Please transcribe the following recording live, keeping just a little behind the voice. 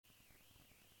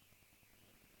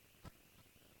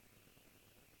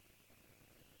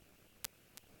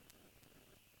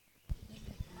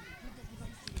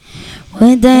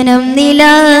വദനം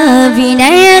നിലാവിനഴകാണ്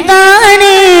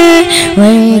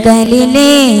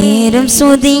വഴികളിലേറും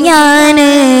സ്തുതിയാണ്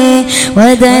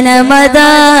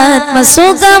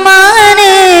വദനമതാത്മസുഖമാണ്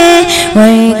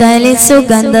വഴികളിൽ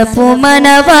സുഗന്ധ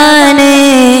പൂമണവാണ്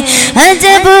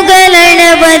അജബുകളണപതിയായി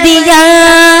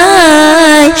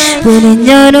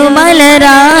പിരിഞ്ഞൊരു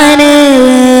മലരാണ്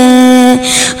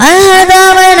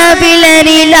അഹദവന പിളരിലായി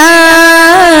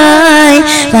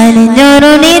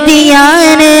കനിഞ്ഞൊരു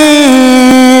നിധിയാണ്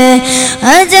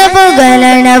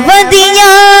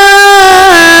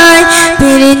അജബുകളണപതിയായി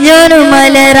പിരിഞ്ഞൊരു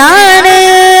മലരാണ്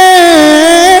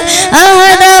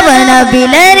അഹദവന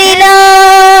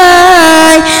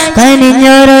പിളരിലായി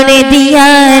കനിഞ്ഞൊരു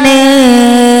നിധിയാണ്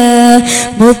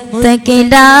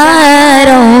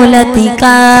മുത്തക്കിലാരോലത്തിക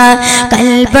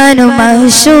കൽബനു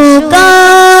മഹ്ശൂക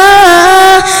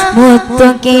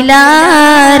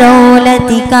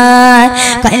മുത്തക്കിലാരോലത്തിക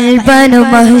കൽബനു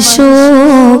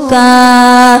മഹ്ശൂക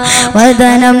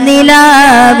വദനം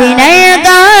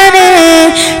നിലാവിനഴകാണ്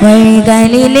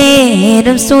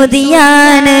വഴികളിലേറും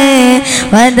സ്തുതിയാണ്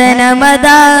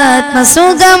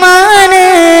വദനമതാത്മസുഖമാണ്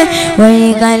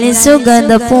വഴികളിൽ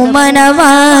സുഗന്ധ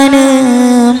പൂമണവാണ്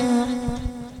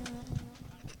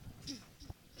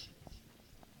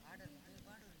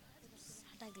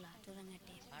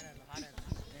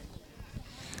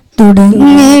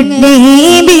തുടങ്ങട്ടെ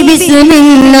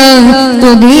ബിസ്മില്ലാഹ്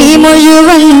തുതി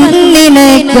മുഴുവൻ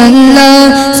നിനക്കല്ലാഹ്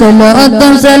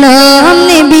സ്വലാത്തും സലാം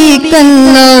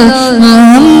നബിക്കല്ലാഹ്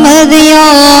മുഹമ്മദ് യാ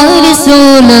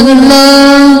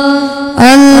റസൂലല്ലാഹ്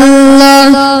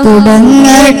അല്ലാഹ്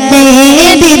തുടങ്ങട്ടെ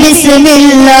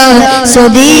ബിസ്മില്ലാഹ്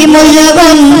തുതി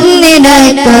മുഴുവൻ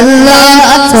നിനക്കല്ലാഹ്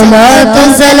സ്വലാത്തും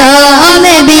സലാം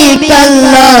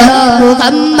നബിക്കല്ലാഹ്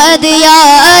മുഹമ്മദ് യാ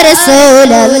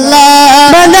റസൂലല്ലാഹ്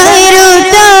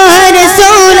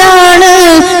റസൂലാണ്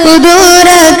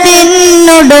കുദൂരത്തിനുടയോന്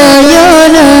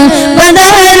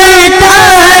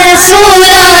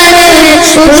റസൂലാണ്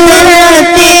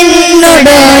കുദൂരത്തിനുടയോന്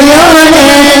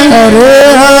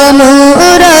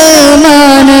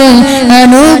റഹ്മാന്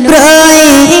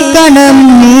അനുഗ്രഹിക്കണം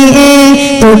നീ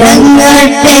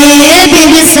തുടങ്ങട്ടെ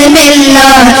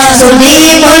ബിസ്മില്ലാഹ് സ്തുതി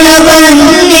മുഴുവൻ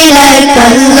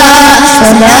നിനക്കല്ലാഹ്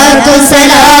സ്വലാത്തു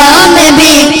സലാം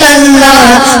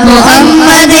നബിക്കല്ലാഹ്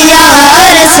മുഹമ്മദ് യാ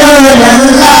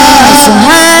റസൂലല്ലാഹ്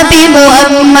സുഹാബി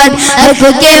മുഹമ്മദ്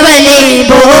അഫ്കെ വലി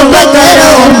ബൂബക്കർ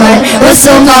ഉമർ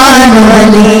ഉസ്മാൻ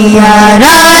അലി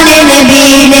यारान नबी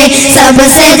ने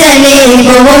सबसे जले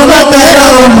बूबकर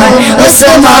उमर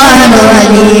उस्मान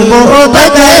अली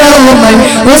बूबकर उमर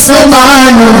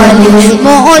उस्मान अली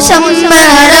मौसम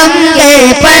महरम के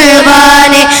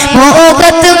परवाने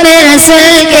मोहब्बत में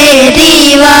रसूल के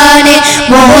दीवाने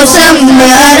मौसम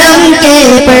महरम के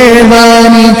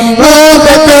परवाने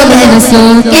मोहब्बत में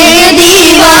रसूल के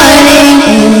दीवाने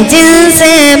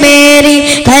जिनसे मेरी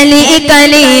कली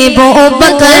कली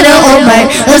बूबकर उमर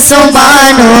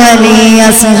उस्मान अली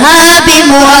असहाबी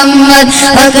मोहम्मद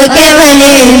हक के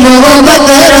वली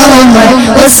बूबकर उमर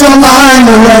उस्मान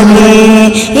अली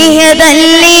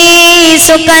इहदल्ली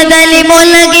सुखदली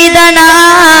मुलगिದ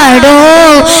ನಾಡು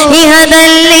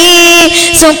ಇಹದಲ್ಲಿ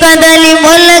ಸುಖದಲ್ಲಿ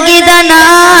ಮುಲಗಿದ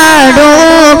ನಾಡು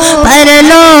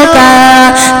ಪರಲೋಕ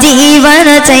ಜೀವನ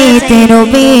ಚೈತನ್ಯ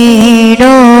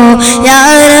ಬೇಡೋ ಯಾ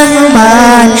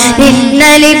ರಹಮಾನ್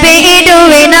ನಿನ್ನಲಿ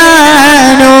ಬೇಡುವೆ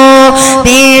ನಾನು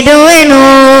ಬೇಡುವೆನು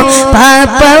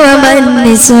ಪಾಪವ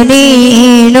ಮನ್ನಿಸು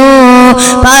ನೀನು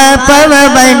ಪಾಪವ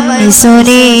ಮನ್ನಿಸು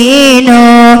ನೀನು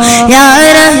ಯಾ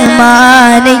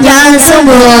ರಹಮಾನ್ ಯಾ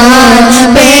ಸುಬ್ಹಾನ್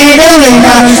ಬೇಡುವೆನ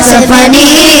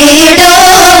ಸಫನೀಡೋ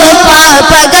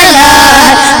ಪಾಪಗಳ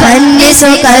ಮನ್ನಿಸು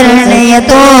ಕರುಣೆಯ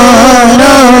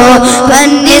ತೋರೋ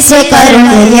ಮನ್ನಿಸು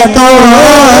ಕರುಣೆಯ ತೋರೋ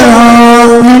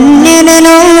ಮಣ್ಣಿನ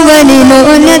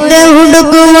ನೋವನಿಲೋನತ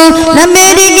ಹುಡುಕುವ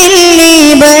ನಮ್ಮೆರಿಗಿಲ್ಲಿ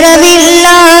ಬರವಿಲ್ಲ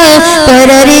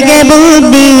ಪರರಿಗೆ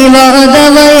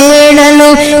ಬುದ್ಧಿವಾದವ ಹೇಳಲು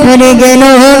ಇವರಿಗೆ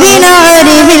ನೋವಿನ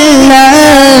ಅರಿವಿಲ್ಲ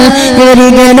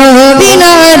ಇವರಿಗೆ ನೋವಿನ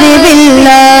ಅರಿವಿಲ್ಲ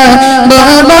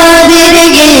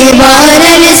ಬಾಬಾದಿರಿಗೆ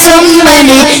ಬಾರಲಿ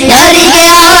ಸುಮ್ಮನೆ ಯಾರಿಗೆ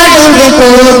ಆಡುವೆ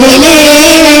ಕೋಗಿಲೆ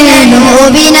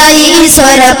ನೋವಿನ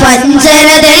ಈಶ್ವರ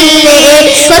ಪಂಜರದಲ್ಲೇ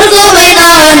ಸ್ವರ್ಗುವೆ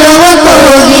ನಾನು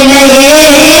ಕೋಗಿಲೆಯೇ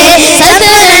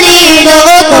ಸದಾ ನೀಡೋ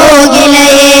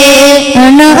ಕೋಗಿಲೆಯೇ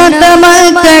ಅನಾಥ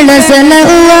ಮಕ್ಕಳ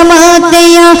ಸಲಹುವ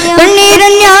ಮಾತೆಯ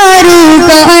ಕಣ್ಣೀರನ್ಯಾರೂ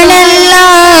ಕಾಣಲ್ಲ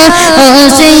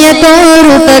ಆಸೆಯ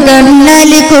ತೋರುತ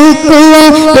ಕಣ್ಣಲ್ಲಿ ಕುಕ್ಕುವ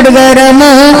ಹುಡುಗರ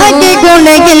ಮೋಹಕ್ಕೆ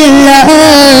ಕೊನೆಗಿಲ್ಲ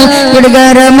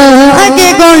ಹುಡುಗರ ಮೋಹಕ್ಕೆ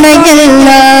ಕೊನೆಗಿಲ್ಲ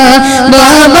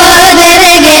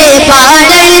ಬಾಬಾದರಿಗೆ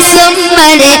ಪಾಡಲಿ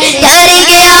ಸುಮ್ಮನೆ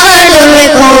ಯಾರಿಗೆ ಆಡುವೆ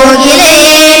ಕೋಗಿಲೆ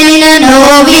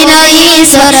ನೋವಿನ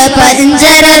ಈಶ್ವರ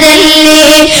ಪಂಜರದಲ್ಲಿ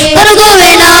ಹೊರಗುವೆ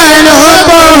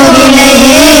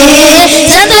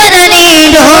സദ്വന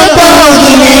നീടോ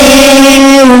കോകിലേ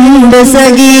ഉണ്ട്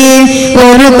സഖി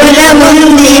ഒരു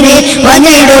കുലമുന്തിരി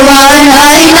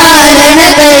വന്നിടുവാനായി നാരണ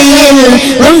കയ്യിൽ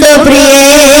ഉണ്ട് പ്രിയേ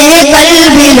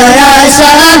കൽവിലൊരാശ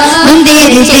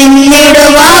മുന്തിരി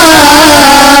തിന്നിടുവാൻ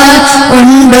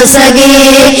ഉണ്ട് സഖി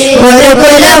ഒരു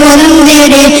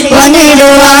കുലമുന്തിരി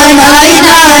വന്നിടുവാനായി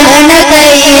നാരണ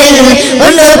കയ്യിൽ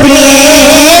ഉണ്ട് പ്രിയേ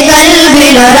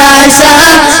കൽവിലൊരാശ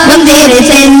മുന്തിരി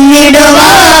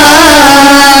തിന്നിടുവാൻ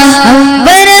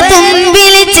അമ്പര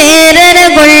തുമ്പിൽ ചേരന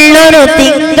കൊള്ളൊരു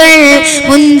തിങ്കൾ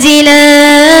മുഞ്ചില്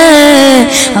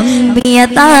അമ്പിയ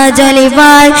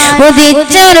താജലിവാൾ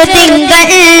ഉദിച്ചൊരു തിങ്കൾ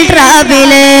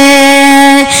ട്രാവില്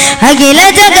അഖില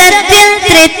ജഗത്തിൽ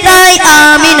തൃത്തായി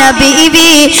ആമിന ബീവി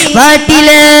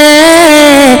വാട്ടില്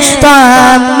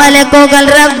മലക്കുകൾ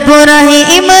റബ്ബു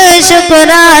റഹീം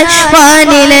ശുക്രാൻ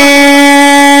വാനില്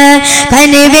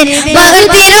കനിവിൻ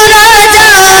ബഹുതിരു രാജ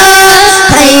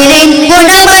ഖൈറിൻ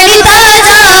ഗുണമണി താജ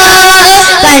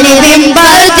കനിവിൻ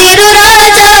ബഹുതിരു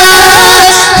രാജ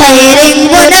ഖൈറിൻ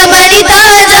ഗുണമണി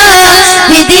താജ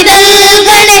വിധി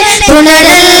നൽകണേ തുണ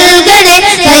നൽകണേ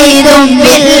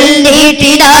കൈതുമ്പിൽ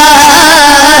നീട്ടിടാ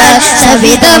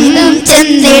സവിധം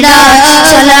ചെന്നിടാ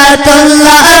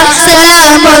സലാത്തുല്ലാഹ്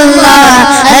സലാമുല്ലാഹ്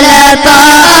അലാ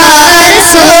ത്വാഹ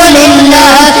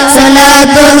റസൂലില്ലാഹ്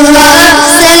സലാത്തുല്ലാഹ്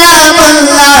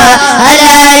സലാമുല്ലാഹ്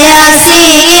അലാ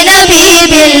യാസീൻ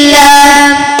ഹബീബില്ലാഹ്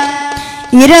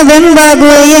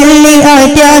ಇರವೆಂಬಗುಯಲ್ಲಿ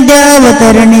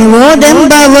ಆತ್ಯಾದ್ಯಾವತರಣೆ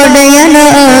ಓದೆಂಬ ಒಡೆಯನ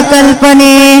ಕಲ್ಪನೆ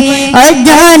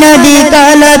ಅಜ್ಞಾನದಿ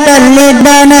ಕಾಲದಲ್ಲಿದ್ದ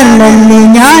ನನ್ನಲ್ಲಿ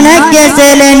ಜ್ಞಾನಕ್ಕೆ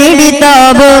ಸೆಲೆ ನೀಡಿತಾ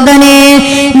ಬೋಧನೆ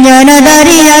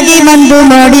ಜ್ಞಾನದಾರಿಯಾಗಿ ಮಂದು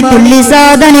ಮಾಡಿ ತುಳ್ಳಿ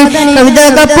ಸಾಧನೆ ಕವಿದ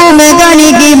ಕಪ್ಪು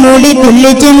ಮೆಗನಿಗೆ ಮೂಡಿ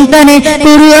ತುಳ್ಳಿ ಚಿಂತನೆ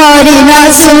ಕುರುವಾರಿನ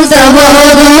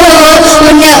ಸೂತಬಹುದು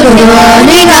ಪುಣ್ಯ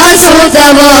ಕುರುವಾರಿನ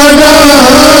ಸೂತಬಹುದು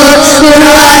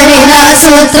ಕುರುವಾರಿನ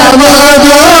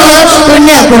ಸೂತಬಹುದು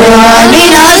ಪುಣ್ಯ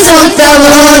ಕುರುವಾರಿನ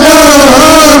ಸೂತಬಹುದು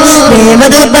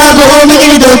ದೇವದೂತ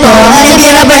ಭೂಮಿಗಿಳಿದು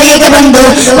ತೋರಿಯ ಬಳಿಗೆ ಬಂದು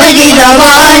ಒಲಿದ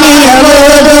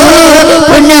ವಾಣಿಯಬಹುದು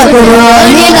ಪುಣ್ಯ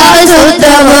ಕುರುವಾರಿನ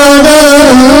ಸೂತಬಹುದು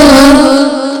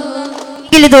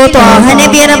ಇಳಿದು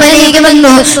ತ್ವಾಹನಬಿಯರ ಬಳಿಗೆ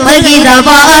ಬಂದು ಒಲಿದ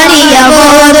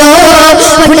ವಾಣಿಯಬಹುದು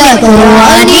ಪುಣ್ಯ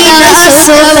ಕುರುವಾರಿನ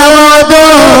ಸೂತಬಹುದು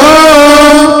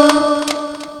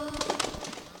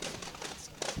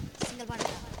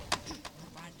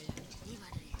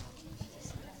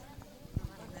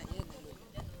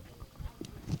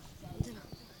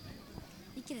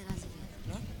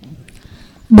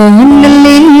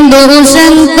ಬಹಳಲಿಂದು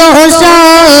ಸಂತೋಷ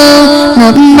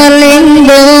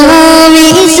ನಮ್ಮಲಿಂದು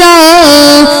ಆವೇಶ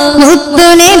ಮುತ್ತು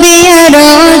ನಬಿಯರ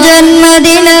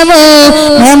ಜನ್ಮದಿನವು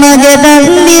ನಮಗೆ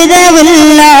ತಂದಿದ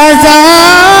ಉಲ್ಲಾಸ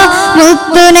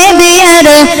ಮುತ್ತು ನಬಿಯರ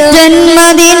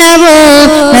ಜನ್ಮದಿನವು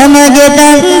ನಮಗೆ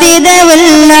ತಂದಿದ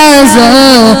ಉಲ್ಲಾಸ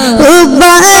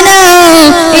ಉಬ್ಬಾನ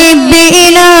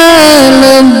ಇಬ್ಬಿನ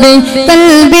ಲಬ್ಬಿ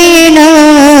ಕಲ್ಬಿನ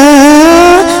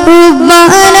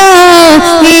ಉಬ್ಬಾನ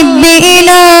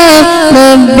ಇಬ್ಬಿನ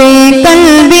ಲಬ್ಬಿ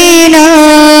ಕಲ್ಬಿನ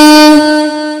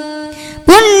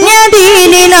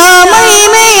ಪುಣ್ಯದೀನಿನ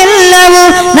ಮಹಿಮೆಯೆಲ್ಲವೂ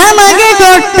ನಮಗೆ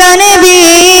ಕೊಟ್ಟ ನಬಿ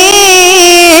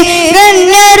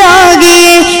ಗಣ್ಯರಾಗಿ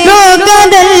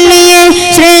ಲೋಕದಲ್ಲಿಯೇ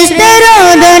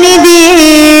ಶ್ರೇಷ್ಠರಾದ ನಿಧಿ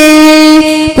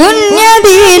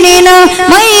ಪುಣ್ಯದೀನಿನ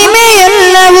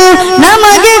ಮಹಿಮೆಯೆಲ್ಲವೂ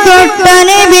ನಮಗೆ ಕೊಟ್ಟ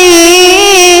ನಬಿ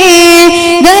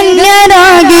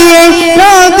ಗಣ್ಯರಾಗಿಯೇ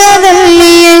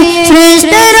ಲೋಕದಲ್ಲಿಯೇ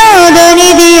ಶ್ರೇಷ್ಠರಾದ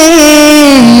ನಿಧಿಯೇ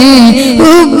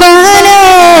ಉಬ್ಬಾನ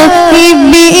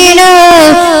ಇಬ್ಬಿನ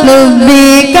ಲುಬ್ಬಿ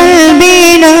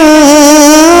ಕಲ್ಬಿನ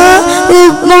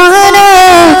ಉಬ್ಬಾನ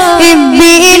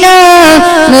ಇಬ್ಬಿನ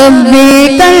ಲುಬ್ಬಿ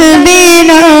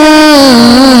ಕಲ್ಬಿನ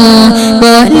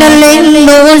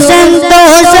ನಮ್ಮಲ್ಲಿಂದು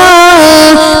ಸಂತೋಷ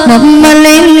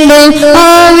ನಮ್ಮಲ್ಲಿಂದು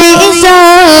ಆವೇಶ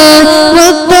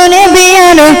ಮುತ್ತು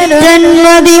ನಬಿಯರ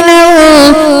ಜನ್ಮದಿನವು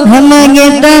ನಮಗೆ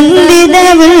ತಂದಿದ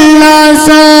ಉಲ್ಲಾಸ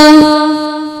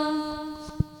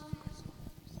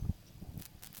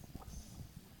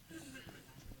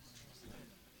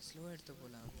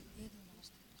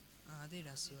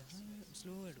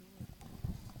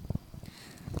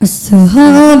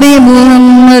असहाबे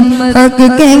मोहम्मद हक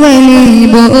के वली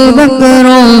बो बकर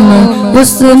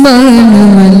उस्मान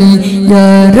वली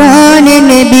यारान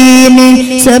नबी ने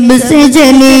सबसे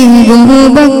जली बो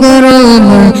बकर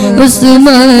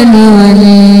उस्मान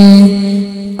वली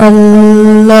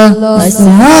अल्लाह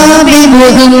असहाबे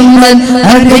मोहम्मद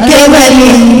हक के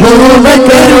वली बो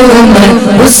बकर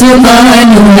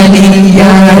उस्मान वली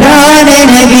यारान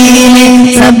नबी ने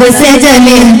सबसे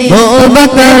जली बो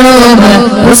बकर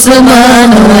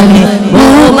उस्मान वली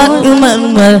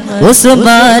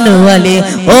उस्मान वाले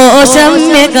ओ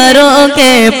शम्मे करो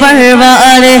के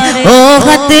परवाने ओ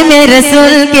खत्म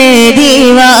रसूल के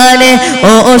दीवाने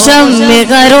ओ शम्मे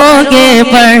करो के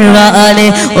परवाने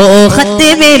ओ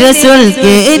खत्म रसूल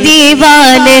के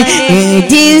दीवाने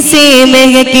जिनसे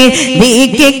महकी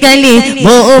बीके कली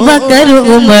वो बकर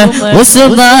उमर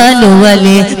उस्मान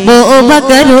वाले वो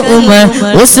बकर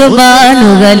उमर उस्मान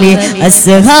वाले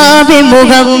अस्हाबे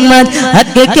मोहम्मद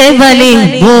हक के वली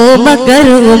वो बकर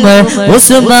उमर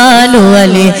उस्मान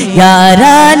वाले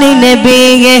यारान नबी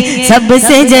ये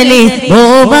सबसे जली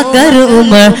वो बकर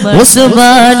उमर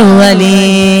उस्मान वाले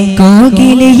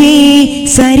ಕೋಗಿಲೆಯೇ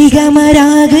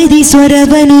ಸರಿಗಮರಾಗದಿ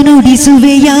ಸ್ವರವನ್ನು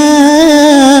ನುಡಿಸುವೆಯಾ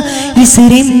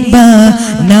ಇಸರೆಂಬ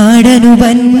ನಾಡನು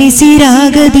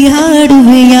ಬನ್ನಿಸಿರಾಗದಿ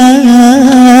ಹಾಡುವೆಯಾ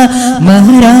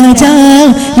ಮಹಾರಾಜ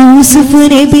ಯೂಸುಫ್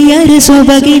ನಬಿಯರ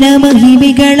ಸೊಬಗಿನ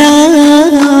ಮಹಿಮೆಗಳ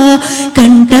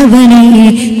ಕಂಠವನೇ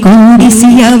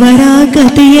ಕೂಡಿಸಿ ಅವರ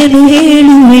ಕಥೆಯನ್ನು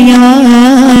ಹೇಳುವೆಯಾ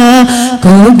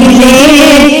ಕೋಗಿಲೆ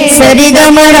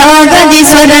ಸರಿಗಮರಾಗದಿ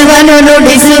ಸ್ವರವನ್ನು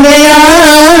ನುಡಿಸುವೆಯಾ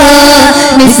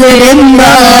ನಿಸರೆಂಬ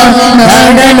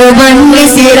ನಾಡನು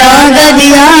ಬಣ್ಣಿಸಿರಾಗದಿ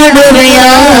ಹಾಡುವೆಯಾ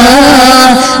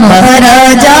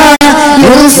ಮಹಾರಾಜ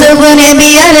ಯೂಸುಫ್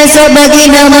ನಬಿಯರ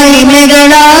ಸೊಬಗಿನ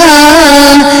ಮಹಿಮೆಗಳ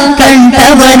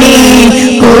ಕಂಠವನೇ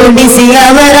ಕೂಡಿಸಿ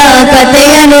ಅವರ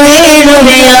ಕಥೆಯನ್ನು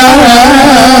ಹೇಳುವೆಯಾ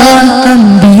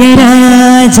ಅಂಬಿಯ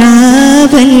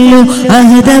ರಾಜವಲ್ಲು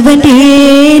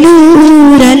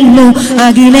ಅಹದವನೇನೂರಲ್ಲು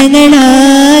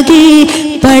ಅಗಿಲಗಳಾಗಿ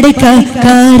പടക്ക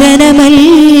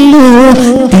കാരണമല്ലോ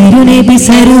തിരുനബി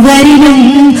സർവരിലും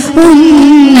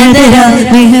ഉന്നതര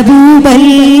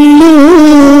മെഹബൂബല്ലോ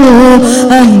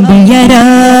അമ്പിയ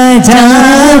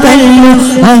രാജാവല്ലോ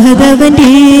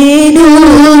അഹദവന്റെ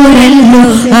നൂറല്ലോ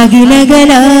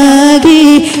അഖിലകളാകി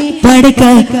പടക്ക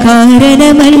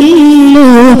കാരണമല്ലോ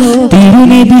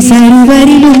തിരുനബി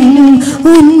സർവരിലും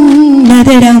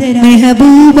ഉന്നതര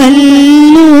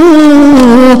മെഹബൂബല്ലോ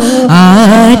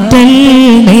ആറ്റൽ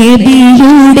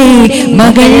നബിയുടെ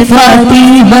മകൾ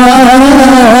ഫാത്തിമ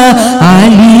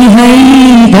അലി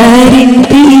ഹൈദരിൻ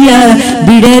പ്രിയ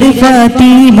ബിഡർ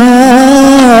ഫാത്തിമ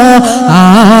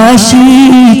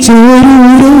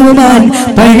ആശിച്ചോരൂരുമാൻ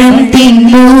പഴം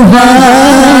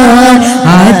തിന്നുവാൻ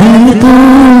അത്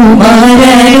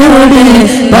പൂമാരനോട്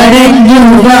പറഞ്ഞു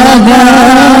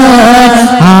വാങ്ങാൻ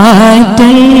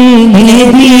ആറ്റൽ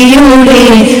നബിയുടെ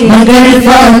മകൾ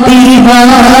ഫാത്തിമ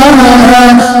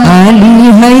അലി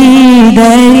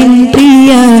ഹൈദരിൻ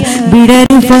പ്രിയ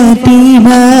ബിഡർ ഫാത്തിമ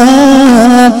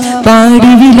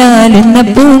പാടി വിലാൽ എന്ന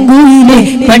പൂങ്കുയിലെ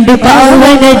പണ്ട്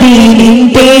പാവനദീനിൻ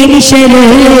തേനിശല്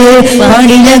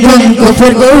പാടിലകും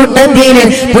കുഫർ കൂട്ടത്തില്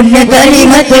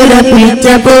പുണ്യകരിമത്തുറപ്പിച്ച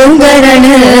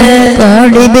പൂങ്കരണ്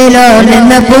പാടി ബിലാൽ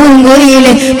എന്ന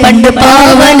പൂങ്കുയിലെ പണ്ട്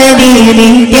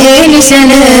പാവനദീനിൻ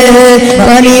തേനിശല്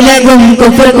പാടിലകും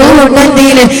കുഫർ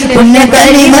കൂട്ടത്തില്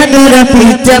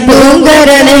പുണ്യകരിമത്തുറപ്പിച്ച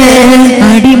പൂങ്കരണ്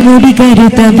അടിമുടി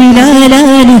കരുത്ത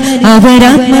ബിലാലാണ്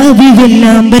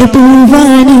അവരാത്മാവിയെല്ലാം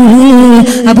പൂവാണ്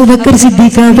അബൂബക്കർ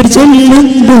സിദ്ദീഖ് അവർ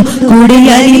ചൊല്ലുന്നു കൂടെ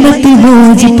അരിമത്തി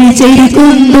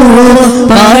മോചിപ്പിച്ചിരിക്കുന്നു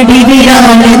പാടി ബിലാൽ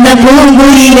എന്ന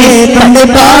പൂങ്കുയിലെ പണ്ട്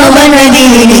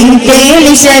പാവനദീനിൻ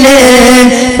തേനിശല്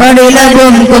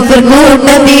പടിലകും കുഫർ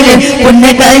കൂട്ടത്തില്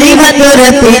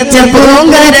പുണ്യകരിമത്തുറപ്പിച്ച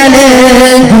പൂങ്കരണ്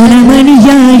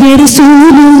ഗുണമണിയായ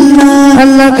റസൂലുള്ളാഹ്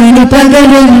അല്ലാഹ് കണി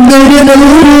പകലും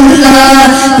നൂറുള്ളാഹ്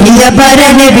ഇയ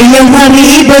പരനബിയും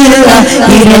ഹബീബുള്ളാഹ്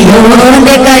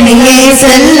ഇരയോന്റെ കനിയേ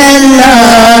സല്ലല്ലാഹ്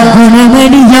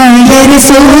ഗുണമണിയായ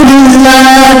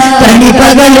റസൂലുള്ളാഹ് കണി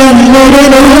പകലും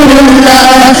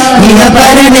നൂറുള്ളാഹ് ഇയ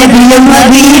പരനബിയും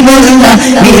ഹബീബുള്ളാഹ്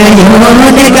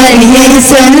ഇരയോന്റെ കനിയേ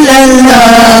സല്ലല്ലാഹ്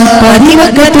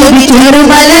പരിമക്കത്തൊരു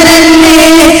ചെറുമലരല്ലേ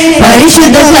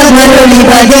പരിശുദ്ധ സമരൊളി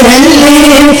ബദറല്ലേ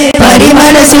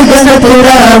പരിമള സുഗന്ധ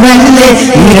പുറാവല്ലേ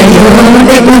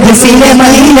ഇരയോടെ കുതിസിലെ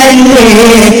മയിലല്ലേ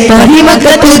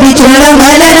പരിമക്കത്തൊരു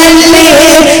ചെറുമലരല്ലേ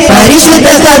പരിശുദ്ധ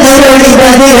സമരൊളി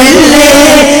ബദറല്ലേ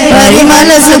പരിമള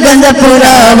സുഗന്ധ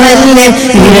പുറാവല്ലേ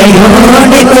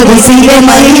ഇരയോടെ കുതിസിലെ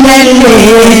മയിലല്ലേ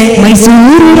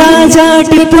മൈസൂർ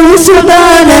രാജാട്ടി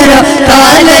പൂസുദാനര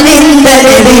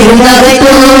കാലനിಂದಲೇ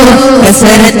ಬೀಳಾಯಿತು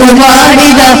ಕಸರತ್ತು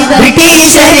ಮಾಡಿದ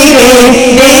ಬ್ರಿಟಿಷರಿಗೆ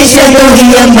ದೇಶದ್ರೋಹಿ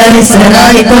ಎಂಬ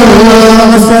ಹೆಸರಾಯಿತು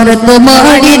ಹೊರತು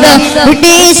ಮಾಡಿದ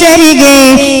ಬ್ರಿಟಿಷರಿಗೆ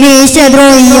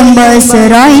ದೇಶದ್ರೋಹಿಯಂ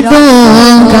ബസറായിപ്പോ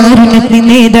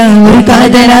കാരുണ്യത്തിനേത ഒരു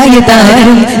കാതലായ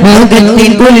താരം ലോകത്തിൽ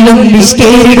കൊല്ലും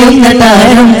നിഷ്കേരിടുന്ന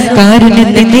താരം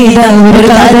കാരുണ്യത്തിനേത ഒരു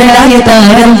കാതലായ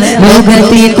താരം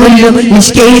ലോകത്തിൽ കൊല്ലും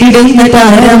നിഷ്കേരിടുന്ന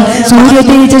താരം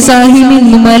സൂര്യതേജ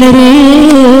സാഹിമിന്നു മലരേ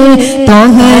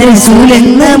ത്വാഹ റസൂൽ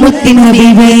എന്ന മുത്തിൻ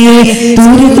ഹബീബേ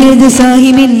സൂര്യതേജ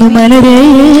സാഹിമിന്നു മലരേ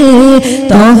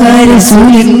ത്വാഹ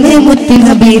റസൂൽ എന്ന മുത്തിൻ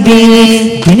ഹബീബേ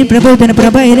പ്രബോധന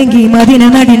പ്രഭ ഇറങ്ങി മദീന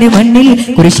നാടിന്റെ മണ്ണിൽ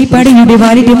കുരിശിപ്പടയുടെ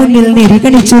വാലിന്റെ മുന്നിൽ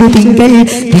നിരകണിച്ചൊരു തിങ്കൾ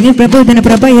പ്രബോധന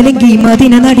പ്രഭ ഇറങ്ങി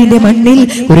മദീന നാടിന്റെ മണ്ണിൽ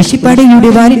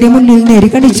കുരിശിപ്പടയുടെ വാലിന്റെ മുന്നിൽ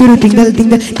നിരകണിച്ചൊരു തിങ്കൾ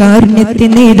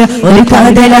കാരുണ്യത്തിനേത ഒരു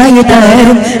കാതലായ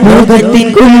താരം ലോകത്തിൻ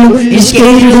കൊല്ലും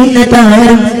നിഷ്കേരിടുന്ന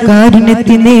താരം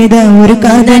കാരുണ്യത്തിനേത ഒരു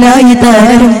കാതലായ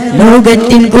താരം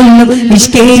ലോകത്തിൻ കൊല്ലും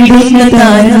നിഷ്കേരിടുന്ന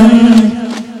താരം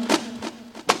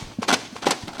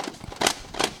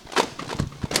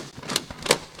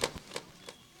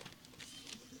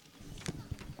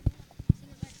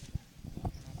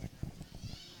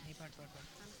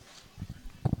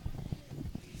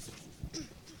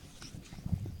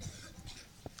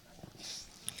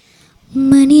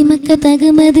മണിമക്ക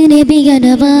തകമത് നബി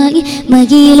കനവായി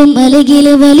മകിയിലും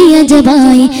അലകിലും വലിയ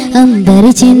ജവായി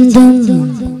അമ്പരി ചിന്തും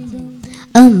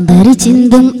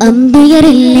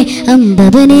അമ്പിയരല്ലേ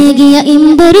അമ്പവനേകിയ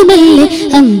ഇമ്പരുമല്ലേ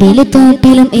അമ്പിലി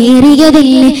തോട്ടിലും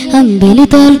ഏറിയതല്ലേ അമ്പിലി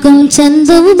തോൽക്കും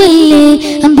ചന്തവുമല്ലേ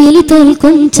അമ്പിലി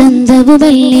തോൽക്കും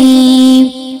ചന്തവുമല്ലേ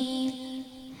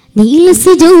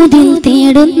നീലസുജൂദിൽ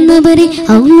തേടുന്നവരെ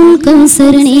ഔൽ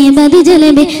കൗസറിനെ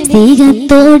മതിജലമേ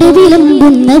സ്നേഹത്തോടെ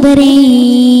വിളമ്പുന്നവരെ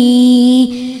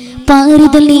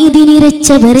പാരിതൽ നീതി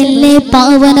നിറച്ചവരല്ലേ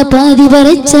പാവന പാതി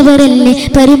വരച്ചവരല്ലേ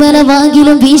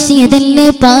പരിമളവാകിലും വീശിയതല്ലേ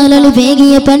പാലളു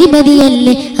വേകിയ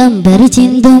പണിമതിയല്ലേ അമ്പരി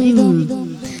ചിന്തും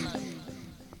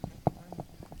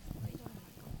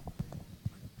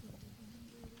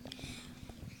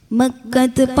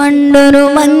മക്കത്ത് പണ്ടൊരു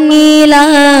മങ്ങീല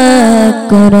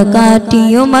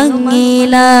കൊറകാറ്റിയോ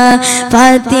മങ്ങീല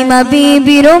ഫാത്തിമ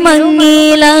ബീബിരു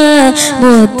മങ്ങീല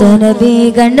മൂത്തനബി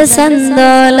ഗണ്ട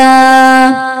സന്തോല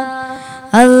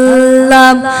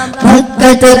അല്ലാഹ്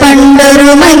മക്കത്ത്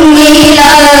പണ്ടൊരു മങ്ങീല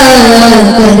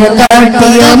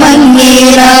കൊറകാറ്റിയോ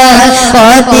മങ്ങീല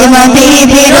ഫാത്തിമ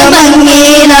ബീബിരു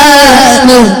മങ്ങീല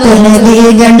മൂത്തനബി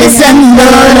ഗണ്ട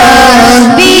സന്തോല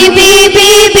ബീബി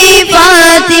ബീബി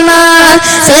ഫാത്തിമ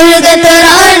സ്വർഗത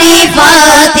റാണി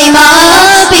ഫാത്തിമ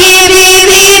ബീബി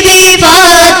ബീബി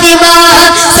ഫാത്തിമ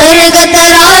സ്വർഗത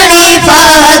റാണി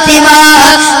ഫാത്തിമ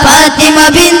ഫാത്തിമ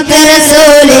ബിൻത്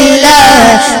റസൂലില്ലാഹ്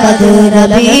മദീന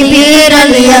ബീബി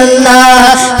റളിയല്ലാഹ്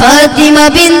ഫാത്തിമ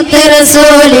ബിൻത്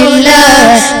റസൂലില്ലാഹ്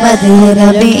മദീന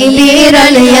ബീബി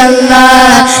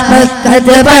റളിയല്ലാഹ്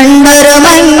മക്കത്ത് പണ്ടൊരു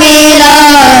മങ്ങീല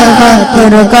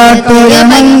കൊറകാറ്റിയോ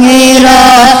മങ്ങീല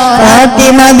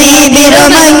ഫാത്തിമ ബീബിരു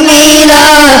മങ്ങീല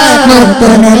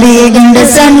മൂത്തനബി ഗണ്ട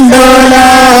സന്തോല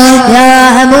യാ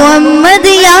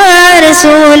മുഹമ്മദ് യാ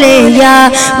റസൂലേ യാ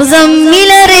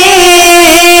മുസമ്മില റേ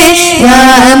യാ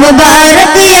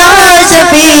മുബാരക് യാ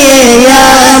ശഫീഅ യാ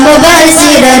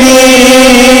മുബശ്ശിര റേ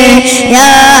യാ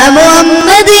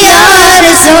മുഹമ്മദ് യാ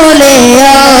റസൂലേ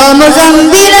യാ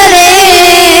മുസമ്മില റേ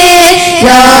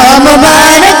യാ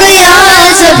മുബാരക് യാ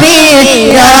ശഫീഅ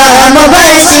യാ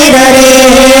മുബശ്ശിര റേ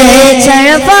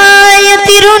ശരഫായ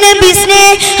തിരുനബി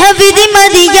സ്നേഹവിധി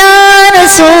മതി യാ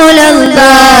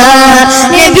റസൂലല്ലാഹ്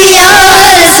നബി യാ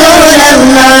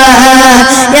റസൂലല്ലാഹ്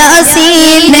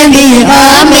യാസീൻ നബി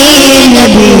ആമീൻ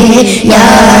നബി യാ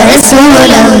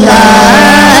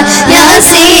റസൂലല്ലാഹ്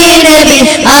യാസീൻ നബി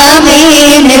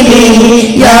ആമീൻ നബി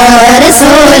യാ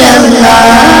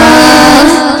റസൂലല്ലാഹ്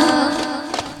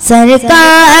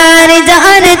सरकार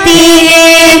जानती है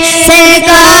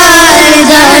सरकार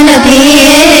जानती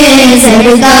है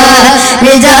सरकार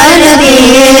जानती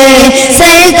है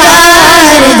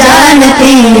सरकार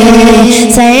जानती है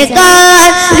सरकार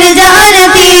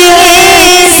जानती है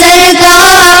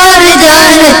सरकार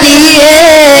जानती है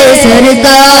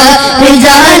सरकार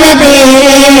जानती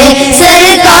है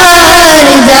सरकार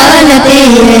जानती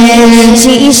है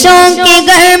शीशों के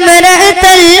गर्म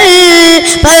रहतल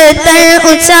पत्थर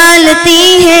उछालती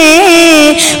है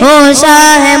ओ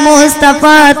शाह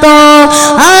मुस्तफा तो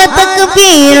आतक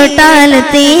पीर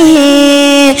टालती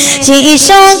है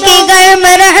शीशों की गर्म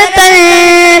रहतर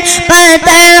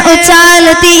पत्थर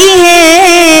उछालती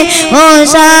है ओ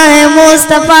शाह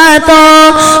मुस्तफा तो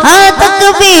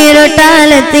तकबीर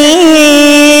उठालती है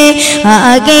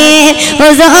आगे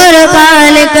हुजूर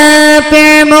खालिक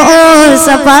फिर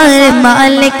मुस्तफा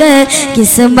मालिक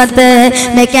किस्मत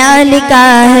में क्या लिखा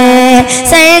है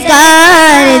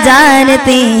सरकार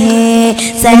जानती है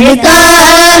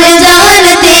सरकार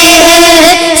जानती है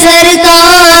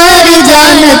सरकार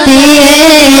जानती है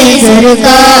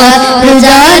सरकार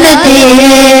जानती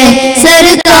है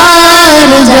सरकार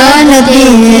जानती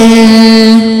है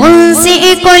उनसे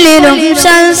कुल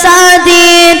रुमशन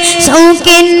सादीर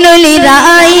शौकिन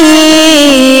लिराई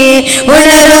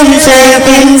उनरुम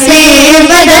शौकिन से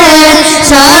बदल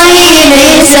शाहीन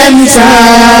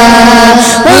संसार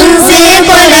उनसे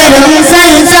कुल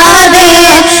रुमशन सादीर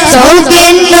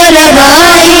शौकिन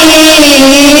लिराई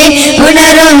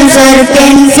उनरुम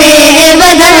शौकिन से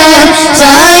बदल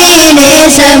शाहीन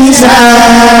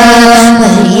संसार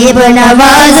गरीब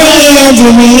नवाज़े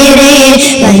अजमेरे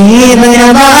गरीब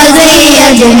नवाज़े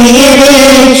अजमेरे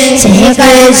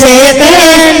शेखर शेखर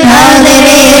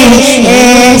नाज़रे ए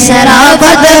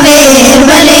शराफत वीर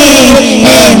बले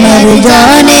ए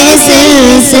मर्जाने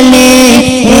सिलसिले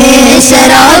ए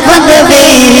शराफत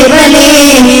वीर बले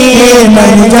ए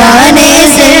मर्जाने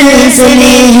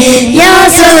सिलसिले या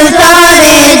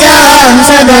सुल्ताने जाम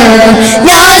सदर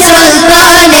या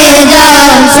सुल्ताने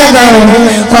जाम सदर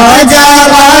ख्वाजा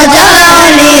ख्वाजा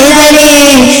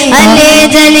अली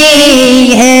जली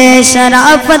है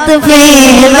शराफत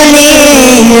फिर बने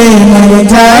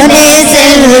मर्जाने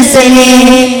सिलसिले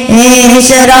ए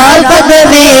शराफत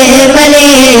फिर बने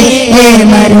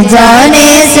मर्जाने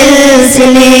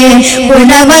सिलसिले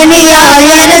गुणमनिया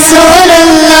या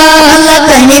रसूलल्लाह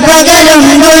कनि पगलुम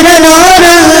गुण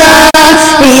नूरुल्लाह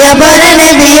या बरन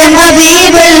नबी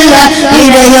हबीबुल्लाह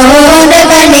इरयोन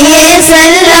बनिए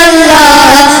सल्लल्लाह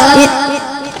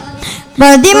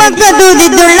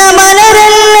പതിമക്കതുതിത്തുള്ള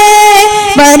മലരല്ലേ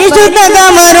പരിശുദ്ധ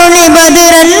കമറുണി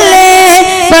ബദറല്ലേ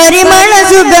പരിമള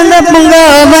സുഗന്ധ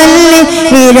പുങ്കാവല്ലി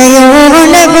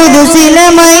ഇരയോണ കുതുസില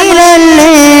മൈലല്ലേ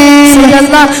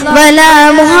സല്ലല്ലാഹു അലാ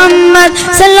മുഹമ്മദ്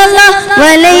സല്ലല്ലാഹു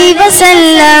അലൈഹി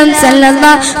വസല്ലം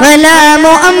സല്ലല്ലാഹു അലാ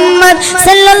മുഹമ്മദ്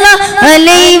സല്ലല്ലാഹു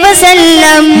അലൈഹി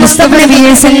വസല്ലം മുസ്തഫ നബി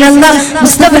സല്ലല്ലാഹു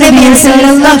മുസ്തഫ നബി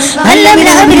സല്ലല്ലാഹു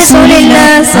അലൈഹി റസൂലില്ലാഹ്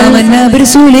آمنا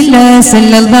برسول الله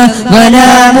صلى الله على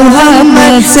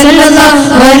محمد صلى الله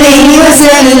عليه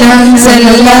وسلم صلى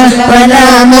الله على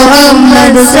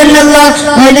محمد صلى الله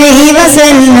عليه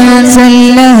وسلم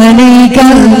صلى عليك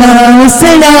الله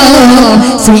والسلام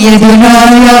سيدنا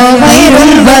يا خير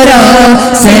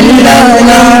البراء صلى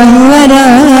الله على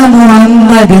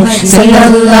محمد صلى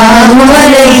الله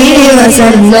عليه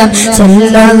وسلم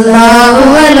صلى الله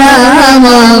على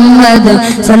محمد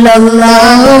صلى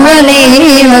الله عليه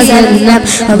وسلم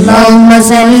اللهم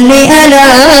صل على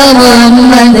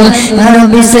محمد يا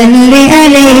رب صل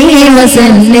عليه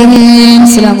وسلم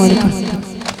السلام عليكم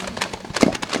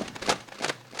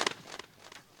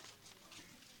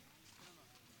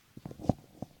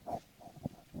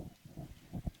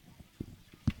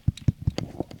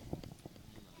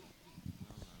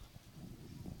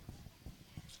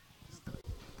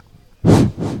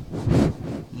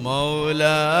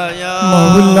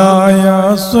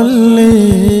مولاي صل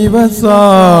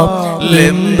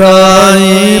وسلم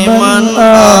دائما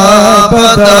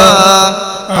ابدا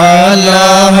على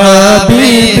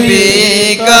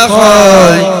حبيبك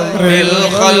خير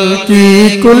الخلق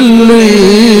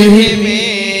كلهم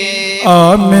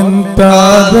آمن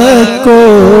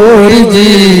تذكر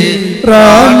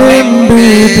جيران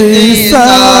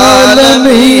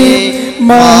بسالمي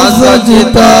ما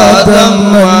زجت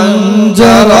دما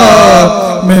جرى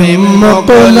من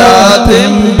مقلات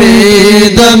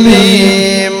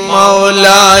بدمي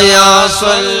مولاي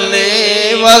صل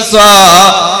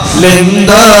وسلم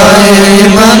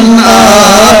دائما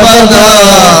ابدا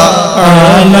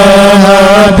على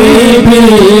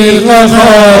حبيبك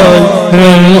خير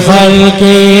الخلق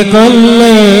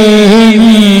كلهم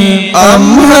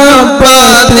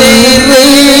أمهبت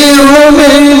الريح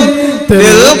من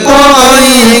تلقاء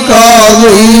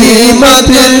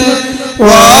كظيمة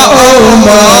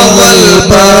وأومض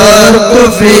البرق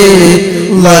في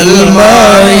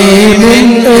ظلماء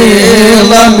من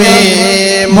إظلم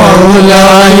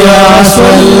مولاي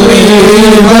صل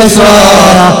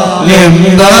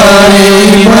وسلم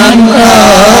دائما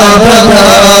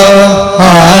ابدا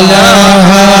على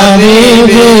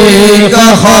حبيبك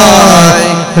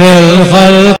خير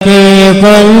الخلق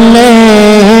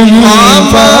كلهم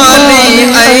ومالي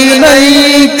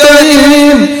عينيك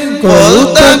إن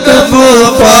قلت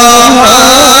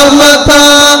كفوفها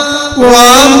متى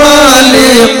وما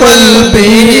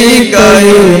لقلبك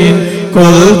إن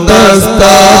قلت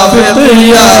استغفر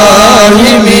يا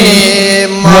إمام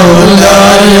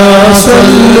مولاي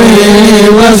صل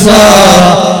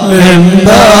وسلم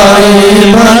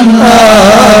دائما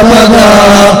أبدا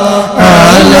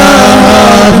على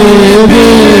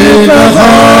حبيبك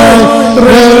خير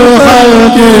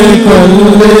الخلق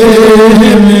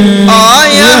كلهم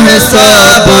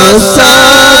أيحسب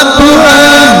السب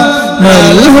أن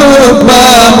الحب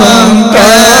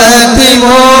منكتم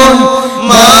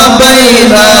ما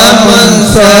بين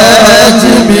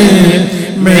منسجم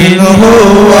منه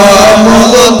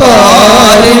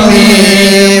ومضطرب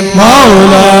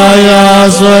مولاي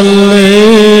صل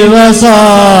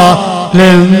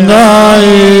وسلم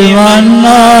دائما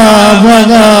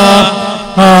أبدا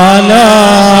على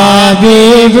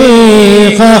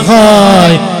حبيبك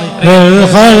خير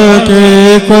الخلق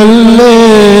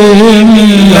كلهم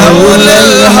لولا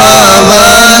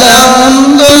الهوى لم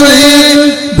تريد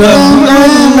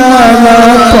دمعنا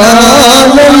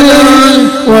لطالب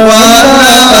ولا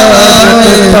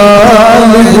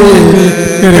طالب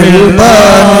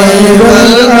الباني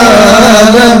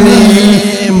والعالمين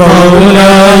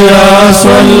مولاي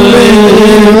صل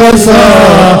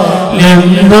وسلم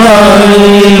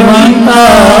دائما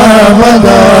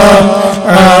أبدا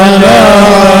على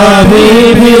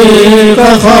حبيبك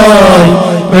خير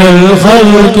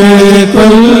الخلق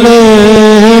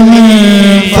كلهم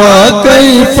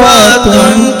فكيف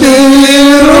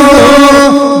تنكر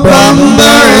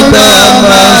بعدما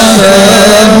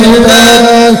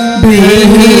شهدت به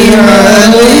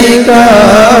عليك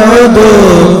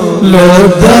عدول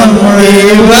الدمع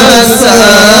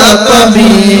والسقم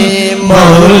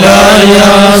مولاي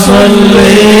صل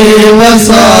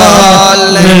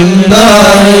وسلم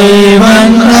دائما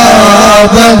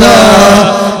أبدا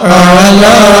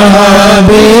على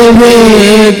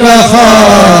حبيبك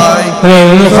خير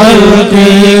الخلق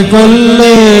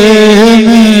كلهم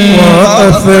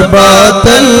وأثبت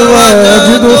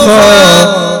الوجد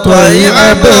خاطئ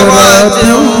عبرة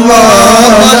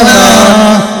وغنى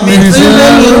مثل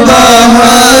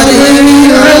البهار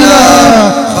على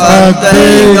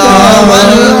خديك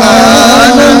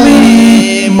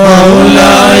والعالمين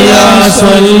مولاي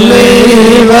صل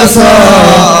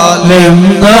وسلم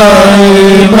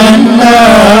دائما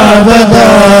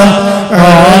أبدا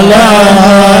على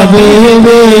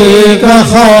حبيبك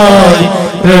خير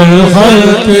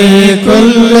الخلق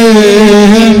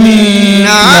كلهم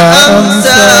نعم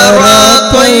سار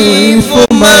طيف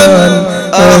من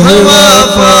أهوى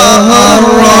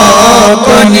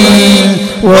فهرقني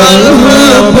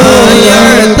والحب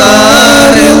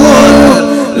يعترض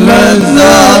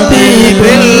اللذات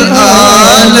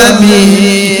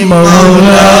بالعالمين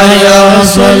مولاي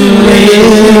صل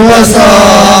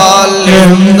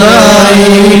وسلم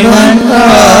دائما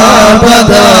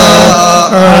أبدا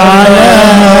على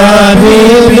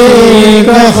حبيبك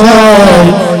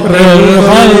خير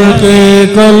الخلق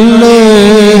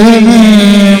كلهم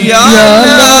يا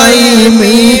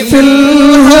نعيمي في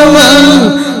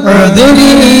الهوى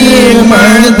عذري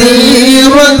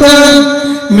معذرة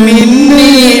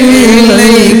مني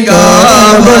إليك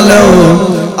ولو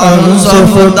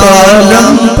أنصفت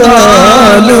لم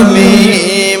تعلمي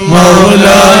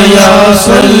مولاي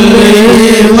صل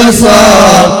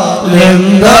وسلم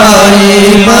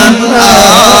دائما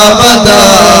أبدا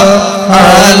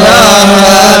على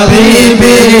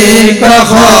حبيبك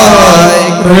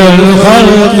خير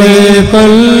الخلق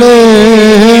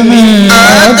كلهم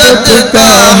عدتك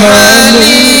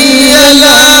حالي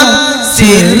لا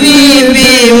سري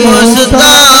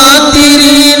بمستعطر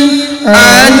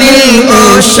عن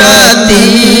الأشاد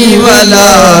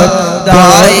ولا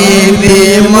داعي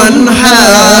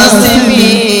بمنحاسب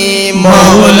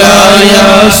مولاي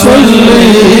صل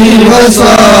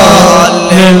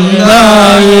وسلم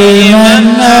دائما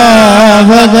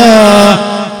أبدا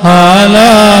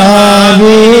على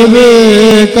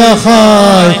حبيبك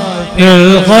خير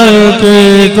الخلق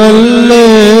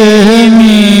كلهم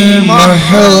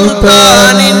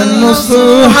محلتان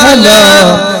النصوح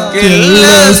لكن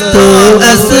لست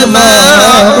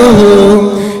أسماؤه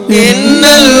إن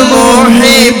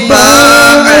المحب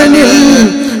عن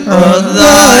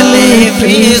العذال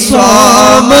في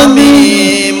صمم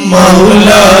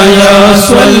مولاي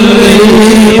صل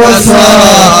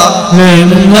وسلم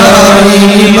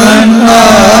دائما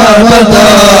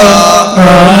أبدا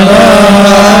على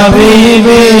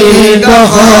حبيبك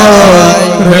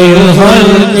خير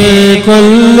الخلق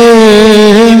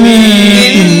كلهم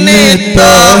إني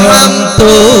اتهمت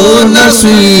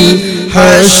نصيح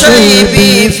الشيب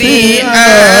في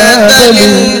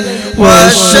عدل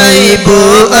والشيب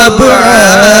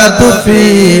أبعد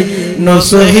في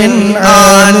نصح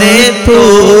عن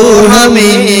التهم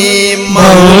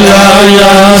مولاي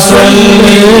صل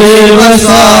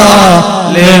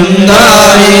وسلم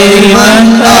دائما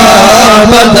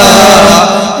أبدا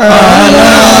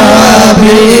على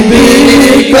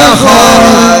حبيبك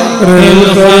خير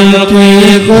الخلق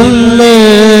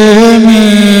كلهم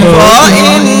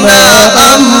وإن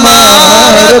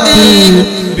أمارتي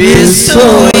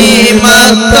بالسوء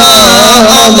متى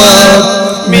أمر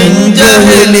من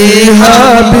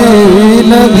جهلها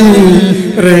بنذير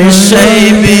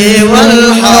الشيب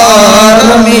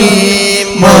والحرم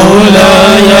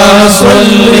مولاي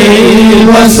صل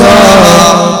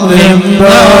وسلم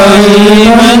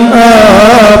دائما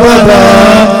أبدا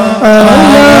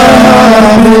على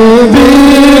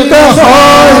حبيبك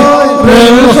خير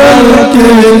الخلق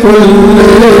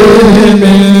كلهم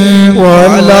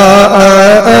ولا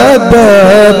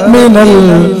أدب من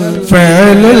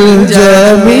الفعل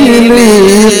الجميل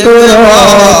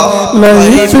اقرأ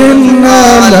ليتنا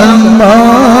لما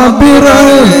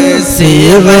برأسي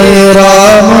غير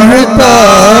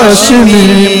محتشم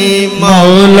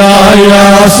مولاي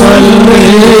صل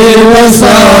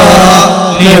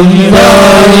وسلم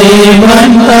دائما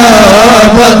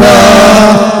أبدا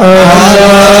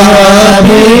على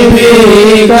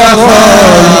حبيبك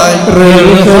خير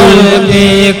الخلق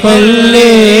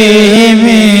كلهم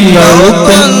لو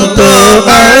كنت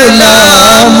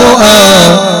أعلم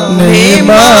أني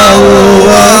ما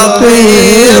هو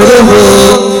خيره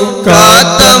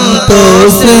كتمت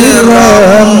سرا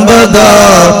بدا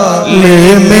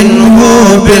لي منه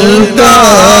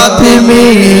بالكاتم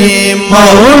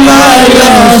مولاي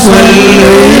صل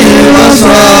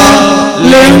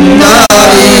وسلم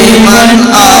دائما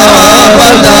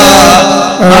أبدا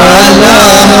على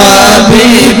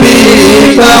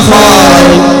حبيبك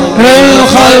خير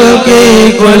الخلق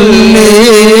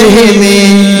كلهم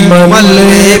من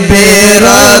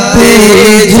برد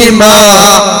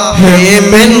جماع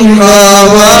من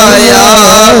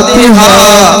غواياتها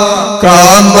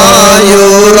كما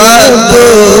يرد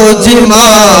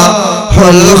جماع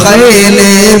الخيل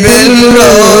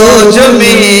بالرجم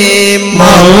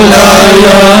مولاي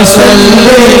صل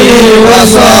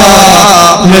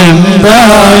وسلم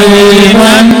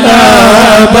دائما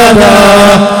أبدا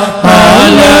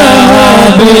على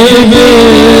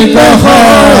حبيبك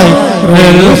خير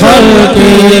الخلق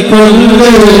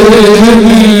كلهم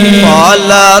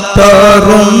ولا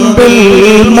ترم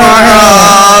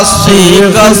بالمعاصي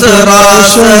قصر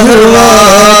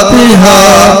شهواتها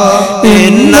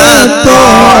إن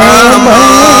الطعام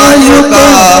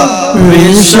يقوي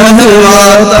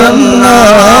شهوات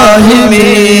الناهم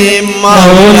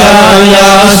مولاي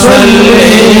صل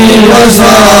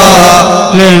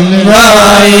وسلم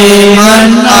دائما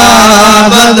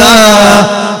أبدا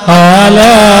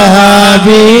على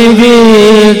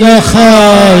حبيبك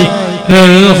خير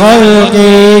الخلق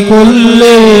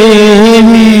كلهم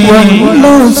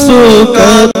والنفس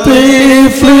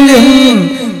كطفل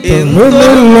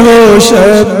تظل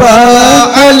شبع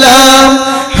على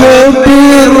حب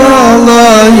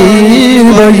الله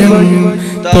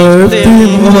وينتظمه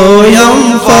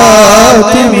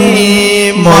ينفاتمي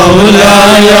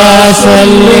مولاي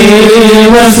صل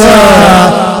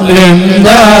وسلم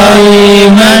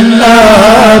دائما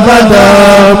أبدا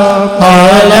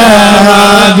على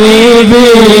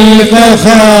حبيبك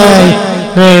خير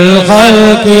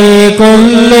الخلق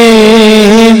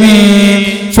كلهم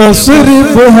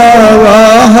فاصرف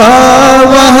هواها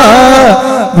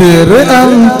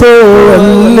برأن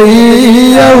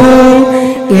توليه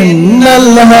إن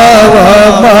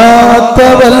الهوى ما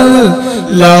تولى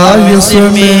لا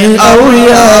يسمي أو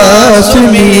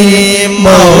يسمي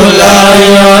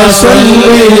مولاي صل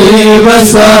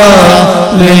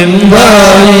وسلم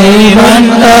دائما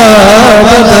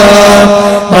أبدا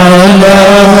على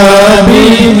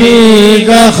حبيبك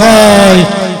خير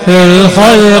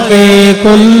الخلق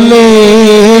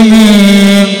كلهم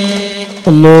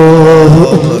الله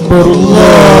أكبر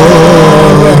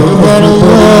الله أكبر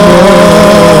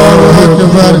الله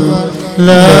أكبر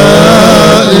لا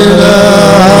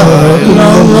إله إلا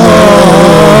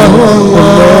الله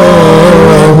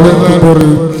الله أكبر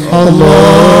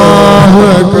الله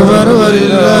أكبر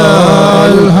ولله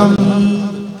الحمد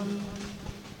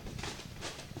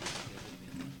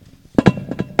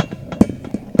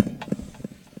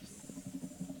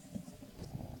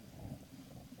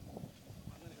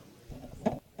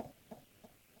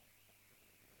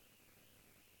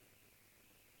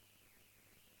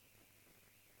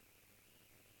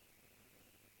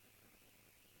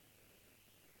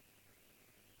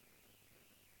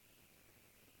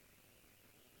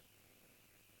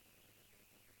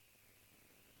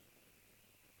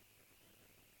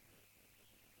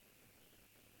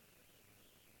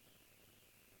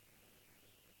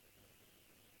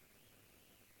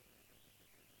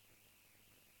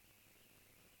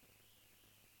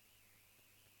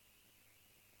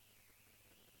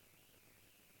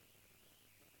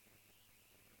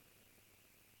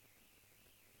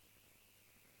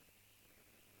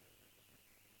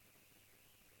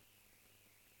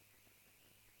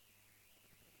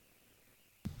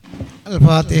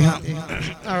الفاتحة.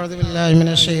 أعوذ بالله من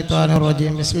الشيطان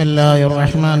الرجيم. بسم الله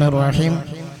الرحمن الرحيم.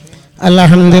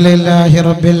 الحمد لله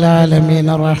رب العالمين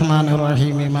الرحمن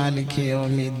الرحيم مالك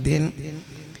يوم الدين.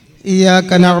 إياك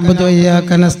نعبد وإياك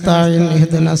نستعين.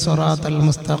 اهدنا الصراط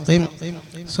المستقيم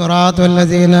صراط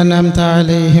الذين أنعمت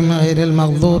عليهم غير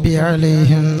المغضوب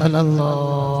عليهم ولا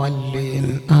الضالين.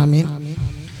 آمين.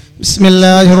 بسم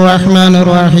الله الرحمن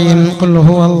الرحيم. قل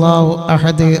هو الله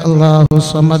أحد الله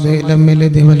الصمد لم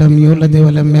يلد ولم يولد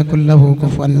ولم يكن له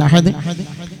كفوا أحد.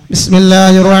 بسم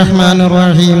الله الرحمن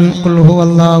الرحيم. قل هو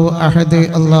الله أحد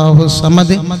الله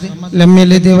الصمد لم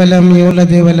يلد ولم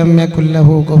يولد ولم يكن له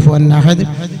كفوا أحد.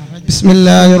 بسم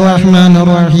الله الرحمن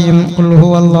الرحيم. قل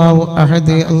هو الله أحد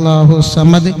الله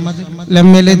الصمد لم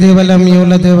يلد ولم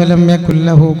يولد ولم يكن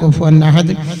له كفوا أحد.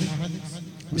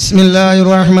 بسم الله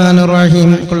الرحمن الرحيم.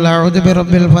 قل أعوذ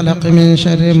برب الفلق من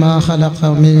شر ما خلق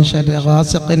ومن شر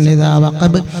غاسق إذا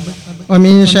وقب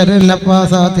ومن شر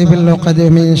النفاثات في العقد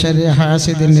ومن شر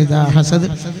حاسد إذا حسد.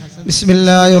 بسم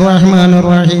الله الرحمن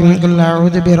الرحيم. قل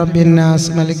أعوذ برب الناس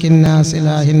ملك الناس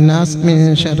إله الناس من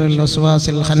شر الوسواس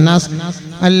الخناس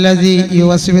الذي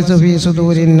يوسوس في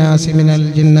صدور الناس من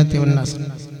الجنة والناس.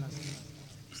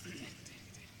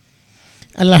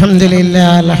 الحمد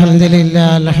لله الحمد لله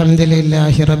الحمد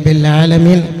لله رب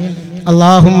العالمين.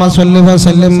 اللهم صل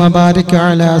وسلم وبارك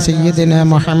على سيدنا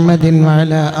محمد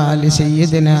وعلى آل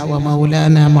سيدنا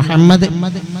ومولانا محمد.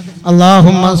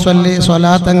 اللهم صل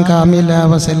صلاة كاملة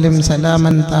وسلم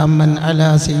سلاما تاما على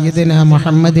سيدنا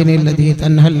محمد الذي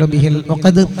تنهل به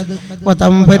العقد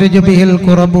وتنفرج به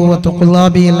الكرب وتقضى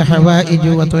به الحوائج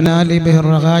وتنال به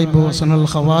الرغائب وحسن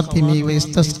الخواتم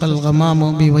ويستسقى الغمام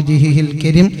بوجهه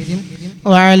الكريم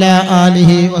وعلى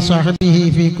آله وصحبه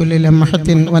في كل لمحة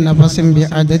ونفس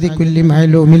بعدد كل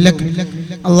معلوم لك.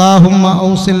 اللهم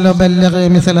أوصل وبلغ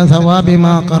مثل ثواب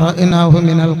ما قرأناه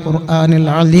من القرآن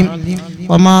العظيم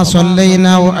وما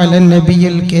صليناه على النبي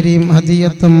الكريم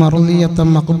هدية مرضية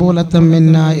مقبولة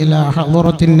منا إلى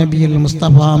حضرة النبي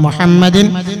المصطفى محمد.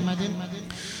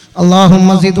 اللهم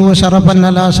زده شرفا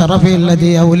على شرفه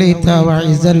الذي أوليته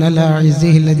وعزا على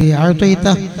عزه الذي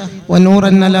أعطيته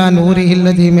ونورا على نوره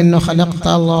الذي منه خلقت.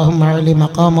 اللهم أعل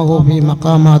مقامه في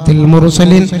مقامات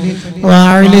المرسلين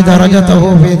وأعل درجته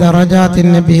في درجات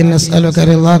النبي. نسألك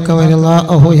رضاك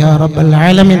ورضاءه يا رب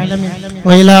العالمين.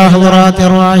 وإلى حضرات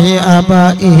أرواح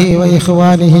آبائه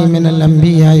وإخوانه من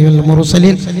الأنبياء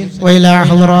والمرسلين وإلى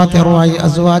حضرات أرواح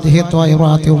أزواجه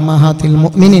الطاهرات أمهات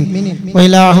المؤمنين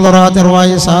وإلى حضرات أرواح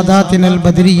ساداتنا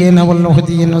البدريين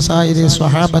والوهديين وسائر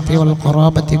الصحابة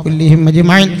والقرابة كلهم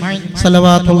أجمعين.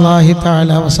 صلوات الله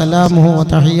تعالى وسلامه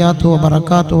وتحياته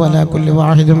وبركاته على كل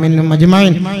واحد منهم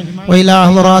أجمعين. وإلى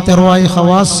حضرات أرواح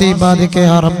خواص عبادك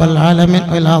يا رب العالمين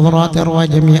وإلى حضرات أرواح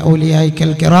جميع أوليائك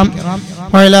الكرام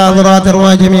وإلى حضرات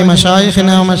أرواح جميع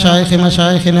مشايخنا ومشايخ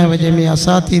مشايخنا وجميع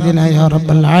أساتذتنا يا رب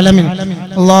العالمين.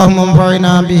 اللهم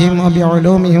انفعنا بهم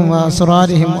وبعلومهم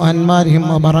وأسرارهم وأنوارهم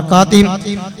وبركاتهم.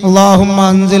 اللهم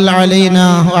أنزل علينا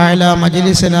وعلى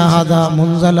مجلسنا هذا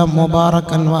منزلا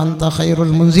مباركا وأنت خير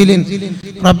المنزلين.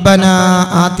 ربنا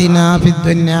آتنا في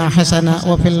الدنيا حسنة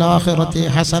وفي الآخرة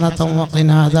حسنة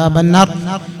وقنا عذاب النار.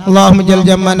 اللهم اجعل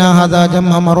جمعنا هذا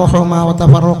جمع مرحوما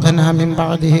وتفرقنا من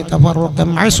بعده تفرقا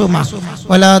معصوما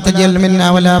ولا تجعل منا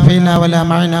ولا فينا ولا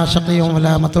معنا شقيا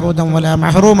ولا مطرودا ولا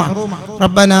محروما.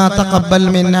 ربنا تقبل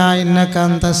منا إنك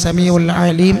أنت السميع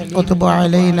العليم وتب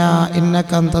علينا إنك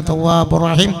أنت التواب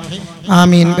الرحيم.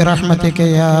 آمين برحمتك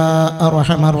يا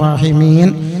أرحم الراحمين.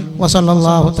 وصلى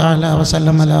الله تعالى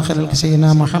وسلم على خير سيدنا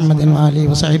محمد وآله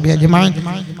وصحبه أجمعين.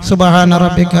 سبحان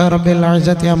ربك رب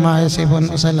العزة عما يصفون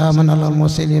وسلام على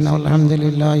المرسلين والحمد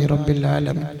لله رب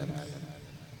العالمين.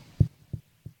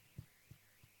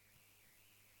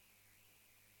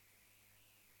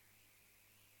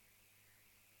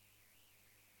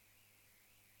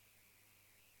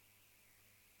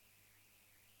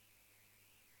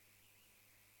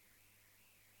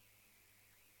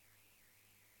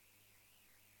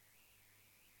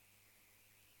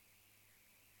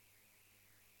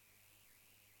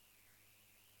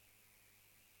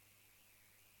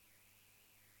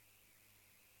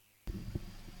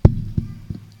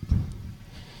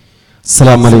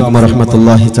 السلام عليكم ورحمة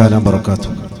الله تعالى وبركاته.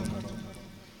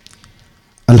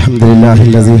 الحمد لله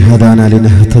الذي هدانا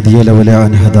لنهتدي لولا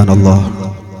أن هدانا الله.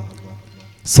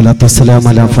 الصلاة والسلام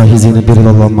على فائزين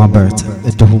برضا الله ما بعد.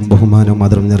 ഏറ്റവും ബഹുമാനവും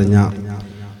ആദരവും നിറഞ്ഞ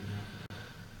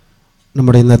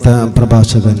നമ്മുടെ ഇന്നത്തെ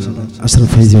പ്രഭാഷകൻ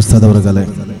അഷ്റഫ് ഫൈസി ഉസ്താദ് അവറുകളെ,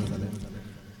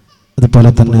 അതുപോലെ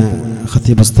തന്നെ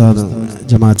ഖത്തീബ് ഉസ്താദ്,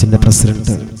 ജമാഅത്തിന്റെ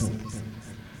പ്രസിഡന്റ്,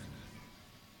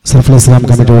 സർഫുൽ ഇസ്ലാം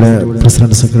കമ്മിറ്റിയുടെ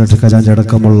പ്രസിഡന്റ്, സെക്രട്ടറി, ഖജാൻജി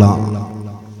അടക്കമുള്ള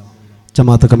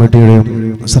ജമാഅത്ത് കമ്മിറ്റിയുടെയും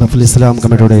അഷ്റഫുൽ ഇസ്ലാം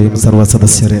കമ്മിറ്റിയുടെയും സർവ്വ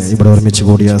സദസ്യരെ, ഇവിടെ ഒരുമിച്ച്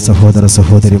കൂടിയ സഹോദര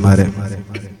സഹോദരിമാരെ,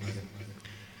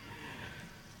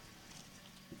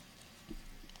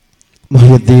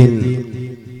 മുഹിയുദ്ദീൻ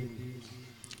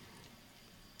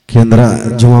കേന്ദ്ര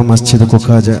ജുമാ മസ്ജിദ്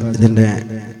കുക്കാജ് ഇതിൻ്റെ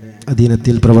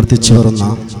അധീനത്തിൽ പ്രവർത്തിച്ചു വരുന്ന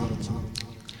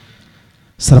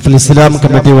അഷ്റഫുൽ ഇസ്ലാം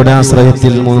കമ്മിറ്റിയുടെ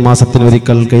ആശ്രയത്തിൽ 3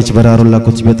 മാസത്തിലൊരിക്കൽ കഴിച്ചു വരാറുള്ള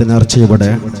കുത്തുബിയ്യത്ത്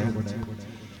നേർച്ചയുടെ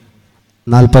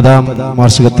 40ാം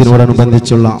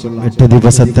വാർഷികത്തിനോടനുബന്ധിച്ചുള്ള 8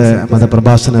 ദിവസത്തെ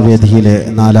മതപ്രഭാഷണ വേദിയിലെ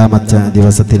 4ാമത്തെ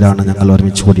ദിവസത്തിലാണ് ഞങ്ങൾ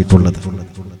ഒരുമിച്ച് കൂടിയിട്ടുള്ളത്.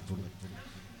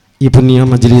 ഈ പുണ്യ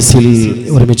മജ്ലിസിൽ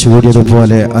ഒരുമിച്ച്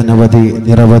കൂടിയതുപോലെ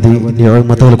നിരവധി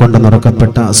നിഅമത്തുകൾ കൊണ്ട്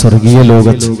നിറക്കപ്പെട്ട സ്വർഗീയ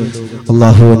ലോകത്ത്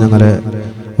അല്ലാഹു ഞങ്ങളെ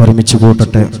ഒരുമിച്ച്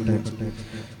കൂട്ടട്ടെ.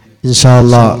 ഇൻഷാ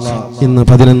അല്ലാഹ് ഇന്ന്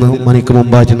 11 മണിക്ക്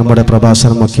മുമ്പായിട്ട് നമ്മുടെ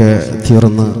പ്രഭാഷണമൊക്കെ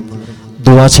തീർന്ന്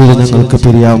ദുആ ചെയ്ത് ഞങ്ങൾക്ക്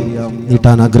പിരിയാം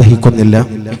നീട്ടാൻ ആഗ്രഹിക്കുന്നില്ല.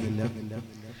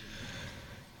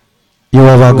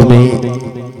 യുവവാഗ്മി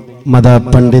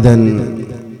മതപണ്ഡിതൻ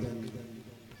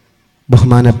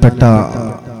ബഹുമാനപ്പെട്ട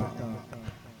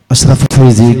അഷ്റഫ്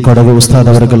ഫൈസി കൊടകു ഉസ്താദ്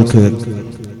അവർക്ക്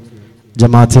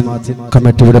ജമാഅത്ത്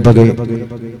കമ്മിറ്റിയുടെ വകയിൽ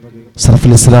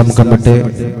അഷ്റഫുൽ ഇസ്ലാം കമ്മിറ്റി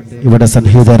ഇവിടെ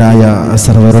സന്നിഹിതരായ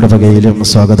സർവരുടെ വകയിലും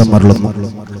സ്വാഗതം അരുളുന്നു.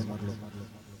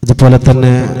 അതുപോലെ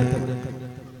തന്നെ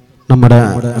നമ്മുടെ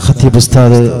ഖത്തീബ്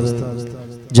ഉസ്താദ്,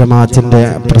 ജമാഅത്തിന്റെ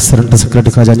പ്രസിഡന്റ്,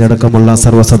 സെക്രട്ടറി, ഖജാൻജി അടക്കമുള്ള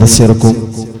സർവ്വ സദസ്യർക്കും,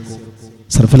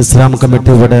 അഷ്റഫുൽ ഇസ്ലാം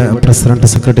കമ്മിറ്റിയുടെ പ്രസിഡന്റ്,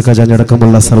 സെക്രട്ടറി, ഖജാൻജി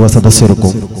അടക്കമുള്ള സർവ്വ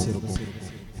സദസ്യർക്കും,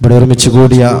 ഇവിടെ ഒരുമിച്ച്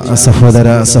കൂടിയ സഹോദര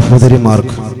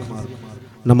സഹോദരിമാർക്ക്,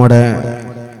 നമ്മുടെ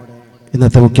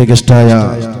ഇന്നത്തെ മുഖ്യ ഗസ്റ്റായ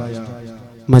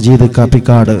മജീദ്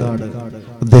കാപ്പിക്കാട്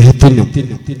അദ്ദേഹത്തിനും,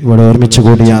 ഇവിടെ ഒരുമിച്ച്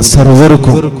കൂടിയ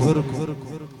സർവർക്കും,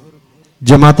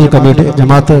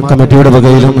 ജമാഅത്ത് കമ്മിറ്റിയുടെ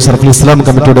വകയിലും അഷ്റഫുൽ ഇസ്ലാം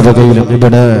കമ്മിറ്റിയുടെ വകയിലും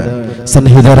ഇവിടെ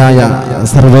സന്നിഹിതരായ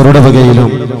സർവരുടെ വകയിലും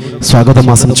സ്വാഗതം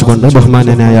ആശംസിച്ചുകൊണ്ട്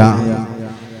ബഹുമാന്യനായ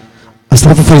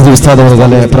അഷ്റഫ് ഫൈസി ഉസ്താദ്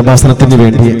അവരുടെ പ്രഭാഷണത്തിന്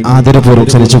വേണ്ടി ആദരപൂർവ്വം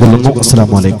ക്ഷണിച്ചുകൊള്ളുന്നു.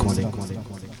 അസ്സലാമു അലൈക്കും.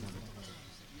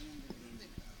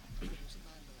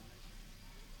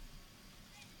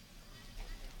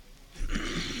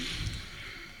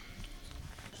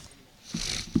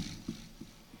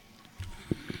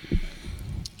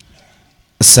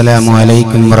 അസ്സലാമു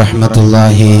അലൈക്കും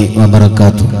വറഹ്മത്തുള്ളാഹി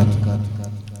വബറകാതുഹു.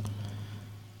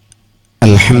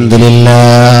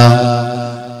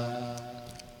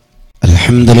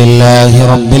 അൽഹംദുലില്ലാഹി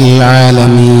റബ്ബിൽ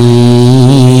ആലമീൻ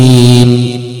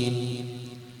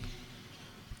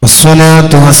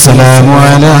വസ്സലാത്തു വസ്സലാമു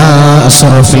അലാ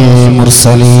അഷ്റഫിൽ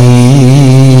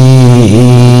മുർസലീൻ.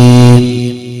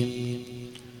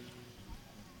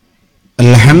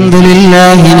 الحمد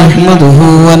لله نحمده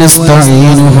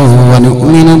ونستعينه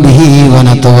ونؤمن به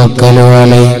ونتوكل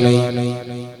عليه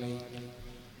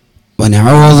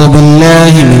ونعوذ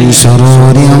بالله من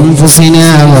شرور أنفسنا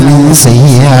ومن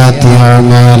سيئات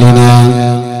أعمالنا.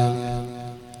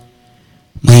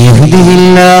 من يهده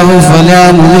الله فلا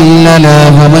مضل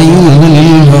له ومن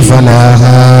يضلله فلا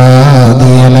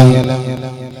هادي له.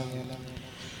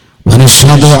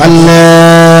 ونشهد أن لا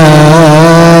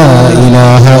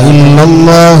إله إلا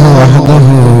الله وحده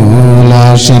لا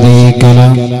شريك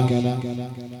له.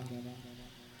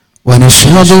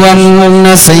 ونشهد أن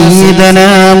سيدنا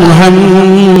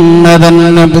محمدا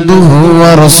عبده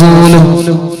ورسوله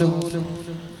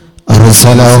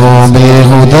أرسله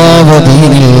بالهدى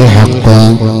ودين الحق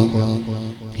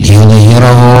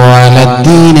ليظهره على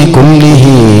الدين كله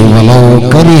ولو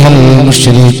كره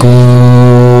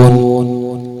المشركون.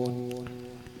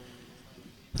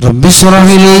 رب اشرح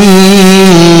لي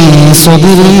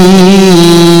صدري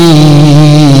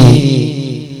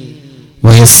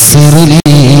ويسر لي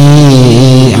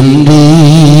أمري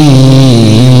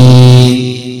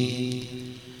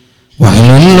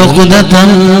واحلل عقدة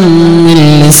من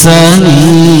لساني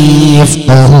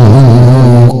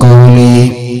يفقهوا قولي.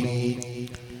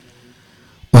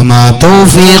 وما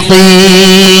توفيقي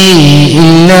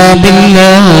إلا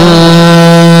بالله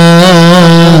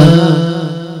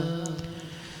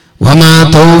وما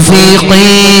توفيقي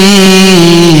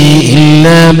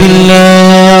إلا بالله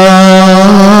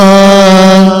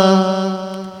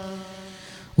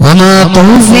وما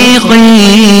توفيقي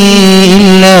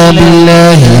إلا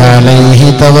بالله عليه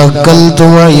توكلت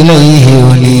وإليه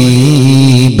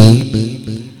أنيب.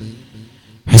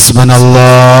 حسبنا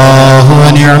الله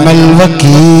ونعم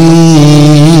الوكيل.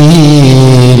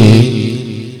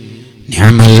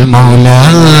 نعم المولى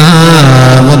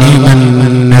ونعم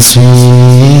النصير.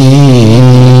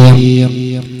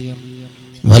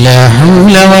 ولا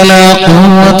حول ولا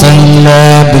قوة إلا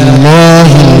بالله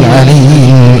العلي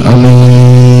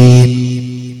العظيم.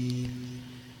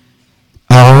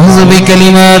 أعوذ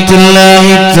بكلمات الله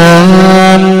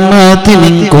التامات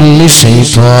من كل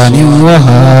شيطان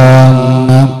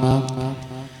وهامة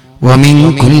ومن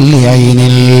كل عين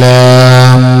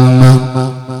لامة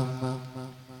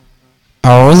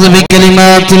أعوذ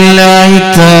بكلمات الله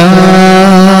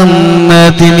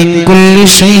التامات من كل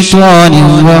شيطان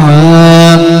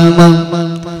وهامة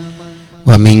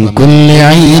ومن كل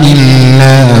عين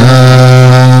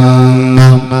لامة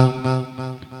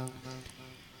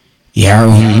يا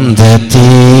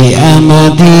عمدتي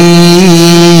أمدي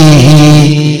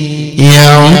يا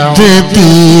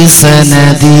عدتي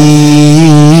سندي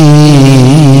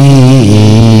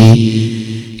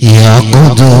يا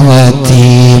قدوتي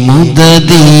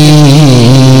مددي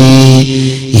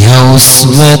يا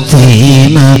أسوتي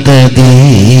مددي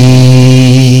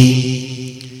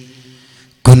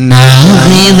كنا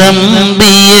أيضا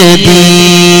بيدي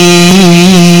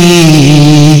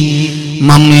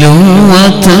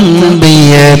مملوءة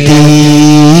بيدي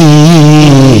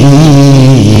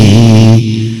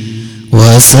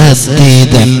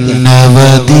وسددا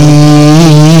نبدي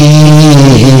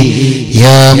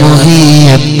يا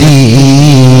محي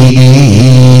الدين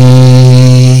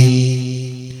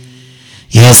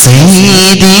يا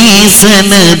سيدي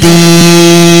سندي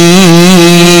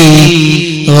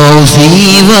غوثي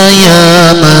ويا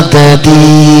مددي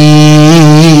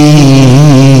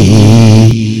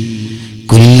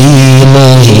كلي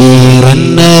ظهيرا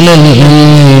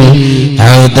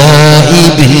للأعداء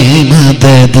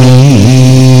بالمدد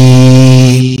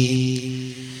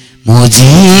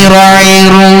مجير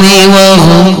عيروي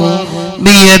وهم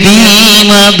بيدي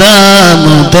مدى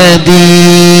مددي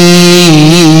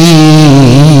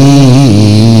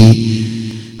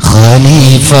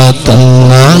خليفة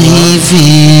الله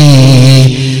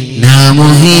فينا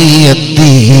محي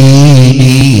الدين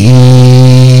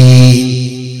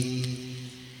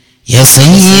يا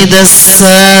سيد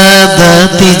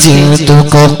السادات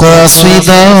جئتك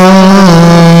قاصدا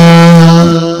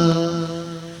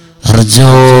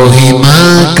أرجو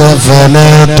هماك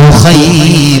فلا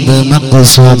تخيب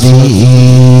مقصدي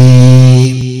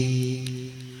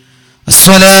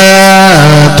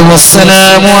الصلاة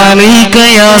والسلام عليك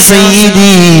يا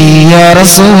سيدي يا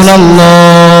رسول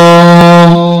الله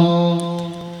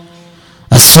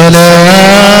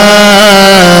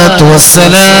الصلاة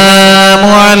والسلام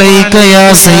عليك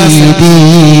يا سيدي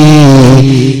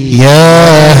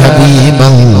يا حبيب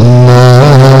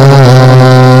الله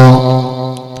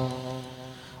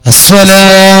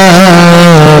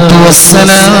الصلاة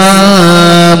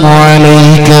والسلام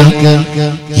عليك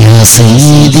يا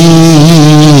سيدي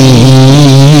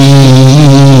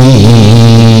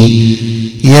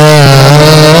يا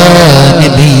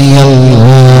نبي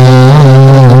الله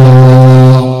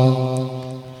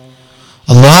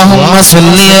اللهم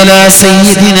صل على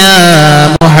سيدنا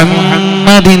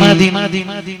محمد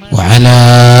وعلى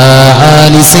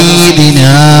آل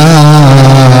سيدنا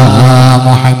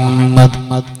محمد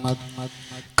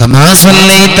كما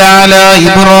صليت على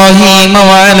إبراهيم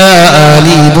وعلى آل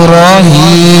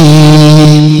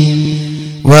إبراهيم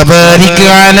وبارك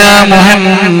على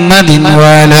محمد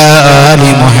وعلى آل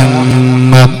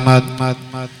محمد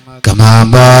كما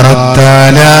باركت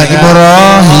على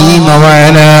إبراهيم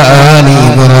وعلى آل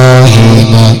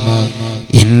إبراهيم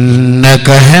إنك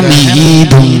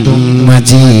حميد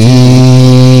مجيد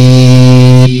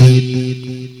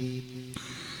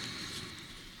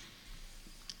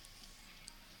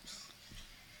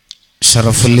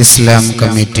ഷറഫുൽ ഇസ്ലാം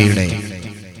കമ്മിറ്റിയുടെ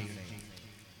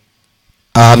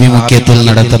ആഭിമുഖ്യത്തിൽ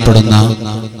നടത്തപ്പെടുന്ന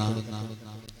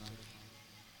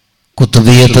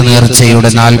കുത്തുബിയ്യത്ത് നേർച്ചയുടെ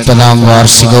 40ാം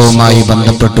വാർഷികവുമായി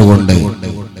ബന്ധപ്പെട്ടുകൊണ്ട്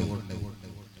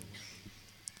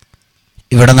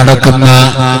ഇവിടെ നടക്കുന്ന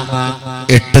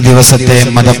 8 ദിവസത്തെ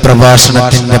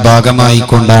മതപ്രഭാഷണത്തിന്റെ ഭാഗമായി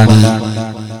കൊണ്ടാണ്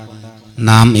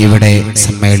നാം ഇവിടെ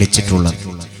സമ്മേളിച്ചിട്ടുള്ളത്.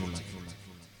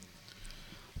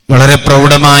 വളരെ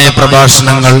പ്രൗഢമായ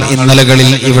പ്രഭാഷണങ്ങൾ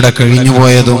ഇന്നലകളിൽ ഇവിടെ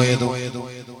കഴിഞ്ഞുപോയതും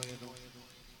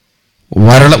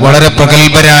വളരെ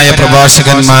പ്രഗത്ഭരായ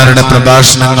പ്രഭാഷകന്മാരുടെ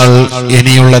പ്രഭാഷണങ്ങൾ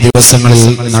ഇനിയുള്ള ദിവസങ്ങളിൽ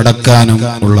നടക്കാനും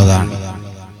ഉള്ളതാണ്.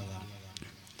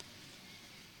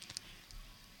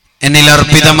 എന്നിൽ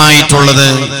അർപ്പിതമായിട്ടുള്ളത്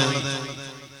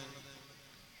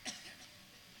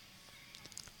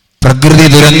പ്രകൃതി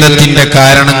ദുരന്തത്തിന്റെ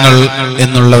കാരണങ്ങൾ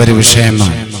എന്നുള്ള ഒരു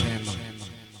വിഷയമാണ്.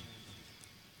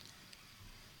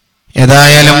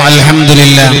 ഏതായാലും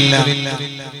അൽഹംദുലില്ലാഹ്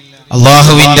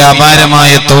അല്ലാഹുവിന്റെ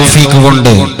അപാരമായ തൗഫീഖ്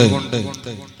കൊണ്ട്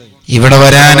ഇവിടെ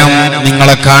വരാനും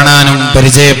നിങ്ങളെ കാണാനും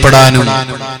പരിചയപ്പെടാനും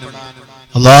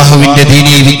അല്ലാഹുവിന്റെ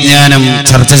ദീനീ വിജ്ഞാനം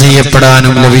ചർച്ച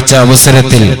ചെയ്യപ്പെടാനും ലഭിച്ച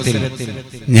അവസരത്തിൽ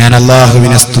ഞാൻ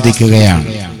അല്ലാഹുവിനെ സ്തുതിക്കുകയാണ്.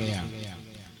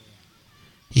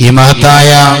 ഈ മഹത്തായ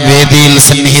വേദിയിൽ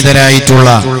സന്നിഹിതരായിട്ടുള്ള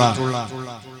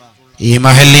ഈ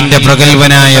മഹല്ലിന്റെ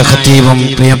പ്രഗൽഭനായ ഖതീബും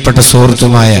പ്രിയപ്പെട്ട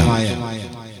സുഹൃത്തുമായ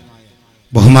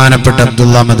ബഹുമാനപ്പെട്ട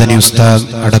അബ്ദുള്ള മദനി ഉസ്താദ്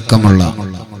അടക്കമുള്ള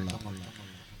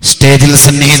സ്റ്റേജിൽ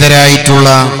സന്നിഹിതരായിട്ടുള്ള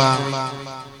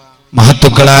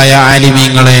മഹത്തുക്കളായ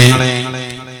ആലിമീങ്ങളെ,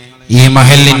 ഈ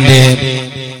മഹല്ലിന്റെ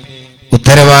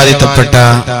ഉത്തരവാദിത്തപ്പെട്ട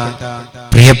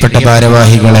പ്രിയപ്പെട്ട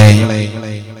ഭാരവാഹികളെ,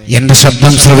 എന്റെ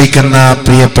ശബ്ദം ശ്രവിക്കുന്ന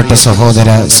പ്രിയപ്പെട്ട സഹോദര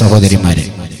സഹോദരിമാരെ,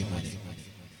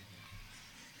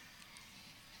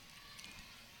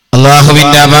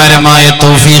 അല്ലാഹുവിന്റെ അപാരമായ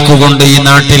തൗഫീഖ് കൊണ്ട് ഈ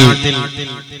നാട്ടിൽ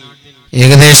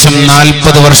ഏകദേശം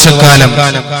 40 വർഷക്കാലം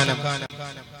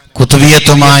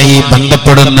കുതുബിയത്തുമായി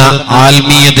ബന്ധപ്പെടുന്ന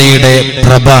ആത്മീയതയുടെ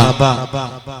പ്രഭ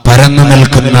പരന്നു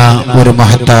നിൽക്കുന്ന ഒരു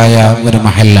മഹത്തായ ഒരു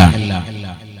മഹല്ലാണ്.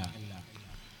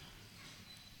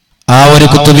 ആ ഒരു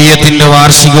കുതുബിയത്തിന്റെ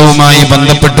വാർഷികവുമായി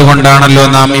ബന്ധപ്പെട്ടുകൊണ്ടാണല്ലോ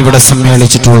നാം ഇവിടെ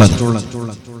സമ്മേളിച്ചിട്ടുള്ളത്.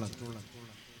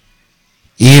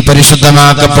 ഈ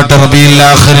പരിശുദ്ധമാക്കപ്പെട്ട റബീഉൽ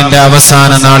ആഖിറിന്റെ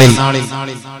അവസാന നാളിൽ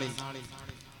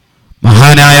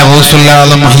മഹാനായ ഗൗസുൽ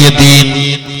ആലം മുഹ്യിദ്ദീൻ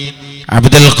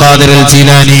അബ്ദുൽ ഖാദിർ അൽ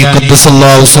ജീലാനി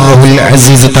ഖദ്ദസല്ലാഹു സിർറഹുൽ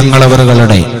അസീസ്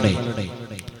തങ്ങളവരുടെ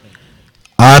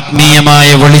ആത്മീയമായ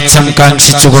വെളിച്ചം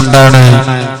കാംക്ഷിച്ചുകൊണ്ടാണ്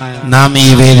നാം ഈ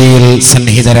വേദിയിൽ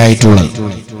സന്നിഹിതരായിട്ടുള്ളത്.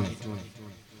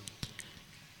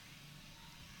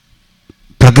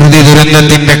 പ്രകൃതി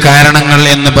ദുരന്തത്തിന്റെ കാരണങ്ങൾ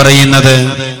എന്ന് പറയുന്നത്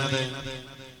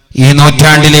ഈ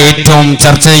നൂറ്റാണ്ടിലെ ഏറ്റവും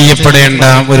ചർച്ച ചെയ്യപ്പെടേണ്ട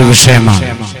ഒരു വിഷയമാണ്.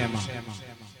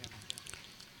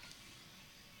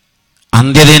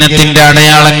 അന്ത്യദിനത്തിന്റെ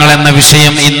അടയാളങ്ങൾ എന്ന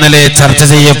വിഷയം ഇന്നലെ ചർച്ച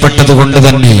ചെയ്യപ്പെട്ടതുകൊണ്ട്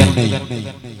തന്നെ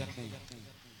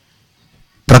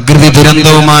പ്രകൃതി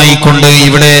ദുരന്തവുമായി കൊണ്ട്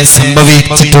ഇവിടെ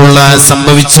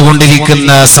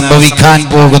സംഭവിച്ചുകൊണ്ടിരിക്കുന്ന സംഭവിക്കാൻ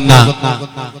പോകുന്ന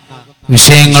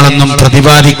വിഷയങ്ങളൊന്നും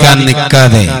പ്രതിപാദിക്കാൻ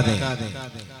നിൽക്കാതെ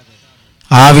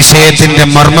ആ വിഷയത്തിന്റെ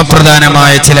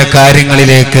മർമ്മപ്രധാനമായ ചില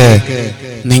കാര്യങ്ങളിലേക്ക്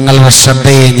നിങ്ങളുടെ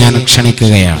ശ്രദ്ധയെ ഞാൻ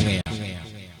ക്ഷണിക്കുകയാണ്.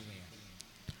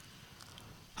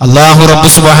 അല്ലാഹു റബ്ബ്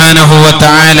സുബ്ഹാനഹു വ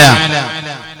തആല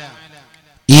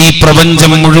ഈ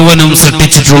പ്രപഞ്ചം മുഴുവനും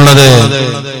സൃഷ്ടിച്ചിട്ടുള്ളത്,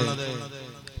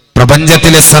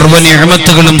 പ്രപഞ്ചത്തിലെ സർവ്വ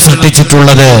നിഅമത്തുകളും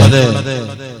സൃഷ്ടിച്ചിട്ടുള്ളത്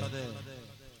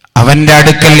അവന്റെ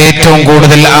അടുക്കൽ ഏറ്റവും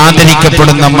കൂടുതൽ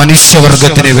ആദരിക്കപ്പെടുന്ന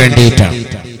മനുഷ്യവർഗത്തിന് വേണ്ടിയിട്ടാണ്.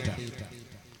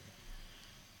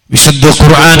 വിശുദ്ധ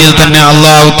ഖുർആനിൽ തന്നെ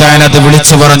അല്ലാഹു തആല അത്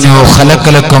വിളിച്ചു പറഞ്ഞു,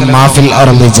 ഖലഖലക്കും മാ ഫിൽ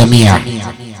അർളി ജമീഅ,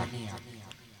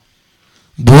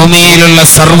 ഭൂമിയിലുള്ള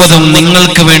സർവ്വതും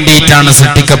നിങ്ങൾക്ക് വേണ്ടിയിട്ടാണ്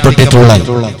സൃഷ്ടിക്കപ്പെട്ടിട്ടുള്ളത്.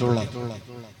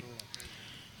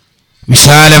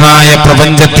 വിശാലമായ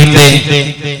പ്രപഞ്ചത്തിന്റെ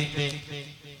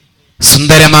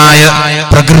സുന്ദരമായ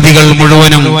പ്രകൃതികൾ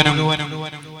മുഴുവനും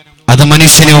അത്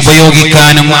മനുഷ്യനെ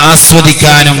ഉപയോഗിക്കാനും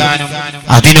ആസ്വദിക്കാനും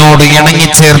അതിനോട്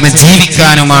ഇണങ്ങിച്ചേർന്ന്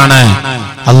ജീവിക്കാനുമാണ്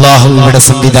അല്ലാഹു ഇവിടെ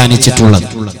സംവിധാനിച്ചിട്ടുള്ളത്.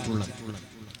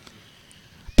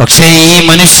 പക്ഷേ ഈ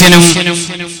മനുഷ്യനും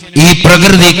ഈ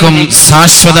പ്രകൃതിക്കും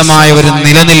ശാശ്വതമായ ഒരു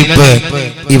നിലനിൽപ്പ്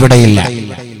ഇവിടെയില്ല.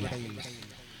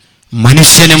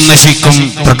 മനുഷ്യനും നശിക്കും,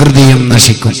 പ്രകൃതിയും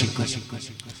നശിക്കും.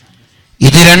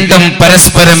 ഇത് രണ്ടും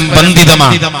പരസ്പരം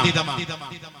ബന്ധിതമാണ്.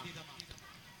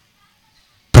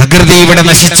 പ്രകൃതി ഇവിടെ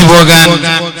നശിച്ചു പോകാൻ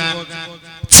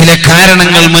ചില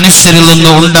കാരണങ്ങൾ മനുഷ്യരിൽ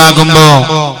നിന്ന് ഉണ്ടാകുമ്പോ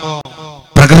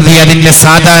പ്രകൃതി അതിന്റെ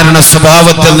സാധാരണ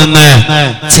സ്വഭാവത്തിൽ നിന്ന്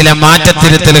ചില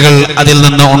മാറ്റത്തിരുത്തലുകൾ അതിൽ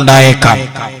നിന്ന് ഉണ്ടായേക്കാം.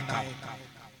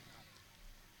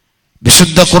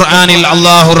 വിശുദ്ധ ഖുർആനിൽ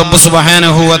അല്ലാഹു റബ്ബ്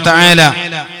സുബ്ഹാനഹു വ തആല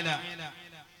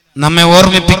നമ്മെ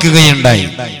ഓർമ്മിപ്പിക്കുകയുണ്ടായി,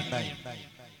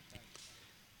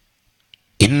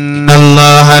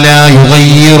 ഇന്നല്ലാഹ ലാ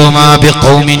യുഗയ്യിറു മാ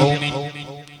ബിഖൗമിൻ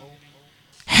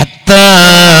ഹത്താ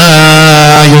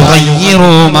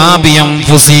യുഗയ്യിറു മാ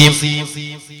ബിഅൻഫുസിഹിം.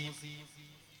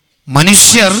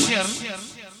 മനുഷ്യർ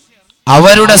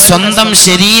അവരുടെ സ്വന്തം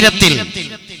ശരീരത്തിൽ,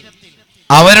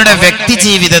 അവരുടെ വ്യക്തി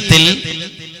ജീവിതത്തിൽ,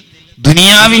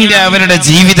 ദുനിയാവിന്റെ അവരുടെ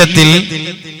ജീവിതത്തിൽ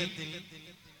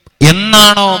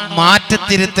എന്നാണോ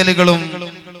മാറ്റത്തിരുത്തലുകളും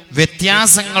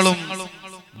വ്യത്യാസങ്ങളും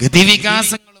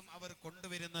ഗതിവികാസങ്ങളും അവർ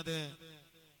കൊണ്ടുവരുന്നത്,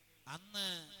 അന്ന്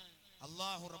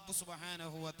അല്ലാഹു റബ്ബ്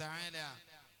സുബ്ഹാനഹു വ തആല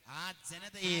ആ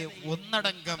ജനതയെ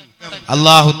ഒന്നടങ്കം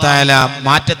അല്ലാഹു തആല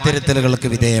മാറ്റത്തിരുത്തലുകൾക്ക്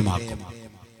വിധേയമാക്കും.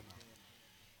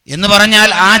 എന്ന് പറഞ്ഞാൽ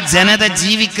ആ ജനത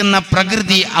ജീവിക്കുന്ന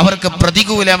പ്രകൃതി അവർക്ക്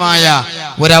പ്രതികൂലമായ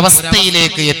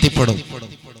ഒരവസ്ഥയിലേക്ക് എത്തിപ്പെടും.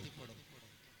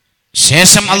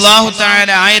 ശേഷം അല്ലാഹു തആല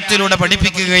ആയത്തിലൂടെ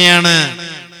പഠിപ്പിക്കുകയാണ്,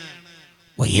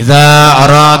 വഇദാ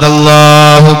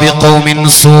അറാദല്ലാഹു ബിഖൗമിൻ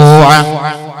സൂഅ,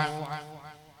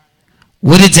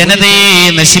 ഒരു ജനതയെ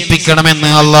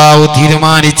നശിപ്പിക്കണമെന്ന് അല്ലാഹു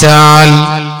തീരുമാനിച്ചാൽ,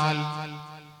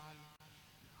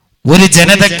 ഒരു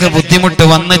ജനതക്ക് ബുദ്ധിമുട്ട്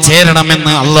വന്നു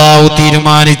ചേരണമെന്ന് അല്ലാഹു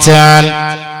തീരുമാനിച്ചാൽ,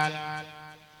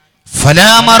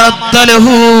 ഫലാ മറദ്ദ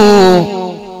ലഹു,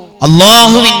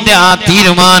 അല്ലാഹുവിന്റെ ആ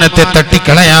തീരുമാനത്തെ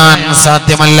തട്ടിക്കളയാൻ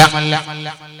സാധ്യമല്ല.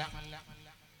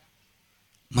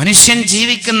 മനുഷ്യൻ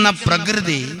ജീവിക്കുന്ന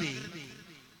പ്രകൃതി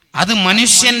അത്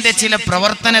മനുഷ്യന്റെ ചില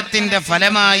പ്രവർത്തനത്തിന്റെ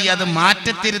ഫലമായി അത്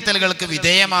മാറ്റത്തിരുത്തലുകൾക്ക്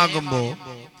വിധേയമാകുമ്പോൾ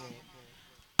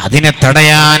അതിനെ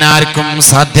തടയാൻ ആർക്കും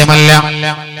സാധ്യമല്ല.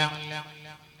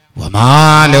 വമാ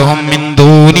ലഹും മിൻ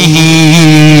ദൂനിഹി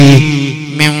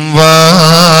മിൻ വാൽ.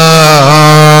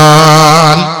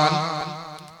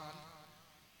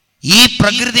 ഈ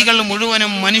പ്രകൃതികൾ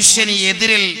മുഴുവനും മനുഷ്യന്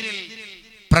എതിരിൽ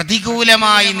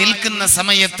പ്രതികൂലമായി നിൽക്കുന്ന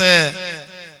സമയത്ത്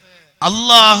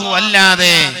അല്ലാഹു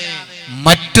അല്ലാതെ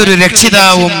മറ്റൊരു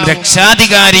രക്ഷിതാവും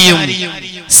രക്ഷാധികാരിയും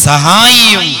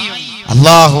സഹായിയും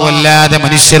അല്ലാഹു അല്ലാതെ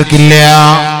മനുഷ്യർക്കില്ല.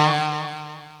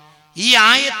 ഈ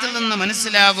ആയത്തിൽ നിന്ന്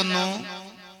മനസ്സിലാകുന്നു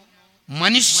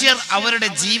മനുഷ്യർ അവരുടെ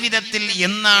ജീവിതത്തിൽ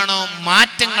എന്നാണോ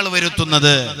മാറ്റങ്ങൾ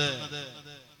വരുത്തുന്നത്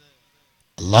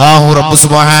അല്ലാഹു റബ്ബ്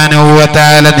സുബ്ഹാനഹു വ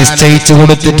തആല നിശ്ചയിച്ചു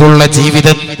കൊടുത്തിട്ടുള്ള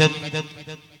ജീവിതം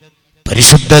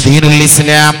പരിശുദ്ധ ദീനുൽ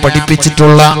ഇസ്ലാം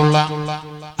പഠിപ്പിച്ചിട്ടുള്ള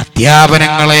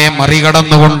അധ്യാപനങ്ങളെ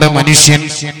മറികടന്നുകൊണ്ട് മനുഷ്യൻ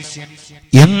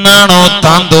എന്നാണോ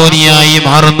താന്തോന്നിയായി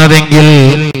മാറുന്നതെങ്കിൽ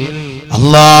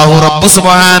അല്ലാഹു റബ്ബ്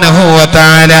സുബ്ഹാനഹു വ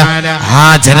തആല ആ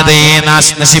ജനതയെ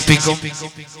നശിപ്പിക്കും.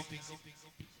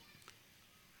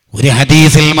 ഒരു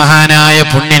ഹദീസിൽ മഹാനായ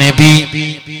പുണ്യ നബി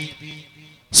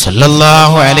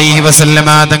സല്ലല്ലാഹു അലൈഹി വസല്ലമ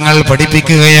തങ്ങൾ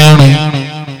പഠിപ്പിക്കുകയാണ്,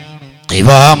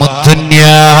 ഖിവാമുദ്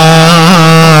ദുനിയാ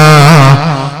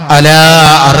അലാ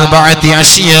അർബഅതി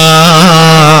അശ്യാ.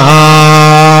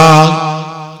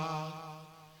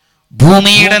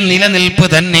 ഭൂമിയുടെ നിലനിൽപ്പ്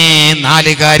തന്നെ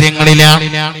 4 കാര്യങ്ങളിലാണ്.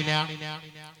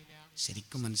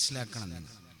 ശരിക്കും മനസ്സിലാക്കണം,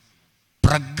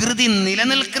 പ്രകൃതി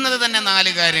നിലനിൽക്കുന്നത് തന്നെ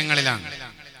 4 കാര്യങ്ങളിലാണ്.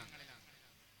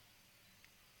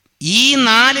 ഈ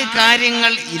 4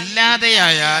 കാര്യങ്ങൾ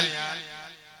ഇല്ലാതെയായാൽ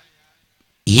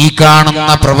ഈ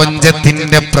കാണുന്ന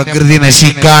പ്രപഞ്ചത്തിന്റെ പ്രകൃതി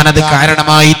നശിക്കാൻ അത്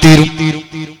കാരണമായി തീരും.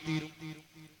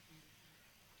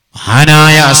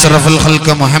 മഹാനായ അഷ്റഫുൽ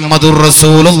ഖൽഖ് മുഹമ്മദുർ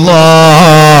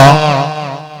റസൂലുള്ളാഹ്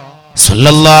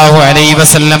സല്ലല്ലാഹു അലൈഹി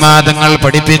വസല്ലമ തങ്ങൾ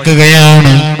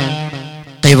പഠിപ്പിക്കുകയാണ്,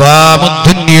 ഖിവാമുദ്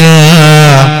ദുനിയാ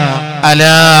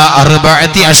അലാ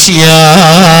അർബഅതി അശ്യാ.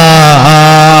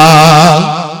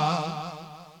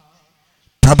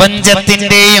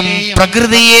 പ്രപഞ്ചത്തിന്റെയും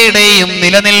പ്രകൃതിയുടെയും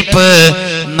നിലനിൽപ്പ്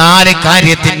 4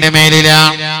 കാര്യത്തിന്റെ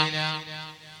മേലിലാണ്.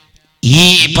 ഈ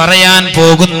പറയാൻ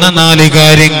പോകുന്ന 4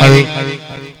 കാര്യങ്ങൾ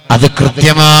അത്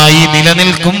കൃത്യമായി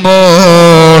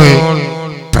നിലനിൽക്കുമ്പോൾ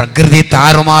പ്രകൃതി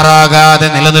താറുമാറാകാതെ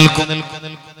നിലനിൽക്കും.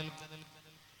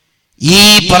 ഈ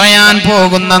പറയാൻ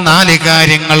പോകുന്ന 4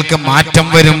 കാര്യങ്ങൾക്ക് മാറ്റം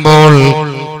വരുമ്പോൾ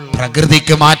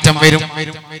പ്രകൃതിക്ക് മാറ്റം വരും.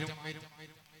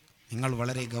 നിങ്ങൾ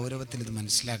വളരെ ഗൗരവത്തിൽ ഇത്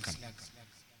മനസ്സിലാക്കണം.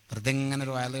 വെറുതെ ഇങ്ങനെ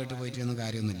ഒരു വയലായിട്ട് പോയിട്ടൊന്നും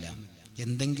കാര്യമൊന്നുമില്ല.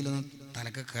 എന്തെങ്കിലും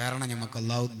തലക്ക് കയറണം, നമുക്ക്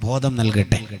അല്ലാഹു ബോധം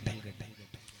നൽകട്ടെ.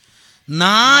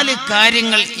 4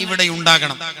 കാര്യങ്ങൾ ഇവിടെ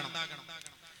ഉണ്ടാകണം.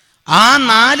 ആ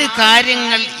 4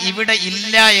 കാര്യങ്ങൾ ഇവിടെ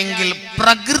ഇല്ല എങ്കിൽ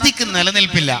പ്രകൃതിക്ക്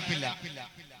നിലനിൽപ്പില്ല.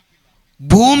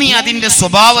 ഭൂമി അതിന്റെ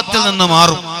സ്വഭാവത്തിൽ നിന്ന്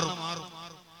മാറും,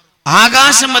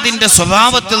 ആകാശം അതിന്റെ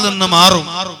സ്വഭാവത്തിൽ നിന്ന് മാറും.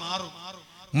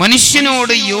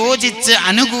 മനുഷ്യനോട് യോജിച്ച്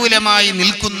അനുകൂലമായി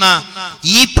നിൽക്കുന്ന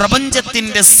ഈ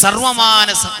പ്രപഞ്ചത്തിന്റെ സർവമാന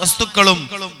വസ്തുക്കളും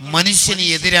മനുഷ്യന്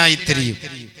എതിരായി തിരിയും.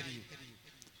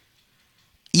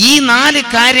 ഈ 4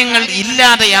 കാര്യങ്ങൾ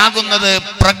ഇല്ലാതെയാകുന്നത്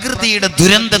പ്രകൃതിയുടെ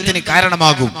ദുരന്തത്തിന്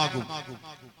കാരണമാകും.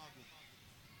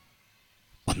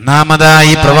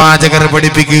 ഒന്നാമതായി പ്രവാചകർ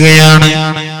പഠിപ്പിക്കുകയാണ്,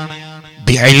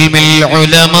 ബിഇൽമിൽ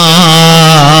ഉലമാ.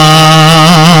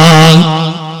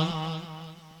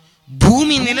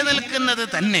 ഭൂമി നിലനിൽക്കുന്നത്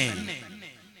തന്നെ,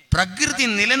 പ്രകൃതി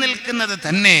നിലനിൽക്കുന്നത്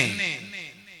തന്നെ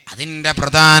അതിന്റെ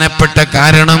പ്രധാനപ്പെട്ട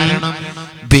കാരണം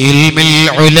ബിഇൽമിൽ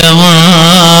ഉലമാ,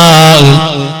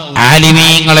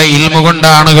 ആലിമീങ്ങളെ ഇൽമു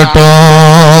കൊണ്ടാണ് കേട്ടോ.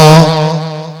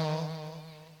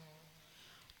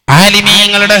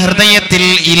 ആലിമീങ്ങളുടെ ഹൃദയത്തിൽ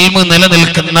ഇൽമു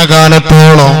നിലനിൽക്കുന്ന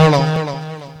കാലത്തോളം,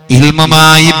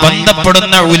 ഇൽമുമായി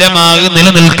ബന്ധപ്പെടുന്ന ഉലമാ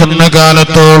നിലനിൽക്കുന്ന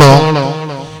കാലത്തോളം,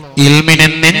 ഇൽമിനെ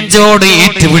നെഞ്ചോട്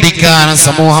ഏറ്റുപിടിക്കാൻ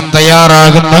സമൂഹം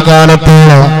തയ്യാറാകുന്ന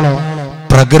കാലത്തോളം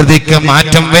പ്രകൃതിക്ക്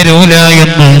മാറ്റം വരൂല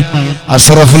എന്ന്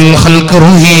അഷ്റഫുൽ ഖൽഖ്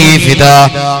റൂഹി ഫിദാ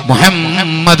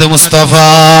മുഹമ്മദ് മുസ്തഫ.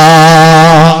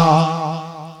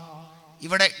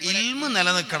 ഇവിടെ ഇൽമു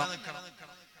നിലനിൽക്കണം.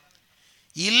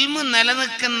 ഇൽമു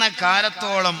നിലനിൽക്കുന്ന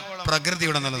കാലത്തോളം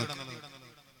പ്രകൃതിയുടെ നിലനിൽക്കും.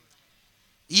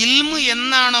 ഇൽമു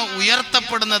എന്നാണോ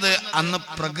ഉയർത്തപ്പെടുന്നത് അന്ന്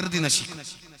പ്രകൃതി നശിക്കും.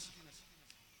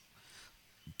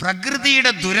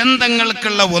 പ്രകൃതിയുടെ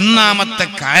ദുരന്തങ്ങൾക്കുള്ള ഒന്നാമത്തെ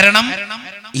കാരണം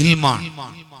ഇൽമാണ്.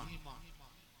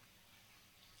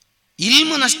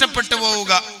 ഇൽമു നഷ്ടപ്പെട്ടു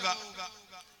പോവുക,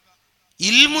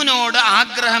 ഇൽമുനോട്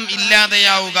ആഗ്രഹം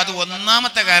ഇല്ലാതെയാവുക, അത്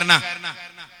ഒന്നാമത്തെ കാരണം.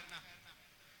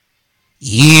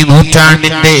 ഈ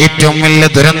നൂറ്റാണ്ടിന്റെ ഏറ്റവും വലിയ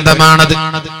ദുരന്തമാണത്.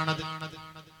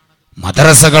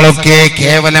 മദ്രസകളൊക്കെ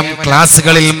കേവലം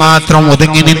ക്ലാസുകളിൽ മാത്രം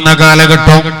ഒതുങ്ങി നിന്ന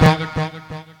കാലഘട്ടം.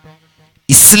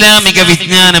 ഇസ്ലാമിക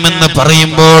വിജ്ഞാനം എന്ന്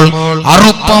പറയുമ്പോൾ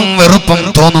അറുപ്പും വെറുപ്പും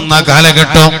തോന്നുന്ന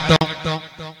കാലഘട്ടം.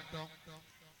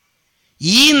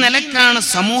 ഈ നിലക്കാണ്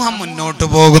സമൂഹം മുന്നോട്ട്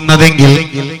പോകുന്നതെങ്കിൽ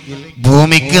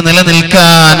ഭൂമിക്ക്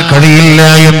നിലനിൽക്കാൻ കഴിയില്ല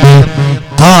എന്ന്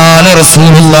ഖാല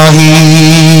റസൂലുള്ളാഹി.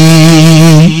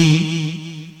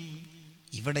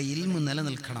 ഇവിടെ ഇൽമു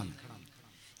നിലനിൽക്കണം.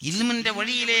 ഇൽമിന്റെ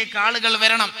വഴിയിലേക്ക് ആളുകൾ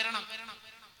വരണം.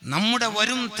 നമ്മുടെ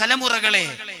വരും തലമുറകളെ,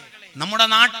 നമ്മുടെ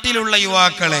നാട്ടിലുള്ള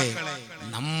യുവാക്കളെ,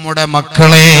 നമ്മുടെ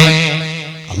മക്കളെ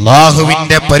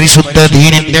അല്ലാഹുവിന്റെ പരിശുദ്ധ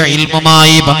ദീനിന്റെ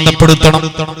ഇൽമുമായി ബന്ധപ്പെടുത്തണം.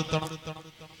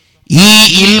 ഈ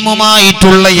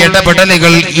ഇൽമുമായിട്ടുള്ള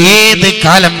ഇടപെടലുകൾ ഏത്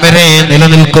കാലം വരെ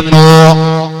നിലനിൽക്കുന്നു?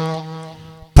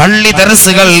 പള്ളി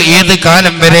ദർസുകൾ ഏത്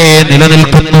കാലം വരെ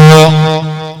നിലനിൽക്കുന്നു?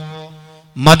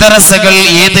 മദ്രസകൾ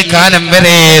ഏത് കാലം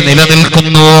വരെ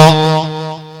നിലനിൽക്കുന്നു?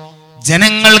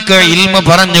 ജനങ്ങൾക്ക് ഇൽമ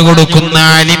പറഞ്ഞു കൊടുക്കുന്ന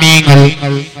ആലിമീങ്ങൾ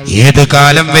ഏത്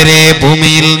കാലം വരെ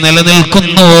ഭൂമിയിൽ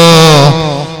നിലനിൽക്കുന്നു?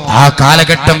 ആ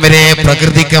കാലഘട്ടം വരെ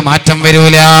പ്രകൃതിക്ക് മാറ്റം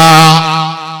വരൂല.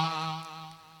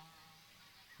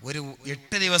 ഒരു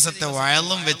 8 ദിവസത്തെ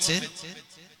വയലും വെച്ച്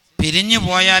പിരിഞ്ഞു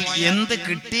പോയാൽ എന്ത്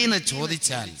കിട്ടിയെന്ന്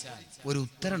ചോദിച്ചാൽ ഒരു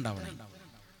ഉത്തരം ഉണ്ടാവണം.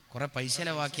 കുറെ പൈസ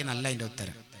ചെലവാക്കി നല്ല അതിന്റെ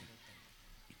ഉത്തരം.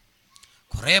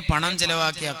 കുറെ പണം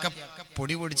ചെലവാക്കി ഒക്കെ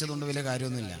പൊടി പൊടിച്ചതുകൊണ്ട് വലിയ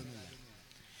കാര്യമൊന്നുമില്ല.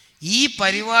 ഈ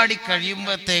പരിപാടി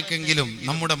കഴിയുമ്പോഴത്തേക്കെങ്കിലും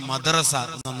നമ്മുടെ മദ്രസ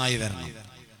നന്നായി വരണം,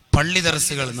 പള്ളി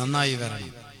ദർസുകൾ നന്നായി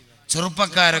വരണം,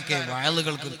 ചെറുപ്പക്കാരൊക്കെ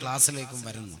വയലുകൾക്കും ക്ലാസ്സിലേക്കും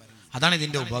വരുന്നു. അതാണ്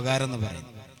ഇതിന്റെ ഉപകാരം എന്ന്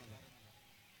പറയുന്നത്.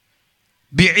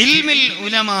 ബിഇൽമിൽ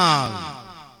ഉലമാ,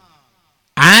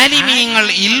 ആലിമീങ്ങൾ,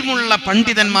 ഇൽമുള്ള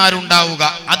പണ്ഡിതന്മാരുണ്ടാവുക.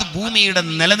 അത് ഭൂമിയുടെ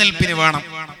നിലനിൽപ്പിന് വേണം.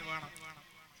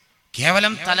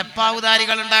 കേവലം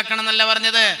തലപ്പാവുധാരികൾ ഉണ്ടാക്കണം എന്നല്ല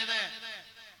പറഞ്ഞത്.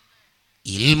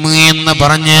 ഇൽമു എന്ന്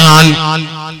പറഞ്ഞാൽ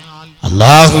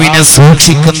അല്ലാഹുവിനെ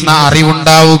സൂക്ഷിക്കുന്ന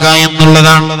അറിവുണ്ടാവുക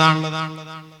എന്നുള്ളതാണ്.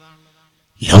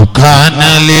 ലൗ കാന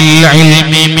ലിൽ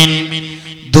ഇൽമി മിൻ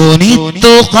ദുനി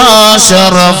തുഖാ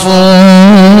ശറഫു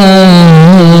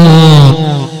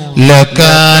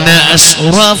ലകാന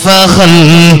അശ്റഫ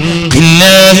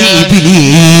ഖൽഖില്ലാഹി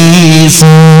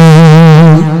ഇബ്ലീസ്.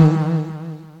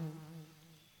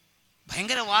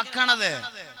 ഭയങ്കര വാക്കാണത്.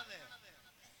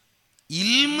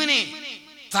 ഇൽമിന്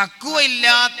തഖ്വ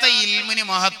ഇല്ലാത്ത ഇൽമിന്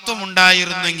മഹത്വം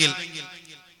ഉണ്ടായിരുന്നെങ്കിൽ,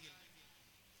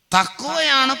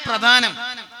 തഖ്വയാണ് പ്രധാനം.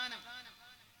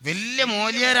 വലിയ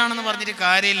മൂല്യരാണെന്ന് പറഞ്ഞിട്ട്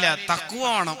കാര്യമില്ല, തഖ്വ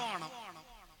വേണം.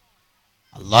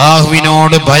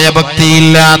 അല്ലാഹുവിനോട്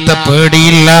ഭയഭക്തിയില്ലാത്ത,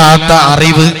 പേടിയില്ലാത്ത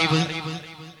അറിവ്,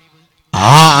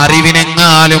 ആ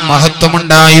അറിവിനെങ്ങാലും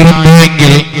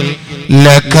മഹത്വമുണ്ടായിരുന്നുവെങ്കിൽ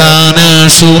ലകാന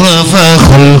ശുറഫ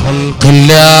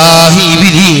ഖൽഖില്ലാഹി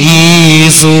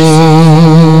ഇബ്ലീസു,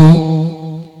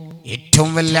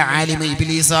 ഏറ്റവും വലിയ ആലിമ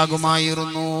ഇബ്ലീസ്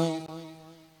ആകുമായിരുന്നു.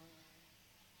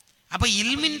 അപ്പൊ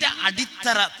ഇൽമിന്റെ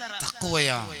അടിത്തറ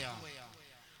തഖ്വയാണ്.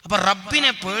 അപ്പൊ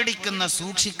റബ്ബിനെ പേടിക്കുന്ന,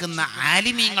 സൂക്ഷിക്കുന്ന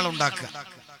ആലിമീങ്ങൾ ഉണ്ടാക്കുക.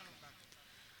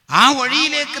 ആ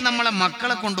വഴിയിലേക്ക് നമ്മളെ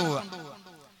മക്കളെ കൊണ്ടുപോവുക.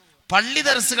 പള്ളി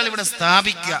ദർസുകൾ ഇവിടെ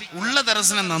സ്ഥാപിക്കുക, ഉള്ള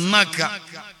ദർസിനെ നന്നാക്കുക.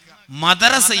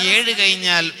 മദ്രസ 7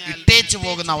 കഴിഞ്ഞാൽ ഇട്ടേച്ചു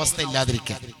പോകുന്ന അവസ്ഥ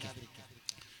ഇല്ലാതിരിക്കുക.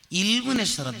 ഇൽമിനെ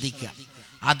ശ്രദ്ധിക്കുക,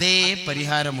 അതേ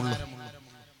പരിഹാരമുള്ളൂ.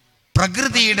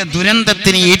 പ്രകൃതിയുടെ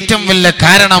ദുരന്തത്തിന് ഏറ്റവും വലിയ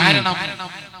കാരണം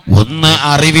ഒന്ന്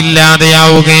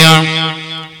അറിവില്ലാതെയാവുകയാണ്.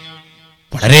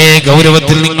 വളരെ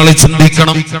ഗൗരവത്തിൽ നിങ്ങൾ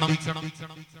ചിന്തിക്കണം.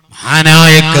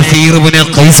 മഹാനായ കസീർ ഇബ്നു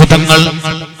ഖൈസ് തങ്ങൾ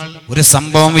ഒരു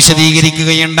സംഭവം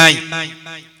വിശദീകരിക്കുകയുണ്ടായി.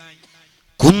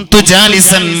 കുന്തു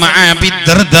ജാലിസൻ മഅ അബി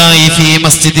ദർദാഇ ഫീ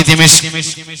മസ്ജിദി ദിമശ്ക്,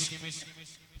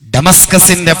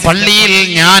 ഡമസ്കസിന്റെ പള്ളിയിൽ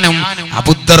ഞാനും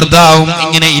അബൂദർദാവും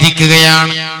ഇങ്ങനെ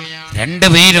ഇരിക്കുകയാണ്.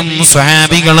 രണ്ടുപേരും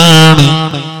സ്വഹാബികളാണ്.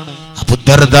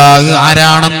 അബൂദർദാ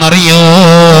ആരാണെന്നറിയോ?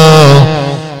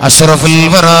 അഷ്റഫുൽ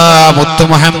വറാ മുത്ത്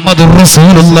മുഹമ്മദുർ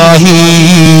റസൂലുള്ളാഹി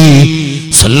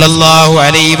സല്ലല്ലാഹു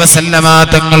അലൈഹി വസല്ലമ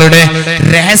തങ്ങളുടെ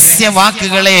രഹസ്യ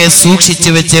വാക്കുകളെ സൂക്ഷിച്ചു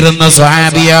വെച്ചിരുന്ന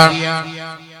സ്വഹാബിയാണ്.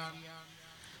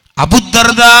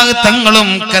 അബൂദർദാ തങ്ങളും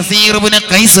കസീർ ഇബ്നു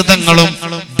ഖൈസ് തങ്ങളും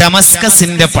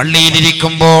ഡമസ്കസിന്റെ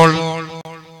പള്ളിയിലിരിക്കുമ്പോൾ,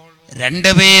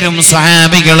 രണ്ടുപേരും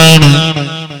സ്വഹാബികളാണ്.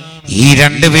 ഈ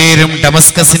രണ്ടുപേരും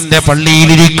ഡമസ്കസിന്റെ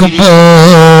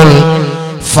പള്ളിയിലിരിക്കുമ്പോൾ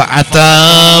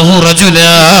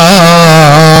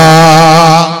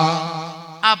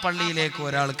ആ പള്ളിയിലേക്ക്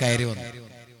ഒരാൾ കയറി വന്നു.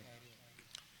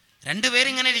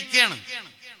 രണ്ടുപേരിങ്ങനെ ഇരിക്കുകയാണ്.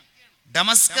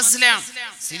 ഡമസ്കസിലാണ്,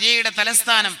 സിറിയയുടെ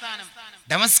തലസ്ഥാനം.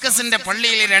 ഡമസ്കസിന്റെ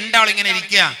പള്ളിയിൽ രണ്ടാൾ ഇങ്ങനെ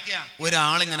ഇരിക്കുക.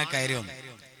 ഒരാളിങ്ങനെ കയറി വന്നു.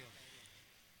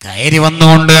 കയറി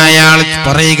വന്നുകൊണ്ട് അയാൾ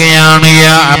പറയുകയാണ്,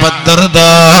 യാ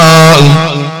അബൂദർദാ,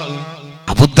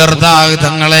 അബൂദർദാ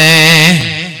തങ്ങളെ,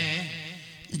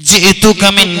 ജിഇതുക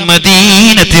മിൻ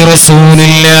മദീനത്തി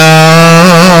റസൂലില്ലാഹ്,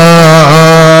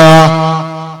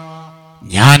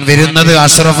 ഞാൻ വരുന്നത്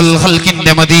അഷ്റഫുൽ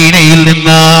ഖൽഖിന്റെ മദീനയിൽ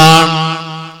നിന്നാണ്.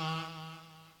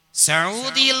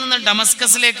 സൗദിയിൽ നിന്ന്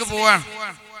ഡമസ്കസിലേക്ക് പോവാണ്.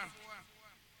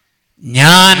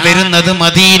 ഞാൻ വരുന്നത്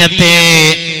മദീനത്തെ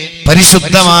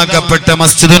പരിശുദ്ധമാക്കപ്പെട്ട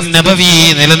മസ്ജിദുൻ നബവി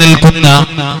നിലനിൽക്കുന്ന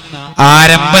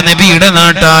ആരംഭ നബിയുടെ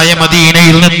നാട്ടായ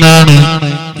മദീനയിൽ നിന്നാണ്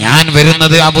ഞാൻ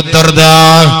വരുന്നത്. അബൂദർദാ,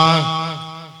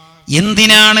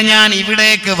 എന്തിനാണ് ഞാൻ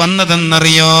ഇവിടേക്ക്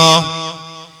വന്നതെന്നറിയോ?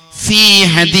 ഫീ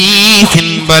ഹദീസിൻ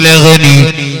ബലഗനി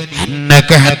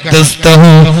അന്നക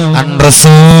ഹദ്ദസ്തഹു അൻ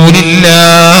റസൂലില്ലാഹ്,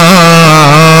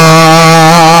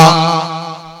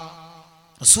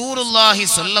 റസൂലുള്ളാഹി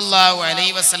സ്വല്ലല്ലാഹു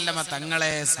അലൈഹി വസല്ലമ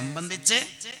തങ്ങളെ സംബന്ധിച്ച്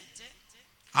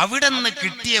അവിടുന്ന്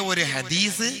കിട്ടിയ ഒരു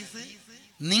ഹദീസ്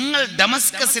നിങ്ങൾ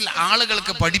ഡമസ്കസിൽ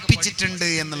ആളുകൾക്ക് പഠിപ്പിച്ചിട്ടുണ്ട്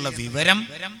എന്നുള്ള വിവരം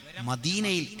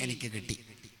മദീനയിൽ എനിക്ക് കിട്ടി.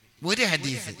 ഒരു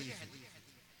ഹദീസ്,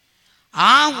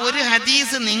 ആ ഒരു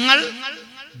ഹദീസ് നിങ്ങൾ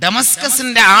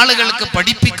ഡമസ്കസിന്റെ ആളുകൾക്ക്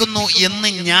പഠിപ്പിക്കുന്നു എന്ന്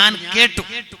ഞാൻ കേട്ടു.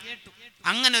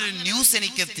 അങ്ങനെ ഒരു ന്യൂസ്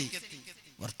എനിക്കെത്തി.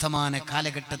 വർത്തമാന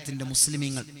കാലഘട്ടത്തിന്റെ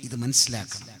മുസ്ലിമീങ്ങൾ ഇത്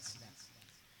മനസ്സിലാക്കണം.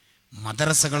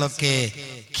 മദ്രസകളൊക്കെ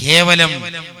കേവലം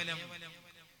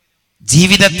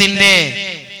ജീവിതത്തിന്റെ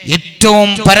ഏറ്റവും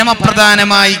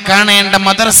പരമപ്രധാനമായി കാണേണ്ട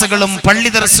മദ്രസകളും പള്ളി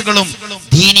ദർസുകളും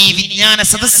ദീനീ വിജ്ഞാന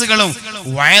സദസ്സുകളും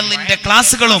വയലിന്റെ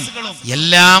ക്ലാസുകളും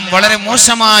എല്ലാം വളരെ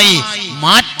മോശമായി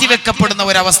മാറ്റിവെക്കപ്പെടുന്ന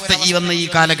ഒരവസ്ഥ ഈ വന്ന ഈ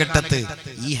കാലഘട്ടത്ത്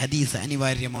ഈ ഹദീസ്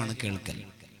അനിവാര്യമാണ് കേൾക്കൽ.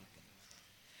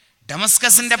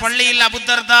 ഡമസ്കസിന്റെ പള്ളിയിൽ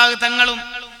അബൂദർദാ തങ്ങളും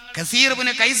കസീർ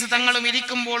ഇബ്നു ഖൈസ് തങ്ങളും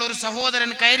ഇരിക്കുമ്പോൾ ഒരു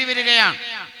സഹോദരൻ കയറി വരികയാണ്.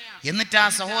 എന്നിട്ട് ആ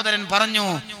സഹോദരൻ പറഞ്ഞു,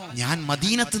 ഞാൻ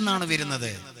മദീനത്ത് നിന്നാണ്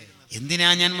വരുന്നത്. എന്തിനാ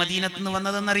ഞാൻ മദീനത്ത് നിന്ന്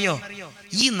വന്നതെന്നറിയോ?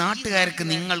 ഈ നാട്ടുകാർക്ക്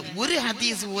നിങ്ങൾ ഒരു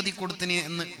ഹദീസ് ഓതി കൊടുത്തിന്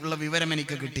എന്നുള്ള വിവരം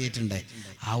എനിക്ക് കിട്ടിയിട്ടുണ്ട്.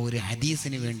 ആ ഒരു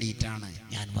ഹദീസിന് വേണ്ടിയിട്ടാണ്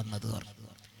ഞാൻ വന്നത്.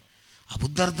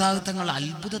 അബൂദർദാ തങ്ങൾ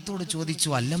അത്ഭുതത്തോട് ചോദിച്ചു,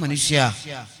 അല്ല മനുഷ്യ,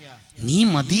 നീ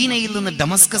മദീനയിൽ നിന്ന്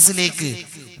ഡമസ്കസിലേക്ക്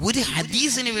ഒരു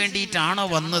ഹദീസിന് വേണ്ടിയിട്ടാണോ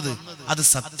വന്നത്? അത്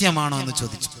സത്യമാണോ എന്ന്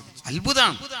ചോദിച്ചു.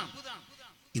 അത്ഭുതമാണ്.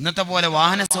 ഇന്നത്തെ പോലെ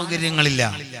വാഹന സൗകര്യങ്ങളില്ല.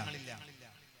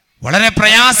 വളരെ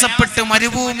പ്രയാസപ്പെട്ട്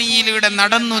മരുഭൂമിയിലൂടെ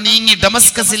നടന്നു നീങ്ങി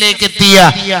ഡമസ്കസിലേക്ക് എത്തിയ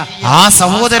ആ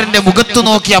സഹോദരന്റെ മുഖത്ത്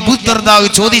നോക്കി അബൂദർദാ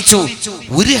ചോദിച്ചു,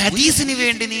 ഒരു ഹദീസിന്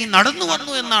വേണ്ടി നീ നടന്നു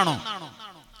വന്നു എന്നാണോ?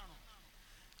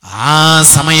 ആ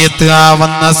സമയത്ത് ആ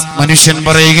വന്ന മനുഷ്യൻ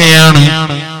പറയുകയാണ്,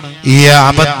 യാ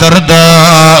അബൂദർദാ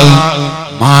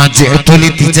മാ ജിഅതു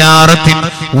ലിതിജാറത്തിൻ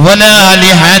വലാ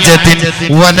ലിഹാജത്തിൻ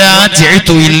വലാ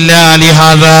ജിഅതു ഇല്ലാ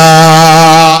ലിഹാദാ,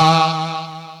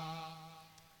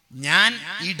 ഞാൻ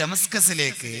ഈ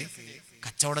ഡമസ്കസിലേക്ക്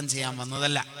കച്ചവടം ചെയ്യാൻ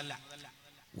വന്നതല്ല.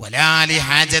 വലാ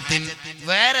ലിഹാജത്തിൻ,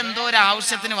 വേറെന്തോ ഒരു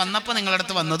ആവശ്യത്തിന് വന്നപ്പോ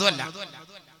നിങ്ങളടുത്ത് വന്നതുമല്ല.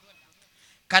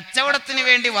 കച്ചവടത്തിന്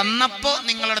വേണ്ടി വന്നപ്പോ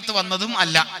നിങ്ങളടുത്ത് വന്നതും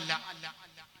അല്ല.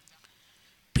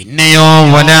 പിന്നെയോ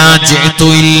വലാ ജിഅതു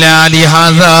ഇല്ലാ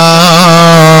ലിഹാദാ,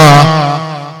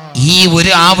 ഈ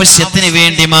ഒരു ആവശ്യത്തിന്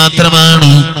വേണ്ടി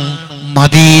മാത്രമാണ്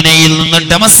മദീനയിൽ നിന്ന്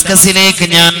ഡമസ്കസിലേക്ക്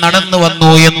ഞാൻ നടന്നു വന്നു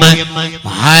എന്ന്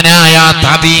മഹാനായ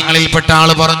താബീങ്ങളിൽപ്പെട്ട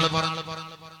ആള് പറഞ്ഞു.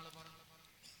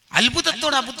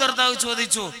 അത്ഭുതത്തോടെ അബൂദർദാ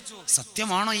ചോദിച്ചു,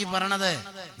 സത്യമാണോ ഈ പറയണത്?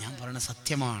 ഞാൻ പറയണത്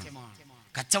സത്യമാണ്.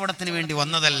 കച്ചവടത്തിന് വേണ്ടി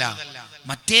വന്നതല്ല,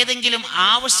 മറ്റേതെങ്കിലും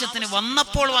ആവശ്യത്തിന്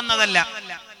വന്നപ്പോൾ വന്നതല്ല.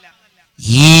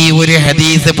 ഈ ഒരു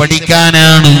ഹദീസ്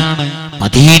പഠിക്കാനാണ്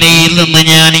മദീനയിൽ നിന്ന്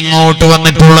ഞാൻ ഇങ്ങോട്ട്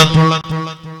വന്നിട്ടുള്ളത്.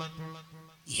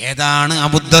 ഏതാണ്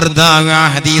അബൂദർദാ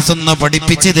ഹദീസ് ഒന്ന്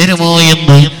പഠിപ്പിച്ചു തരുമോ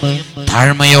എന്ന്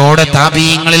താഴ്മയോടെ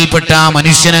താബീങ്ങളിൽപ്പെട്ട ആ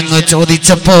മനുഷ്യനങ്ങ്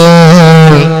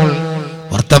ചോദിച്ചപ്പോൾ,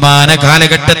 വർത്തമാന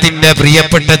കാലഘട്ടത്തിന്റെ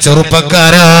പ്രിയപ്പെട്ട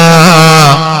ചെറുപ്പക്കാരാ,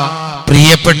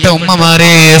 പ്രിയപ്പെട്ട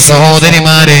ഉമ്മമാരെ,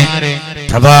 സഹോദരിമാരെ,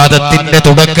 പ്രഭാതത്തിന്റെ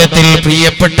തുടക്കത്തിൽ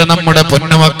പ്രിയപ്പെട്ട നമ്മുടെ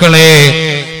പൊന്നുമക്കളെ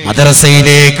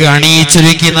മദ്രസയിലേക്ക്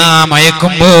അണിയിച്ചൊരുക്കി നാം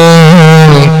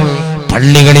അയക്കുമ്പോൾ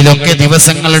പള്ളികളിലൊക്കെ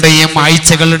ദിവസങ്ങളുടെയും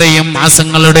ആഴ്ചകളുടെയും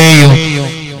മാസങ്ങളുടെയും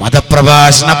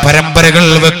മതപ്രഭാഷണ പരമ്പരകൾ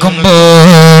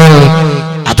വെക്കുമ്പോൾ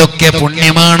അതൊക്കെ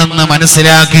പുണ്യമാണെന്ന്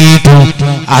മനസ്സിലാക്കിയിട്ടു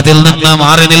അതിൽ നിന്ന്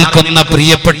മാറി നിൽക്കുന്ന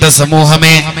പ്രിയപ്പെട്ട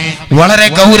സമൂഹമേ, വളരെ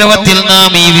ഗൗരവത്തിൽ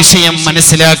നാം ഈ വിഷയം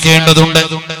മനസ്സിലാക്കേണ്ടതുണ്ട്.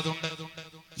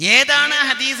 ഏതാണ്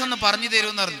ഹദീസ് എന്ന് പറഞ്ഞു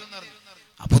തരുമെന്ന് പറഞ്ഞു.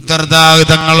 അബൂദർദാ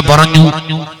തങ്ങൾ പറഞ്ഞു,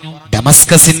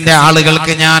 ഡമസ്കസിന്റെ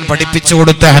ആളുകൾക്ക് ഞാൻ പഠിപ്പിച്ചു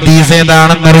കൊടുത്ത ഹദീസ്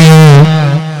ഏതാണെന്നറിയോ?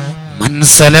 من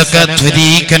سلك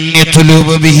طريقا يطلب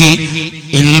به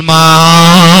علما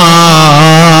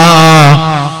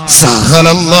سهل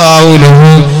الله له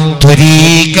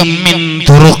طريقا من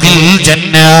طرق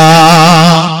الجنة.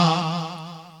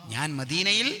 ഞാൻ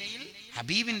മദീനയിൽ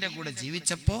ഹബീബിന്റെ കൂടെ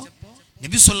ജീവിച്ചപ്പോ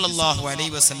നബി സല്ലല്ലാഹു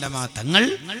അലൈഹി വസല്ലമ തങ്ങൾ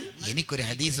എനിക്കൊരു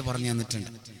ഹദീസ് പറഞ്ഞു തന്നിട്ടുണ്ട്.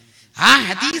 ആ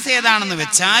ഹദീസ് ഏതാണെന്ന്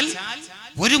വെച്ചാൽ,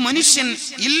 ഒരു മനുഷ്യൻ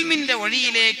ഇൽമിന്റെ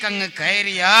വഴിയിലേക്ക് അങ്ങ്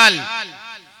കയറിയാൽ,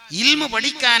 ഇൽമു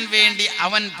പഠിക്കാൻ വേണ്ടി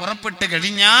അവൻ പുറപ്പെട്ടു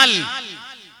കഴിഞ്ഞാൽ,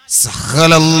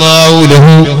 സഹലല്ലാഹു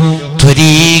ലഹു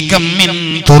ത്വരീകം മിൻ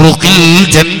തുറുഖിൽ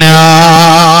ജന്നാ,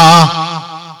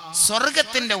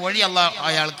 സ്വർഗ്ഗത്തിന്റെ വഴി അല്ലാഹു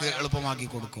അയാൾക്ക് എളുപ്പമാക്കി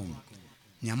കൊടുക്കും.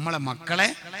 നമ്മളെ മക്കളെ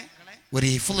ഒരു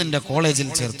ഹിഫ്ളിന്റെ കോളേജിൽ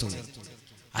ചേർത്തു,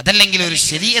 അതല്ലെങ്കിൽ ഒരു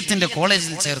ശരീഅത്തിന്റെ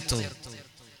കോളേജിൽ ചേർത്തു,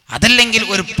 അതല്ലെങ്കിൽ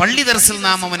ഒരു പള്ളി ദർസിൽ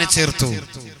നാം അവനെ ചേർത്തു,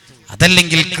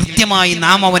 അതല്ലെങ്കിൽ കൃത്യമായി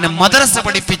നാം അവനെ മദ്രസ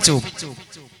പഠിപ്പിച്ചു.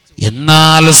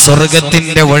 എന്നാൽ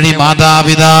സ്വർഗത്തിന്റെ വഴി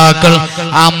മാതാപിതാക്കൾ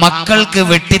ആ മക്കൾക്ക്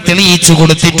വെട്ടി തെളിയിച്ചു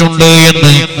കൊടുത്തിട്ടുണ്ട്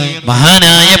എന്ന്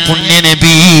മഹാനായ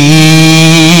പുണ്യനബി.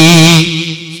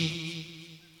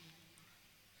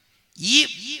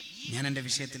 ഞാൻ എന്റെ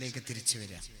വിഷയത്തിലേക്ക് തിരിച്ചു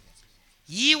വരാം.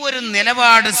 ഈ ഒരു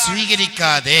നിലപാട്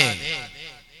സ്വീകരിക്കാതെ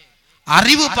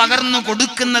അറിവ് പകർന്നു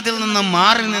കൊടുക്കുന്നതിൽ നിന്ന്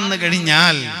മാറി നിന്ന്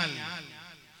കഴിഞ്ഞാൽ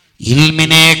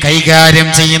ഇൽമിനെ കൈകാര്യം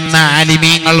ചെയ്യുന്ന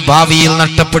ആലിമീങ്ങൾ ഭാവിയിൽ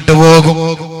നഷ്ടപ്പെട്ടു പോകും.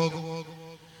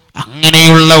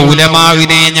 അങ്ങനെയുള്ള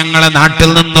ഉലമാവിനെ ഞങ്ങളെ നാട്ടിൽ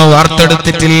നിന്ന്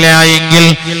വാർത്തെടുത്തിട്ടില്ല എങ്കിൽ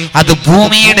അത്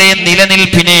ഭൂമിയുടെ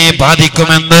നിലനിൽപ്പിനെ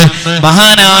ബാധിക്കുമെന്ന്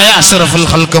മഹാനായ അഷ്റഫുൽ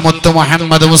ഖൽഖ് മുത്ത്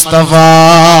മുഹമ്മദ് മുസ്തഫ.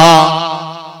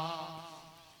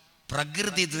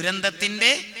 പ്രകൃതി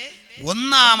ദുരന്തത്തിന്റെ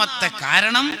ഒന്നാമത്തെ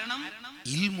കാരണം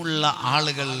ഇൽമുള്ള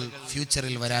ആളുകൾ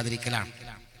ഫ്യൂച്ചറിൽ വരാതിരിക്കലാണ്.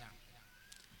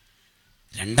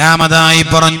 രണ്ടാമതായി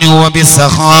പറഞ്ഞു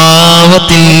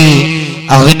വബിസഖാവത്തിൽ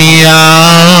അഗ്നിയാ,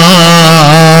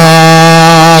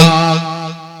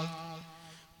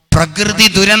 പ്രകൃതി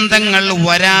ദുരന്തങ്ങൾ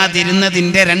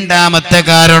വരാതിരുന്നതിന്റെ രണ്ടാമത്തെ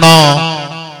കാരണോ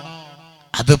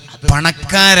അത്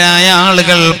പണക്കാരായ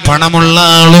ആളുകൾ, പണമുള്ള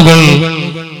ആളുകൾ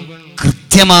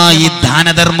കൃത്യമായി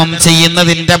ദാനധർമ്മം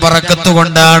ചെയ്യുന്നതിന്റെ ബറക്കത്ത്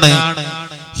കൊണ്ടാണ്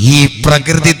ഈ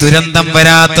പ്രകൃതി ദുരന്തം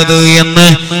വരാത്തത് എന്ന്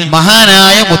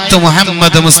മഹാനായ മുത്ത്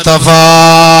മുഹമ്മദ് മുസ്തഫ.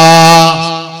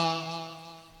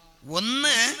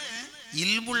 ഒന്ന്,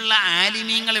 ഇൽമുള്ള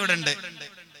ആലിമീങ്ങൾ ഇവിടെ ഉണ്ട്.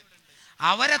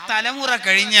 അവരെ തലമുറ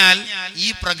കഴിഞ്ഞാൽ ഈ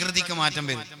പ്രകൃതിക്ക് മാറ്റം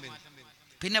വരും.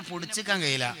 പിന്നെ പൊടിച്ചിക്കാൻ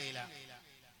കഴിയില്ല.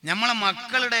 നമ്മളെ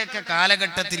മക്കളുടെയൊക്കെ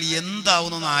കാലഘട്ടത്തിൽ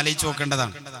എന്താവുന്നു ആലോചിച്ച്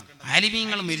നോക്കേണ്ടതാണ്.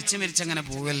 ആലിമീങ്ങൾ മരിച്ചങ്ങനെ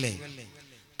പോകല്ലേ,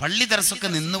 പള്ളി ദർസൊക്കെ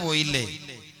നിന്ന് പോയില്ലേ,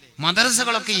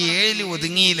 മദ്രസകളൊക്കെ 7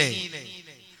 ഒതുങ്ങിയില്ലേ.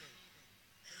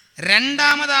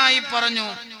 രണ്ടാമതായി പറഞ്ഞു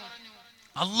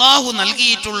അള്ളാഹു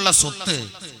നൽകിയിട്ടുള്ള സ്വത്ത്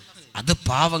അത്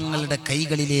പാവങ്ങളുടെ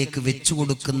കൈകളിലേക്ക് വെച്ചു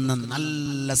കൊടുക്കുന്ന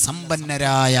നല്ല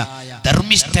സമ്പന്നരായ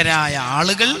ധർമ്മിഷ്ഠരായ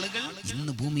ആളുകൾ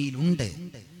ഇന്ന് ഭൂമിയിലുണ്ട്.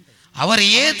 അവർ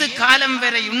ഏത് കാലം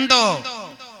വരെയുണ്ടോ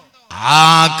ആ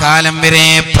കാലം വരെ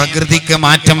പ്രകൃതിക്ക്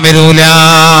മാറ്റം വരൂല.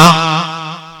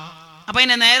 അപ്പൊ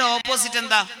അതിന്റെ നേരെ ഓപ്പോസിറ്റ്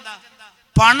എന്താ?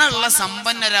 പണമുള്ള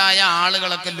സമ്പന്നരായ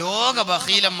ആളുകളൊക്കെ ലോക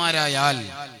ബഖീലന്മാരായാൽ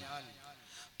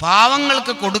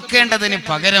പാവങ്ങൾക്ക് കൊടുക്കേണ്ടതിന്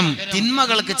പകരം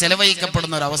തിന്മകൾക്ക്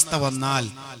ചെലവഴിക്കപ്പെടുന്ന ഒരു അവസ്ഥ വന്നാൽ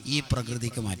ഈ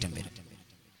പ്രകൃതിക്ക് മാറ്റം വരും,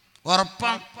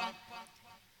 ഉറപ്പാണ്.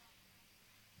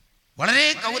 വളരെ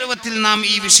ഗൗരവത്തിൽ നാം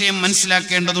ഈ വിഷയം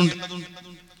മനസ്സിലാക്കേണ്ടതുണ്ട്.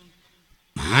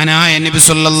 മഹാനായ നബി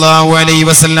സല്ലല്ലാഹു അലൈഹി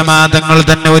വസല്ലമ തങ്ങൾ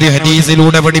തന്നെ ഒരു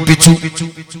ഹദീസിലൂടെ പഠിപ്പിച്ചു,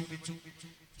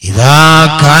 ഇദാ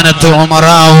കാനത്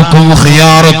ഉമറാഉകും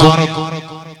ഖിയാറുകും,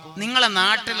 നിങ്ങളെ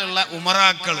നാട്ടിലുള്ള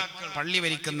ഉമറാക്കൾ, പള്ളി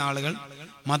ഭരിക്കുന്ന ആളുകൾ,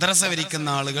 മദ്രസ ഭരിക്കുന്ന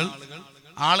ആളുകൾ,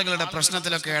 ആളുകളുടെ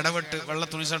പ്രശ്നത്തിലൊക്കെ ഇടപെട്ട് വെള്ള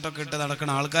തുണിഷർട്ടൊക്കെ ഇട്ട്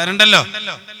നടക്കുന്ന ആൾക്കാരുണ്ടല്ലോ,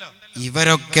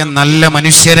 ഇവരൊക്കെ നല്ല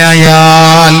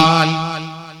മനുഷ്യരായാൽ,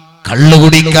 കള്ളു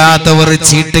കുടിക്കാത്തവർ,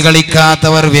 ചീട്ട്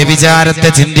കളിക്കാത്തവർ, വ്യഭിചാരത്തെ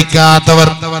ചിന്തിക്കാത്തവർ,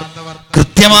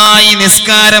 കൃത്യമായി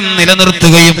നിസ്കാരം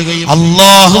നിലനിർത്തുകയും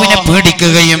അള്ളാഹുവിനെ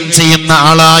പേടിക്കുകയും ചെയ്യുന്ന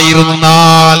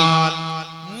ആളായിരുന്നാൽ,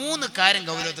 3 കാര്യം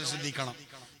ഗൗരവത്തിൽ ശ്രദ്ധിക്കണം.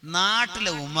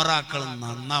 നാട്ടിലെ ഉമറാക്കൾ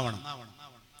നന്നാവണം.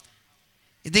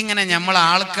 ഇതിങ്ങനെ നമ്മൾ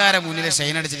ആൾക്കാരെ മുന്നിൽ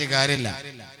ഷൈനടിച്ചിട്ട് കാര്യമില്ല.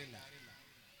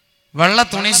 വെള്ള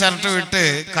തുണി ഷർട്ട് ഇട്ട്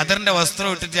ഖദറിന്റെ വസ്ത്രം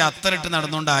ഇട്ടിട്ട് അത്തറിട്ട്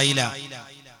നടന്നുകൊണ്ടായില്ല.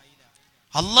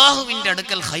 അള്ളാഹുവിന്റെ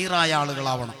അടുക്കൽ ഖൈറായ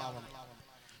ആളുകളാവണം.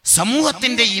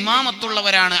 സമൂഹത്തിന്റെ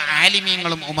ഇമാമത്തുള്ളവരാണ്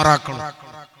ആലിമീങ്ങളും ഉമറാക്കളും.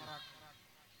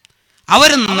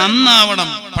 അവർ നന്നാവണം,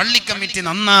 പള്ളി കമ്മിറ്റി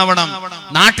നന്നാവണം,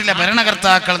 നാട്ടിലെ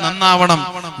ഭരണകർത്താക്കൾ നന്നാവണം,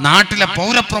 നാട്ടിലെ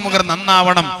പൗരപ്രമുഖർ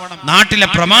നന്നാവണം, നാട്ടിലെ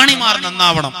പ്രമാണിമാർ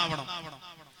നന്നാവണം.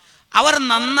 അവർ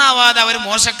നന്നാവാതെ അവർ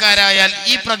മോശക്കാരായാൽ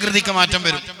ഈ പ്രകൃതിക്ക് മാറ്റം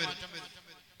വരും.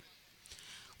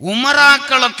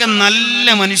 ഉമറാക്കളൊക്കെ നല്ല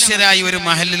മനുഷ്യരായി ഒരു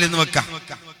മഹലിൽ നിന്ന് വെക്കാം.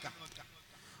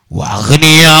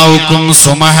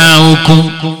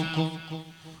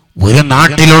 ഒരു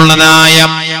നാട്ടിലുള്ളതായ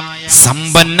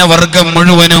സമ്പന്ന വർഗം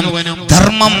മുഴുവനും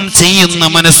ധർമ്മം ചെയ്യുന്ന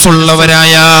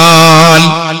മനസ്സുള്ളവരായാൽ,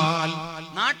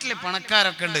 നാട്ടിലെ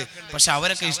പണക്കാരൊക്കെ ഉണ്ട്, പക്ഷെ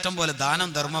അവരൊക്കെ ഇഷ്ടം പോലെ ദാനം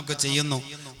ധർമ്മമൊക്കെ ചെയ്യുന്നു.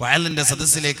 വയലിന്റെ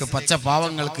സദസ്സിലേക്ക്,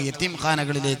 പച്ചപാവങ്ങൾക്ക്,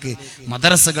 യതീംഖാനകളിലേക്ക്,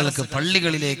 മദ്രസകൾക്ക്,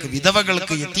 പള്ളികളിലേക്ക്,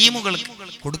 വിധവകൾക്ക്, യതീമുകൾക്ക്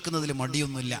കൊടുക്കുന്നതിൽ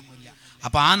മടിയൊന്നുമില്ല.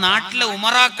 അപ്പൊ ആ നാട്ടിലെ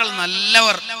ഉമറാക്കൾ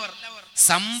നല്ലവർ,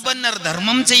 സമ്പന്നർ,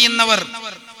 ധർമ്മം ചെയ്യുന്നവർ.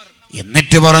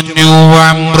 എന്നിട്ട് പറഞ്ഞു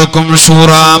വഅംറുക്കും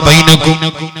ശൂറാ ബൈനക്കും,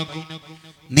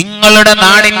 നിങ്ങളുടെ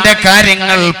നാടിന്റെ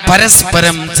കാര്യങ്ങൾ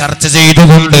പരസ്പരം ചർച്ച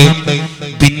ചെയ്തുകൊണ്ട്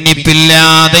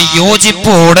ഭിന്നിപ്പില്ലാതെ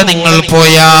യോജിപ്പോടെ നിങ്ങൾ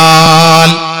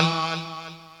പോയാൽ,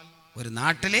 ഒരു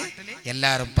നാട്ടില്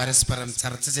എല്ലാവരും പരസ്പരം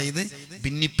ചർച്ച ചെയ്ത്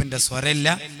ഭിന്നിപ്പിന്റെ സ്വരമില്ല,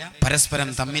 പരസ്പരം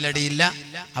തമ്മിലടിയില്ല,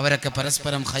 അവരൊക്കെ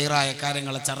പരസ്പരം ഖൈറായ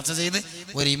കാര്യങ്ങൾ ചർച്ച ചെയ്ത്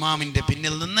ഒരു ഇമാമിന്റെ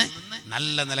പിന്നിൽ നിന്ന്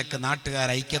നല്ല നിലക്ക് നാട്ടുകാർ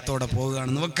ഐക്യത്തോടെ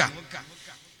പോവുകയാണെന്ന് വെക്കാം.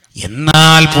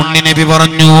 എന്നാൽ പുണ്യനബി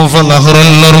പറഞ്ഞു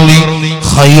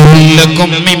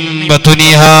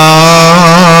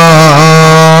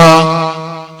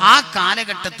ആ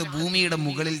കാലഘട്ടത്ത് ഭൂമിയുടെ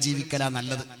മുകളിൽ ജീവിക്കലാ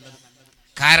നല്ലത്.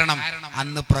 കാരണം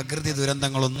അന്ന് പ്രകൃതി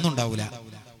ദുരന്തങ്ങളൊന്നും ഉണ്ടാവില്ല.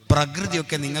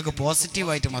 പ്രകൃതിയൊക്കെ നിങ്ങൾക്ക്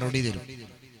പോസിറ്റീവായിട്ട് മറുപടി തരും.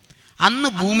 അന്ന്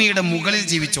ഭൂമിയുടെ മുകളിൽ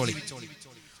ജീവിച്ചോളി.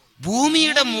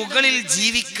 ഭൂമിയുടെ മുകളിൽ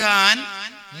ജീവിക്കാൻ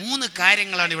 3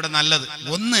 കാര്യങ്ങളാണ് ഇവിടെ നല്ലത്.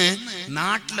 ഒന്ന്,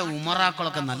 നാട്ടിലെ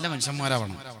ഉമറാക്കളൊക്കെ നല്ല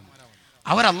മനുഷ്യന്മാരാവണം.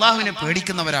 അവർ അള്ളാഹുവിനെ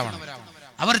പേടിക്കുന്നവരാവണം.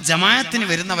 അവർ ജമാഅത്തിന്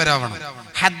വരുന്നവരാവണം.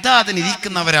 ഹദ്ദാദിന്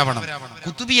ഇരിക്കുന്നവരാവണം.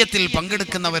 കുതുബിയത്തിൽ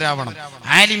പങ്കെടുക്കുന്നവരാവണം.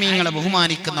 ആലിമീങ്ങളെ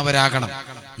ബഹുമാനിക്കുന്നവരാകണം.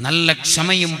 നല്ല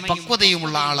ക്ഷമയും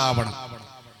പക്വതയുമുള്ള ആളാവണം.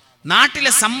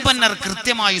 നാട്ടിലെ സമ്പന്നർ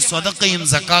കൃത്യമായി സ്വതക്കയും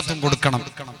സക്കാത്തും കൊടുക്കണം.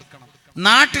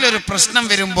 നാട്ടിലൊരു പ്രശ്നം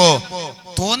വരുമ്പോ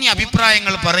തോന്നിയ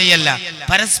അഭിപ്രായങ്ങൾ പറയല്ല,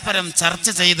 പരസ്പരം ചർച്ച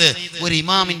ചെയ്ത് ഒരു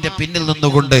ഇമാമിന്റെ പിന്നിൽ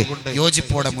നിന്നുകൊണ്ട്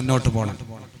യോജിപ്പോടെ മുന്നോട്ട് പോകണം.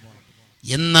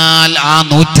 എന്നാൽ ആ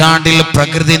നൂറ്റാണ്ടിൽ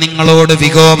പ്രകൃതി നിങ്ങളോട്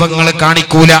വികോപങ്ങൾ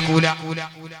കാണിക്കൂല.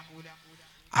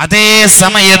 അതേ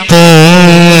സമയത്ത്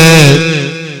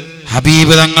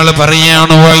ഹബീബ് തങ്ങൾ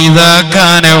പറയാണ്,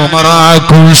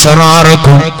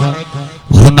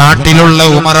 ഒരു നാട്ടിലുള്ള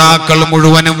ഉമറാക്കൾ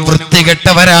മുഴുവനും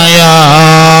വൃത്തികെട്ടവരായാൽ,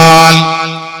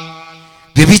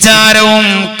 വ്യഭിചാരവും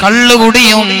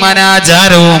കള്ളുകുടിയും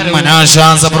അനാചാരവും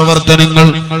അനാശാസ പ്രവർത്തനങ്ങൾ,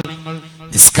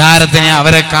 നിസ്കാരത്തിന്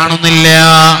അവരെ കാണുന്നില്ല.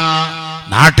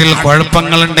 നാട്ടിൽ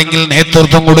കുഴപ്പങ്ങളുണ്ടെങ്കിൽ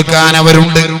നേതൃത്വം കൊടുക്കാൻ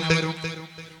അവരുണ്ട്.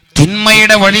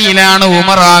 തിന്മയുടെ വഴിയിലാണ്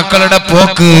ഉമറാക്കളുടെ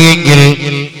പോക്ക് എങ്കിൽ,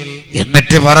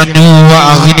 എന്നിട്ട് പറഞ്ഞു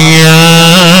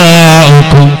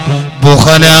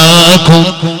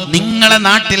നിങ്ങളെ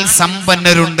നാട്ടിൽ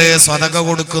സമ്പന്നരുണ്ട്, സ്വതക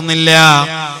കൊടുക്കുന്നില്ല,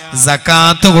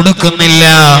 സകാത്ത് കൊടുക്കുന്നില്ല,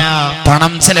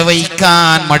 പണം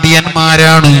ചെലവഴിക്കാൻ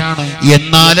മടിയന്മാരാണ്.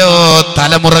 എന്നാലോ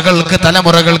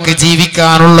തലമുറകൾക്ക്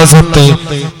ജീവിക്കാനുള്ള സ്വത്ത്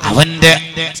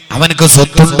അവനക്ക്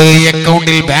സ്വത്തുണ്ട്,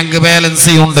 അക്കൗണ്ടിൽ ബാങ്ക്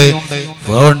ബാലൻസ് ഉണ്ട്,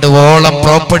 വേണ്ടുവോളം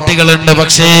പ്രോപ്പർട്ടികളുണ്ട്.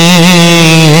 പക്ഷേ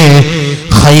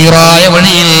ഖൈറായ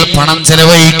വഴിയിൽ പണം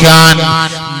ചെലവഴിക്കാൻ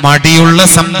മടിയുള്ള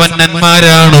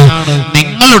സമ്പന്നന്മാരാണ്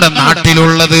നിങ്ങളുടെ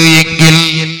നാട്ടിലുള്ളത് എങ്കിൽ,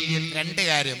 2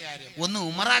 കാര്യം. ഒന്ന്,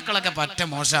 ഉമറാക്കളൊക്കെ പറ്റ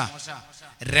മോശ.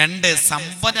 2,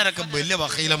 സമ്പന്നരൊക്കെ വലിയ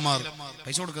വഖീലന്മാർ,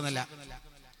 പൈസ കൊടുക്കുന്നില്ല.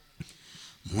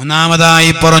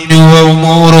 മൂന്നാമതായി പറഞ്ഞു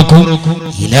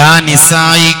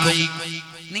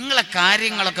നിങ്ങളെ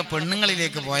കാര്യങ്ങളൊക്കെ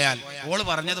പെണ്ണുങ്ങളിലേക്ക് പോയാൽ, ഓള്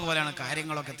പറഞ്ഞതുപോലെയാണ്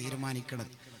കാര്യങ്ങളൊക്കെ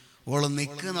തീരുമാനിക്കുന്നത്. ഓള്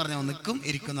നിൽക്കുന്ന പറഞ്ഞാൽ നിൽക്കും,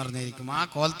 ഇരിക്കുന്ന പറഞ്ഞാൽ ഇരിക്കും. ആ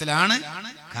കോലത്തിലാണ്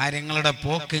കാര്യങ്ങളുടെ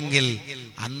പോക്കെങ്കിൽ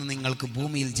അന്ന് നിങ്ങൾക്ക്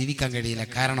ഭൂമിയിൽ ജീവിക്കാൻ കഴിയില്ല.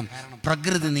 കാരണം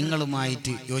പ്രകൃതി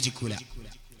നിങ്ങളുമായിട്ട് യോജിക്കൂല.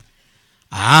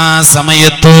 ആ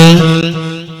സമയത്ത്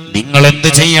നിങ്ങൾ എന്ത്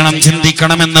ചെയ്യണം,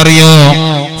 ചിന്തിക്കണമെന്നറിയോ?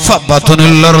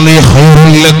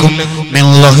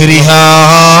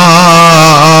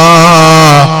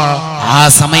 ആ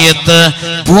സമയത്ത്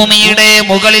ഭൂമിയുടെ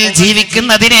മുകളിൽ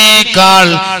ജീവിക്കുന്നതിനേക്കാൾ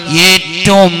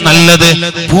ഏറ്റവും നല്ലത്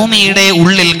ഭൂമിയുടെ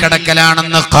ഉള്ളിൽ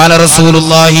കിടക്കലാണെന്ന് ഖാല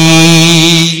റസൂലുള്ളാഹി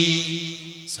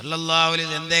സ്വല്ലല്ലാഹു അലൈഹി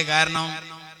വസല്ലം. എന്തേ കാരണം?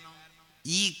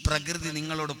 ഈ പ്രകൃതി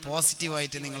നിങ്ങളോട്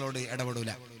പോസിറ്റീവായിട്ട് നിങ്ങളോട്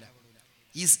ഇടപെടൂല.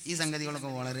 ഈ സംഗതികളൊക്കെ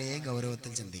വളരെ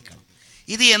ഗൗരവത്തിൽ ചിന്തിക്കണം.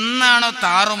 ഇത് എന്നാണോ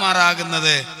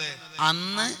താറുമാറാകുന്നത്,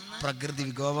 അന്ന് പ്രകൃതി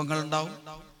വികോപങ്ങൾ ഉണ്ടാവും,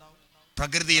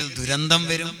 പ്രകൃതിയിൽ ദുരന്തം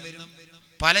വരും,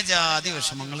 പല ജാതി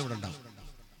വിഷമങ്ങൾ ഇവിടെ ഉണ്ടാവും.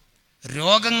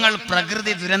 രോഗങ്ങൾ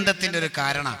പ്രകൃതി ദുരന്തത്തിന്റെ ഒരു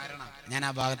കാരണം. ഞാൻ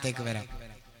ആ ഭാഗത്തേക്ക് വരാം.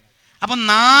 അപ്പൊ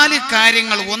 4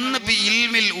 കാര്യങ്ങൾ. ഒന്ന്,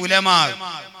 ഇൽമിൽ ഉലമാ,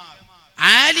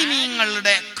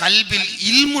 ആലിമീങ്ങളുടെ കൽബിൽ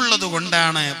ഇൽമുള്ളത്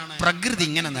കൊണ്ടാണ് പ്രകൃതി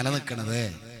ഇങ്ങനെ നിലനിൽക്കുന്നത്.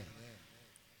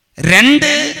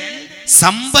 2,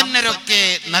 സമ്പന്നരൊക്കെ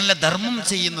നല്ല ധർമ്മം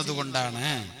ചെയ്യുന്നത് കൊണ്ടാണ്.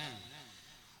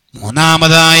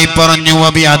 മൂന്നാമതായി പറഞ്ഞു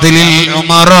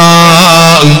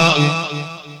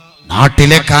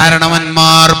നാട്ടിലെ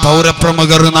കാരണവന്മാർ,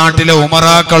 പൗരപ്രമുഖർ, നാട്ടിലെ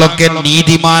ഉമറാക്കളൊക്കെ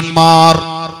നീതിമാന്മാർ.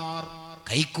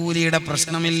 കൈക്കൂലിയുടെ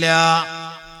പ്രശ്നമില്ല.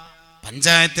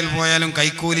 പഞ്ചായത്തിൽ പോയാലും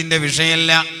കൈക്കൂലിന്റെ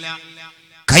വിഷയമല്ല.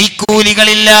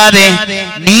 കൈക്കൂലികളില്ലാതെ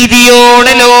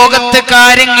നീതിയോടെ ലോകത്തെ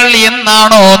കാര്യങ്ങൾ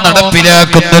എന്നാണോ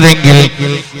നടപ്പിലാക്കുന്നതെങ്കിൽ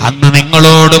അന്ന്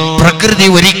നിങ്ങളോട് പ്രകൃതി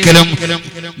ഒരിക്കലും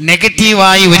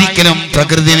നെഗറ്റീവായി ഒരിക്കലും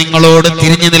പ്രകൃതി നിങ്ങളോട്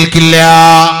തിരിഞ്ഞു നിൽക്കില്ല.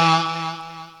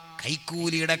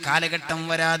 കൈക്കൂലിയുടെ കാലഘട്ടം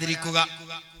വരാതിരിക്കുക.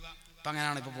 ഇപ്പം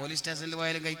അങ്ങനെയാണ്. ഇപ്പോൾ പോലീസ് സ്റ്റേഷനിൽ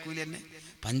പോയാലും കൈക്കൂലി തന്നെ,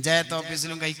 പഞ്ചായത്ത്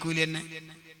ഓഫീസിലും കൈക്കൂലി തന്നെ,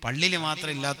 പള്ളിയിൽ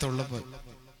മാത്രം ഇല്ലാത്തുള്ളപ്പോൾ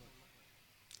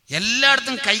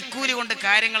എല്ലായിടത്തും കൈക്കൂലി കൊണ്ട്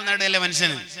കാര്യങ്ങൾ നേടുകയല്ലേ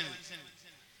മനുഷ്യന്.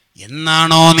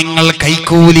 എന്നാണോ നിങ്ങൾ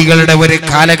കൈക്കൂലികളുടെ ഒരു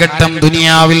കാലഘട്ടം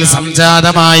ദുനിയാവിൽ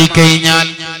സംജാതമായി കഴിഞ്ഞാൽ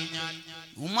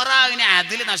ഉമറാവിനെ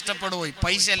അതിൽ നഷ്ടപ്പെടുപോയി.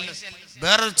 പൈസ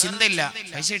വേറൊരു ചിന്തയില്ല,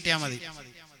 പൈസ കിട്ടിയാൽ മതി,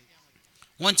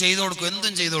 ഓൻ ചെയ്തു കൊടുക്കും,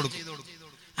 എന്തും ചെയ്തു കൊടുക്കും.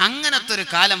 അങ്ങനത്തെ ഒരു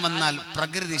കാലം വന്നാൽ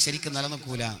പ്രകൃതി ശരിക്കും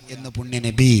നിലനിൽക്കൂല എന്ന് പുണ്യ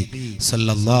നബി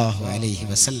സല്ലല്ലാഹു അലൈഹി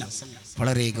വസല്ലം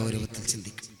വളരെ ഗൗരവത്തിൽ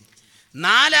ചിന്തിക്കും.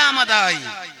 നാലാമതായി,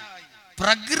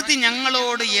 പ്രകൃതി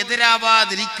ഞങ്ങളോട്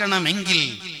എതിരാവാതിരിക്കണമെങ്കിൽ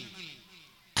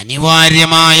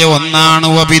അനിവാര്യമായ ഒന്നാണ്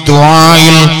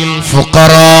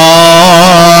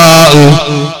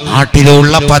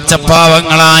നാട്ടിലുള്ള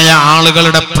പച്ചപ്പാവങ്ങളായ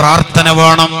ആളുകളുടെ പ്രാർത്ഥന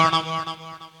വേണം.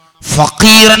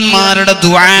 ഫക്കീറന്മാരുടെ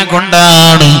ദുആ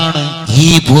കൊണ്ടാണ് ഈ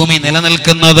ഭൂമി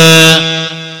നിലനിൽക്കുന്നത്.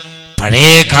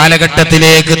 പഴയ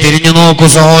കാലഘട്ടത്തിലേക്ക് തിരിഞ്ഞു നോക്കൂ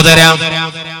സഹോദര.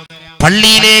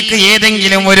 പള്ളിയിലേക്ക്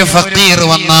ഏതെങ്കിലും ഒരു ഫക്കീർ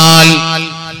വന്നാൽ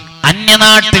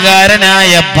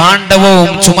അന്യനാട്ടുകാരനായ പാണ്ഡവവും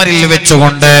ചുമരിൽ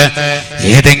വെച്ചുകൊണ്ട്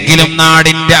ഏതെങ്കിലും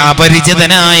നാടിന്റെ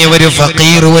അപരിചിതനായ ഒരു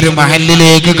ഫക്കീർ ഒരു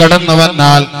മഹല്ലിലേക്ക് കടന്നു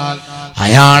വന്നാൽ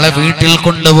അയാളെ വീട്ടിൽ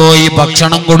കൊണ്ടുപോയി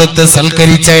ഭക്ഷണം കൊടുത്ത്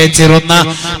സൽക്കരിച്ചയച്ചിരുന്ന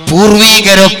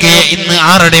പൂർവികരൊക്കെ ഇന്ന്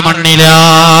ആറടി മണ്ണില.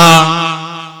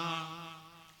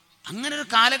 അങ്ങനെ ഒരു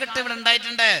കാലഘട്ടം ഇവിടെ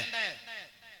ഉണ്ടായിട്ടുണ്ട്.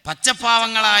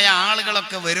 പച്ചപ്പാവങ്ങളായ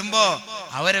ആളുകളൊക്കെ വരുമ്പോ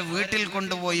അവരെ വീട്ടിൽ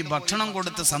കൊണ്ടുപോയി ഭക്ഷണം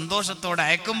കൊടുത്ത് സന്തോഷത്തോടെ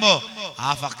അയക്കുമ്പോ ആ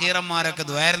ഫക്കീറന്മാരൊക്കെ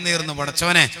ദ്വാരനീർന്നു,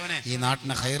 പടച്ചോനെ ഈ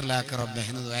നാട്ടിനെ ഖൈറിലാക്ക റബ്ബേ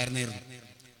എന്ന് ദ്വാരനീർന്നു.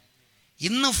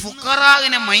 ഇന്ന്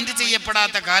ഫുഖറാവിനെ മൈൻഡ്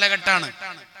ചെയ്യപ്പെടാത്ത കാലഘട്ടമാണ്.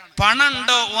 പണം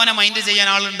ഉണ്ടോ ഓനെ മൈൻഡ് ചെയ്യാൻ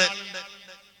ആളുണ്ട്,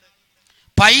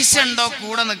 പൈസ ഉണ്ടോ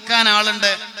കൂടെ നിൽക്കാൻ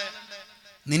ആളുണ്ട്.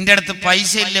 നിന്റെ അടുത്ത്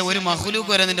പൈസ ഇല്ല, ഒരു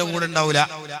മഹ്ലൂക്ക് വരെ നിന്റെ കൂടെ ഉണ്ടാവൂല.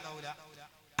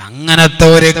 അങ്ങനത്തെ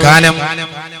ഒരു കാലം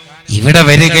ഇവിടെ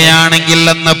വരികയാണെങ്കിൽ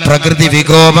അന്ന് പ്രകൃതി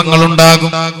വികോപങ്ങൾ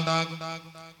ഉണ്ടാകും.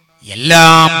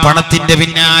 എല്ലാം പണത്തിന്റെ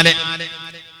പിന്നാലെ.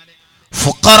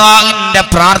 ഫുഖറാഇന്റെ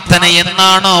പ്രാർത്ഥന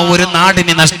എന്നാണോ ഒരു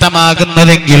നാടിന്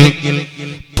നഷ്ടമാകുന്നതെങ്കിൽ,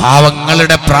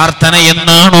 പാവങ്ങളുടെ പ്രാർത്ഥന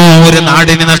എന്നാണോ ഒരു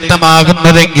നാടിന്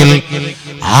നഷ്ടമാകുന്നതെങ്കിൽ,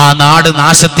 ആ നാട്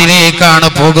നാശത്തിലേക്കാണ്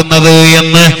പോകുന്നത്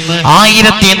എന്ന്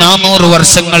 1400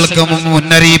 വർഷങ്ങൾക്ക് മുമ്പ്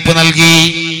മുന്നറിയിപ്പ് നൽകി.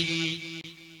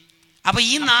 അപ്പൊ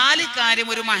ഈ 4 കാര്യം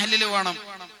ഒരു മഹല്ലിൽ വേണം.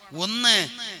 ഒന്ന്,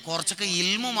 കുറച്ചൊക്കെ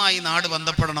ഇൽമുമായി നാട്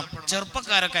ബന്ധപ്പെടണം.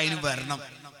 ചെറുപ്പക്കാരൊക്കെ അതിന് വരണം,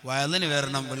 വയലിന്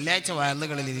വരണം, വെള്ളിയാഴ്ച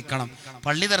വയലുകളിൽ ഇരിക്കണം,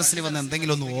 പള്ളി ദർസിൽ വന്ന്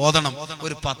എന്തെങ്കിലും ഒന്ന് ഓതണം,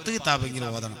 ഒരു 10 കിതാബെങ്കിലും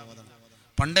ഓതണം.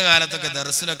 പണ്ട് കാലത്തൊക്കെ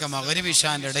ദർസിലൊക്കെ മഗ്‌രിബ്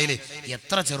ഇശാന്റെ ഇടയിൽ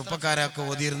എത്ര ചെറുപ്പക്കാരൊക്കെ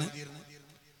ഓതിയിരുന്നു.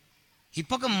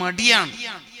 ഇപ്പൊക്കെ മടിയാണ്.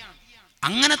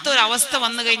 അങ്ങനത്തെ ഒരു അവസ്ഥ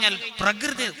വന്നു കഴിഞ്ഞാൽ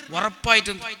പ്രകൃതി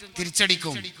ഉറപ്പായിട്ടും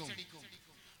തിരിച്ചടിക്കും.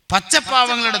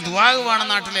 പച്ചപ്പാവങ്ങളുടെ ദുആ വേണം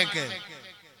നാട്ടിലേക്ക്.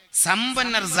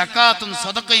 സമ്പന്നർ സകാത്തും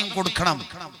സ്വതക്കയും കൊടുക്കണം.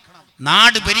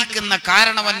 നാട് ഭരിക്കുന്ന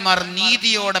കാരണവന്മാർ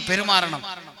നീതിയോടെ പെരുമാറണം.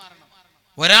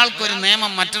 ഒരാൾക്കൊരു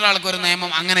നിയമം മറ്റൊരാൾക്കൊരു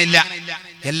നിയമം, അങ്ങനെ ഇല്ല.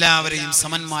 എല്ലാവരെയും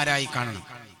സമന്മാരായി കാണണം.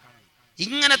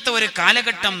 ഇങ്ങനത്തെ ഒരു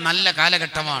കാലഘട്ടം നല്ല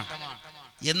കാലഘട്ടമാണ്.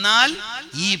 എന്നാൽ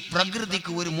ഈ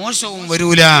പ്രകൃതിക്ക് ഒരു മോശവും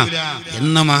വരൂല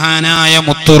എന്ന് മഹാനായ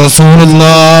മുത്തു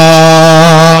റസൂലുള്ളാഹ്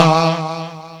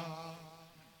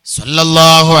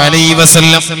സ്വല്ലല്ലാഹു അലൈഹി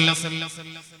വസല്ലം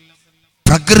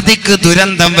പ്രകൃതിക്ക്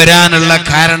ദുരന്തം വരാനുള്ള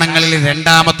കാരണങ്ങളിൽ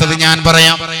രണ്ടാമത്തത് ഞാൻ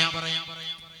പറയാം.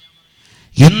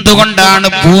 എന്തുകൊണ്ടാണ്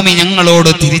ഭൂമി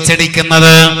ഞങ്ങളോട്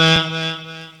തിരിച്ചടിക്കുന്നത്?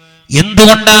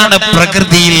 എന്തുകൊണ്ടാണ്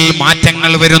പ്രകൃതിയിൽ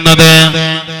മാറ്റങ്ങൾ വരുന്നത്?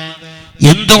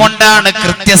 എന്തുകൊണ്ടാണ്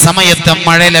കൃത്യസമയത്ത്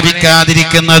മഴ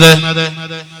ലഭിക്കാതിരിക്കുന്നത്?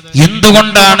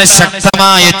 എന്തുകൊണ്ടാണ്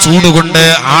ശക്തമായ ചൂടുകൊണ്ട്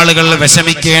ആളുകൾ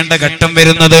വിഷമിക്കേണ്ട ഘട്ടം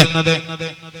വരുന്നത്?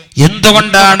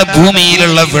 എന്തുകൊണ്ടാണ്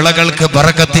ഭൂമിയിലുള്ള വിളകൾക്ക്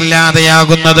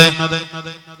ബറക്കത്തില്ലാതെയാകുന്നത്?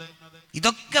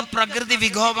 ഇതൊക്കെ പ്രകൃതി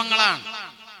വികോപങ്ങളാണ്,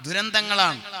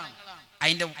 ദുരന്തങ്ങളാണ്.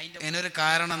 അതിനൊരു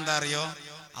കാരണം എന്താ അറിയോ?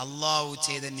 അള്ളാഹു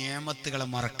ചെയ്ത നിഅമത്തുകളെ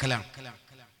മറക്കലാണ്.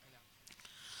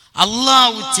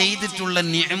 അള്ളാഹു ചെയ്തിട്ടുള്ള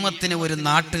നിഅമത്തിനെ ഒരു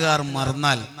നാട്ടുകാർ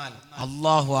മറന്നാൽ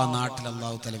അള്ളാഹു ആ നാട്ടിൽ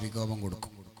അള്ളാഹു തല വികോപം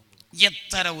കൊടുക്കും.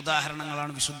 എത്ര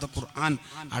ഉദാഹരണങ്ങളാണ് വിശുദ്ധ ഖുർആൻ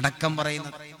അടക്കം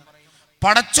പറയുന്നത്.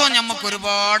 പടച്ചോ ഞമ്മക്ക്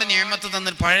ഒരുപാട് നിഅമത്ത്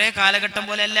തന്നിട്ട് പഴയ കാലഘട്ടം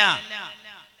പോലെയല്ല.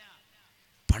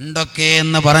 പണ്ടൊക്കെ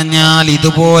എന്ന് പറഞ്ഞാൽ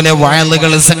ഇതുപോലെ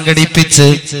വയലുകൾ സംഘടിപ്പിച്ച്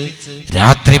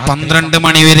രാത്രി 12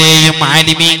 മണി വരെയും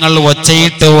ആലിമീങ്ങൾ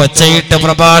ഒച്ചയിട്ട്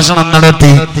പ്രഭാഷണം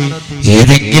നടത്തി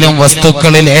ഏതെങ്കിലും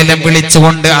വസ്തുക്കളിൽ ലേലം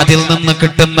വിളിച്ചുകൊണ്ട് അതിൽ നിന്ന്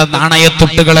കിട്ടുന്ന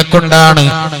നാണയത്തുട്ടുകളെ കൊണ്ടാണ്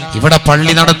ഇവിടെ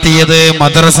പള്ളി നടത്തിയത്,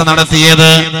 മദ്രസ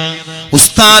നടത്തിയത്.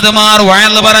 ഉസ്താദുമാർ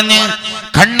വയല് പറഞ്ഞ്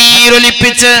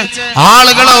കണ്ണീരൊലിപ്പിച്ച്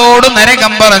ആളുകളോട്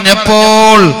നരകം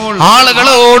പറഞ്ഞപ്പോൾ,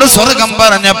 ആളുകളോട് സ്വർഗം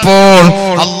പറഞ്ഞപ്പോൾ,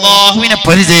 അല്ലാഹുവിനെ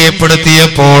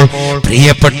പരിചയപ്പെടുത്തിയപ്പോൾ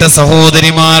പ്രിയപ്പെട്ട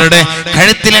സഹോദരിമാരുടെ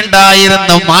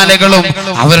കഴുത്തിലുണ്ടായിരുന്ന മാലകളും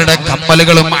അവരുടെ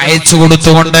കമ്മലുകളും അയച്ചു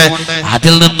കൊടുത്തുകൊണ്ട്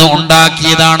അതിൽ നിന്ന്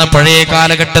ഉണ്ടാക്കിയതാണ് പഴയ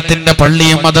കാലഘട്ടത്തിന്റെ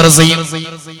പള്ളിയും മദ്രസയും.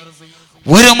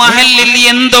 ഒരു മഹല്ലിൽ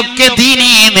എന്തൊക്കെ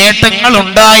ദീനീ നേട്ടങ്ങൾ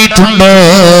ഉണ്ടായിട്ടുണ്ടോ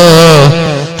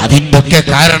അതിന്റെയൊക്കെ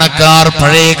കാരണക്കാർ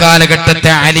പഴയ കാലഘട്ടത്തെ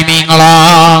ആലിമീങ്ങളാ.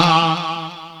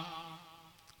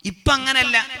 ഇപ്പൊ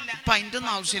അങ്ങനല്ല, ഇപ്പൊ അതിന്റെ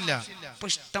ഒന്നും ആവശ്യമില്ല. ഇപ്പൊ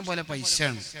ഇഷ്ടം പോലെ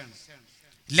പൈസയാണ്,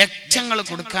 ലക്ഷങ്ങൾ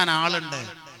കൊടുക്കാൻ ആളുണ്ട്,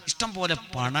 ഇഷ്ടം പോലെ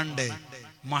പണുണ്ട്,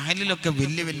 മഹലിലൊക്കെ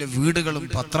വലിയ വലിയ വീടുകളും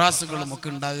പത്രാസുകളും ഒക്കെ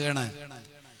ഉണ്ടാകുകയാണ്.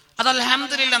 അത്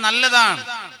അൽഹംദുലില്ലാഹ് നല്ലതാണ്.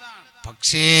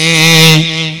 പക്ഷേ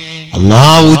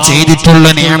അല്ലാഹു ചെയ്തിട്ടുള്ള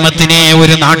നിഅമത്തിനെ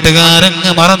ഒരു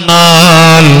നാട്ടുകാരങ്ങ്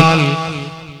മറന്നാൽ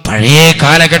പഴയ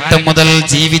കാലഘട്ടം മുതൽ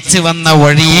ജീവിച്ചു വന്ന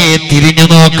വഴിയെ തിരിഞ്ഞു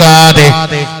നോക്കാതെ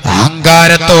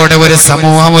അഹങ്കാരത്തോടെ ഒരു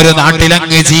സമൂഹം ഒരു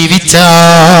നാട്ടിലങ്ങ്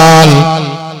ജീവിച്ചാൽ,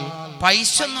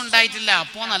 പൈസ ഒന്നും ഉണ്ടായിട്ടില്ല,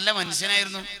 അപ്പോ നല്ല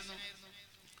മനുഷ്യനായിരുന്നു.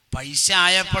 പൈസ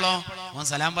ആയപ്പോഴോ ഓൻ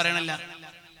സലാം പറയണില്ല,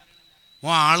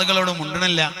 ഓൻ ആളുകളോട്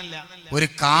മുണ്ടണില്ല. ഒരു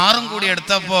കാറും കൂടി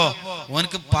എടുത്തപ്പോ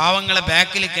ഓനക്ക് പാവങ്ങളെ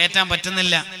ബാക്കിൽ കയറ്റാൻ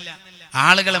പറ്റുന്നില്ല,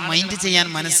 ആളുകളെ മൈൻഡ് ചെയ്യാൻ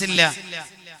മനസ്സില്ല.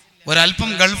 ഒരല്പം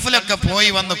ഗൾഫിലൊക്കെ പോയി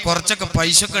വന്ന് കുറച്ചൊക്കെ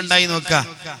പൈസ ഒക്കെ ഉണ്ടായി നോക്ക,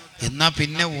 എന്നാ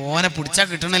പിന്നെ ഓനെ പിടിച്ചാ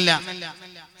കിട്ടണില്ല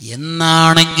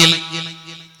എന്നാണെങ്കിൽ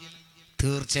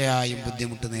തീർച്ചയായും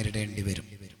ബുദ്ധിമുട്ട് നേരിടേണ്ടി വരും.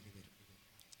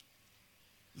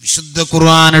 വിശുദ്ധ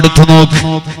ഖുർആൻ എടുത്തു നോക്ക്,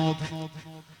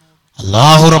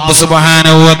 അല്ലാഹു റബ്ബ്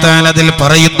സുബ്ഹാനഹു വ തആല അതിൽ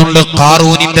പറയുന്നുണ്ട്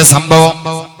ഖാറൂനിന്റെ സംഭവം.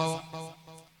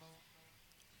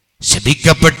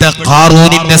 ശപിക്കപ്പെട്ട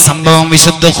ഖാറൂനിന്റെ സംഭവം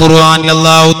വിശുദ്ധ ഖുർആനിൽ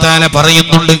അല്ലാഹു തആല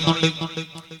പറയുന്നുണ്ട്.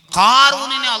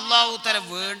 ഖാറൂനിന് അല്ലാഹു തആല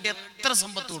വേണ്ടി എത്ര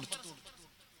സമ്പത്ത് കൊടുത്തു.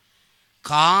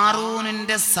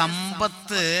 ഖാറൂനിന്റെ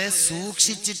സമ്പത്ത്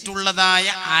സൂക്ഷിച്ചിട്ടുള്ളതായ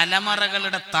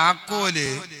അലമറകളുടെ താക്കോല്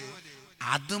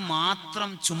അത് മാത്രം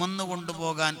ചുമന്നു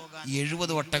കൊണ്ടുപോകാൻ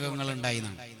 70 ഒട്ടകങ്ങൾ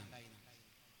ഉണ്ടായിരുന്നു.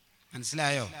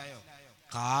 മനസ്സിലായോ?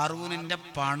 ഖാറൂനിന്റെ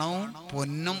പണവും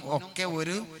പൊന്നും ഒക്കെ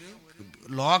ഒരു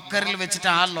ലോക്കറിൽ വെച്ചിട്ട്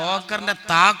ആ ലോക്കറിന്റെ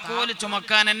താക്കോല്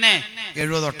ചുമക്കാൻ തന്നെ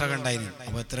 70 ഒട്ടകം ഉണ്ടായിരുന്നു.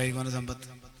 അപ്പൊ എത്രയായിരിക്കും സമ്പത്ത്?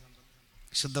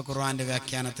 വിശുദ്ധ ഖുർആന്റെ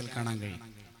വ്യാഖ്യാനത്തിൽ കാണാൻ കഴിയും.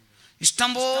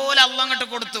 ഇഷ്ടംപോലെ അല്ലാഹ് അങ്ങോട്ട്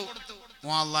കൊടുത്തു,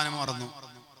 അല്ലാഹനെ മറന്നു,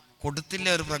 കൊടുത്തില്ല.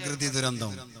 ഒരു പ്രകൃതി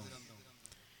ദുരന്തം.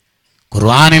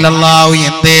 ഖുർആനിൽ അല്ലാഹു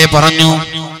എന്തേ പറഞ്ഞു?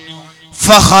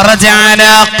 فخرج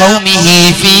على قومه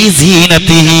في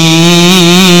زينته.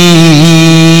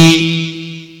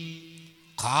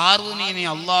 ഖാറൂനിനെ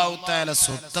അല്ലാഹു തആല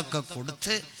സ്വത്തൊക്കെ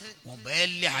കൊടുത്ത്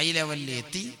വലിയ ഹൈ ലെവലിൽ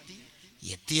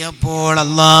എത്തിയപ്പോൾ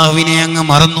അല്ലാഹുവിനെ അങ്ങ്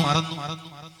മറന്നു.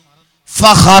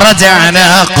 فخرج على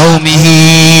قومه.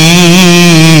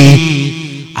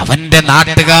 അവന്റെ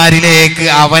നാട്ടുകാരിലേക്ക്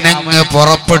അവനങ്ങ്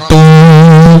പുറപ്പെട്ടു.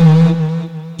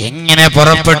 എങ്ങനെ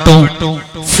പുറപ്പെട്ടു?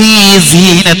 ഫീ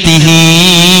സീനതിഹി.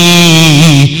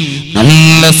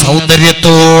 നല്ല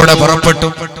സൗന്ദര്യത്തോടെ പുറപ്പെട്ടു.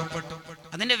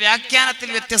 അതിന്റെ വ്യാഖ്യാനത്തിൽ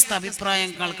വ്യത്യസ്ത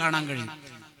അഭിപ്രായങ്ങൾ കാണാൻ കഴിയും.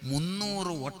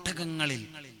 300 ഒട്ടകങ്ങളിൽ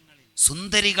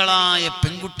സുന്ദരികളായ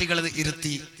പെൺകുട്ടികൾ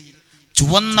ഇരുത്തി,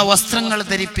 ചുവന്ന വസ്ത്രങ്ങൾ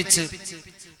ധരിപ്പിച്ച്,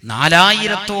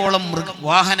 4000-ഓളം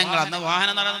വാഹനങ്ങൾ, അന്ന്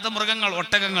വാഹനം നടന്നത് മൃഗങ്ങൾ,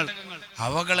 ഒട്ടകങ്ങൾ,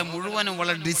 അവകളെ മുഴുവനും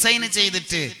വളരെ ഡിസൈൻ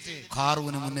ചെയ്തിട്ട്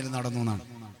ഖാറൂന് മുന്നിൽ നടന്നു എന്നാണ്.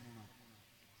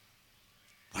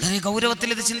 വളരെ ഗൗരവത്തിൽ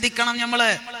ഇത് ചിന്തിക്കണം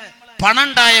നമ്മള്.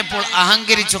 പണുണ്ടായപ്പോൾ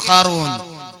അഹങ്കരിച്ചു ഖാറൂൻ.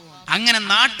 അങ്ങനെ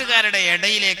നാട്ടുകാരുടെ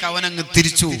ഇടയിലേക്ക് അവനങ്ങ്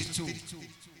തിരിച്ചു.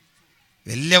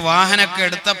 വലിയ വാഹനമൊക്കെ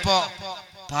എടുത്തപ്പോ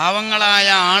പാവങ്ങളായ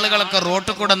ആളുകളൊക്കെ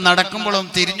റോട്ടിൽ കൂടെ നടക്കുമ്പോഴും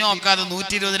തിരിഞ്ഞു നോക്കാതെ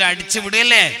 120 അടിച്ചു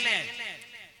വിടുകയല്ലേ.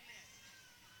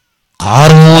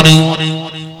 ഖാറൂന്,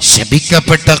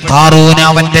 ശപിക്കപ്പെട്ട ഖാറൂന്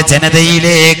അവന്റെ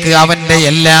ജനതയിലേക്ക് അവന്റെ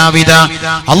എല്ലാവിധ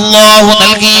അല്ലാഹു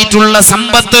നൽകിയിട്ടുള്ള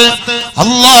സമ്പത്ത്,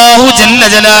 അല്ലാഹു ജല്ല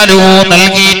ജലാലുഹു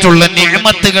നൽകിയിട്ടുള്ള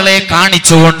നിഅമത്തുകളെ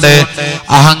കാണിച്ചുകൊണ്ട്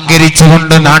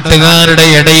അഹങ്കരിച്ചുകൊണ്ട് നാട്ടുകാരുടെ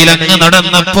ഇടയിൽ അങ്ങ്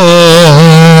നടന്നപ്പോ,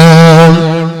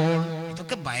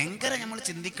 ഇതൊക്കെ ഭയങ്കര നമ്മൾ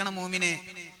ചിന്തിക്കണം മോമിനെ.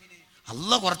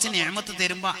 അല്ലാഹു കുറച്ച് നിഅമത്ത്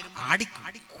തരുമ്പോ ആടി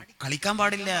കളിക്കാൻ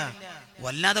പാടില്ല,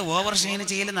 വല്ലാതെ ഓവർ ഷൈൻ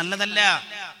ചെയ്യല് നല്ലതല്ല.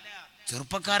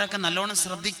 ചെറുപ്പക്കാരൊക്കെ നല്ലോണം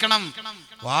ശ്രദ്ധിക്കണം.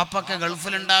 വാപ്പൊക്കെ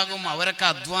ഗൾഫിലുണ്ടാകും, അവരൊക്കെ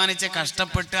അധ്വാനിച്ച്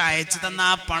കഷ്ടപ്പെട്ട് അയച്ചു തന്ന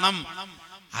ആ പണം,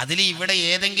 അതിൽ ഇവിടെ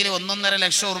ഏതെങ്കിലും 1.5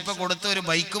 ലക്ഷം ഉറുപ്പിക കൊടുത്ത് ഒരു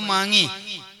ബൈക്കും വാങ്ങി,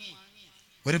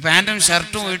 ഒരു പാന്റും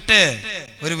ഷർട്ടും ഇട്ട്,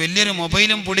 ഒരു വലിയൊരു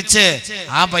മൊബൈലും പിടിച്ച്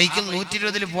ആ ബൈക്കിൽ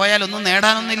 120 പോയാൽ ഒന്നും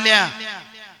നേടാനൊന്നുമില്ല.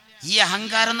 ഈ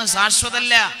അഹങ്കാരമൊന്നും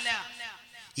ശാശ്വതല്ല.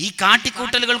 ഈ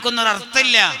കാട്ടിക്കൂട്ടലുകൾക്കൊന്നും ഒരു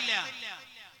അർത്ഥമില്ല.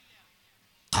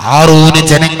 ഖാറൂന്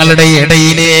ജനങ്ങളുടെ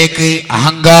ഇടയിലേക്ക്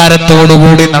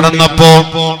അഹങ്കാരത്തോടുകൂടി നടന്നപ്പോ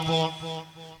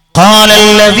قال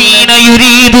الذين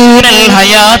يريدون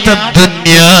الحياة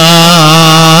الدنيا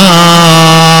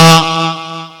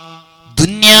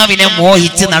ദുനിയാവിനെ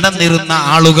മോഹിച്ച് നടന്നിരുന്ന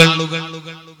ആളുകൾ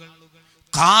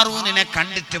ഖാറൂനിനെ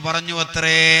കണ്ടിട്ട് പറഞ്ഞു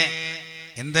അത്രേ.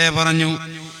 എന്തേ പറഞ്ഞു?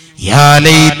 യാ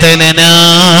ലൈത ലനാ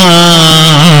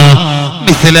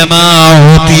മിസ്ല മാ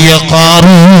ഊതിയ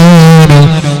ഖാറൂൻ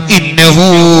ഇന്നഹു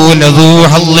ലദൂ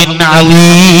ഹള്ളിൻ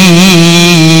അളീം.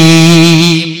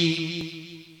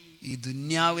 ഈ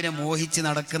ദുനിയാവിനെ മോഹിച്ച്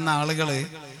നടക്കുന്ന ആളുകള്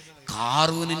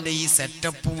ഖാറൂനിന്റെ ഈ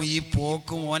സെറ്റപ്പും ഈ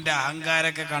പോക്കും ഓന്റെ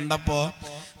അഹങ്കാരൊക്കെ കണ്ടപ്പോ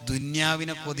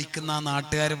ദുന്യാവിനെ കൊതിക്കുന്ന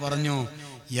നാട്ടുകാർ പറഞ്ഞു,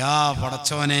 യാ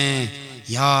പടച്ചോനെ,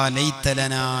 യാ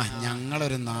ലൈതലന,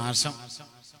 ഞങ്ങളൊരു നാശം,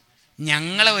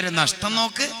 ഞങ്ങളെ ഒരു നഷ്ടം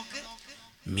നോക്ക്.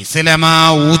 മിസ്ലമാ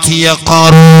ഊതിയ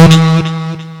ഖാറൂൻ,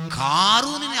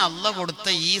 ഖാറൂനിന് അല്ലാഹ് കൊടുത്ത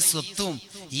ഈ സ്വത്തും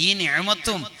ഈ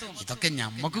നിഅമത്തും ഇതൊക്കെ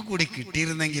ഞമ്മക്ക് കൂടി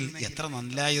കിട്ടിയിരുന്നെങ്കിൽ എത്ര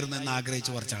നല്ലായിരുന്നു എന്ന്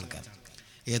ആഗ്രഹിച്ചു കുറച്ച് ആൾക്കാർ.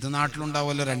 ഏത്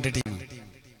നാട്ടിലുണ്ടാവുമല്ലോ രണ്ട് ടീം.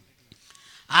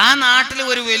 ആ നാട്ടിൽ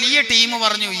ഒരു വലിയ ടീം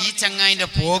പറഞ്ഞു, ഈ ചങ്ങായിന്റെ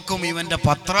പോക്കും ഇവന്റെ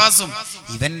പത്രാസും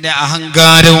ഇവന്റെ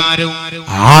അഹങ്കാരവും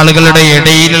ആളുകളുടെ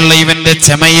ഇടയിലുള്ള ഇവന്റെ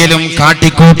ചെമയലും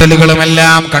കാട്ടിക്കൂട്ടലുകളും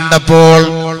എല്ലാം കണ്ടപ്പോൾ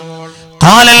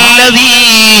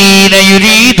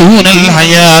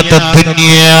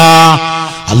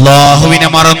അല്ലാഹുവിനെ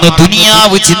മറന്ന്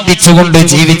ദുനിയാവ് ചിന്തിച്ചുകൊണ്ട്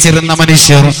ജീവിച്ചിരുന്ന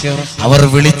മനുഷ്യർ അവർ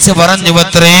വിളിച്ചു പറഞ്ഞു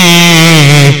അത്രേ,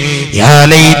 യാ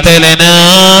ലൈത ലനാ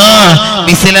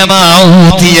മിസ്ല മാ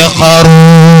ഊതിയ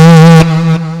ഖാറൂൻ,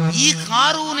 ഈ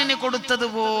ഖാറൂനിന്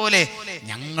കൊടുത്തതുപോലെ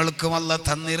ഞങ്ങൾക്കും അല്ലാഹ്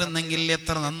തന്നിരുന്നെങ്കിൽ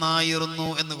എത്ര നന്നായിരുന്നു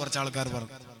എന്ന് കുറച്ച് ആൾക്കാർ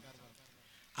പറഞ്ഞു.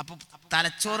 അപ്പൊ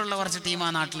തലച്ചോറുള്ള കുറച്ച് ടീം ആ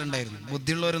നാട്ടിലുണ്ടായിരുന്നു,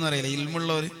 ബുദ്ധിയുള്ളവരെന്ന് അറിയില്ല,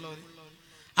 ഇൽമുള്ളവര്.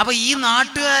 അപ്പൊ ഈ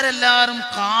നാട്ടുകാരെല്ലാരും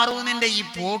ഖാറൂനിന്റെ ഈ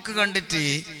പോക്ക് കണ്ടിട്ട്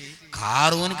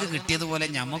ഖാറൂനിക്ക് കിട്ടിയതുപോലെ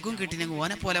ഞമ്മക്കും കിട്ടിയെങ്കിൽ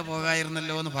ഓനെ പോലെ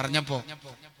പോകായിരുന്നല്ലോ എന്ന് പറഞ്ഞപ്പോ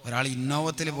ഒരാൾ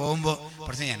ഇന്നോവത്തിൽ പോകുമ്പോ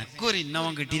പക്ഷെ എനക്കൊരു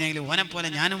ഇന്നോവം കിട്ടിയെങ്കിൽ ഓനെ പോലെ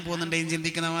ഞാനും പോകുന്നുണ്ടെന്ന്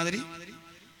ചിന്തിക്കുന്ന മാതിരി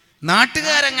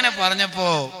നാട്ടുകാരങ്ങനെ പറഞ്ഞപ്പോ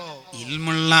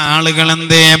ഇൽമുള്ള ആളുകൾ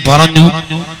എന്തേ പറഞ്ഞു?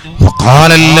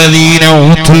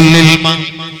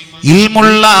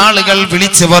 ഇൽമുള്ള ആളുകൾ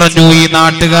വിളിച്ചു പറഞ്ഞു ഈ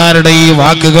നാട്ടുകാരുടെ ഈ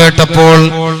വാക്ക് കേട്ടപ്പോൾ,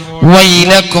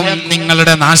 വൈലക്കും,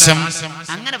 നിങ്ങളുടെ നാശം.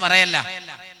 അങ്ങനെ പറയല്ല,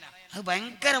 അത്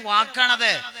ഭയങ്കര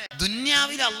വാക്കാണത്.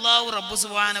 ദുന്യാവിൽ അല്ലാഹു റബ്ബ്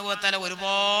സുബ്ഹാനഹു വ തആല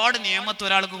ഒരുപാട് നിയമത്ത്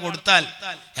ഒരാൾക്ക് കൊടുത്താൽ,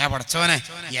 പടച്ചോനെ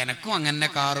എനക്കും അങ്ങനെ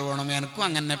കാറ് വേണം, എനക്കും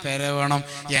അങ്ങനെ പേര വേണം,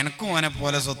 എനക്കും ഓനെ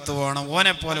പോലെ സ്വത്ത് വേണം,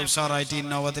 ഓനെ പോലെ ഉഷാറായിട്ട്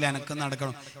ഇന്നോവത്തിൽ എനക്കും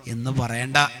നടക്കണം എന്ന്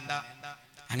പറയണ്ട,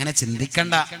 അങ്ങനെ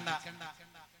ചിന്തിക്കണ്ട.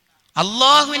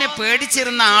 അള്ളാഹുവിനെ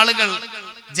പേടിച്ചിരുന്ന ആളുകൾ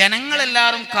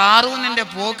ജനങ്ങളെല്ലാവരും ഖാറൂനിന്റെ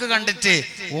പോക്ക് കണ്ടിട്ട്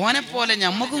ഓനെ പോലെ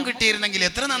ഞമ്മക്കും കിട്ടിയിരുന്നെങ്കിൽ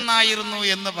എത്ര നന്നായിരുന്നു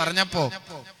എന്ന് പറഞ്ഞപ്പോ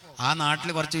ആ നാട്ടിൽ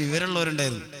കുറച്ച്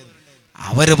വിവരമുള്ളവരുണ്ടായിരുന്നു.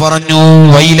 അവര് പറഞ്ഞു,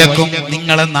 വൈലക്കും,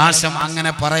 നിങ്ങളെ നാശം,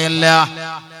 അങ്ങനെ പറയല്ല,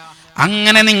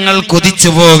 അങ്ങനെ നിങ്ങൾ കൊതിച്ചു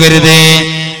പോകരുതേ.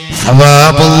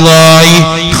 സവാബുല്ലാഹി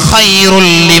ഖൈറുൽ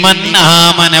ലിമൻ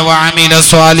ആമന വഅമില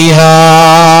സ്വാലിഹാ.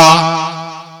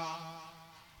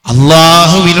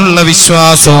 അല്ലാഹുവിലുള്ള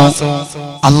വിശ്വാസവും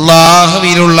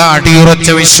അല്ലാഹുവിലുള്ള അടിയുറച്ച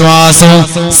വിശ്വാസവും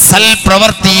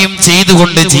സൽപ്രവൃത്തിയും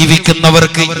ചെയ്തുകൊണ്ട്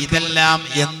ജീവിക്കുന്നവർക്ക് ഇതെല്ലാം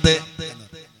എന്ത്?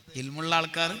 ഇൽമുള്ള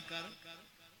ആൾക്കാർ,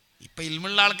 ഇപ്പൊ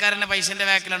ഇൽമുള്ള ആൾക്കാരന്റെ പൈസന്റെ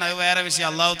ബാക്കിലാണ്, അത് വേറെ വിഷയം.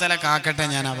 അല്ലാഹു തആല കാക്കട്ടെ,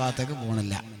 ഞാൻ ആ ഭാഗത്തേക്ക്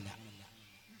പോണില്ല.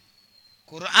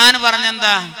 ഖുർആൻ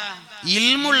പറഞ്ഞെന്താ?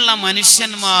 ഇൽമുള്ള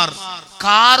മനുഷ്യന്മാർ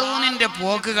ഖാറൂനിന്റെ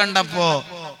പോക്ക് കണ്ടപ്പോ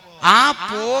ആ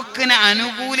പോക്കിനെ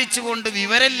അനുകൂലിച്ചുകൊണ്ട്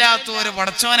വിവരമില്ലാത്തവര്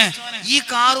പടച്ചോനെ ഈ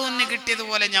ഖാറൂനിന്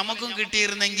കിട്ടിയതുപോലെ ഞമ്മക്കും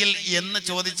കിട്ടിയിരുന്നെങ്കിൽ എന്ന്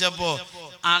ചോദിച്ചപ്പോ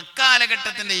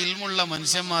അക്കാലഘട്ടത്തിന്റെ ഇൽമുള്ള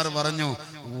മനുഷ്യന്മാർ പറഞ്ഞു,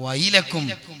 വൈലക്കും,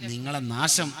 നിങ്ങളെ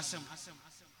നാശം,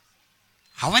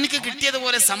 അവനക്ക്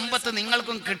കിട്ടിയതുപോലെ സമ്പത്ത്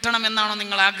നിങ്ങൾക്കും കിട്ടണമെന്നാണോ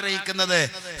നിങ്ങൾ ആഗ്രഹിക്കുന്നത്?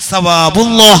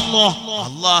 സവാബുല്ലാഹ്,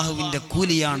 അല്ലാഹുവിന്റെ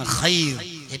കൂലിയാണ് ഖൈർ,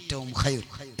 ഏറ്റവും ഖൈർ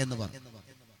എന്ന് പറഞ്ഞു.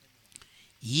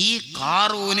 ഈ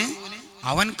ഖാറൂന്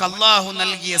അവൻക്ക് അല്ലാഹു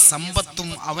നൽകിയ സമ്പത്തും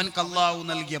അവൻക്ക് അല്ലാഹു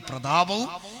നൽകിയ പ്രതാപവും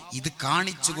ഇത്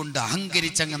കാണിച്ചുകൊണ്ട്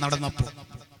അഹങ്കരിച്ചങ്ങ് നടന്നപ്പോ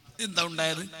എന്താ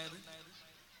ഉണ്ടായത്?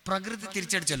 പ്രകൃതി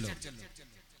തിരിച്ചടിച്ചല്ലോ.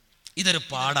 ഇതൊരു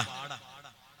പാട.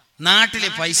 നാട്ടില്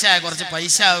കുറച്ച്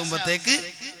പൈസ ആകുമ്പോഴത്തേക്ക്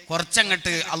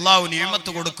കുറച്ചങ്ങട്ട് അള്ളാഹു നിഅമത്ത്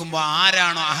കൊടുക്കുമ്പോ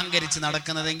ആരാണോ അഹങ്കരിച്ച്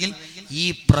നടക്കുന്നതെങ്കിൽ ഈ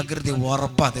പ്രകൃതി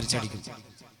ഉറപ്പാ തിരിച്ചടിക്കും.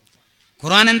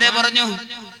 ഖുർആൻ എന്തേ പറഞ്ഞു?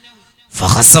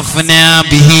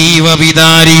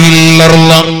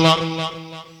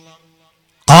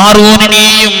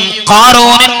 ഖാറൂനിനെയും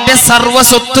ഖാറൂനിന്റെ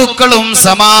സർവ്വസ്വത്തുക്കളും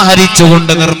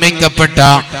സമാഹരിച്ചുകൊണ്ട് നിർമ്മിക്കപ്പെട്ട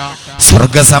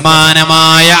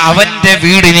സ്വർഗസമാനമായ അവന്റെ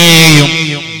വീടിനെയും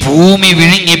ഭൂമി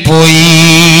വിഴുങ്ങിപ്പോയി.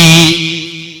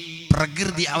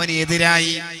 പ്രകൃതി അവന്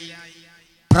എതിരായി,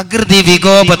 പ്രകൃതി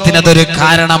വികോപത്തിനതൊരു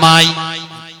കാരണമായി.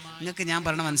 നിങ്ങൾക്ക് ഞാൻ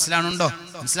പറഞ്ഞ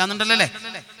മനസ്സിലാവുന്നുണ്ടല്ലോ അല്ലേ?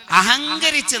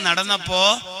 അഹങ്കരിച്ച് നടന്നപ്പോ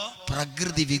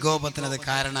പ്രകൃതി വികോപത്തിനത്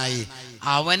കാരണമായി.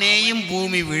 അവനെയും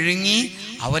ഭൂമി വിഴുങ്ങി,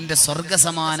 അവന്റെ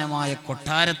സ്വർഗസമാനമായ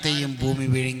കൊട്ടാരത്തെയും ഭൂമി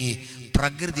വിഴുങ്ങി.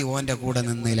 പ്രകൃതി ഓന്റെ കൂടെ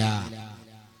നിന്നില്ല.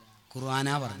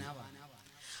 ഖുർആനാ പറഞ്ഞു.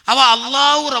 അവ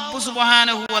അല്ലാഹു റബ്ബു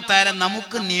സുബ്ഹാനഹു വ തആല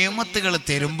നമുക്ക് നിയമത്തുകൾ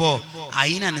തരുമ്പോ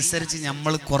അതിനനുസരിച്ച്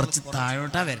നമ്മൾ കുറച്ച്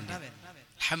താഴോട്ടാ വരേണ്ടത്.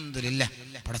 അൽഹംദുലില്ലാഹ്.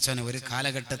 പടച്ചോനെ ഒരു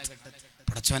കാലഘട്ടത്തിൽ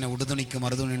പടച്ചോനെ ഉടുതുണിക്ക്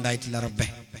മറുതുണി ഉണ്ടായിട്ടില്ല റബ്ബേ.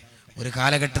 ഒരു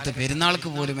കാലഘട്ടത്തിൽ പെരുന്നാൾക്ക്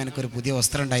പോലും എനിക്കൊരു പുതിയ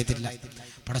വസ്ത്രം ഉണ്ടായിട്ടില്ല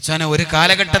പടച്ചോനെ. ഒരു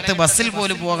കാലഘട്ടത്തിൽ ബസ്സിൽ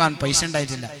പോലും പോകാൻ പൈസ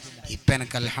ഉണ്ടായിട്ടില്ല. ഇപ്പം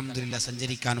എനിക്ക് അൽഹംദുലില്ലാഹ്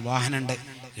സഞ്ചരിക്കാൻ വാഹനമുണ്ട്,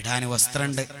 ഇടാൻ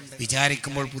വസ്ത്രമുണ്ട്,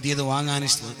 വിചാരിക്കുമ്പോൾ പുതിയത് വാങ്ങാൻ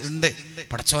ഉണ്ട്.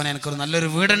 പടച്ചോനെ എനിക്കൊരു നല്ലൊരു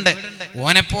വീടുണ്ട്.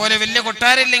 ഓനെപ്പോലെ വലിയ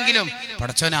കൊട്ടാരമില്ലെങ്കിലും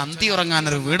പടച്ചോനെ അന്തി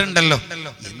ഉറങ്ങാനൊരു വീടുണ്ടല്ലോ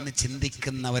എന്ന്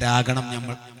ചിന്തിക്കുന്നവരാകണം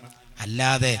നമ്മൾ.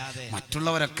 അല്ലാതെ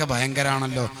മറ്റുള്ളവരൊക്കെ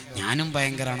ഭയങ്കരാണല്ലോ ഞാനും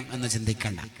ഭയങ്കരാണ് എന്ന്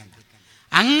ചിന്തിക്കണ്ട.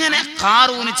 അങ്ങനെ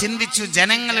ഖാറൂന് ചിന്തിച്ചു.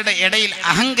 ജനങ്ങളുടെ ഇടയിൽ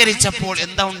അഹങ്കരിച്ചപ്പോൾ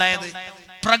എന്താ ഉണ്ടായത്?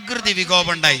 പ്രകൃതി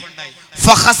വികോപം ഉണ്ടായി.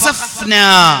 ഫഖസഫ്നാ.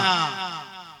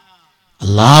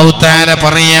 അല്ലാഹു തആല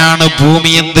പറയാണ്,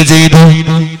 ഭൂമി എന്ത് ചെയ്തു?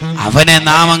 അവനെ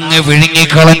നാം അങ്ങ്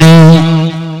വിഴുങ്ങിക്കളഞ്ഞു.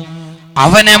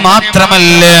 അവനെ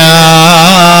മാത്രമല്ല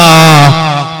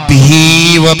ബിഹി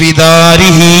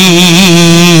വബിദാരിഹി,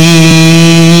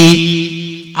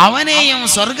 അവനെയും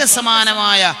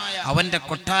സ്വർഗസമാനമായ അവന്റെ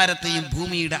കൊട്ടാരത്തെയും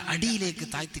ഭൂമിയുടെ അടിയിലേക്ക്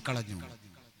താഴ്ത്തിക്കളഞ്ഞു.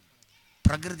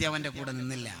 പ്രകൃതി അവന്റെ കൂടെ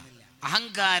നിന്നില്ല.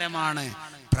 അഹങ്കാരമാണ്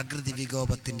പ്രകൃതി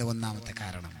വികോപത്തിന്റെ ഒന്നാമത്തെ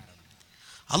കാരണം.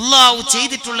 അള്ളാഹു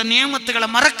ചെയ്തിട്ടുള്ള നിയമത്തുകളെ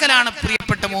മറക്കലാണ്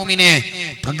പ്രിയപ്പെട്ട മോമിനെ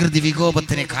പ്രകൃതി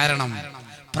വികോപത്തിന് കാരണം.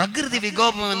 പ്രകൃതി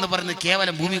വികോപം എന്ന് പറയുന്നത്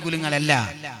കേവലം ഭൂമി കുലുങ്ങലല്ല.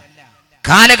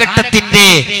 കാലഘട്ടത്തിന്റെ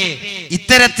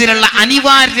ഇത്തരത്തിലുള്ള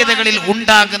അനിവാര്യതകളിൽ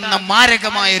ഉണ്ടാകുന്ന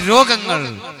മാരകമായ രോഗങ്ങൾ,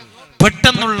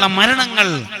 പെട്ടെന്നുള്ള മരണങ്ങൾ,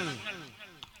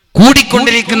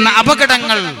 കൂടിക്കൊണ്ടിരിക്കുന്ന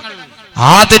അപകടങ്ങൾ,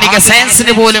 ആധുനിക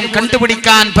സയൻസിന് പോലും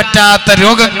കണ്ടുപിടിക്കാൻ പറ്റാത്ത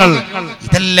രോഗങ്ങൾ,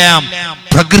 ഇതെല്ലാം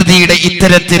പ്രകൃതിയുടെ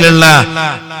ഇത്തരത്തിലുള്ള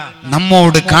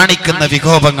നമ്മോട് കാണിക്കുന്ന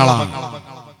വികോപങ്ങളാണ്.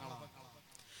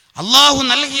 അള്ളാഹു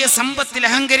നൽകിയ സമ്പത്തിൽ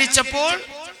അഹങ്കരിച്ചപ്പോൾ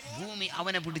ഭൂമി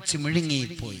അവനെ പിടിച്ച്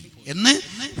മിഴുങ്ങിപ്പോയി എന്ന്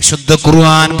വിശുദ്ധ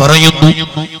ഖുർആൻ പറയുന്നു.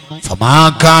 ഫമാ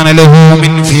കാന ലഹു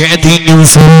മിൻ ഫിഅതിൻ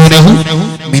യൻസുറൂനഹു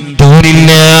മിൻ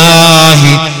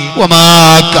ദൂനില്ലാഹി വമാ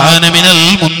കാന മിനൽ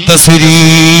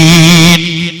മുന്തസിരീൻ.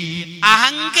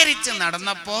 അഹങ്കരിച്ച്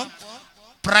നടന്നപ്പോ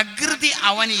പ്രകൃതി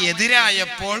അവന്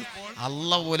എതിരായപ്പോൾ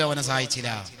അല്ലാഹു പോലും അവനെ സഹായിച്ചില്ല.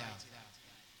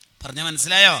 പറഞ്ഞ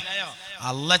മനസ്സിലായോ?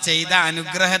 അല്ല ചെയ്ത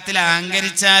അനുഗ്രഹത്തിൽ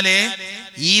അഹങ്കരിച്ചാല്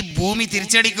ഈ ഭൂമി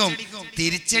തിരിച്ചടിക്കും.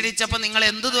 തിരിച്ചടിച്ചപ്പോ നിങ്ങൾ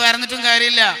എന്തു ദ്വാരന്നിട്ടും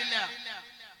കാര്യമില്ല,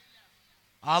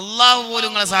 അള്ളാഹു പോലും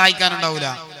നിങ്ങളെ സഹായിക്കാനുണ്ടാവൂല.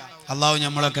 അള്ളാഹു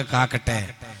നമ്മളൊക്കെ കാക്കട്ടെ,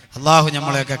 അള്ളാഹു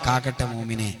നമ്മളെയൊക്കെ കാക്കട്ടെ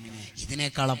മോമിനെ.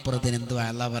 ഇതിനേക്കാൾ അപ്പുറത്തിന് എന്തുവാ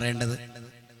അള്ളാഹ് പറയേണ്ടത്?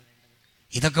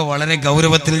 ഇതൊക്കെ വളരെ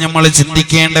ഗൗരവത്തിൽ നമ്മൾ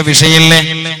ചിന്തിക്കേണ്ട വിഷയല്ലേ.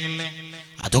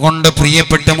 അതുകൊണ്ട്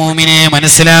പ്രിയപ്പെട്ട മോമിനെ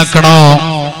മനസ്സിലാക്കണോ,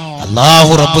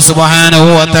 അല്ലാഹു റബ്ബ് സുബ്ഹാനഹു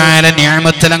വ തആല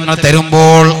നിഅമത്തുകൾ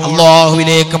തരുമ്പോൾ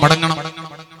അല്ലാഹുവിലേക്ക് മടങ്ങണം.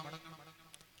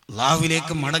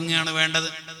 അല്ലാഹുവിലേക്ക് മടങ്ങുകയാണ് വേണ്ടത്.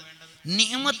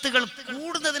 നിഅമത്തുകൾ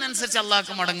കൂടുന്നതിനനുസരിച്ച്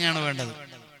അല്ലാഹുക്ക് മടങ്ങുകയാണ് വേണ്ടത്.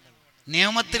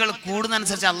 നിഅമത്തുകൾ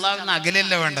കൂടുന്നതനുസരിച്ച് അല്ലാഹുവിൽ നിന്ന്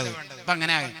അകലല്ല വേണ്ടത്. ഇപ്പൊ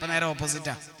അങ്ങനെ ആയി. ഇപ്പൊ നേരെ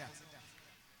ഓപ്പോസിറ്റാ.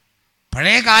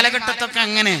 പഴയ കാലഘട്ടത്തൊക്കെ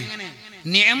അങ്ങനെ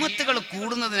നിഅമത്തുകൾ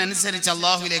കൂടുന്നതിനനുസരിച്ച്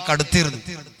അല്ലാഹുവിലേക്ക് അടുത്തിരുന്നു.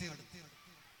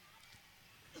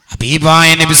 ഹബീബായ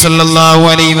നബി സല്ലല്ലാഹു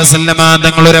അലൈഹി വസല്ലമ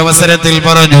തങ്ങൾ ഒരു അവസരത്തിൽ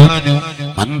പറഞ്ഞു,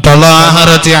 മൻ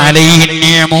തളാഹറതി അലൈഹി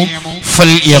നിഅമു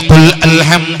ഫൽയഖുൽ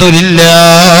അൽഹംദുലില്ലാഹ്.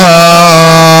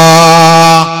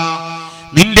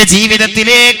 നിന്റെ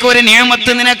ജീവിതത്തിലേക്ക് ഒരു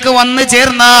നിഅമത്ത് നിനക്ക് വന്നു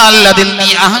ചേർന്നാൽ അതിൽ നീ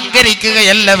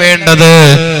അഹങ്കരിക്കുകയല്ല വേണ്ടത്,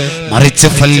 മറിച്ച്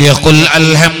ഫൽയഖുൽ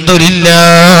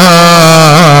അൽഹംദുലില്ലാഹ്,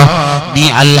 നീ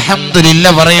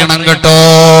അൽഹംദുലില്ലാഹ് പറയണം കേട്ടോ.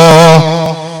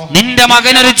 നിന്റെ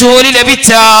മകനൊരു ജോലി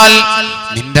ലഭിച്ചാൽ,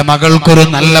 നിന്റെ മകൾക്കൊരു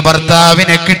നല്ല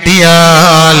ഭർത്താവിനെ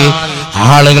കിട്ടിയാൽ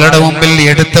ആളുകളുടെ മുമ്പിൽ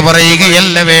എടുത്തു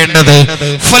പറയുകയല്ല വേണ്ടത്,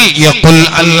 ഫൽയഖുൽ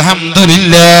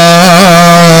അൽഹംദുലില്ലാഹ്.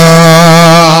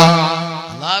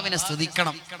 അല്ലാഹുവിനെ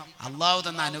സ്തുതിക്കണം. അല്ലാഹു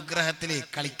തന്ന അനുഗ്രഹത്തിൽ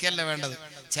കളിക്കല്ല വേണ്ടത്.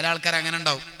 ചില ആൾക്കാർ അങ്ങനെ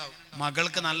ഉണ്ടാവും,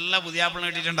 മകൾക്ക് നല്ല പുതിയാപ്പിള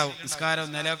കിട്ടിയിട്ടുണ്ടാവും, നിസ്കാരം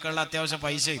നിലയൊക്കെ ഉള്ള അത്യാവശ്യം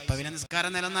പൈസ. ഇപ്പൊ പിന്നെ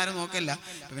നിസ്കാരം നിലം ആരും നോക്കില്ല,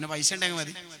 ഇപ്പൊ പിന്നെ പൈസ ഉണ്ടെങ്കിൽ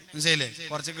മതി, മനസ്സിലായില്ലേ?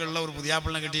 കുറച്ചൊക്കെ ഉള്ള ഒരു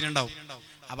പുതിയാപ്പിളിനെ കിട്ടിയിട്ടുണ്ടാവും.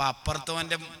 അപ്പൊ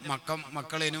അപ്പുറത്തവന്റെ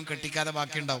മക്കളേനും കെട്ടിക്കാതെ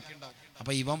ബാക്കി ഉണ്ടാവും.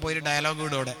 അപ്പൊ ഇവൻ പോയി ഡയലോഗ്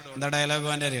വിടും. അവിടെ എന്താ ഡയലോഗ്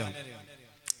അവന്റെ അറിയോ?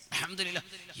 അൽഹംദുലില്ലാഹ്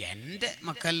എന്റെ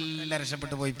മക്കളെല്ലാം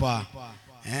രക്ഷപ്പെട്ടു പോയിപ്പാ,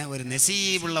 ഒരു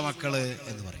നസീബുള്ള മക്കള്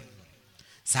എന്ന് പറയും.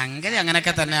 സംഗതി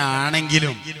അങ്ങനെയൊക്കെ തന്നെ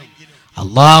ആണെങ്കിലും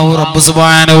അല്ലാഹു റബ്ബ്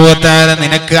സുബ്ഹാനഹു വ തആല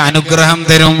നിനക്ക് അനുഗ്രഹം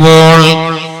തരുമ്പോൾ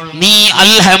നീ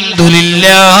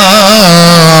അൽഹംദുലില്ലാഹ്,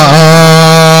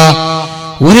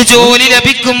 ഒരു ജോലി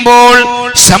ലഭിക്കുമ്പോൾ,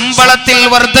 ശമ്പളത്തിൽ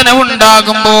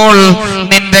വർധനവുണ്ടാകുമ്പോൾ,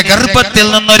 നിന്റെ ഗർഭത്തിൽ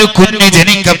നിന്നൊരു കുഞ്ഞ്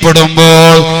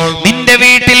ജനിക്കപ്പെടുമ്പോൾ, നിന്റെ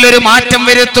വീട്ടിൽ വീട്ടിൽ ഒരു മാറ്റം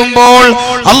വരുത്തുമ്പോൾ,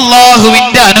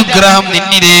 അള്ളാഹുവിന്റെ അനുഗ്രഹം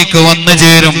നിന്നിലേക്ക് വന്നു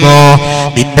ചേരുമ്പോ,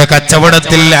 നിന്റെ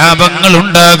കച്ചവടത്തിൽ ലാഭങ്ങൾ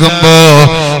ഉണ്ടാകുമ്പോ,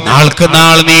 നാൾക്ക്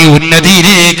നാൾ നീ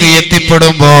ഉന്നതിയിലേക്ക്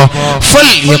എത്തിപ്പെടുമ്പോ,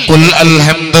 ഫൽയഖുൽ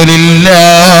അൽഹംദുലില്ലാ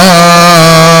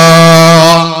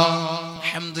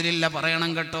പറയണം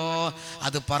കേട്ടോ.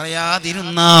 അത്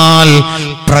പറയാതിരുന്നാൽ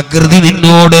പ്രകൃതി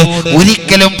നിന്നോട്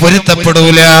ഒരിക്കലും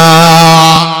പൊരുത്തപ്പെടൂല.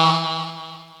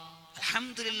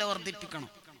 അൽഹംദുലില്ലാ വർദ്ധിപ്പിക്കണം.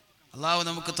 അല്ലാഹു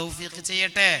നമുക്ക് തൗഫീഖ്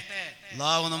ചെയ്യട്ടെ.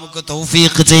 അല്ലാഹു നമുക്ക്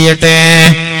തൗഫീഖ് ചെയ്യട്ടെ.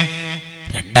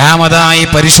 രണ്ടാമതായി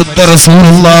പരിശുദ്ധ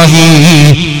റസൂലുള്ളാഹി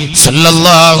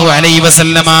സ്വല്ലല്ലാഹു അലൈഹി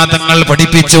വസല്ലമ തങ്ങൾ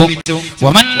പഠിപ്പിച്ചു,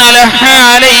 വമൻ അലഹ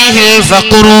അലൈഹിൽ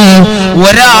ഫഖ്റു,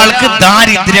 ഒരാൾക്ക്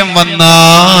ദാരിദ്ര്യം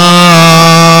വന്നാൽ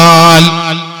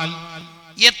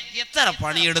എത്ര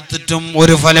പണിയെടുത്തിട്ടും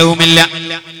ഒരു ഫലവുമില്ല,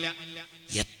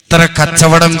 എത്ര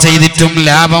കച്ചവടം ചെയ്തിട്ടും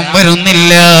ലാഭം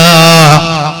വരുന്നില്ല,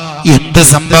 എന്ത്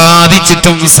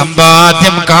സമ്പാദിച്ചിട്ടും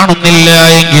സമ്പാദ്യം കാണുന്നില്ല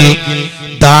എങ്കിൽ,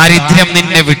 ദാരിദ്ര്യം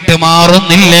നിന്നെ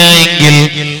വിട്ടുമാറുന്നില്ല എങ്കിൽ,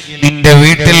 നിന്റെ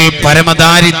വീട്ടിൽ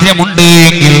പരമദാരിദ്ര്യമുണ്ട്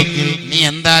എങ്കിൽ നീ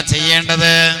എന്താ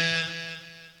ചെയ്യേണ്ടത്?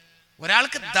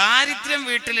 ഒരാൾക്ക് ദാരിദ്ര്യം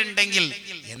വീട്ടിലുണ്ടെങ്കിൽ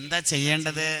എന്താ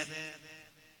ചെയ്യേണ്ടത്?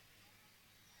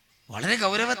 വളരെ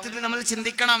ഗൗരവത്തിൽ നമ്മൾ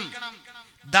ചിന്തിക്കണം.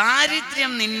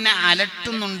 ദാരിദ്ര്യം നിന്നെ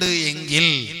അലട്ടുന്നുണ്ട് എങ്കിൽ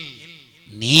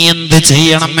നീ എന്ത്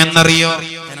ചെയ്യണം എന്നറിയോ?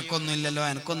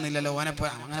 എനക്കൊന്നുമില്ലല്ലോ ഓനെ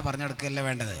അങ്ങനെ പറഞ്ഞെടുക്കല്ലേ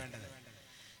വേണ്ടത്.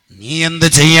 നീ എന്ത്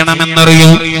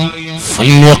ചെയ്യണമെന്നറിയോ?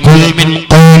 ഫൽയഖുൽ മിൻ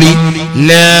ഖൗലി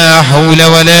ലാ ഹൗല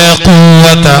വലാ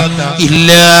ഖുവത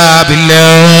ഇല്ലാ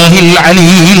ബില്ലാഹിൽ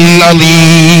അലിയിൽ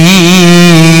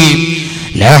അലീം.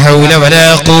 ലാ ഹൗല വലാ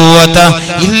ഖുവത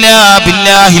ഇല്ലാ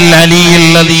ബില്ലാഹിൽ അലിയിൽ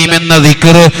അലീം എന്ന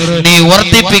ദിക്ർ നീ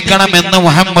വർദ്ധിപ്പിക്കണമെന്ന്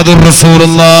മുഹമ്മദുർ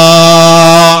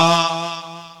റസൂലുള്ളാഹ്.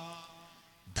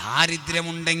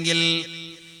 ദാരിദ്ര്യമുണ്ടെങ്കിൽ,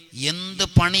 എന്ത്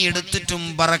പണിയെടുത്തിട്ടും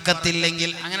ബറക്കത്തില്ലെങ്കിൽ,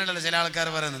 അങ്ങനെയുള്ള ചില ആൾക്കാർ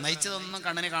പറയുന്നത് നയിച്ചതൊന്നും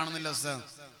കണ്ണിന് കാണുന്നില്ല ഉസ്താദ്,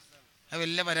 അത്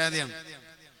വലിയ പരാതിയാണ്.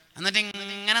 എന്നിട്ട്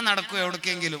ഇങ്ങനെ നടക്കും,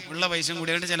 എവിടേക്കെങ്കിലും ഉള്ള പൈസ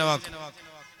കൂടിയായിട്ട് ചെലവാക്കും.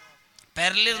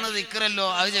 പെരലിരുന്ന് ദിക്റല്ലോ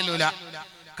അത് ചെല്ലൂല.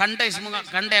 കണ്ട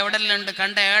എവിടെല്ലാം ഉണ്ട്,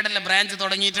 കണ്ട ഏടെല്ലാം ബ്രാഞ്ച്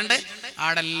തുടങ്ങിയിട്ടുണ്ട്,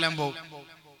 ആടെല്ലാം പോകും.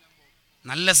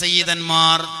 നല്ല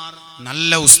സയ്യിദന്മാർ,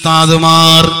 നല്ല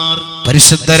ഉസ്താദുമാർ,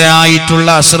 പരിശുദ്ധരായിട്ടുള്ള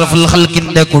അഷ്റഫുൽ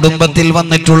ഖൽഖിന്റെ കുടുംബത്തിൽ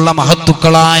വന്നിട്ടുള്ള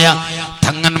മഹത്തുക്കളായ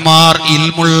തങ്ങന്മാർ,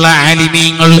 ഇൽമുള്ള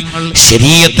ആലിമീങ്ങൾ,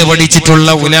 ശരീഅത്ത് പഠിച്ചിട്ടുള്ള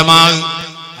ഉലമാ,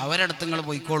 അവരടുത്ത് നിങ്ങൾ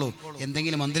പോയിക്കോളൂ,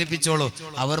 എന്തെങ്കിലും മന്ത്രിപ്പിച്ചോളൂ,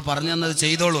 അവർ പറഞ്ഞു തന്നത്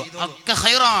ചെയ്തോളൂ, ഒക്കെ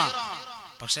ഖൈറാണ്.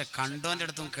 പക്ഷെ കണ്ടോന്റെ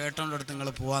അടുത്തും കേട്ടോന്റെ അടുത്തും നിങ്ങൾ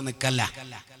പോവാൻ നിൽക്കല്ല.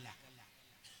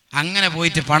 അങ്ങനെ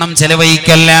പോയിട്ട് പണം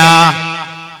ചെലവഴിക്കല്ല.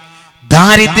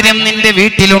 ദാരിദ്ര്യം നിന്റെ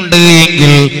വീട്ടിലുണ്ട്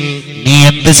എങ്കിൽ നീ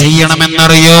എന്ത്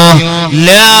ചെയ്യണമെന്നറിയോ?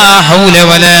 ലാ ഹൗല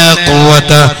വലാ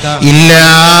ഖുവത ഇല്ലാ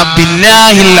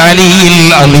ബില്ലാഹിൽ അലിയിൽ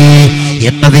അലീം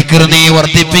എന്ന ദിക്ർ നീ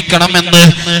വർദ്ധിപ്പിക്കണമെന്ന്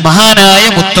മഹാനായ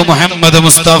മുത്ത് മുഹമ്മദ്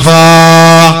മുസ്തഫ.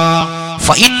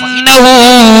 ഫഇന്നഹു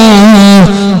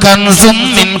കൻസും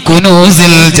മിൻ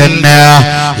കുനൂസിൽ ജന്ന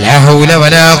ലാ ഹൗല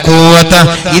വലാ ഖുവത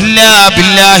ഇല്ലാ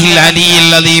ബില്ലാഹിൽ അലിയിൽ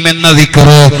അലീം എന്ന ദിക്ർ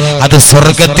അത്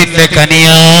സ്വർഗ്ഗത്തിന്റെ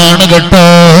കനിയാണ് കേട്ടോ.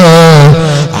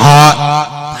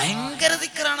 ഭയങ്കര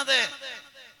ദിക്റാണത്.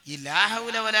 ഈ ലാ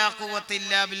ഹൗല വലാ ഖുവത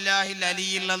ഇല്ലാ ബില്ലാഹിൽ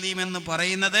അലിയിൽ അലീം എന്ന്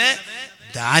പറയുന്നത്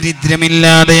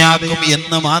ദാരിദ്ര്യമില്ലാതെയാക്കും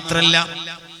എന്ന് മാത്രല്ല,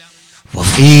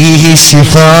 وفيه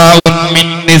شفاء من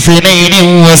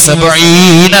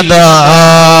 72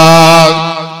 داء.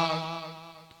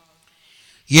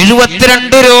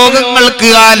 72 രോഗങ്ങൾക്ക്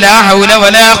ആ ലാ ഹൗല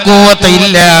വലാ ഖുവത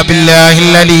ഇല്ലാ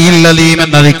ബില്ലാഹിൽ അലിയിൽ അലീം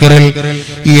എന്ന ദിക്റിൽ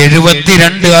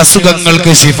 72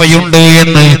 അസുഖങ്ങൾക്ക് ശിഫയുണ്ട്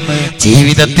എന്ന്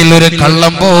ജീവിതത്തിൽ ഒരു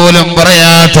കള്ളം പോലും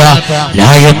പറയാത്ത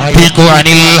ലാ യൻതിഖു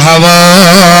അനിൽ ഹവാ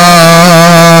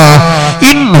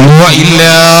ഇൻ ഹുവ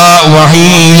ഇല്ലാ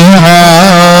വഹീഹാ.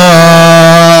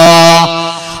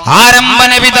 ആരംഭ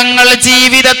നബിതങ്ങൾ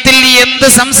ജീവിതത്തിൽ എന്ത്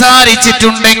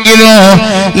സംസാരിച്ചിട്ടുണ്ടെങ്കിലോ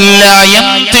ലാ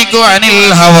യൻതിഖു അനിൽ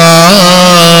ഹവാ,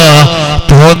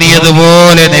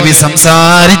 തോന്നിയതുപോലെ നബി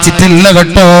സംസാരിച്ചിട്ടില്ല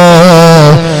കേട്ടോ.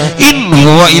 ഇൻ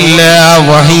ഹുവ ഇല്ലാ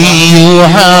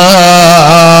വഹീഹാ.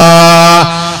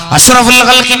 അഷ്റഫുൽ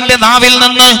ഖൽഖിന്റെ നാവിൽ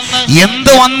നിന്ന്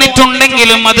എന്ത്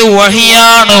വന്നിട്ടുണ്ടെങ്കിലും അത്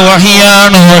വഹിയാണ്,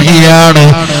 വഹിയാണ്, വഹിയാണ്.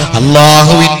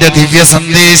 അല്ലാഹുവിന്റെ ദിവ്യ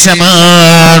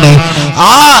സന്ദേശമാണ്.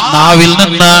 ആ നാവിൽ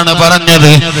നിന്നാണ്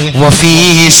പറഞ്ഞത്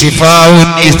വഫീഹി ശിഫാഉൻ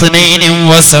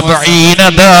 72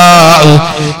 ദാഅ.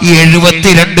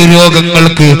 72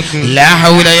 രോഗങ്ങൾക്ക് ലാ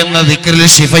ഹൗല എന്ന ദിക്റിൽ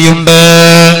ശിഫയുണ്ട്.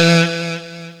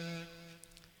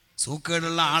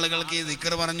 സൂക്കേടുള്ള ആളുകൾക്ക് ഈ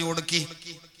ദിക്ർ പറഞ്ഞു കൊടുക്കി.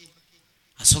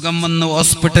 അസുഖം വന്ന്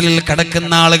ഹോസ്പിറ്റലിൽ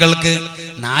കിടക്കുന്ന ആളുകൾക്ക്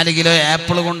 4 കിലോ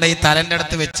ആപ്പിൾ കൊണ്ട് ഈ തലന്റെ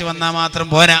അടുത്ത് വെച്ച് വന്നാൽ മാത്രം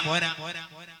പോരാ.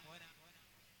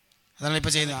 അതാണ്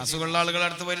ഇപ്പൊ ചെയ്യുന്നത്. അസുഖമുള്ള ആളുകളുടെ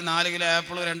അടുത്ത് പോയി 4 കിലോ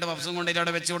ആപ്പിളും 2 പപ്സും കൊണ്ടിട്ട്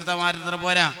അവിടെ വെച്ച് കൊടുത്താൽ മാറ്റി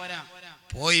പോരാ.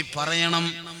 പോയി പറയണം,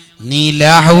 നീ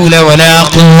ലാ ഹൗല വലാ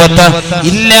ഖുവത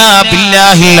ഇല്ലാ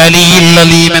ബില്ലാഹിൽ അലിയിൽ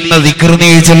അലീം എന്ന ദിക്ർ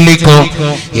നീ ചൊല്ലിക്കോ.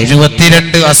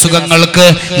 72 അസുഖങ്ങൾക്ക്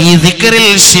ഈ ദിക്റിൽ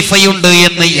ശിഫയുണ്ട്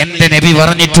എന്ന് എന്റെ നബി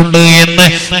പറഞ്ഞിട്ടുണ്ട് എന്ന്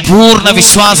പൂർണ്ണ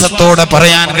വിശ്വാസത്തോടെ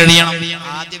പറയാൻ കഴിയണം.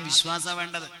 ആദ്യം വിശ്വാസം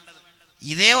വേണ്ടത്.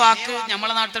 ഇതേ വാക്ക്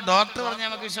നമ്മളെ നാട്ടിൽ ഡോക്ടർ പറഞ്ഞ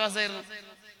നമുക്ക് വിശ്വാസമായിരുന്നു.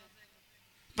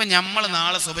 ഇപ്പൊ നമ്മൾ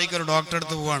നാളെ സുബൈക്ക് ഒരു ഡോക്ടറെ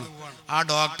അടുത്ത് പോവാണ്. ആ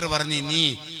ഡോക്ടർ പറഞ്ഞ് നീ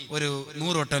ഒരു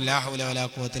 100 വട്ടം ലാ ഹൗല വലാ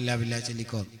ഖുവത ഇല്ലാ ബില്ലാഹ്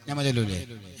ചൊല്ലിക്കോ. ഞാൻ ചൊല്ലൂലേ?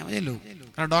 ഞാൻ ചൊല്ലൂ,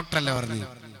 കാരണം ഡോക്ടറല്ലേ പറഞ്ഞു.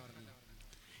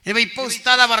 ഇപ്പൊ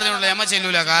ഉസ്താദാ പറഞ്ഞോളൂ, ഞമ്മ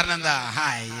ചെല്ലൂല. കാരണം എന്താ?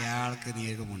 അയാൾക്ക്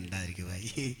നീക്ക് മുണ്ടായിരിക്കും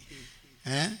ഭായി.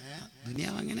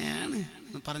 ദുനിയാവ് അങ്ങനെയാണ്,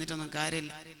 പറഞ്ഞിട്ടൊന്നും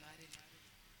കാര്യമില്ല.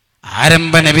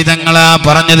 ആരംഭ നബിതങ്ങളാ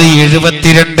പറഞ്ഞത്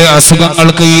 72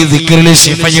 അസുഖങ്ങൾക്ക് ഈ ദിക്റിൽ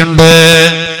ശിഫയുണ്ട്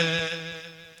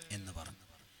എന്ന് പറഞ്ഞു.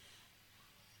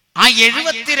 ആ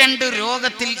 72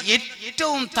 രോഗത്തിൽ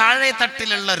ഏറ്റവും താഴെ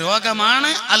തട്ടിലുള്ള രോഗമാണ്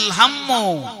അൽ ഹമ്മു.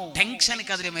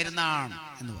 ടെൻഷനക്കെതിരെ മരുന്നാണ്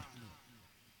എന്ന് പറഞ്ഞു.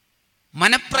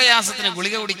 മനപ്രയാസത്തിന്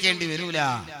ഗുളിക കുടിക്കേണ്ടി വരൂല.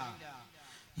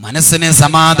 മനസ്സിന്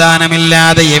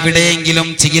സമാധാനമില്ലാതെ എവിടെയെങ്കിലും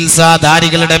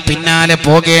ചികിത്സാധാരികളുടെ പിന്നാലെ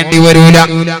പോകേണ്ടി വരൂല.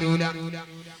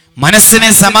 മനസ്സിന്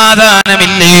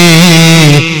സമാധാനമില്ലേ,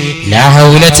 ലാ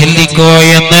ഹൗല ചൊല്ലിക്കോ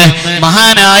എന്ന്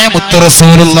മഹാനായ മുത്ത്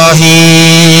റസൂലുള്ളാഹി.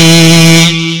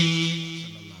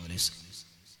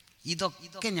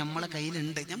 ഇതൊക്കെ നമ്മളെ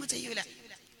കയ്യിലുണ്ട്, നമ്മൾ ചെയ്യൂല.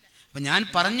 അപ്പൊ ഞാൻ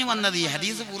പറഞ്ഞു വന്നത്, ഈ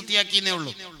ഹദീസ് പൂർത്തിയാക്കിയേ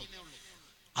ഉള്ളൂ.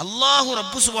 അല്ലാഹു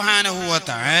റബ്ബു സുബ്ഹാനഹു വ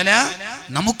തആല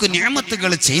നമുക്ക്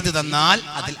നിഅമത്തുകൾ ചെയ്തു തന്നാൽ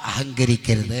അതിൽ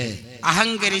അഹങ്കരിക്കരുത്.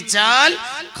 അഹങ്കരിച്ചാൽ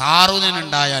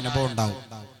ഖാറൂനിനുണ്ടായ അനുഭവം ഉണ്ടാവും.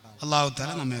 അല്ലാഹു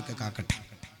തആല നമ്മയൊക്കെ കാക്കട്ടെ.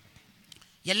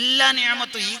 എല്ലാ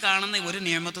നിഅമത്തും, ഈ കാണുന്ന ഒരു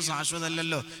നിഅമത്തും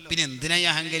ശാശ്വതമല്ലല്ലോ, പിന്നെ എന്തിനായി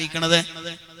അഹങ്കരിക്കണത്?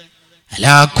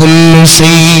 അലാ കുല്ലു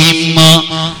ശൈഇൻ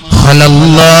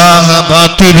ഖലല്ലാഹ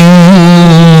ബാതിലു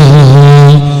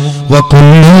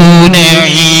വകുല്ലു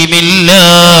നഈമില്ലാ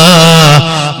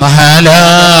മഹാലാ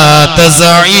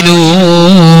തസഇലു.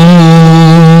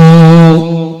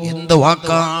 എന്ത്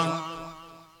വാക്കാണ്,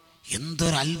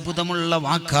 എന്തൊരു അത്ഭുതമുള്ള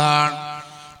വാക്കാണ്.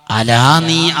 അലാ,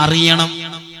 നീ അറിയണം,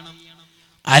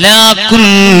 അലാ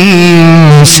കുല്ലി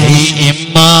ശൈഇൻ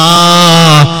മാ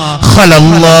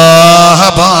ഖലല്ലാഹ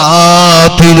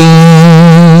ബാതിലു.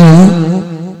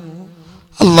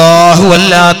 അല്ലാഹു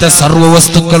അല്ലാത്ത സർവ്വ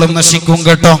വസ്തുക്കളും നശിക്കും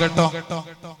കേട്ടോ.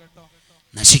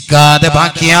 നശിക്കാതെ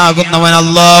ബാക്കിയാകുന്നവൻ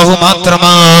അല്ലാഹു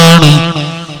മാത്രമാണ്.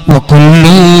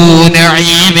 വകുല്ലു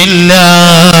നഈമില്ലാ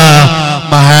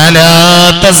മഹാലാ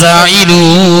തസഇലു.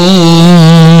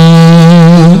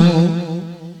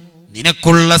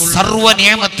 നിനക്കുള്ള സർവ്വ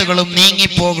നിയമത്തുകളും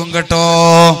നീങ്ങിപ്പോകും കേട്ടോ.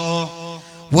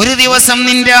 ഒരു ദിവസം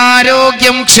നിന്റെ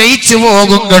ആരോഗ്യം ക്ഷയിച്ചു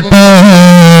പോകും കേട്ടോ.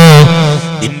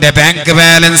 നിന്റെ ബാങ്ക്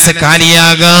ബാലൻസ്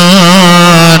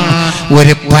കാലിയാകാൻ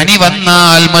ഒരു പനി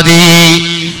വന്നാൽ മതി.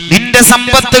 നിന്റെ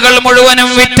സമ്പത്തുകൾ മുഴുവനും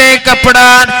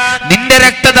വിറ്റേക്കപ്പെടാൻ, നിന്റെ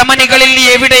രക്തധമനികളിൽ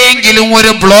എവിടെയെങ്കിലും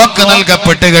ഒരു ബ്ലോക്ക്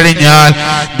നൽകപ്പെട്ട് കഴിഞ്ഞാൽ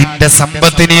നിന്റെ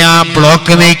സമ്പത്തിനെ ആ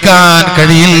ബ്ലോക്ക് നീക്കാൻ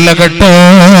കഴിയില്ല കേട്ടോ.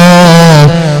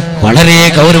 വളരെ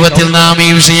ഗൗരവത്തിൽ നാം ഈ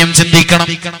വിഷയം ചിന്തിക്കണം.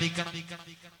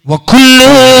 വകുല്ലു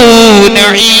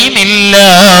നഈമില്ലാ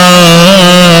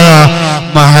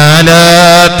മഹാലാ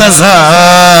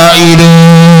തസഇലു.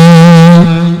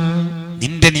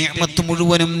 നിന്റെ നിഅമത്ത്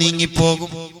മുഴുവനും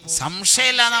നീങ്ങിപ്പോകും,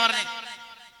 സംശയമില്ല എന്നാ പറഞ്ഞേ.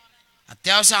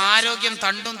 അത്യാവശ്യം ആരോഗ്യം,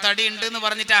 തണ്ടും തടി ഉണ്ട് എന്ന്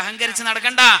പറഞ്ഞിട്ട് അഹങ്കരിച്ച്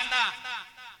നടക്കണ്ട.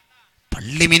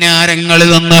 പള്ളിമിനാരങ്ങളിൽ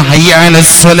നിന്ന് ഹയ്യ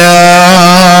അലസ്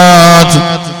സ്വലാത്ത്,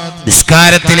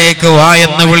 നിസ്കാരത്തിലേക്ക് വാ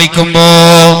എന്ന് വിളിക്കുമ്പോ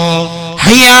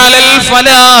ഹയ്യ അലൽ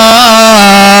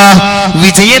ഫലാഹ്,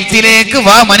 വിജയത്തിലേക്ക്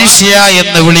വാ മനുഷ്യ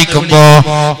എന്ന് വിളിക്കുമ്പോ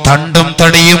തണ്ടും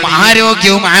തടിയും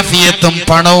ആരോഗ്യവും ആഫിയത്തും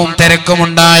പണവും തിരക്കും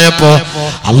ഉണ്ടായപ്പോ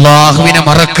അള്ളാഹുവിനെ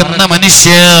മറക്കുന്ന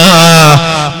മനുഷ്യ,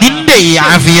 നിന്റെ ഈ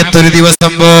ആഫിയത്ത് ഒരു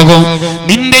ദിവസം പോകും,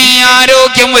 നിന്റെ ഈ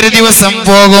ആരോഗ്യം ഒരു ദിവസം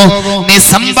പോകും. നീ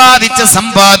സമ്പാദിച്ച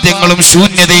സമ്പാദ്യങ്ങളും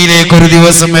ശൂന്യതയിലേക്ക് ഒരു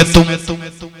ദിവസം എത്തും.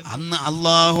 അന്ന്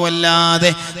അല്ലാഹു അല്ലാതെ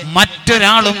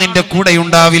മറ്റൊരാളും നിന്റെ കൂടെ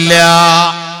ഉണ്ടാവില്ല.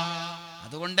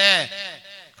 അതുകൊണ്ട്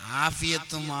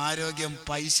ആഫിയത്തും ആരോഗ്യം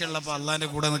പൈസ ഉള്ളപ്പോ അള്ളാന്റെ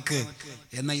കൂടെ നിൽക്ക്,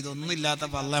 എന്നാൽ ഇതൊന്നും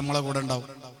ഇല്ലാത്തപ്പോ അള്ളാഹ് നമ്മളെ കൂടെ ഉണ്ടാവും.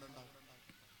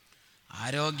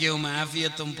 ആരോഗ്യവും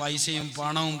ആഫിയത്തും പൈസയും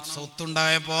പണവും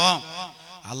സ്വത്തുണ്ടായപ്പോ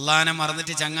അള്ളാനെ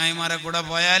മറന്നിട്ട് ചങ്ങായിമാരെ കൂടെ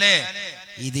പോയാലേ,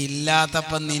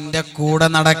 ഇതില്ലാത്തപ്പോ നിന്റെ കൂടെ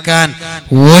നടക്കാൻ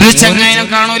ഒരു ചങ്ങായിനും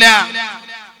കാണൂല.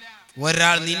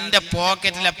 ഒരാൾ നിന്റെ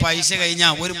പോക്കറ്റിലെ പൈസ കഴിഞ്ഞാ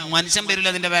ഒരു മനുഷ്യൻ വരില്ല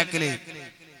നിന്റെ ബാക്കില്.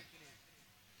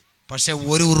 പക്ഷെ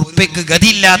ഒരു ഉറുപ്പിക്ക്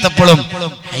ഗതിയില്ലാത്തപ്പോഴും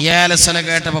ഹയ്യാലസ്വല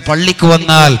കേട്ടപ്പോ പള്ളിക്ക്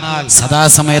വന്നാൽ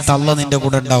സദാസമയത്ത് അള്ളാഹ് നിന്റെ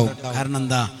കൂടെ ഉണ്ടാവും. കാരണം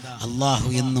എന്താ? അള്ളാഹു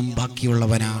എന്നും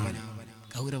ബാക്കിയുള്ളവനാണ്.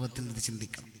 ഗൗരവത്തിൽ ഇത്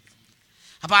ചിന്തിക്കണം.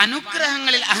 അപ്പൊ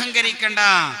അനുഗ്രഹങ്ങളിൽ അഹങ്കരിക്കണ്ട.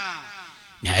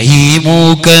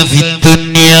 നഈമുക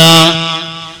ഫിദ്ദുനിയാ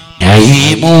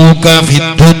നഈമുക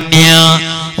ഫിദ്ദുനിയാ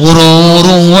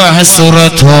ഉറൂറു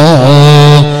വഹസ്റതു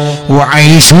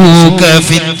വഐശുക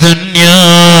ഫിദ്ദുനിയാ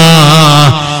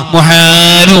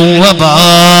മുഹാലു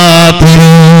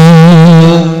വബാതിലു.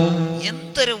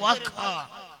 എന്തൊരു വാക്കാ!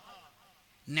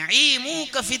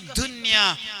 നഈമുക ഫിദ്ദുനിയാ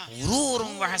ഉറൂറു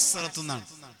വഹസ്റതു എന്നാണ്.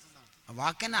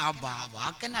 വാക്കന്നെ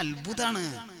അത്ഭുതാണ്.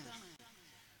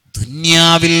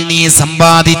 ദുനിയാവിൽ നീ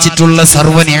സമ്പാദിച്ചിട്ടുള്ള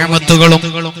സർവ്വ നിഅമത്തുകളും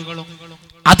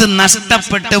അത്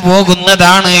നഷ്ടപ്പെട്ടു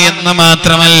പോകുന്നതാണ് എന്ന്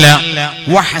മാത്രമല്ല,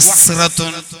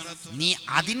 വഹസ്റത്തുൻ, നീ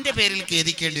അതിന്റെ പേരിൽ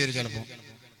ഖേദിക്കേണ്ടി വരും. ചിലപ്പോ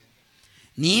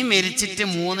നീ മരിച്ചിട്ട്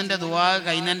 3ന്റെ ദുആ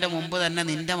കഴിഞ്ഞതിന്റെ മുമ്പ് തന്നെ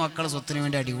നിന്റെ മക്കൾ സ്വത്തിന്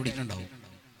വേണ്ടി അടികൂടിയിട്ടുണ്ടാവും.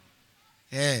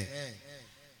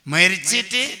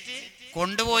 മരിച്ചിട്ട്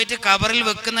കൊണ്ടുപോയിട്ട് കബറിൽ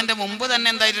വെക്കുന്നതിന്റെ മുമ്പ് തന്നെ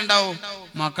എന്തായിട്ടുണ്ടാവും?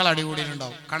 മക്കൾ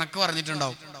അടികൂടിയിട്ടുണ്ടാവും, കണക്ക്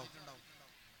പറഞ്ഞിട്ടുണ്ടാവും.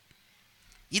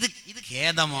 ഇത്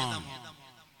ഖേദമാണ്.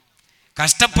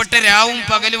 കഷ്ടപ്പെട്ട് രാവും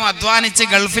പകലും അധ്വാനിച്ച്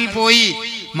ഗൾഫിൽ പോയി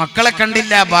മക്കളെ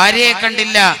കണ്ടില്ല, ഭാര്യയെ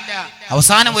കണ്ടില്ല,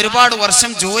 അവസാനം ഒരുപാട്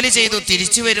വർഷം ജോലി ചെയ്തു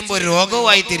തിരിച്ചു വരുമ്പോൾ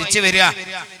രോഗവുമായി തിരിച്ചു വരിക.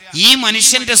 ഈ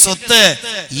മനുഷ്യന്റെ സ്വത്ത്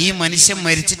ഈ മനുഷ്യൻ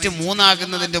മരിച്ചിട്ട് 3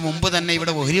 ആകുന്നതിന്റെ മുമ്പ് തന്നെ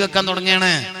ഇവിടെ ഓഹരി വെക്കാൻ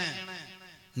തുടങ്ങിയാണ്.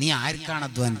 നീ ആർക്കാണ്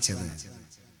അധ്വാനിച്ചത്?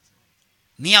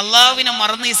 നീ അള്ളാഹുവിനെ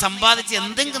മറന്ന് ഈ സമ്പാദിച്ച്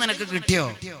എന്തെങ്കിലും നിനക്ക് കിട്ടിയോ?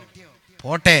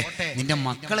 പോട്ടെ, നിന്റെ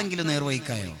മക്കളെങ്കിലും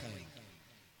നിർവഹിക്കായോ?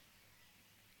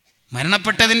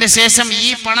 മരണപ്പെട്ടതിന്റെ ശേഷം ഈ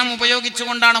പണം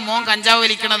ഉപയോഗിച്ചുകൊണ്ടാണ് മോൻ കഞ്ചാവ്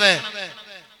വലിക്കണത്,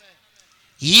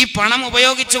 ഈ പണം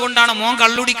ഉപയോഗിച്ചുകൊണ്ടാണ് മോൻ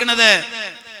കള്ളുടിക്കണത്,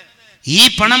 ഈ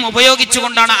പണം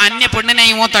ഉപയോഗിച്ചുകൊണ്ടാണ് അന്യ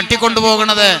പെണ്ണിനെയും മോൻ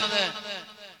തട്ടിക്കൊണ്ടുപോകണത്.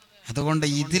 അതുകൊണ്ട്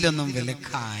ഇതിലൊന്നും വില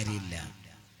കാര്യമില്ല.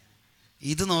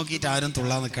 ഇത് നോക്കിയിട്ട് ആരും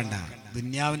തുള്ളാൻ നിൽക്കണ്ട.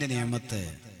 ദുന്യാവിന്റെ നിയമത്ത്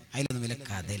അതിലൊന്നും വില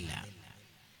കഥയില്ല.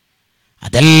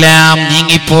 അതെല്ലാം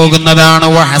നീങ്ങിപ്പോകുന്നതാണ്.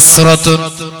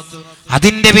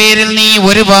 അതിന്റെ പേരിൽ നീ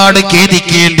ഒരുപാട്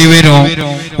ഖേദിക്കേണ്ടി വരും.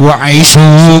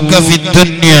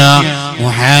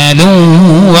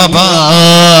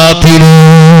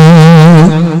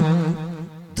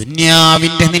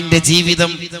 ദുന്യാവിന്റെ നിന്റെ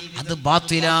ജീവിതം അത്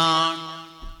ബാത്തിലാണ്,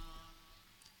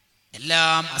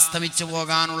 എല്ലാം അസ്തമിച്ചു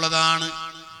പോകാനുള്ളതാണ്.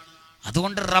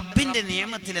 അതുകൊണ്ട് റബ്ബിന്റെ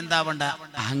നിയമത്തിൽ എന്താവണ്ട?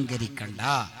 അഹങ്കരിക്കണ്ട.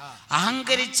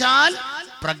 അഹങ്കരിച്ചാൽ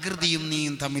പ്രകൃതിയും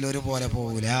നീയും തമ്മിൽ ഒരുപോലെ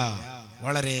പോകൂല.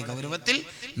 വളരെ ഗൗരവത്തിൽ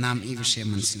നാം ഈ വിഷയം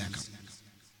മനസ്സിലാക്കണം.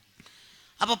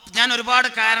 അപ്പൊ ഞാൻ ഒരുപാട്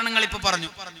കാരണങ്ങൾ ഇപ്പൊ പറഞ്ഞു,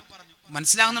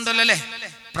 മനസ്സിലാകുന്നുണ്ടല്ലോ അല്ലേ?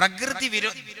 പ്രകൃതി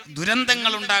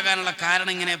ദുരന്തങ്ങൾ ഉണ്ടാകാനുള്ള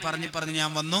കാരണം ഇങ്ങനെ പറഞ്ഞു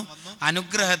ഞാൻ വന്നു.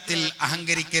 അനുഗ്രഹത്തിൽ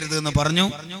അഹങ്കരിക്കരുത് എന്ന് പറഞ്ഞു,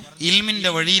 ഇൽമിന്റെ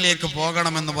വഴിയിലേക്ക്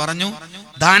പോകണമെന്ന് പറഞ്ഞു,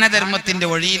 ദാനധർമ്മത്തിന്റെ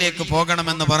വഴിയിലേക്ക്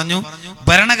പോകണമെന്ന് പറഞ്ഞു,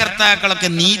 ഭരണകർത്താക്കളൊക്കെ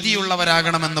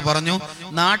നീതിയുള്ളവരാകണമെന്ന് പറഞ്ഞു,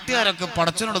 നാട്ടുകാരൊക്കെ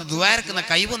പടച്ചവനോട് ദുആർക്കുന്ന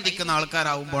കൈവന്തിക്കുന്ന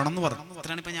ആൾക്കാരാവുമ്പോണെന്ന് പറഞ്ഞു.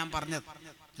 ഇത്രയാണ് ഇപ്പൊ ഞാൻ പറഞ്ഞത്.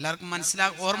 എല്ലാവർക്കും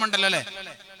ഓർമ്മ ഉണ്ടല്ലോ അല്ലെ?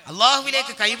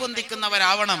 അള്ളാഹുവിലേക്ക്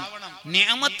കൈബന്ധിക്കുന്നവരാവണം.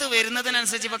 നിഅമത്ത്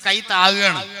വരുന്നതിനനുസരിച്ച് ഇപ്പൊ കൈ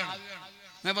താകുകയാണ്.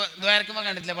 ദ്വാരക്കുമ്പോ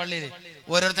കണ്ടിട്ടില്ല പള്ളിയിൽ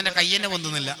ഓരോരുത്തരുടെ കയ്യന്നെ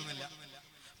പൊന്തുന്നില്ല.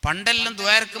 പണ്ടെല്ലാം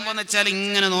ദ്വാരക്കുമ്പോ എന്ന് വെച്ചാൽ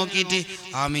ഇങ്ങനെ നോക്കിയിട്ട്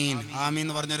ആമീൻ ആമീൻ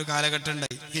എന്ന് പറഞ്ഞൊരു കാലഘട്ടം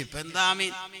ഉണ്ടായി. ഇപ്പൊ എന്താ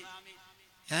ആമീൻ?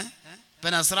 ഇപ്പൊ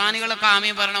നസ്രാനികളൊക്കെ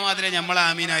ആമീൻ പറയണ മാതിരി നമ്മൾ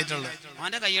ആമീനായിട്ടുള്ളു.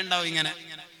 അവന്റെ കൈ ഉണ്ടാവും ഇങ്ങനെ.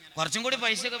 കുറച്ചും കൂടി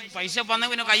പൈസ വന്ന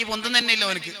പിന്നെ കൈ പൊന്തും തന്നെ ഇല്ല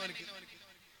അവനക്ക്.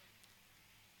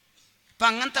 ഇപ്പൊ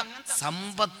അങ്ങനത്തെ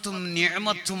സമ്പത്തും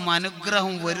നിഅമത്തും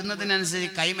അനുഗ്രഹവും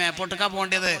വരുന്നതിനനുസരിച്ച് കൈ മേപ്പോട്ടേക്കാ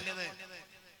പോണ്ടത്,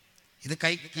 ഇത്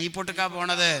കൈ കീഴ്പോട്ടേക്കാ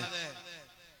പോണത്.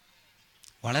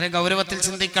 വളരെ ഗൗരവത്തിൽ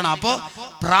ചിന്തിക്കണം. അപ്പോ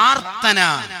പ്രാർത്ഥന,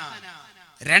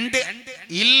 2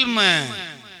 ഇൽമ്,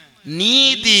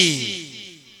 നീതി,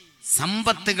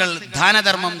 സമ്പത്തുകൾ,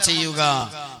 ദാനധർമ്മം ചെയ്യുക.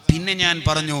 പിന്നെ ഞാൻ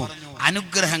പറഞ്ഞു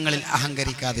അനുഗ്രഹങ്ങളിൽ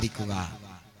അഹങ്കരിക്കാതിരിക്കുക.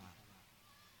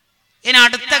 ഇനി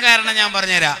അടുത്ത കാരണം ഞാൻ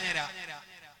പറഞ്ഞുതരാം.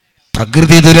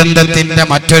 പ്രകൃതി ദുരന്തത്തിന്റെ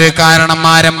മറ്റൊരു കാരണം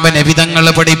ആരംഭ നബിതങ്ങൾ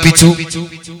പഠിപ്പിച്ചു.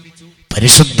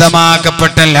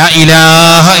 പരിശുദ്ധമാക്കപ്പെട്ട ലാ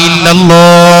ഇലാഹ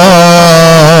ഇല്ലല്ലാഹ്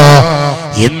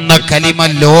എന്ന കലിമ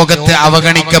ലോകത്ത്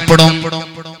അവഗണിക്കപ്പെടും.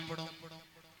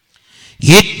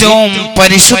 ഏറ്റവും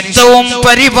പരിശുദ്ധവും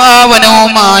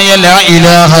പരിപാവനവുമായ ലാ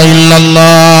ഇലാഹ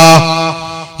ഇല്ലല്ലാഹ്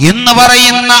എന്ന്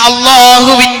പറയുന്ന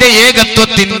അള്ളാഹുവിന്റെ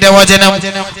ഏകത്വത്തിന്റെ വചനം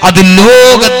അത്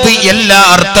ലോകത്ത് എല്ലാ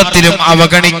അർത്ഥത്തിലും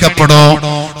അവഗണിക്കപ്പെടും.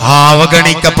 ആ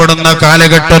അവഗണിക്കപ്പെടുന്ന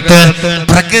കാലഘട്ടത്ത്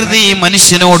പ്രകൃതി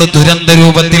മനുഷ്യനോട് ദുരന്ത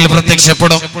രൂപത്തിൽ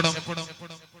പ്രത്യക്ഷപ്പെടും.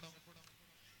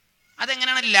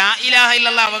 അതെങ്ങനെയാണ് ലാ ഇലാഹ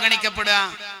ഇല്ലല്ലാഹ് അവഗണിക്കപ്പെടുക?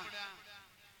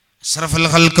 അഷ്റഫുൽ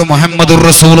ഖൽഖ് മുഹമ്മദുർ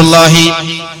റസൂലുള്ളാഹി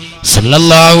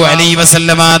സ്വല്ലല്ലാഹു അലൈഹി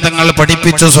വസല്ലമ തങ്ങൾ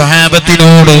പഠിപ്പിച്ചു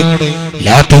സ്വഹാബത്തിനോട്,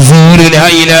 ലാ തുസൂലു ലാ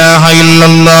ഇലാഹ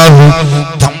ഇല്ലല്ലാഹു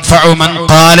തൻഫഉ മൻ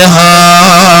ഖാലഹാ.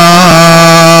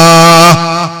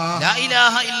 ലാ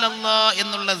ഇലാഹ ഇല്ലല്ലാഹ്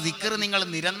എന്നുള്ള ദിക്ർ നിങ്ങൾ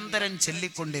നിരന്തരം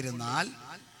ചൊല്ലിക്കൊണ്ടിരുന്നാൽ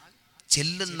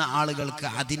ചെല്ലുന്ന ആളുകൾക്ക്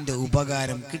അതിന്റെ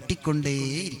ഉപകാരം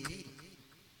കിട്ടിക്കൊണ്ടേയിരിക്കും.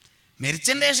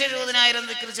 മരിച്ചതിന്റെ ശേഷം 70,000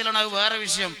 ദിക്ർ ചെല്ലണം, അത് വേറെ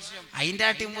വിഷയം. അതിൻ്റെ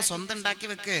ആട്ടി മുമ്പ് സ്വന്തം ഉണ്ടാക്കി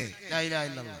വെക്ക്. ലാ ഇലാഹ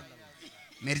ഇല്ലല്ലാഹ്.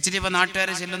 മരിച്ചിട്ട് ഇപ്പൊ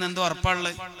നാട്ടുകാരെ ചെല്ലുന്ന എന്തോ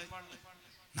ഉറപ്പാണുള്ളത്.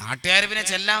 നാട്ടുകാർ പിന്നെ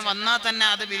ചെല്ലാൻ വന്നാൽ തന്നെ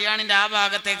അത് ബിരിയാണിന്റെ ആ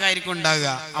ഭാഗത്തേക്കായിരിക്കും ഉണ്ടാകുക,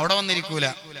 അവിടെ വന്നിരിക്കൂല.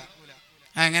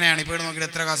 എങ്ങനെയാണ് ഇപ്പൊ ഇവിടെ നോക്കിയിട്ട്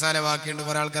എത്ര കസാല ബാക്കിയുണ്ട്,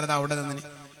 കുറെ ആൾക്കാർ അവിടെ നിന്ന്.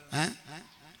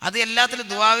 അത് എല്ലാത്തിലും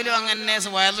ദുആവിലും അങ്ങനെ,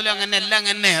 വയലിലും അങ്ങനെ, എല്ലാം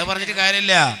അങ്ങനെ. അത് പറഞ്ഞിട്ട്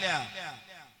കാര്യമില്ല,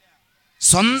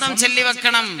 സ്വന്തം ചെല്ലി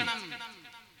വെക്കണം.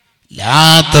 ലാ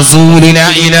തസൂലു ലാ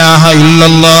ഇലാഹ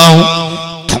ഇല്ലല്ലാഹു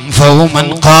തൻഫഉ മൻ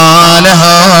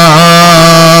ഖാലഹാ.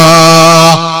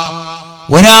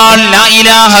 ഒരാൾ ലാ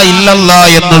ഇലാഹ ഇല്ലല്ലാഹ്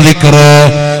എന്ന ദിക്ർ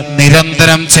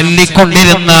നിരന്തരം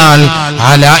ചൊല്ലിക്കൊണ്ടിരുന്നാൽ ആ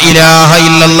ലാ ഇലാഹ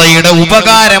ഇല്ലല്ലാഹയുടെ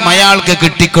ഉപകാരം അയാൾക്ക്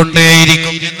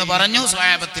കിട്ടിക്കൊണ്ടേയിരിക്കും എന്ന് പറഞ്ഞു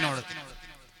സ്വഹാബത്തിനോട്.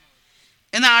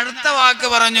 എന്ന അടുത്ത വാക്ക്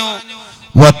പറഞ്ഞു,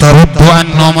 വതറദ്ദു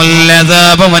അൻഹുൽ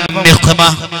അദാബ വന്നിഖ്മ.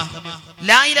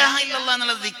 ലാ ഇലാഹ ഇല്ലല്ലാഹ്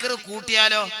എന്നുള്ള ദിക്ർ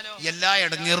കൂട്ടിയാലോ എല്ലാ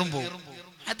ഇടങ്ങേറും പോകും.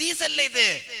 ഹദീസല്ലേ ഇത്?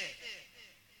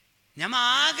 ഞമ്മ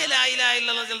ആകെ ലാ ഇലാഹ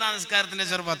ഇല്ലല്ലാഹ് ചൊല്ലുന്ന നമസ്കാരത്തിന്റെ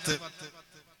ചെറു 10.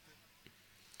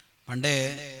 പണ്ടേ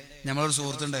നമ്മളൊരു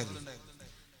സുഹൃത്തുണ്ടായിരുന്നു,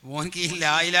 ഓനക്ക് ഈ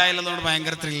ലാ ഇലാഹ ഇല്ലല്ലാഹ്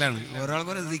ഭയങ്കര ത്രില്ലാണ്.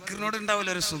 ഒരാൾക്കൊരു ദിക്റിനോട് ഉണ്ടാവില്ല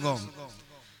ഒരു സുഖം.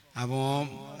 അപ്പോൾ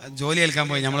ജോലി ഏൽക്കാൻ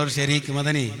പോയി, നമ്മളൊരു ശരീക്ക്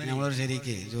മദനി, നമ്മളൊരു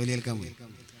ശരീക്ക് ജോലി ഏൽക്കാൻ പോയി.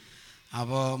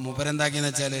 അപ്പോൾ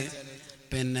മൂപ്പരെന്താക്കിയെന്ന് വെച്ചാൽ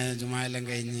പിന്നെ ജുമായെല്ലാം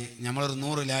കഴിഞ്ഞ് നമ്മളൊരു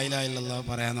 100 ലാ ഇലാഹ ഇല്ലല്ലാഹ്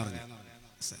പറയാന്ന് പറഞ്ഞു.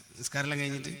 നിസ്കാരമെല്ലാം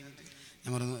കഴിഞ്ഞിട്ട്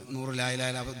നമ്മൾ 100 ലാ ഇലാഹ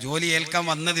ഇല്ലല്ലാഹ്. അപ്പോൾ ജോലി ഏൽക്കാൻ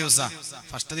വന്ന ദിവസം,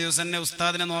 ഫസ്റ്റ് ദിവസം തന്നെ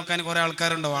ഉസ്താദിനെ നോക്കാൻ കുറേ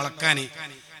ആൾക്കാരുണ്ടോ, അളക്കാൻ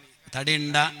തടി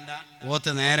ഉണ്ട,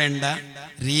 ഓത്ത് നേരെ ഉണ്ട,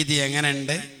 രീതി എങ്ങനെ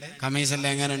ഉണ്ട്, കമീസെല്ലാം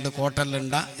എങ്ങനെ ഉണ്ട്,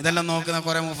 കോട്ടല്ലുണ്ട, ഇതെല്ലാം നോക്കുന്ന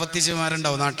കുറെ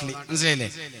മുഫത്തിശുമാരുണ്ടാവും നാട്ടിൽ, മനസ്സിലായില്ലേ?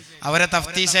 അവരെ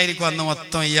തഫ്തീഷായിരിക്കും അന്ന്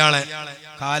മൊത്തം. ഇയാളെ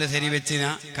കാല് ശരി വെച്ചിന,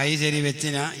 കൈ ശരി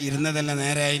വെച്ചിന, ഇരുന്നതെല്ലാം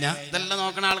നേരെ ആയിന, ഇതെല്ലാം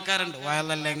നോക്കണ ആൾക്കാരുണ്ട്.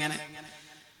 വയലെല്ലാം എങ്ങനെ.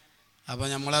 അപ്പൊ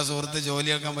നമ്മളെ സുഹൃത്ത് ജോലി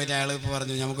എടുക്കാൻ പോയിട്ട് അയാൾ ഇപ്പൊ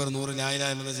പറഞ്ഞു നമുക്കൊരു 100 ലാ ഇലാഹ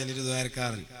ഇല്ലല്ലാഹ് ചൊല്ലിട്ട്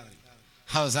ദ്വാരക്കാറ്.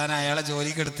 അവസാനം അയാളെ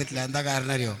ജോലിക്ക് എടുത്തിട്ടില്ല. എന്താ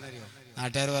കാരണം അറിയോ?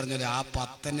 നാട്ടുകാർ പറഞ്ഞല്ലോ ആ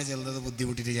 10 തന്നെ ചെല്ലുന്നത്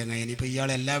ബുദ്ധിമുട്ടിട്ട് ചങ്ങായി. ഇനിയിപ്പോൾ ഇയാൾ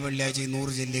എല്ലാ വെള്ളിയാഴ്ചയും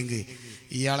 100 ചെല്ലിയെങ്കിൽ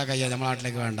ഇയാളെ കയ്യാ നമ്മുടെ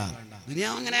നാട്ടിലേക്ക് വേണ്ട.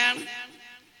 ദുനിയാവ് അങ്ങനെയാണ്.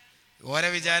 ഓരോ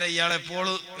വിചാരം ഇയാൾ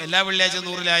എപ്പോഴും എല്ലാ വെള്ളിയാഴ്ചയും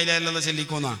 100 ലാ ഇലാഹ ഇല്ലല്ലാഹ്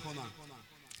ചെല്ലിക്കുന്ന.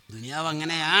 ദുനിയാവ്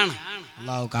അങ്ങനെയാണ്.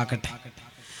 അല്ലാഹു കാക്കട്ടെ.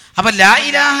 അപ്പൊ ലാ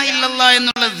ഇലാഹ ഇല്ലല്ലാഹ്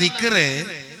എന്നുള്ള ദിക്ർ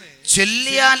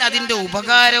ചൊല്ലിയാൽ അതിന്റെ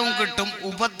ഉപകാരവും കിട്ടും,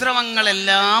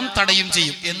 ഉപദ്രവങ്ങളെല്ലാം തടയും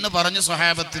ചെയ്യും എന്ന് പറഞ്ഞു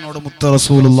സ്വഹാബത്തിനോട് മുത്ത്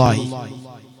റസൂലുള്ളാഹി.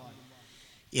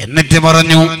 എന്നിട്ട്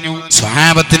പറഞ്ഞു,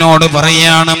 സ്വഹാബത്തിനോട്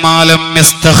പറയാണ്, മാലം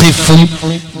യസ്തഖിഫു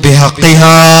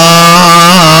ബിഹഖിഹാ.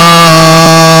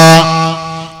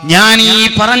 ഞാൻ ഈ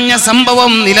പറഞ്ഞ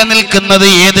സംഭവം നിലനിൽക്കുന്നത്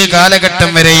ഏത് കാലഘട്ടം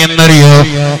വരെ എന്നറിയോ?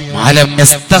 മാലം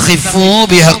യസ്തഖിഫു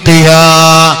ബിഹഖിഹാ,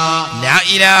 ലാ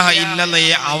ഇലാഹ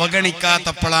ഇല്ലല്ലാഹയെ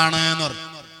അവഗണിക്കാത്തപ്പോഴാണ് എന്ന് പറഞ്ഞു.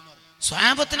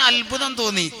 സ്വഹാബത്തിന് അത്ഭുതം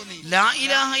തോന്നി. ലാ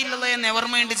ഇലാഹ ഇല്ലല്ലാഹയെ നെവർ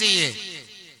മൈൻഡ് ചെയ്യേ.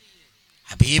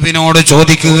 ഹബീബിനോട്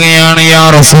ചോദിക്കുകയാണ്, യാ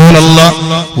റസൂലല്ലാഹ്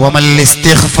വമൽ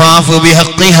ഇസ്തിഗ്ഫാഫു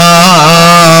ബിഹഖിഹാ.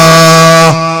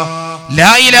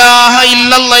 ലാ ഇലാഹ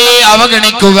ഇല്ലല്ലാഹയെ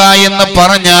അവഗണിക്കുക എന്ന്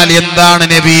പറഞ്ഞാൽ എന്താണ്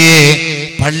നബിയേ?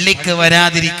 പള്ളിക്ക്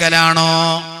വരാതിരിക്കലാണോ?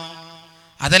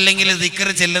 അതല്ലെങ്കിൽ ദിക്ർ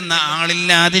ചെല്ലുന്ന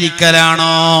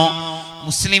ആളില്ലാതിരിക്കലാണോ?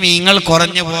 മുസ്ലിമീങ്ങൾ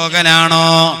കുറഞ്ഞു പോകലാണോ?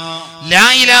 ലാ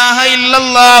ഇലാഹ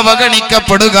ഇല്ലല്ലാഹ്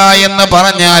അവഗണിക്കപ്പെടുക എന്ന്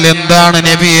പറഞ്ഞാൽ എന്താണ്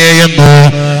നബിയേ എന്ന്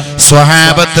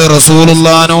സ്വഹാബത്ത്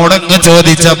റസൂലുള്ളാഹിനോടങ്ങ്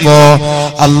ചോദിച്ചപ്പോ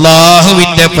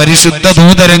അല്ലാഹുവിന്റെ പരിശുദ്ധ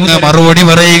ദൂതരങ്ങ് മറുപടി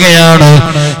പറയുകയാണ്,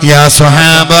 യാ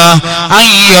സ്വഹാബ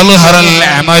അയ്യൽഹറൽ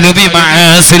അമലു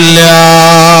ബിമആസില്ലാഹ്.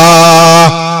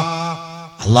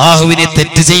 അല്ലാഹുവിനെ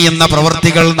തെറ്റ് ചെയ്യുന്ന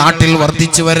പ്രവർത്തികൾ നാട്ടിൽ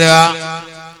വർദ്ധിച്ചു വരിക.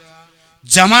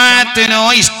 ജമാഅത്തിനോ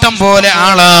ഇഷ്ടം പോലെ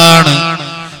ആളാണ്,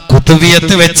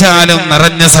 കുത്തുബിയത്ത് വെച്ചാലും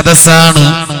നിറഞ്ഞ സദസ്സാണ്,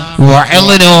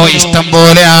 വഅലിനോ ഇഷ്ടം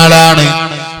പോലെ ആളാണ്.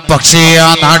 പക്ഷേ ആ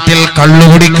നാട്ടിൽ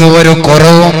കള്ളുകുടിക്ക് ഒരു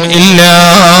കുറവും ഇല്ല,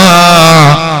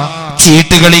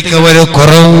 ചീട്ടുകളിക്ക് ഒരു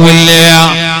കുറവുമില്ല,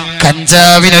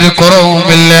 കഞ്ചാവിനൊരു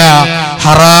കുറവുമില്ല,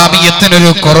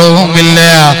 ഹറാമിയത്തിനൊരു കുറവുമില്ല.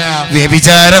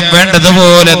 വ്യഭിചാരം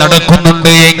വേണ്ടതുപോലെ നടക്കുന്നുണ്ട്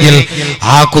എങ്കിൽ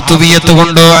ആ കുത്തുബിയത്ത്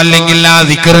കൊണ്ടോ അല്ലെങ്കിൽ ആ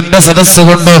ദിക്റിന്റെ സദസ്സ്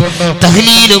കൊണ്ടോ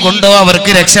തഹ്ലീൽ കൊണ്ടോ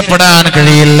അവർക്ക് രക്ഷപ്പെടാൻ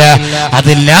കഴിയില്ല.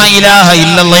 അത് ലാ ഇലാഹ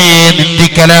ഇല്ലല്ലാഹയെ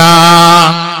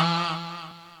നിന്ദിക്കലാണ്.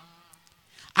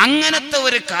 അങ്ങനത്തെ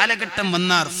ഒരു കാലഘട്ടം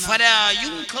വന്നാൽ ഫലാ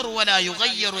യുൻകറു വലാ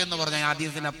യുഗയ്യറു എന്ന് പറഞ്ഞ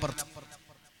ഹദീസിന്റെ അപ്പുറത്ത്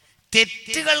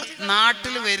തെറ്റുകൾ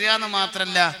നാട്ടിൽ വരിക എന്ന്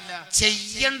മാത്രല്ല,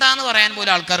 ചെയ്യണ്ടെന്ന് പറയാൻ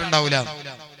പോലും ആൾക്കാരുണ്ടാവില്ല.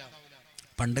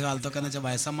 പണ്ട് കാലത്തൊക്കെ എന്ന് വെച്ചാൽ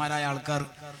വയസ്സന്മാരായ ആൾക്കാർ,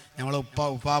 നമ്മളെ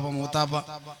ഉപ്പാപ്പ മൂത്താപ്പ,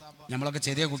 നമ്മളൊക്കെ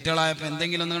ചെറിയ കുട്ടികളായപ്പോൾ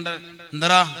എന്തെങ്കിലും ഒന്നും കൊണ്ട്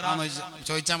എന്തറാ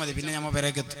ചോദിച്ചാൽ മതി, പിന്നെ നമ്മൾ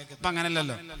പെരേക്ക് എത്തും. ഇപ്പം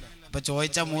അങ്ങനെയല്ലല്ലോ. ഇപ്പൊ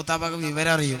ചോദിച്ചാൽ മൂത്താപ്പൊക്കെ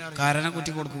വിവരം അറിയും, കാരണം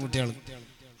കുറ്റി കൊടുക്കും കുട്ടികൾ.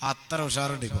 അത്ര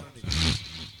ഉഷാറുണ്ട് ഇപ്പൊ.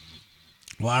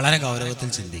 വളരെ ഗൗരവത്തിൽ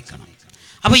ചിന്തിക്കണം.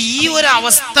 അപ്പൊ ഈ ഒരു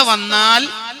അവസ്ഥ വന്നാൽ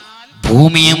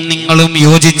ഭൂമിയും നിങ്ങളും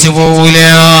യോജിച്ചു പോവില്ല.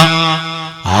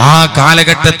 ആ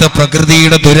കാലഘട്ടത്തെ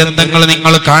പ്രകൃതിയുടെ ദുരന്തങ്ങൾ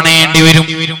നിങ്ങൾ കാണേണ്ടി വരും.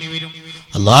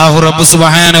 അല്ലാഹു റബ്ബ്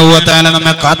സുബ്ഹാനഹു വ തആല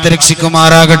നമ്മെ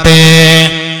കാത്തുരക്ഷിക്കുമാറാകട്ടെ.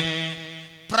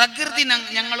 പ്രകൃതി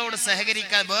ഞങ്ങളോട്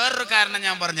സഹകരിക്കാൻ വേറൊരു കാരണം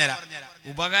ഞാൻ പറഞ്ഞുതരാം.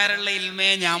 ഉപകാരമുള്ള ഇൽമേ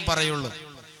ഞാൻ പറയുള്ളൂ.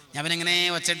 ഞാൻ എങ്ങനെ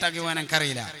വച്ചിട്ടാക്കി പോകാൻ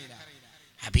എനിക്കറിയില്ല.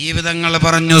 ഹബീബ് തങ്ങൾ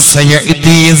പറഞ്ഞു,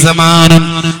 സയഅതി സമാനുൻ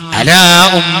അലാ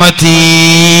ഉമ്മതി,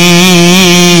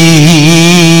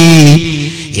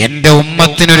 എന്റെ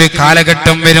ഉമ്മത്തിനൊരു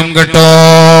കാലഘട്ടം വരും കേട്ടോ,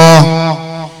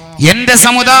 എന്റെ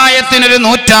സമുദായത്തിനൊരു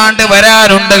നൂറ്റാണ്ട്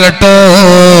വരാനുണ്ട് കേട്ടോ.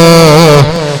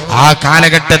 ആ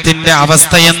കാലഘട്ടത്തിന്റെ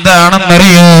അവസ്ഥ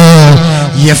എന്താണെന്നറിയോ?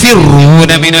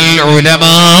 യഫിറൂന മിനൽ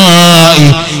ഉലമാഇ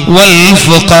വൽ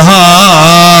ഫുഖഹാ.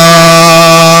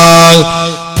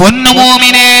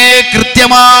 പൊന്നുമോമിനെ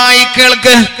കൃത്യമായി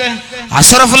കേൾക്ക്.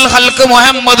 അഷ്റഫുൽ ഖൽഖ്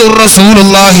മുഹമ്മദുർ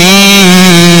റസൂലുള്ളാഹി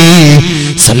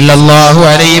സല്ലല്ലാഹു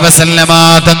അലൈഹി വസല്ലമ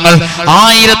തങ്ങൾ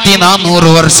 1400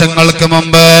 വർഷങ്ങൾക്ക്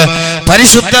മുമ്പ്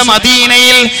പരിശുദ്ധ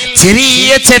മദീനയിൽ ചെറിയ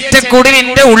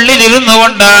ചെറ്റക്കുടിലിന്റെ ഉള്ളിലിരുന്നു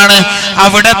കൊണ്ടാണ്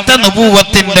അവിടത്തെ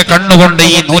നുബുവത്തിന്റെ കണ്ണുകൊണ്ട്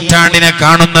ഈ നൂറ്റാണ്ടിനെ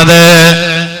കാണുന്നത്.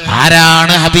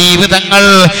 ആരാണ് ഹബീബ് തങ്ങൾ?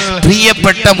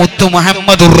 പ്രിയപ്പെട്ട മുത്തു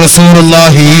മുഹമ്മദുർ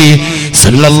റസൂലുള്ളാഹി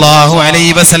സല്ലല്ലാഹു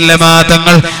അലൈഹി വസല്ലമ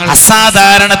തങ്ങൾ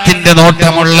അസാധാരണത്തിന്റെ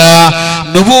നോട്ടമുള്ള,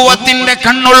 നുബുവത്തിന്റെ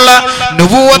കണ്ണുള്ള,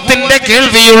 നുബുവത്തിന്റെ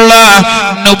കേൾവിയുള്ള,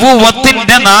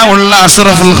 നുബുവത്തിന്റെ നാവുള്ള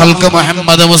അഷ്റഫുൽ ഖൽഖ്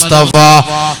മുഹമ്മദ് മുസ്തഫ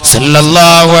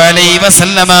സല്ലല്ലാഹു അലൈഹി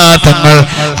വസല്ലമ തങ്ങൾ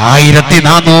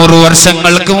 1400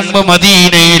 വർഷങ്ങൾക്ക് മുമ്പ്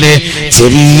മദീനയിലെ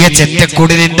ചെറിയ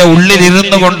ചെറ്റക്കുടിലിന്റെ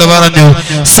ഉള്ളിലിരുന്നു കൊണ്ട് പറഞ്ഞു,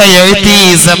 സയഅതി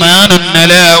സമാനുൻ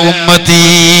അലാ ഉമ്മതി,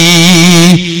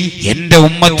 എന്റെ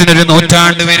ഉമ്മത്തിനൊരു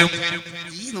നൂറ്റാണ്ട് വരും.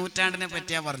 ഈ നൂറ്റാണ്ടിനെ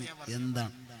പറ്റിയാ പറഞ്ഞു.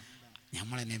 എന്താണ്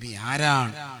നമ്മളെ നബി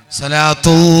ആരാണ്?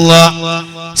 സലാത്തുല്ലാഹ്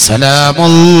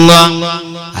സലാമുല്ലാഹ്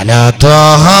അലാ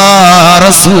ത്വാഹ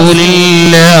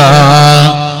റസൂലില്ലാഹ്,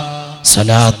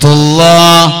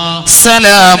 സലാത്തുല്ലാഹ്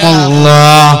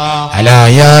സലാമുല്ലാഹ് അലാ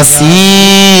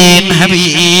യാസീൻ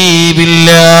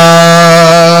ഹബീബില്ലാഹ്.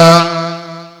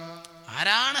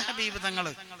 ആരാണ് ഹബീബ് തങ്ങൾ?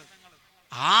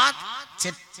 ആ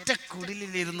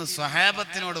ചെറ്റക്കുടിലിരുന്ന്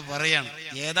സ്വഹാബത്തിനോട് പറയാണ്.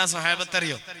 ഏതാ സ്വഹാബത്ത്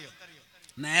അറിയോ?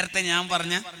 നേരത്തെ ഞാൻ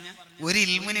പറഞ്ഞ ഒരു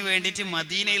ഇൽമിന് വേണ്ടിയിട്ട്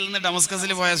മദീനയിൽ നിന്ന്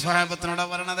ഡമസ്കസിൽ പോയ സ്വഹാബത്തിനോടാ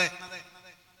പറയണത്.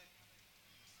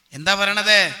 എന്താ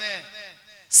പറയണത്?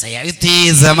 സയഅതി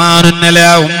സമാനുൻ അലാ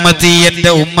ഉമ്മതി,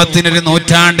 എന്റെ ഉമ്മത്തിനൊരു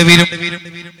നൂറ്റാണ്ട് വരും.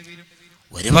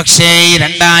 ഒരുപക്ഷേ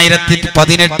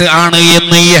 2018 ആണ്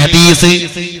എന്ന് ഈ ഹദീസ്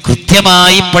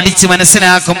കൃത്യമായി പഠിച്ച്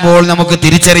മനസ്സിലാക്കുമ്പോൾ നമുക്ക്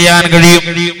തിരിച്ചറിയാൻ കഴിയും.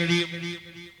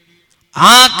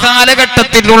 ആ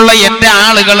കാലഘട്ടത്തിലുള്ള എന്റെ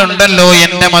ആളുകൾ ഉണ്ടല്ലോ,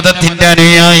 എന്റെ മതത്തിന്റെ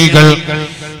അനുയായികൾ,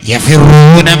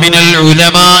 യഫിറൂന മിനൽ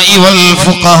ഉലമാഇ വൽ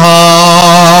ഫുഖഹാ.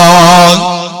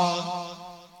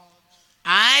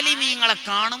 ആലിമീങ്ങളെ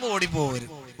കാണുമ്പോൾ ഓടിപ്പോവരും.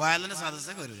 വയലിന്റെ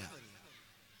സദസ്സൊക്കെ വരില്ല,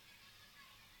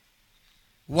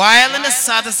 വയലിന്റെ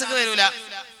സദസ്സൊക്കെ വരൂല.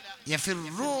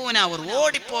 യഫിറൂന, അവർ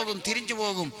ഓടിപ്പോകും, തിരിച്ചു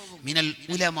പോകും. മിനൽ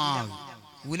ഉലമാ,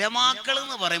 ഉലമാക്കൾ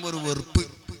എന്ന് പറയുമ്പോൾ ഒരു വെറുപ്പ്.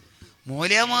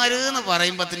 മൂല്യമാര് എന്ന്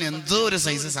പറയുമ്പോ തന്നെ എന്തോ ഒരു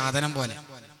സൈസ് സാധനം പോലെ.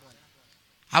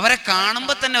 അവരെ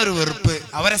കാണുമ്പോ തന്നെ ഒരു വെറുപ്പ്,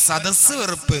 അവരെ സദസ്സ്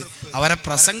വെറുപ്പ്, അവരെ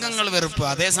പ്രസംഗങ്ങൾ വെറുപ്പ്.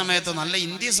 അതേ സമയത്ത് നല്ല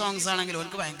ഹിന്ദി സോങ്സ് ആണെങ്കിലും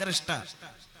അവർക്ക് ഭയങ്കര ഇഷ്ടമാണ്,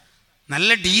 നല്ല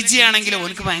DJ ആണെങ്കിലും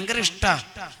അവർക്ക് ഭയങ്കര ഇഷ്ടമാണ്,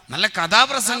 നല്ല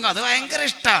കഥാപ്രസംഗം അത് ഭയങ്കര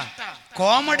ഇഷ്ടമാണ്,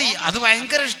 കോമഡി അത്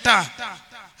ഭയങ്കര ഇഷ്ടമാണ്.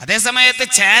 അതേ സമയത്ത്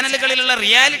ചാനലുകളിലുള്ള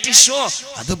റിയാലിറ്റി ഷോ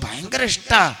അത് ഭയങ്കര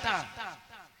ഇഷ്ടമാണ്,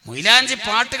 മൊയിലാഞ്ചി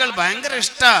പാട്ടുകൾ ഭയങ്കര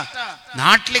ഇഷ്ടാ,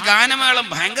 നാട്ടില് ഗാനമേളം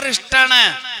ഭയങ്കര ഇഷ്ടാണ്,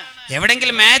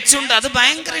 എവിടെങ്കിലും മാച്ച് ഉണ്ട് അത്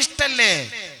ഭയങ്കര ഇഷ്ടല്ലേ,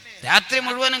 രാത്രി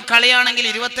മുഴുവനും കളിയാണെങ്കിൽ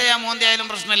 27 മോന്തിയായാലും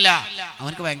പ്രശ്നമില്ല,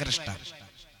 അവനക്ക് ഭയങ്കര ഇഷ്ടമാണ്.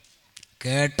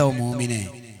 കേട്ടോ മോമിനെ?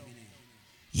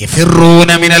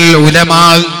 യഫിറൂന മിനൽ ഉലമാ,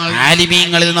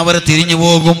 ആലിമീങ്ങളിൽ നിന്ന് അവർ തിരിഞ്ഞു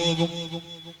പോകും.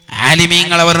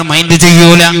 ആലിമീങ്ങൾ അവർ മൈൻഡ്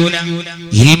ചെയ്യൂല.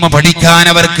 ഇൽമ പഠിക്കാൻ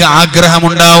അവർക്ക്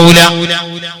ആഗ്രഹമുണ്ടാവൂല,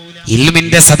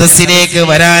 ഇൽമിന്റെ സദസ്സിലേക്ക്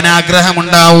വരാൻ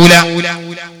ആഗ്രഹമുണ്ടാവൂല.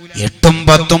 8,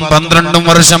 10, 12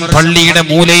 വർഷം പള്ളിയുടെ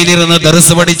മൂലയിലിരുന്ന്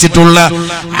ദർസ് പഠിച്ചിട്ടുള്ള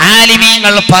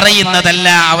ആലിമീങ്ങൾ പറയുന്നതല്ല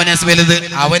അവന് വലുത്.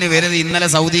 അവന് വലുത് ഇന്നലെ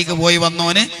സൗദിക്ക് പോയി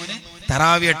വന്നോന്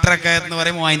തറാവി 8 എന്ന്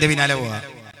പറയുമ്പോൾ അതിന്റെ പിന്നാലെ പോവാ.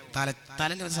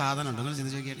 തലയിൽ ഒരു സാധനം ഉണ്ട്, നിങ്ങൾ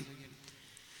ചിന്തിച്ച് നോക്കിയാണ്.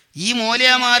 ഈ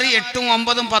മൂലയമാറി 8,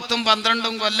 9, 10,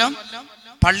 12 കൊല്ലം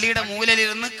പള്ളിയുടെ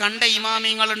മൂലയിലിരുന്ന് കണ്ട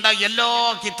ഇമാമിങ്ങൾ ഉണ്ടാകും. എല്ലാ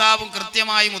കിതാബും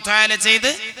കൃത്യമായി മുതാല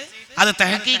ചെയ്ത് അത്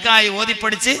തഹ്ഖീഖായി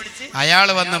ഓതിപ്പടിച്ച് അയാൾ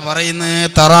വന്ന് പറയുന്നത്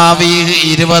തറാവീഹ്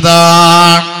 20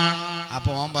 ആണ്. അപ്പൊ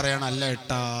ഓൻ പറയണം അല്ല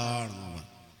 8 ആണ്.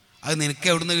 അത് നിനക്ക്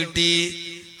എവിടുന്ന് കിട്ടി?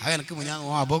 അത് എനിക്ക് ഞാൻ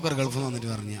അബൂബക്കർ ഗൾഫിൽ വന്നിട്ട്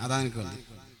പറഞ്ഞു, അതാ എനിക്ക് വന്നത്.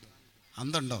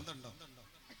 അന്തണ്ടോ?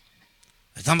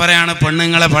 ഒരുത്തൻ പറയാണ്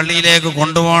പെണ്ണുങ്ങളെ പള്ളിയിലേക്ക്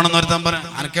കൊണ്ടുപോകണമെന്ന്. ഒരുത്തൻ പറയാം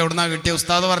അനക്ക് എവിടുന്നാ കിട്ടിയ?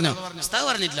 ഉസ്താദ് പറഞ്ഞു. ഉസ്താദ്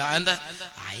പറഞ്ഞിട്ടില്ല. എന്താ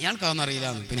അയാൾക്കാവൊന്നും അറിയില്ല.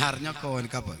 പിന്നെ അറിഞ്ഞൊക്കെ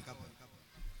എനിക്കപ്പോ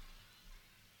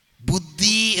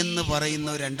ബുദ്ധി എന്ന് പറയുന്ന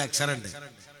ഒരു 2 അക്ഷരമുണ്ട്.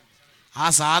 ആ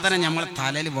സാധനം നമ്മൾ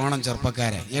തലയിൽ വേണം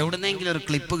ചെറുപ്പക്കാരെ. എവിടുന്നെങ്കിലും ഒരു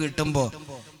ക്ലിപ്പ് കിട്ടുമ്പോൾ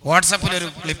വാട്സപ്പിൽ ഒരു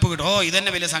ക്ലിപ്പ് കിട്ടും, ഓ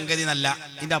ഇതന്നെ വലിയ സംഗതി എന്നല്ല,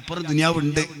 ഇതിൻ്റെ അപ്പുറം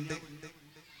ദുനിയാവുണ്ട്,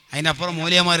 അതിൻ്റെ അപ്പുറം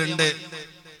മൂല്യന്മാരുണ്ട്.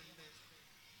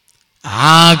 ആ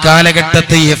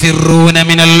കാലഘട്ടത്തിൽ യഫിറൂന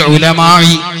മിനൽ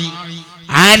ഉലമായി,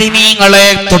 ആലിമീങ്ങളെ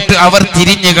തൊട്ട് അവർ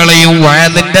തിരിഞ്ഞു കളയും.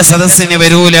 വഅദിന്റെ സദസ്സിന്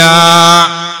വരൂല,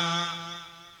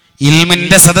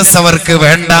 ഇൽമിന്റെ സദസ്സ് അവർക്ക്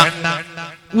വേണ്ട.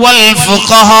 വൽ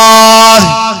ഫുഖഹാ,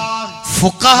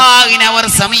 ഫുഖഹാഇനെ അവർ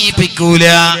സമീപിക്കൂല.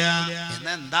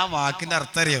 എന്താ വാക്കിന്റെ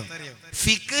അർത്ഥം അറിയോ?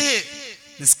 ഫിഖ്,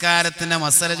 നിസ്കാരത്തിന്റെ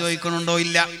മസല ചോദിക്കണുണ്ടോ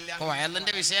ഇല്ല. ഇപ്പൊ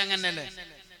വയലിന്റെ വിഷയം അങ്ങനെയല്ലേ.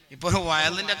 ഇപ്പൊ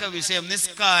വയലിന്റെ ഒക്കെ വിഷയം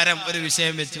നിസ്കാരം ഒരു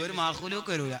വിഷയം വെച്ച് ഒരു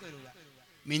മാഹുലൂക്ക് വരൂല.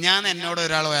 മിഞ്ഞാന്ന് എന്നോട്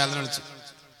ഒരാൾ വയലിനെ വിളിച്ചു,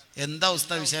 എന്താ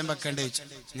ഉസ്താദ് വിഷയം വെക്കേണ്ടി ചോദിച്ചു.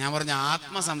 ഞാൻ പറഞ്ഞു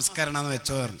ആത്മസംസ്കരണം എന്ന്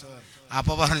വെച്ചോ പറഞ്ഞു.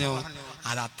 അപ്പൊ പറഞ്ഞു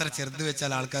അത് അത്ര ചെറുത്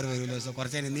വെച്ചാൽ ആൾക്കാർ വരൂല്ലോ,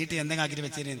 കുറച്ച് നീട്ടി എന്തെങ്കിലും ആക്കിട്ട്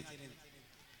വെച്ചേന്.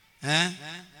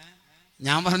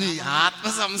 ഞാൻ പറഞ്ഞു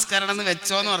ആത്മസംസ്കരണം എന്ന്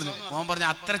വെച്ചോന്ന് പറഞ്ഞു. മോൻ പറഞ്ഞു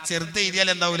അത്ര ചെറുത് എഴുതിയാൽ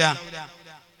എന്താവൂല,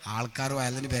 ആൾക്കാർ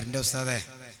വയലിന് വരണ്ടേ ഉസ്താദേ,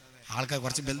 ആൾക്കാർ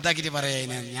കുറച്ച് വലുതാക്കിയിട്ട് പറയാ.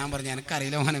 ഞാൻ പറഞ്ഞു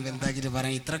എനിക്കറിയില്ല മോനെ വലുതാക്കിയിട്ട്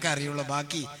പറയാൻ, ഇത്രയൊക്കെ അറിയുള്ളൂ,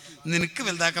 ബാക്കി നിനക്ക്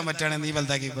വലുതാക്കാൻ പറ്റുകയാണെങ്കിൽ നീ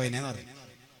വലുതാക്കിക്കോ അതിനെന്ന് പറഞ്ഞു.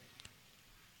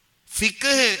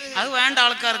 ഫിഖ് അത് വേണ്ട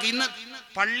ആൾക്കാർക്ക്. ഇന്ന്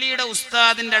പള്ളിയുടെ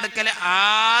ഉസ്താദിന്റെ അടുക്കൽ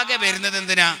ആകെ വരുന്നത്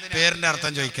എന്തിനാ? പേരിന്റെ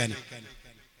അർത്ഥം ചോദിക്കാൻ.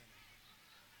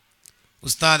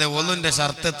 ഉസ്താദെ ഒന്നിന്റെ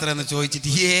ഷർത്ത് എത്ര എന്ന് ചോദിച്ചിട്ട്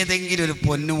ഏതെങ്കിലും ഒരു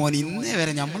പൊന്നുമോൻ ഇന്നേ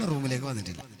വരെ നമ്മളെ റൂമിലേക്ക്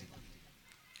വന്നിട്ടില്ല.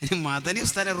 ഇനി മദനി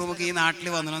ഉസ്താദിന്റെ റൂമൊക്കെ ഈ നാട്ടിൽ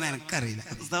വന്നോന്ന് എനിക്കറിയില്ല.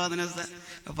 ഉസ്താദ് ഉസ്താദ്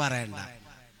പറയണ്ട.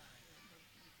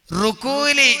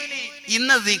 റുക്കൂല്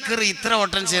ഇന്ന് ദിക്ർ ഇത്ര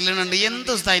വട്ടം ചെല്ലുന്നുണ്ട്, എന്ത്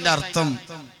ഉസ്താദിന്റെ അർത്ഥം?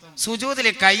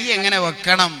 സുജൂദില് കൈ എങ്ങനെ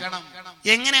വെക്കണം,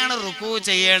 എങ്ങനെയാണ് റുക്കൂ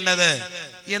ചെയ്യേണ്ടത്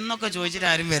എന്നൊക്കെ ചോദിച്ചിട്ട്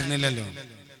ആരും വരുന്നില്ലല്ലോ.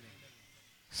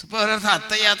 ഇപ്പൊ ഓരോരുത്തർ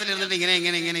അത്തയ്യാത്തിൽ ഇരുന്നിട്ട് ഇങ്ങനെ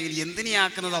എങ്ങനെ എങ്ങനെ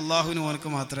എന്തിനാക്കുന്നത് അള്ളാഹുവിന് ഓനക്ക്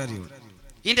മാത്രമേ അറിയുള്ളൂ.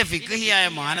 ഇതിന്റെ ഫിഖ്ഹിയായ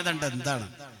മാനദണ്ഡം എന്താണ്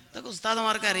ഇതൊക്കെ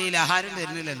ഉസ്താദുമാർക്ക് അറിയില്ല, ആരും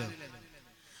വരുന്നില്ലല്ലോ.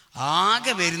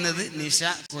 ആകെ വരുന്നത് നിശ,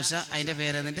 കുശ, അതിന്റെ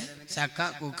പേരെന്നിട്ട് ചക്ക,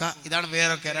 കുക്ക, ഇതാണ്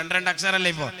പേരൊക്കെ. 2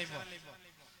 അക്ഷരല്ലേ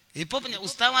ഇപ്പൊ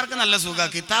ഉസ്താദുമാർക്ക് നല്ല സുഖ.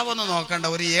 കിതാബ് ഒന്നും നോക്കണ്ട,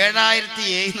 ഒരു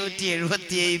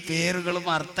 7777 പേരുകളും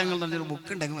അർത്ഥങ്ങളും പറഞ്ഞൊരു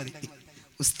ബുക്ക് ഉണ്ടെങ്കിൽ മതി,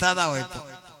 ഉസ്താദാവോ ഇപ്പൊ.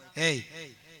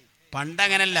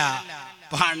 പണ്ടങ്ങനല്ല,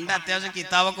 പണ്ട് അത്യാവശ്യം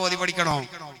കിതാബൊക്കെ ഓതി പഠിക്കണോ,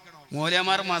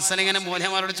 മൂല്യന്മാർ മസല ഇങ്ങനെ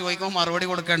മൂല്യന്മാരോട് ചോദിക്കുമ്പോൾ മറുപടി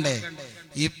കൊടുക്കണ്ടേ.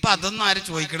 ഇപ്പൊ അതൊന്നും ആരും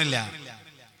ചോദിക്കണില്ല.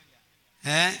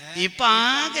 ഇപ്പൊ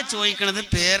ആകെ ചോദിക്കണത്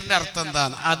പേരിന്റെ അർത്ഥം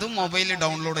എന്താണ്, അതും മൊബൈലിൽ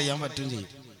ഡൗൺലോഡ് ചെയ്യാൻ പറ്റും ചെയ്യും.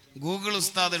 ഗൂഗിൾ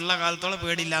ഉസ്താദ് ഉള്ള കാലത്തോളം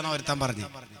പേടിയില്ലാന്ന് ഒരുത്തൻ പറഞ്ഞു.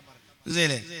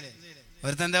 മനസ്സിലേ?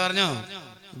 ഒരുത്തൻ എന്താ പറഞ്ഞു?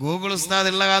 ഗൂഗിൾ ഉസ്താദ്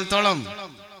ഉള്ള കാലത്തോളം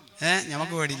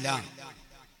ഞമ്മക്ക് പേടിയില്ല,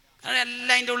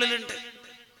 എല്ലാം അതിന്റെ ഉള്ളിലുണ്ട്.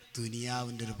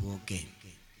 ദുനിയാവിന്റെ ഒരു പോക്കേ.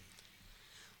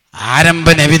 ആരംഭ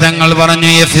നബിതങ്ങൾ പറഞ്ഞു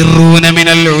യഫിറൂന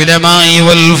മിനൽ ഉലമായി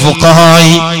വൽ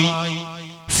ഫുഖഹായി,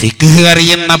 ഫിഖ്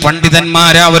അറിയുന്ന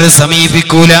പണ്ഡിതന്മാരെ അവര്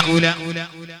സമീപിക്കൂല,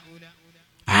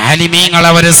 ആലിമീങ്ങൾ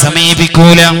അവര്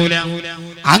സമീപിക്കൂല.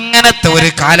 അങ്ങനത്തെ ഒരു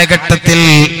കാലഘട്ടത്തിൽ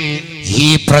ഈ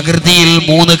പ്രകൃതിയിൽ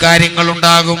 3 കാര്യങ്ങൾ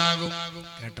ഉണ്ടാകും.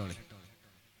 കേട്ടോളി,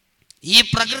 ഈ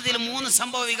പ്രകൃതിയിൽ 3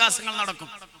 സംഭവ വികാസങ്ങൾ നടക്കും.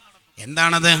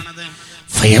 എന്താണത്?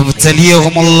 3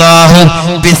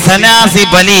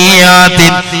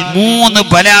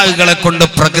 ബലാകളെ കൊണ്ട്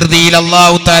പ്രകൃതിയിൽ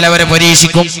അല്ലാഹു തആല അവരെ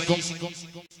പരീക്ഷിക്കും.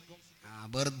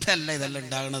 വെറുതെ അല്ല ഇതെല്ലാം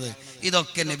ഉണ്ടാകുന്നത്.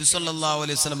 ഇതൊക്കെ നബി സല്ലല്ലാഹു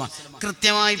അലൈഹി വസല്ലം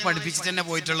കൃത്യമായി പഠിപ്പിച്ചിട്ട് തന്നെ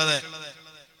പോയിട്ടുള്ളത്.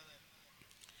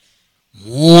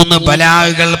 3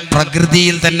 ബലാകൾ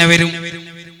പ്രകൃതിയിൽ തന്നെ വരും.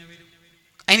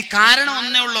 അതിന് കാരണം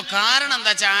ഒന്നേ ഉള്ളൂ. കാരണം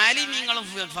എന്താ വെച്ചാൽ ആലിമീങ്ങളും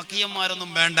ഫഖീഹന്മാരൊന്നും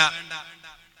വേണ്ട.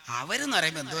 അവരെന്ന്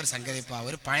പറയുമ്പോൾ എന്തോ ഒരു സംഗതി. ഇപ്പൊ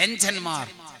അവർ പഴഞ്ചന്മാർ,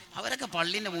 അവരൊക്കെ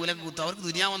പള്ളിന്റെ മൂലക്ക് കുത്തും, അവർക്ക്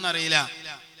ദുനിയാവൊന്നും അറിയില്ല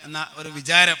എന്ന ഒരു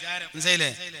വിചാരം.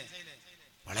 മനസ്സിലായില്ലേ?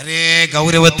 വളരെ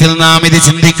ഗൗരവത്തിൽ നാം ഇത്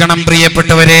ചിന്തിക്കണം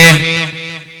പ്രിയപ്പെട്ടവരെ.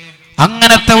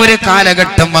 അങ്ങനത്തെ ഒരു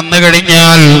കാലഘട്ടം വന്നു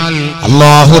കഴിഞ്ഞാൽ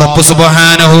അല്ലാഹു റബ്ബ്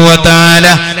സുബ്ഹാനഹു വ തആല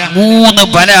 3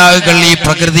 ബലാകൾ ഈ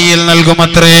പ്രകൃതിയിൽ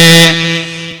നൽകുമത്രേ.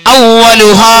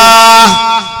 അവ്വലുഹാ,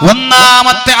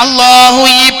 ഒന്നാമത്തെ അല്ലാഹു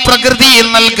ഈ പ്രകൃതിയിൽ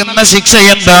നൽകുന്ന ശിക്ഷ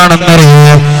എന്താണെന്നറിയോ?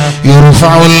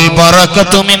 യുർഫഉൽ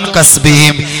ബറകതു മിൻ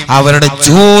കസ്ബിഹിം, അവരുടെ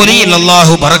ജോലിയിൽ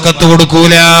അല്ലാഹു ബറകത്ത്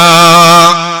കൊടുക്കൂല.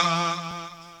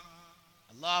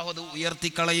 അല്ലാഹു അത്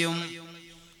ഉയർത്തിക്കളയും.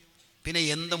 പിന്നെ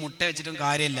എന്ത് മുട്ട വെച്ചിട്ടും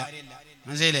കാര്യമില്ല.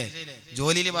 മനസ്സിലെ?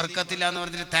 ജോലിയിൽ ബർക്കത്തില്ല എന്ന്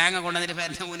പറഞ്ഞിട്ട് തേങ്ങ കൊണ്ടുവന്നിട്ട്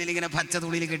പേരന്റെ മുന്നിൽ ഇങ്ങനെ പച്ച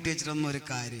തുണിയിൽ കെട്ടി വെച്ചിട്ടൊന്നും ഒരു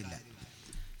കാര്യമില്ല.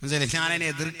 മനസ്സിലെ? ഞാനതിനെ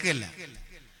എതിർക്കില്ല.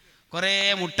 കുറെ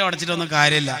മുട്ട അടച്ചിട്ടൊന്നും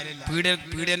കാര്യമില്ല.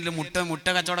 പീഡിയനിൽ മുട്ട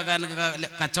കച്ചവടക്കാരനൊക്കെ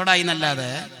കച്ചവടമായി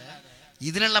എന്നല്ലാതെ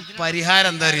ഇതിനുള്ള പരിഹാരം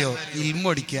എന്താ അറിയോ? ഇൽമു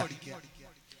പഠിക്കുക,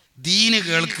 ദീന്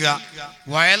കേൾക്കുക,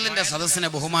 വയലിന്റെ സദസ്സിനെ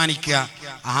ബഹുമാനിക്കുക,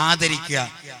 ആദരിക്കുക.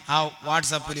 ആ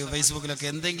വാട്സാപ്പിലും ഫേസ്ബുക്കിലൊക്കെ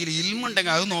എന്തെങ്കിലും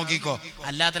ഇൽമുണ്ടെങ്കിൽ അത് നോക്കിക്കോ,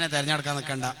 അല്ലാത്തന്നെ തെരഞ്ഞെടുക്കാൻ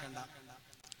നിൽക്കണ്ട.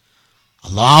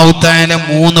 അല്ലാഹു തആല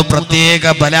 3 പ്രത്യേക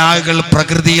ബലാകൾ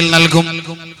പ്രകൃതിയിൽ നൽകും.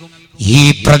 ഈ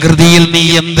പ്രകൃതിയിൽ നീ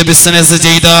എന്ത് ബിസിനസ്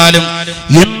ചെയ്താലും,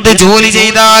 എന്ത് ജോലി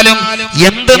ചെയ്താലും,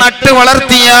 എന്ത് നട്ട്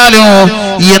വളർത്തിയാലോ,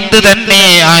 എന്ത് തന്നെ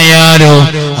ആയാലോ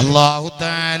അല്ലാഹു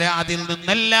തആല അതിൽ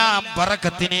നിന്നെല്ലാം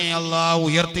ബറക്കത്തിനെ അല്ലാഹു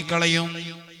ഉയർത്തിക്കളയും.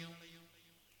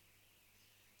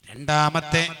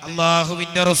 രണ്ടാമത്തെ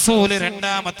അല്ലാഹുവിന്റെ റസൂൽ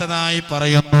രണ്ടാമത്തേതായി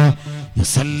പറയുന്നു,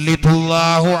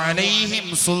 യുസല്ലിതുല്ലാഹു അലൈഹിം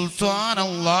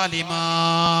സുൽത്താനൽ ളാലിമാ.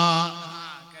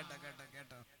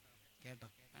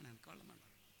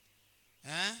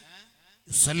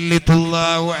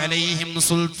 യുസല്ലിതുല്ലാഹു അലൈഹിം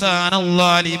സുൽത്താനൽ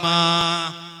ളാലിമാ.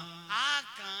 ആ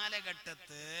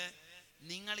കാലഘട്ടത്ത്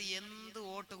നിങ്ങൾ എന്ത്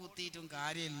വോട്ട് കുത്തിയിട്ടും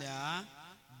കാര്യമില്ല,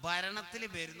 ഭരണത്തിൽ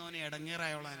വരുന്നവനെ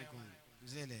ഇടങ്ങേറായോളാനക്കും.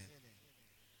 മനസ്സിലല്ലേ?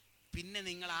 പിന്നെ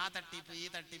നിങ്ങൾ ആ തട്ടിപ്പ് ഈ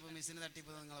തട്ടിപ്പ് മിസ്സിന്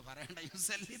തട്ടിപ്പ് നിങ്ങൾ പറയണ്ട.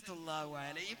 യുസല്ലിതുല്ലാഹു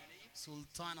അലൈഹിം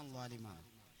സുൽത്താനൽ ളാലിമാ.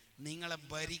 നിങ്ങളെ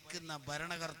ഭരിക്കുന്ന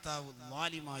ഭരണകർത്താവ്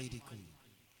ളാലിമായിരിക്കും,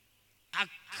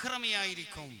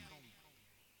 അക്രമിയായിരിക്കും.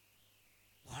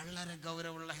 വളരെ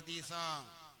ഗൗരവമുള്ള ഹദീസാണ്.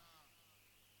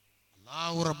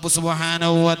 അല്ലാഹു റബ്ബ്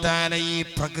സുബ്ഹാനഹു വ തആല ഈ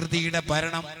പ്രകൃതിയുടെ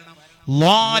ഭരണം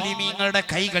ളാലിമീങ്ങളുടെ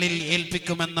കൈകളിൽ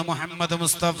ഏൽപ്പിക്കുമെന്ന് മുഹമ്മദ്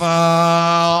മുസ്തഫ.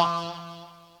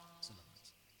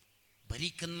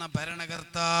 ഭരിക്കുന്ന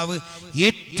ഭരണകർത്താവ്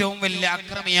ഏറ്റവും വലിയ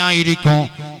അക്രമിയായിരിക്കും.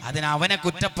 അതിന് അവനെ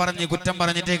കുറ്റം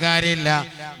പറഞ്ഞിട്ട് കാര്യമില്ല.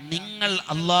 നിങ്ങൾ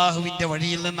അള്ളാഹുവിന്റെ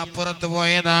വഴിയിൽ നിന്ന് അപ്പുറത്ത്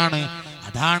പോയതാണ്.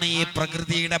 അതാണ് ഈ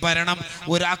പ്രകൃതിയുടെ ഭരണം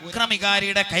ഒരു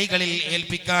അക്രമികാരിയുടെ കൈകളിൽ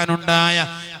ഏൽപ്പിക്കാനുണ്ടായ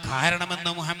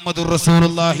കാരണമെന്ന് മുഹമ്മദുർ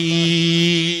റസൂലുള്ളാഹി.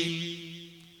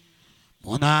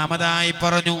 മൂന്നാമതായി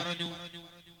പറഞ്ഞു,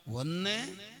 ഒന്ന്,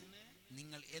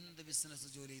 നിങ്ങൾ എന്ത് ബിസിനസ്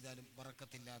ജോലി ചെയ്താലും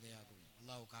ബറക്കത്തില്ലാതെയാകും.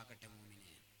 അല്ലാഹു കാക്കട്ടെ മോമിനെ.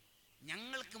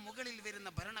 ഞങ്ങൾക്ക് മുകളിൽ വരുന്ന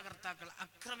ഭരണകർത്താക്കൾ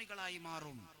അക്രമികളായി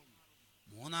മാറും.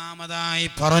 മൂന്നാമതായി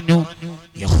പറഞ്ഞു,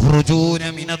 യഖ്റുജൂന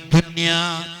മിനദ് ദുനിയാ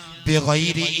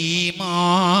ബിഗൈരി ഈമാൻ.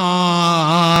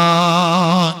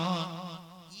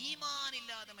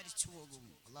 ഈമാനില്ലാതെ മരിച്ചു പോകും.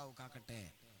 അല്ലാഹു കാക്കട്ടെ,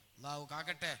 അല്ലാഹു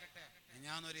കാക്കട്ടെ.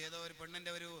 ഞാൻ ഏതോ ഒരു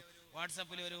പെണ്ണിന്റെ ഒരു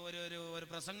വാട്സാപ്പിൽ ഒരു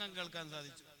പ്രസംഗം കേൾക്കാൻ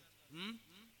സാധിച്ചു.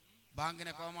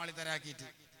 ബാങ്കിനെ കോമാളി തരാക്കിയിട്ട്.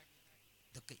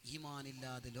 ഇതൊക്കെ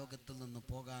ഈമാനില്ലാതെ ലോകത്തിൽ നിന്ന്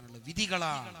പോകാനുള്ള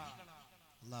വിധികളാണ്.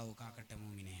 അല്ലാഹു കാക്കട്ടെ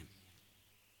മോമിനെ.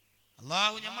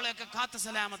 അല്ലാഹു നമ്മളെയൊക്കെ കാത്ത്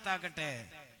സലാമത്താക്കട്ടെ.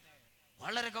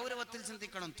 വളരെ ഗൗരവത്തിൽ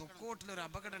ചിന്തിക്കണം. തൊക്കോട്ടിലൊരു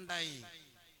അപകടം ഉണ്ടായി.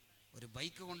 ഒരു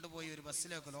ബൈക്ക് കൊണ്ടുപോയി ഒരു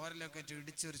ബസ്സിലൊക്കെ ലോറിലൊക്കെ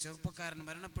ഇടിച്ച് ഒരു ചെറുപ്പക്കാരൻ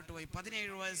മരണപ്പെട്ടു പോയി.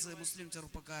 17 വയസ്സ് മുസ്ലിം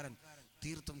ചെറുപ്പക്കാരൻ.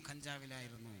 തീർത്തും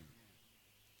കഞ്ചാവിലായിരുന്നു.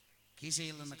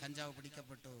 കീശയിൽ നിന്ന് കഞ്ചാവ്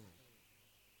പിടിക്കപ്പെട്ടു.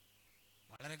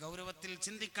 വളരെ ഗൗരവത്തിൽ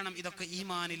ചിന്തിക്കണം. ഇതൊക്കെ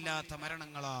ഈമാനില്ലാത്ത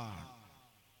മരണങ്ങളാണ്.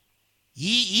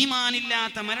 ഈ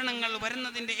ഈമാനില്ലാത്ത മരണങ്ങൾ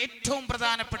വരുന്നതിന്റെ ഏറ്റവും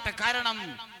പ്രധാനപ്പെട്ട കാരണം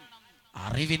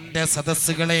അറിവിന്റെ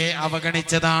സദസ്സുകളെ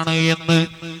അവഗണിച്ചതാണ് എന്ന്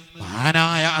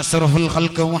മഹാനായ അഷ്റഫുൽ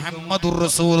ഖൽഖ് മുഹമ്മദുർ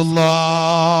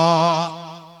റസൂലുള്ളാഹ്.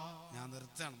 ഞാൻ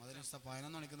നിർത്തണം.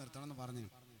 11 മണിക്ക് നിർത്തണമെന്ന് പറഞ്ഞു.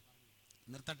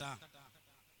 നിർത്തട്ടാ?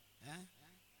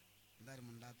 എന്തായാലും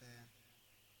മുണ്ടാത്ത.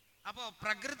 അപ്പോ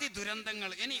പ്രകൃതി ദുരന്തങ്ങൾ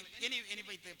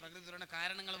ഇനിയിപ്പോ പ്രകൃതി ദുരന്ത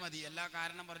കാരണങ്ങൾ മതി. എല്ലാ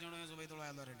കാരണം പറഞ്ഞോളൂ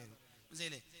സുബൈത്തുള്ളാഹി പറയേണ്ടത്.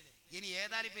 മനസ്സിലെ? ഇനി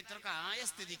ഏതായാലും ഇപ്പൊ ഇത്രക്ക് ആയ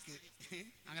സ്ഥിതിക്ക്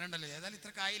അങ്ങനെ ഉണ്ടല്ലോ, ഏതായാലും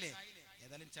ഇത്രക്ക് ആയില്ലേ,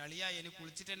 ഏതായാലും ചളിയായി ഇനി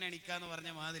കുളിച്ചിട്ട് തന്നെ എണിക്കാന്ന് പറഞ്ഞ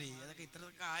മാതിരി അതൊക്കെ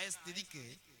ഇത്രക്ക് ആയ സ്ഥിതിക്ക്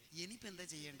ഇനിയിപ്പോ എന്താ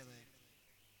ചെയ്യേണ്ടത്?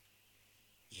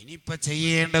 ഇനിയിപ്പോ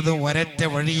ചെയ്യേണ്ടത് ഒരൊറ്റ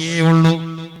വഴിയേ ഉള്ളൂ.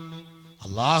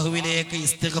 അള്ളാഹുവിലേക്ക്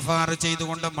ഇസ്തിഗ്ഫാർ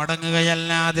ചെയ്തുകൊണ്ട്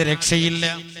മടങ്ങുകയല്ലാതെ രക്ഷയില്ല.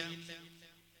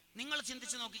 നിങ്ങൾ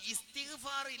ചിന്തിച്ചു നോക്കി,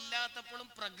 ഇസ്തിഗ്ഫാർ ഇല്ലാത്തപ്പോഴും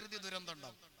പ്രകൃതി ദുരന്തം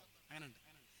ഉണ്ടാവും. അങ്ങനെയുണ്ട്.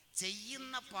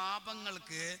 ചെയ്യുന്ന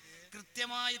പാപങ്ങൾക്ക്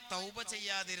കൃത്യമായി തൗബ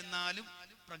ചെയ്യാതിരുന്നാലും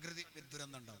പ്രകൃതി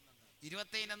ദുരന്തം ഉണ്ടാവും.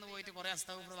 25 പോയിട്ട് കുറെ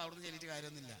അസ്തഗ്ഫിറുള്ള അവിടുന്ന് ചെല്ലിട്ട്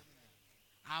കാര്യമൊന്നുമില്ല.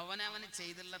 അവനവന്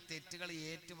ചെയ്തുള്ള തെറ്റുകൾ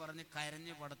ഏറ്റു പറഞ്ഞ്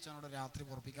കരഞ്ഞ് പടച്ചവനോട് രാത്രി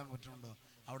പൊറപ്പിക്കാൻ പറ്റുന്നുണ്ടോ?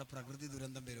 അവിടെ പ്രകൃതി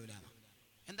ദുരന്തം വരൂല.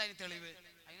 എന്താ തെളിവ്?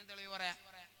 അതിന് തെളിവ് പറയാ.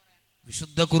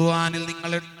 വിശുദ്ധ ഖുർആനിൽ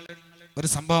നിങ്ങൾ ഒരു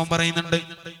സംഭവം പറയുന്നുണ്ട്.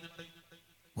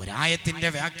 ഒരായത്തിന്റെ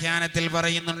വ്യാഖ്യാനത്തിൽ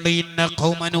പറയുന്നുണ്ട്, ഇന്ന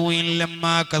ഖൗമനൂഇൻ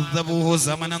ലമ്മാ കസ്സബൂഹു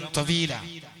സമനൻ തവീല.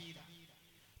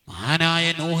 മഹാനായ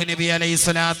നൂഹ് നബി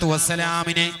അലൈഹിസ്സലാത്തു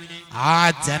വസ്സലാമിനെ ആ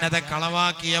ജനത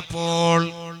കളവാക്കിയപ്പോൾ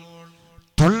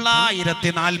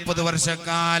 940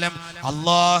 വർഷക്കാലം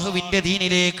അള്ളാഹുവിന്റെ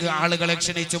ദീനിലേക്ക് ആളുകളെ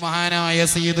ക്ഷണിച്ചു മഹാനായ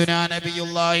സയ്യിദുനാ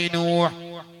നബിയുല്ലാഹി നൂഹ്.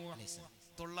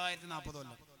 940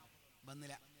 കൊല്ലം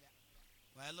വന്നില്ല.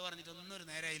 വയല് പറഞ്ഞിട്ട് ഒന്നും ഒരു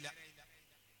നേരായില്ല.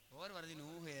 ഓർ പറഞ്ഞു,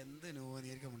 നൂഹ് എന്ത് നൂഹ്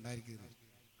നേരിക്കും ഉണ്ടായിരിക്കുന്നത്.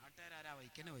 നാട്ടുകാരാ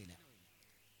വൈക്കന്നെ പോയില്ല.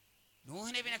 നൂഹ്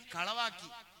നബിനെ കളവാക്കി.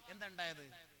 എന്തുണ്ടായത്?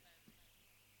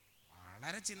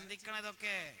 വളരെ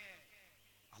ചിന്തിക്കണതൊക്കെ.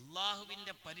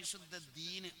 അള്ളാഹുവിന്റെ പരിശുദ്ധ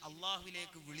ദീന്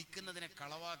അള്ളാഹുവിലേക്ക് വിളിക്കുന്നതിനെ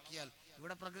കളവാക്കിയാൽ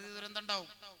ഇവിടെ പ്രകൃതി ദുരന്തം ഉണ്ടാവും.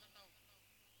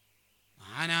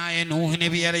 മഹാനായ നൂഹ്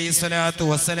നബി അലൈഹിസ്സലാത്തു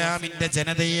വസ്സലാമിന്റെ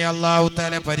ജനതയെ അല്ലാഹു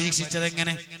തആല പരീക്ഷിച്ചത്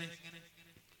എങ്ങനെ?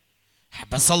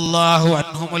 ഹബസല്ലാഹു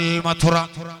അൻഹുൽ മതുറ.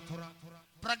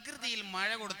 പ്രകൃതിയിൽ മഴ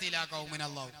കൊടുത്തില്ല കൗമിന്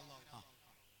അല്ലാഹു.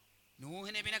 നൂഹ്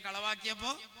നബിനെ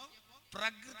കളവാക്കിയപ്പോ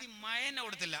പ്രകൃതി മഴനെ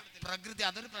കൊടുത്തില്ല. പ്രകൃതി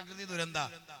അതൊരു പ്രകൃതി ദുരന്ത.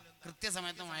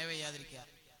 കൃത്യസമയത്ത് മഴ പെയ്യാതിരിക്കുക.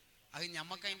 അത്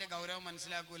ഞമ്മക്ക് അതിന്റെ ഗൗരവം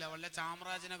മനസ്സിലാക്കൂല. വല്ല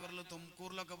ചാമറാജനഗറിലും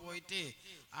തുംകൂറിലൊക്കെ പോയിട്ട്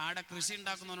ആടെ കൃഷി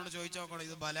ഉണ്ടാക്കുന്നവനോട് ചോദിച്ചു നോക്കണം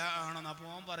ഇത് ബല ആണെന്ന്. അപ്പൊ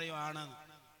ഓൻ പറയും ആണെന്ന്.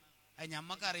 അത്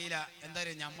ഞമ്മക്കറിയില്ല. എന്താ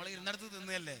പറയുക, നമ്മൾ ഇരുന്നിടത്ത്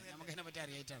തിന്നല്ലേ, നമുക്കതിനെ പറ്റി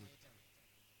അറിയായിട്ടാണ്.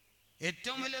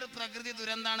 ഏറ്റവും വലിയൊരു പ്രകൃതി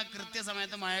ദുരന്താണ്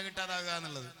കൃത്യസമയത്ത് മഴ കിട്ടാതാകുക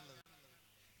എന്നുള്ളത്.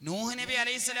 നൂഹ് നബി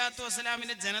അലൈഹി സ്വലാത്തു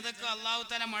വസ്സലാമിന്റെ ജനതക്ക് അല്ലാഹു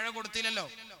തആല മഴ കൊടുത്തില്ലല്ലോ.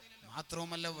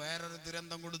 മാത്രവുമല്ല വേറൊരു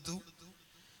ദുരന്തം കൊടുത്തു.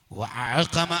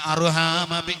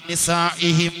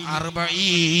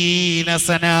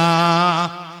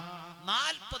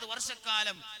 40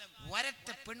 വർഷക്കാലം ഒരൊറ്റ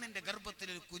പെണ്ണിന്റെ ഗർഭത്തിൽ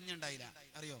ഒരു കുഞ്ഞുണ്ടായില്ല.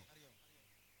 അറിയോ?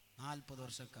 40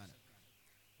 വർഷക്കാലം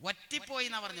വറ്റിപ്പോയി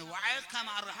എന്നാ പറഞ്ഞു.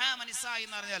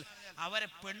 എന്ന് പറഞ്ഞാൽ അവരെ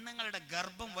പെണ്ണുങ്ങളുടെ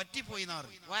ഗർഭം വറ്റിപ്പോയി എന്നാ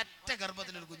പറഞ്ഞു. ഒറ്റ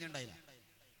ഗർഭത്തിൽ ഒരു കുഞ്ഞുണ്ടായില്ല.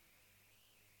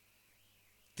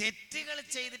 തെറ്റുകൾ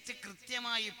ചെയ്തിട്ട്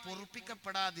കൃത്യമായി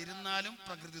പൊറുപ്പിക്കപ്പെടാതിരുന്നാലും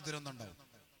പ്രകൃതി ദുരന്തം ഉണ്ടാവും.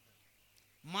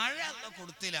 മഴ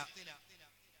കൊടുത്തില്ല.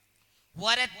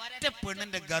 ഒരൊറ്റ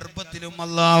പെണ്ണിന്റെ ഗർഭത്തിലും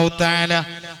അല്ലാഹു തആല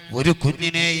ഒരു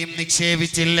കുഞ്ഞിനെയും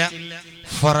നിക്ഷേപിച്ചില്ല.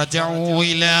 ഫറജഊ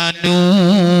ഇലാ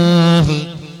നൂഹ്.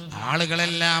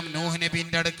 ആളുകളെല്ലാം നൂഹ്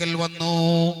നബിന്റെ അടുക്കൽ വന്നു.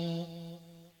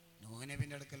 നൂഹ്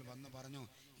നബിന്റെ അടുക്കൽ വന്ന് പറഞ്ഞു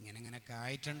ഇങ്ങനെയൊക്കെ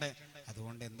ആയിട്ടുണ്ട്,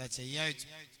 അതുകൊണ്ട് എന്താ ചെയ്യാ?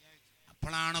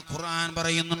 അപ്പോഴാണ് ഖുർആൻ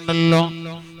പറയുന്നുണ്ടല്ലോ,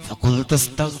 ഫഖുൽ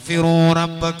തസ്തഗ്ഫിറൂ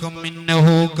റബ്ബക്കും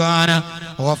ഇന്നഹു കാന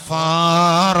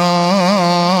ഗഫാറാ.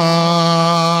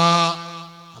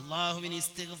 അല്ലാഹുവിനെ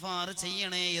ഇസ്തിഗ്ഫാർ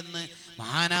ചെയ്യണേ എന്ന്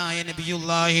മഹാനായ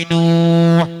നബിയുല്ലാഹി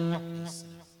നൂഹ്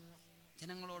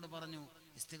ജനങ്ങളോട് പറഞ്ഞു.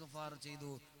 ഇസ്തിഗ്ഫാർ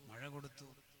ചെയ്തു, മഴ കൊടുത്തു.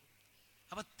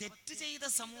 അപ്പൊ തെറ്റ് ചെയ്ത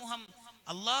സമൂഹം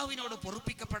അള്ളാഹുവിനോട്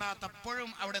പൊറുപ്പിക്കപ്പെടാത്തപ്പോഴും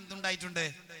അവിടെ എന്തുണ്ടായിട്ടുണ്ട്?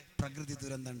 പ്രകൃതി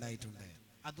ദുരന്തം ഉണ്ടായിട്ടുണ്ട്.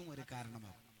 അതും ഒരു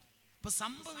കാരണമാണ്. ഇപ്പൊ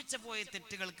സംഭവിച്ച പോയ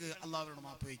തെറ്റുകൾക്ക് അള്ളാഹുവിനോട്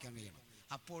മാപ്പ് വയ്ക്കാൻ കഴിയണം.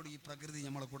 അപ്പോൾ ഈ പ്രകൃതി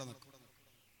നമ്മളെ കൂടെ നിൽക്കും.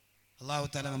 അള്ളാഹു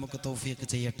തആല നമുക്ക് തൗഫീഖ്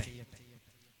ചെയ്യട്ടെ.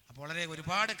 അപ്പോൾ വളരെ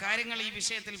ഒരുപാട് കാര്യങ്ങൾ ഈ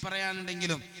വിഷയത്തിൽ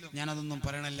പറയാനുണ്ടെങ്കിലും ഞാനതൊന്നും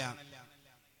പറയണില്ല.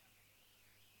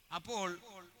 അപ്പോൾ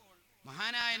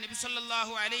മഹാനായ നബി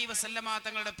സല്ലല്ലാഹു അലൈഹി വസല്ലമ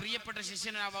തങ്ങളുടെ പ്രിയപ്പെട്ട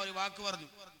ശിഷ്യനായ ഒരു വാക്ക് പറഞ്ഞു.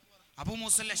 അബൂ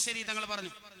മൂസ അശ്ശരി തങ്ങൾ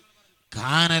പറഞ്ഞു,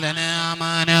 കാന ലനാ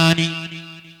മാനാനി.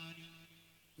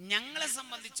 ഞങ്ങളെ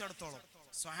സംബന്ധിച്ചിടത്തോളം,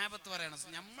 സ്വഹാബത്ത് പറയണം,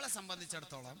 നമ്മളെ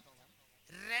സംബന്ധിച്ചിടത്തോളം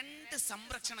 2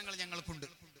 സംരക്ഷണങ്ങൾ ഞങ്ങൾക്കുണ്ട്.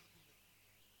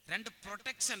 2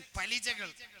 പ്രൊട്ടക്ഷൻ പരിചകൾ,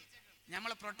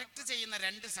 നമ്മളെ പ്രൊട്ടക്ട് ചെയ്യുന്ന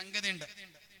 2 സംഗതി ഉണ്ട്.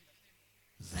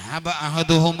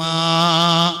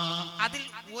 അതിൽ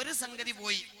ഒരു സംഗതി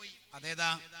പോയി.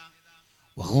 അതേതാ?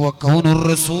 വഹുവ കൗനുർ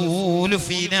റസൂലു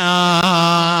ഫീനാ.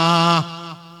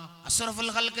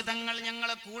 അഷ്റഫുൽ ഖൽഖ് തങ്ങൾ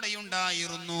ഞങ്ങളെ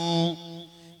കൂടെയുണ്ടായിരുന്നു.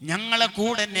 ഞങ്ങളെ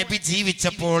കൂടെ നബി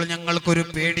ജീവിച്ചപ്പോൾ ഞങ്ങൾക്കൊരു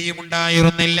പേടിയും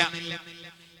ഉണ്ടായിരുന്നില്ല.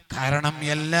 കാരണം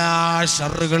എല്ലാ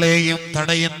ഷർറുകളെയും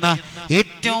തടയുന്ന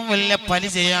ഏറ്റവും വലിയ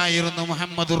പരിചയായിരുന്നു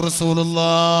മുഹമ്മദുർ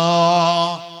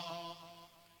റസൂലുള്ളാഹ്.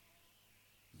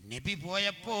 നബി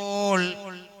പോയപ്പോൾ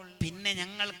പിന്നെ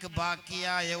ഞങ്ങൾക്ക്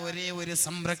ബാക്കിയായ ഒരേ ഒരു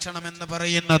സംരക്ഷണം എന്ന്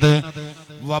പറയുന്നത്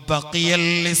വബഖിയൽ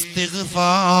ഇസ്തിഗ്ഫാർ.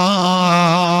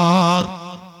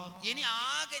 ഇനി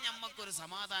ആകെ നമുക്കൊരു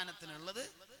സമാധാനത്തിനുള്ളത്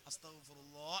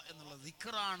അസ്തഗ്ഫിറുല്ലാഹ് എന്നുള്ള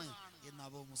ദിക്റാണ് എന്ന്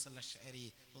അബൂ മൂസ അശ്ശരി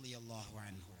റളിയല്ലാഹു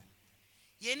അൻഹു.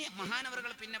 ഇനി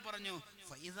മഹാനവറുകൾ പിന്നെ പറഞ്ഞു,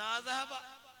 ഫഇദാ ദഹബ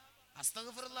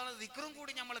അസ്തഗ്ഫിറുല്ലാഹ് ദിക്റും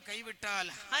കൂടി നമ്മൾ കൈവിട്ടാൽ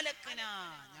ഹലക്കനാ,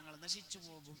 ഞങ്ങൾ നശിച്ചു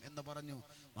പോകും എന്ന് പറഞ്ഞു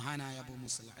മഹാനായ അബൂ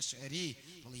മൂസ അശ്ശരി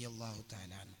റളിയല്ലാഹു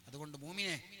തആല അൻഹു. അതുകൊണ്ട്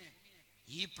മുഅ്മിനേ,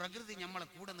 ഈ പ്രകൃതി നമ്മളെ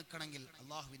കൂടെ നിൽക്കണമെങ്കിൽ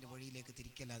അള്ളാഹുവിന്റെ വഴിയിലേക്ക്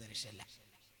തിരിക്കല്ലാതെ രക്ഷയില്ല.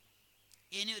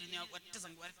 ഇനി ഒറ്റ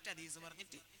ഹദീസ്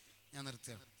പറഞ്ഞിട്ട് ഞാൻ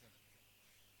നിർത്തുകയാണ്.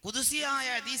 ഖുദ്സിയായ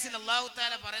ഹദീസിൽ അല്ലാഹു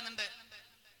തആല പറയുന്നുണ്ട്,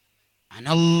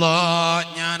 അനല്ലാഹ്,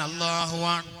 ഞാൻ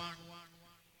അല്ലാഹുവാണ്,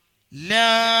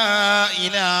 ലാ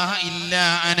ഇലാഹ ഇല്ലാ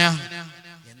അന.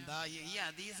 എന്താ ഈ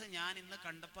ഹദീസ് ഞാൻ ഇന്ന്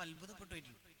കണ്ടപ്പോൾ അത്ഭുതപ്പെട്ടു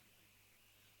പോയിട്ടുണ്ട്.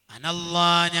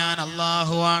 അനല്ലാഹ്, ഞാൻ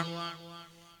അല്ലാഹുവാണ്,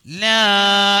 ലാ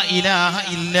ഇലാഹ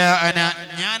ഇല്ലാ അന,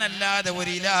 ഞാനല്ലാതെ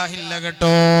ഒരു ഇലാഹില്ല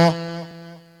കേട്ടോ.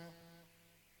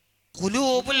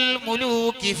 ഖുലൂബുൽ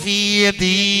മുലൂകി ഫീ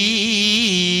യദീ,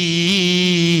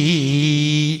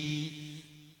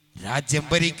 രാജ്യം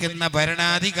ഭരിക്കുന്ന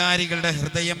ഭരണാധികാരികളുടെ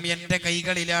ഹൃദയം എന്റെ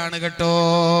കൈകളിലാണ് കേട്ടോ.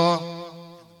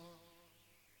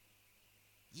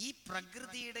 ഈ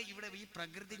പ്രകൃതിയുടെ ഈ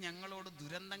പ്രകൃതി ഞങ്ങളോട്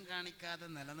ദുരന്തം കാണിക്കാതെ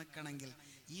നിലനിൽക്കണമെങ്കിൽ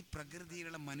ഈ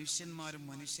പ്രകൃതിയിലുള്ള മനുഷ്യന്മാരും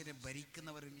മനുഷ്യരെ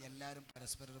ഭരിക്കുന്നവരും എല്ലാവരും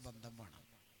പരസ്പര ബന്ധം വേണം.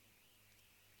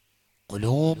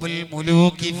 ഖുലൂബുൽ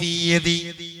മുലൂകി ഫീ യദീ,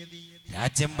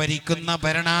 രാജ്യം ഭരിക്കുന്ന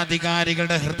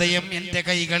ഭരണാധികാരികളുടെ ഹൃദയം എന്റെ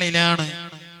കൈകളിലാണ്.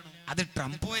 അത്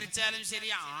ട്രംപ് ഭരിച്ചാലും ശരി,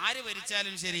 ആര്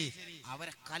ഭരിച്ചാലും ശരി,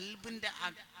 അവരെ കൽബിന്റെ ആ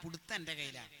പുടുത്തം എന്റെ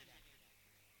കയ്യിലാണ്.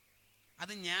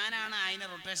 അത് ഞാനാണ് അതിനെ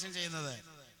റൊട്ടേഷൻ ചെയ്യുന്നത്.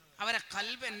 അവരെ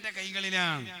ഖൽബ് എൻ്റെ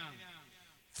കൈകളിലാണ്.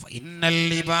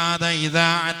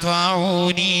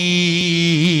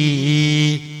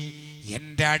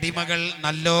 എന്റെ അടിമകൾ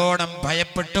നല്ലോണം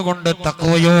ഭയപ്പെട്ടുകൊണ്ട്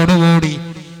തഖ്വയോടുകൂടി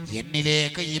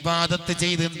എന്നിലേക്ക് ഇബാദത്ത്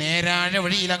ചെയ്ത് നേരായ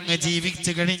വഴിയിൽ അങ്ങ്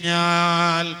ജീവിച്ചു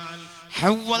കഴിഞ്ഞാൽ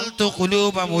ഹവ്വൽതു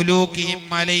ഖുലൂബ മുലൂകിഹിം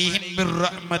അലൈഹിം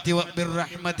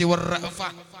ബിർറഹ്മതി വറഅഫ.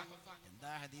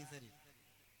 എന്താ ഹദീസ്?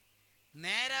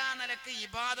 നേരാ നിലക്ക്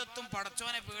ഇബാദത്തും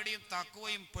പടച്ചോനെ പേടിയും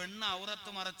തഖ്വയും പെണ്ണ്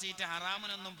ഔറത്ത് മറച്ചിട്ട്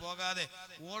ഹറാമിനൊന്നും പോകാതെ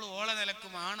ഓളെ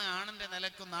നിലക്കും ആണിന്റെ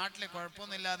നിലക്കും നാട്ടിലെ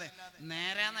കുഴപ്പമൊന്നുമില്ലാതെ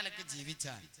നേരാ നിലക്ക്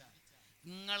ജീവിച്ചാൽ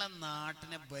നിങ്ങളെ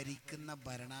നാട്ടിനെ ഭരിക്കുന്ന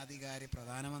ഭരണാധികാരി,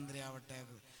 പ്രധാനമന്ത്രി ആവട്ടെ,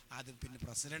 അത് പിന്നെ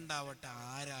പ്രസിഡന്റ് ആവട്ടെ,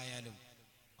 ആരായാലും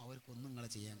അവർക്കൊന്നും നിങ്ങളെ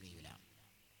ചെയ്യാൻ കഴിയില്ല.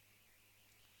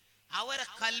 അവരെ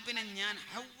കൽബിനെ ഞാൻ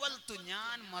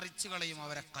മറിച്ചു കളയും.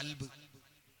 അവരെ കൽബ്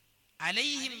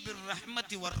അലൈഹിം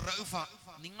ബിർറഹ്മതി വറഅഫ,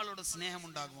 നിങ്ങളോട്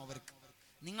സ്നേഹമുണ്ടാകും അവർക്ക്,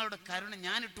 നിങ്ങളുടെ കരുണ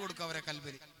ഞാൻ ഇട്ടു കൊടുക്കും അവരെ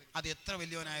കൽബിൽ. അത് എത്ര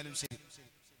വലിയവനായാലും ശരി.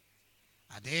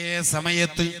 അതേ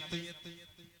സമയത്ത്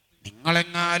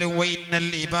നിങ്ങളെങ്ങാലും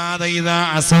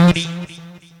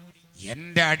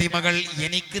എന്റെ അടിമകൾ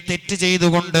എനിക്ക് തെറ്റ്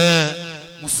ചെയ്തുകൊണ്ട്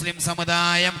മുസ്ലിം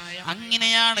സമുദായം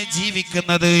അങ്ങനെയാണ്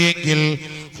ജീവിക്കുന്നത് എങ്കിൽ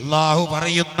അല്ലാഹു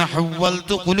പറയുന്ന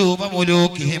ഹവ്വൽതു ഖുലൂബ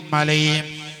മുലൂകിഹിം അലൈഹിം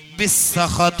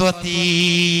ബിസ്സഖത്വതി,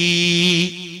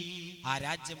 ആ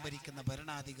രാജ്യം ഭരിക്കുന്ന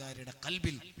ഭരണാധികാരിയുടെ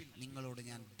കൽബിൽ നിങ്ങളോട്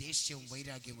ഞാൻ ദേഷ്യവും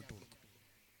വൈരാഗ്യവും ഇട്ടു കൊടുക്കും.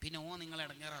 പിന്നെ നിങ്ങളെ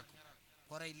ഇടങ്ങേറാക്കും.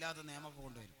 കുറെ ഇല്ലാത്ത നിയമമൊക്കെ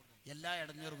കൊണ്ടുവരും. എല്ലാ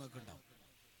ഇടങ്ങേറും നിങ്ങൾക്ക് ഉണ്ടാവും.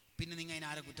 പിന്നെ നിങ്ങൾ അതിന്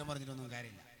ആരെ കുറ്റം പറഞ്ഞിട്ടൊന്നും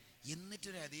കാര്യമില്ല.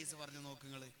 എന്നിട്ടൊരു ഹദീസ് പറഞ്ഞു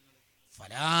നോക്കുങ്ങൾ,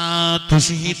 ഫലാ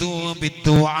തുശ്ഹിദൂ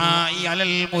ബിദ്ദുആഇ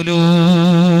അലൽ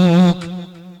മുലൂക്.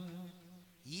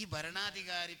 ഈ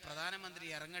ഭരണാധികാരി പ്രധാനമന്ത്രി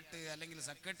ഇറങ്ങട്ടെ, അല്ലെങ്കിൽ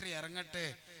സെക്രട്ടറി ഇറങ്ങട്ടെ,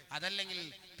 അതല്ലെങ്കിൽ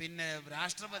പിന്നെ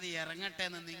രാഷ്ട്രപതി ഇറങ്ങട്ടെ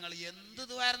എന്ന് നിങ്ങൾ എന്ത്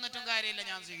ദുആർന്നിട്ടും കാര്യമില്ല,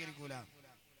 ഞാൻ സ്വീകരിക്കൂല.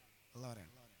 അല്ലാഹു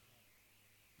പറയാണ്,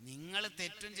 നിങ്ങൾ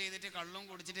തെറ്റും ചെയ്തിട്ട് കള്ളും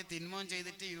കുടിച്ചിട്ട് തിന്മയും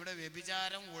ചെയ്തിട്ട് ഇവിടെ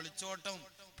വ്യഭിചാരം, ഒളിച്ചോട്ടം,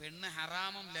 പെണ്ണ്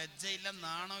ഹറാമും, ലജ്ജയില്ല,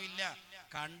 നാണോ ഇല്ല,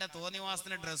 കണ്ട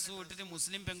തോന്നിവാസത്തിന് ഡ്രസ്സ് വിട്ടിട്ട്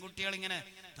മുസ്ലിം പെൺകുട്ടികൾ ഇങ്ങനെ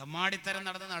തമ്മാടിത്തരം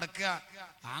നടക്കുക,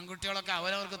 ആൺകുട്ടികളൊക്കെ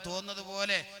അവരവർക്ക് തോന്നുന്നത്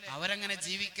പോലെ അവരങ്ങനെ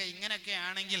ജീവിക്കുക, ഇങ്ങനെയൊക്കെ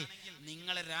ആണെങ്കിൽ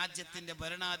നിങ്ങളെ രാജ്യത്തിന്റെ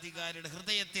ഭരണാധികാരിയുടെ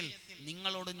ഹൃദയത്തിൽ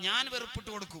നിങ്ങളോട് ഞാൻ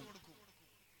വെറുപ്പിട്ട് കൊടുക്കും.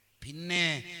 പിന്നെ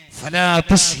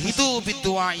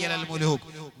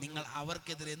നിങ്ങൾ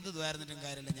അവർക്കെതിരെ എന്ത് ദ്വാരുന്നിട്ടും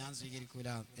കാര്യമില്ല, ഞാൻ സ്വീകരിക്കൂല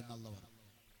എന്നുള്ള പറഞ്ഞു.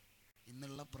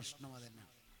 ഇന്നുള്ള പ്രശ്നം അതന്നെ,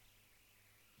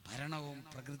 ഭരണവും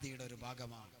പ്രകൃതിയുടെ ഒരു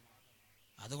ഭാഗമാണ്.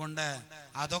 അതുകൊണ്ട്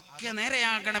അതൊക്കെ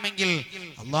നേരെയാകണമെങ്കിൽ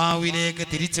അള്ളാഹുവിലേക്ക്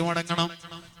തിരിച്ചു മടങ്ങണം.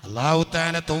 അള്ളാഹു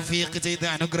തആല തൗഫീഖ് ചെയ്ത്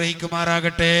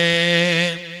അനുഗ്രഹിക്കുമാറാകട്ടെ.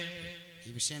 ഈ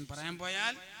വിഷയം പറയാൻ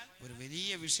പോയാൽ ഒരു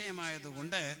വലിയ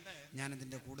വിഷയമായതുകൊണ്ട് ഞാൻ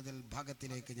ഇതിന്റെ കൂടുതൽ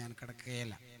ഭാഗത്തിലേക്ക് ഞാൻ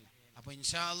കടക്കുകയില്ല. അപ്പൊ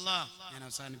ഇൻഷാ അല്ലാഹ് ഞാൻ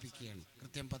അവസാനിപ്പിക്കുകയാണ്.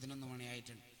 കൃത്യം 11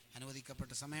 മണിയായിട്ടുണ്ട്.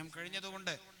 അനുവദിക്കപ്പെട്ട സമയം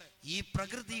കഴിഞ്ഞതുകൊണ്ട് ഈ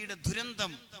പ്രകൃതിയുടെ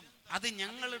ദുരന്തം അത്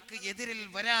ഞങ്ങൾക്ക് എതിരിൽ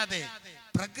വരാതെ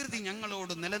പ്രകൃതി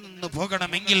ഞങ്ങളോട് നിലനിന്ന്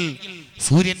പോകണമെങ്കിൽ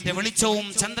സൂര്യന്റെ വെളിച്ചവും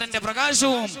ചന്ദ്രന്റെ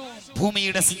പ്രകാശവും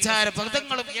ഭൂമിയുടെ സഞ്ചാര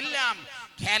പഥങ്ങളും എല്ലാം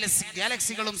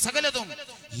ഗാലക്സികളും സകലതും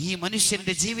ഈ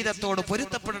മനുഷ്യന്റെ ജീവിതത്തോട്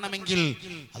പൊരുത്തപ്പെടണമെങ്കിൽ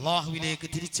അള്ളാഹുവിലേക്ക്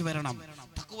തിരിച്ചു വരണം,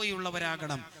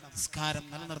 തഖ്വയുള്ളവരാകണം, നിസ്കാരം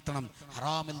നിലനിർത്തണം,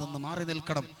 ഹറാമിൽ നിന്ന് മാറി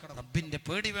നിൽക്കണം, റബ്ബിന്റെ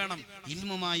പേടി വേണം,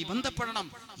 ഇൽമുമായി ബന്ധപ്പെടണം.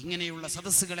 ഇങ്ങനെയുള്ള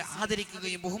സദസ്സുകളെ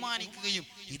ആദരിക്കുകയും ബഹുമാനിക്കുകയും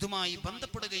ഇതുമായി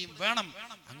ബന്ധപ്പെടുകയും വേണം.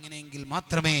 അങ്ങനെയെങ്കിൽ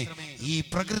മാത്രമേ ഈ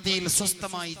പ്രകൃതിയിൽ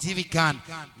സ്വസ്ഥമായി ജീവിക്കാൻ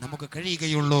നമുക്ക്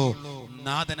കഴിയുകയുള്ളൂ.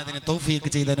 നാഥൻ അതിനെ തൗഫീഖ്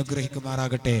ചെയ്ത്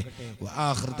അനുഗ്രഹിക്കുമാറാകട്ടെ.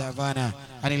 വആഖിറു ദഅവാനാ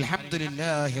അനിൽ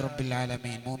ഹംദുലില്ലാഹി റബ്ബിൽ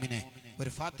ആലമീൻ. മോമിനെ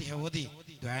ഒരു ഫാത്തിഹ ഓതി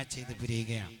ദുആ ചെയ്ത്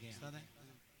പിരിയുകയാണ്.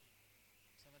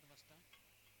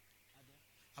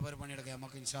 അവർ പണിയെടുക്കുക.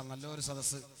 നമുക്ക് ഇൻഷാ അല്ലാഹ് നല്ലൊരു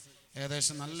സദസ്സ്,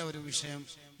 ഏകദേശം നല്ല ഒരു വിഷയം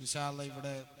ഇൻഷാ അല്ലാഹ്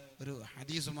ഇവിടെ ഒരു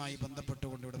ഹദീസുമായി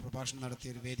ബന്ധപ്പെട്ടുകൊണ്ട് ഇവിടെ പ്രഭാഷണം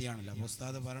നടത്തിയ ഒരു വേദിയാണല്ലോ. അപ്പോൾ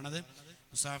ഉസ്താദ് പറയണത്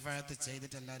മുസാഫഹത്ത്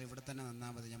ചെയ്തിട്ട് എല്ലാവരും ഇവിടെ തന്നെ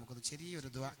നിന്നാൽ മതി. നമുക്കൊന്ന് ചെറിയൊരു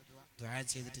ദുആ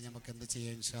ചെയ്തിട്ട് നമുക്ക് എന്ത്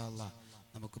ചെയ്യാം, ഇൻഷാ അല്ലാഹ്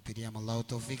നമുക്ക് പിരിയാം. അല്ലാഹു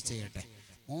തൗഫീഖ് ചെയ്യട്ടെ.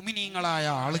 മുഅ്മിനീങ്ങളായ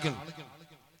ആളുകൾ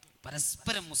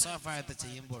പരസ്പരം മുസാഫഹത്ത്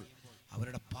ചെയ്യുമ്പോൾ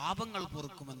അവരുടെ പാപങ്ങൾ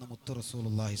പൊറുക്കുമെന്ന് മുത്തു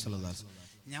റസൂലുള്ളാഹി സ്വല്ലല്ലാഹു അലൈഹി വസല്ലം.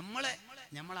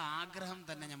 നമ്മളെ ആഗ്രഹം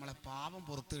തന്നെ നമ്മളെ പാപം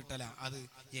പുറത്തു കിട്ടല, അത്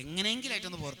എങ്ങനെയെങ്കിലും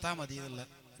ആയിട്ടൊന്ന് പുറത്താൽ മതി എന്നുള്ള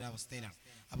ഒരവസ്ഥയിലാണ്.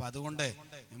 അപ്പൊ അതുകൊണ്ട്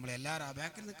നമ്മളെല്ലാവരും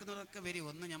ബാക്കിൽ നിൽക്കുന്നവരൊക്കെ വരും.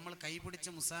 ഒന്ന് നമ്മൾ കൈപിടിച്ച്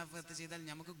മുസാഫത്ത് ചെയ്താൽ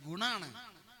നമുക്ക് ഗുണാണ്,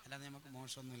 അല്ലാതെ നമുക്ക്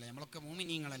മോശമൊന്നുമില്ല. നമ്മളൊക്കെ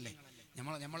മുഅ്മിനീങ്ങളല്ലേ,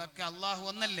 നമ്മളൊക്കെ അള്ളാഹു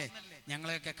ഒന്നല്ലേ,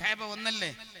 ഞങ്ങളെയൊക്കെ കഅബ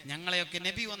ഒന്നല്ലേ, ഞങ്ങളെയൊക്കെ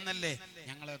നബി ഒന്നല്ലേ,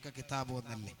 ഞങ്ങളെയൊക്കെ കിതാബ്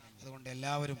ഒന്നല്ലേ. അതുകൊണ്ട്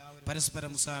എല്ലാവരും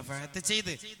പരസ്പരം മുസാഫഹത്ത്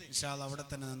ചെയ്ത് ഇൻഷാ അല്ലാഹ് അവിടെ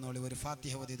തന്നെ നിന്നോളി. ഒരു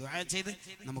ഫാത്തിഹ ഓതി ദുആ ചെയ്ത്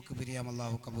നമുക്ക് പിരിയാം.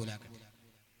 അല്ലാഹു കബൂലാക്കട്ടെ.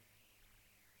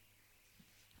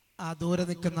 ആ ദൂരെ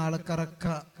നിൽക്കുന്ന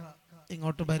ആൾക്കാരൊക്കെ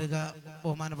ഇങ്ങോട്ട് വരിക.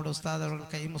 ബഹുമാനപ്പെട്ട ഉസ്താദുകൾ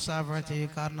കൈ മുസാഫഹ ചെയ്യും.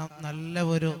 കാരണം നല്ല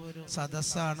ഒരു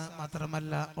സദസ്സാണ്,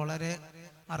 മാത്രമല്ല വളരെ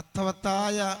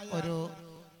അർത്ഥവത്തായ ഒരു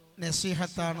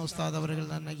നസീഹത്താണ് ഉസ്താദ് അവറുകളിൽ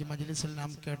നിന്ന് ഈ മജ്ലിസിൽ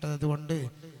നാം കേട്ടത്. അതുകൊണ്ട്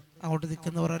അങ്ങോട്ട്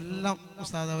നിൽക്കുന്നവരെല്ലാം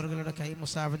ഉസ്താദ് അവറുകളുടെ കൈ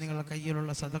മുസാഫ, നിങ്ങളുടെ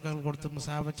കയ്യിലുള്ള സദഖകൾ കൊടുത്ത്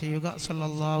മുസാഫ ചെയ്യുക.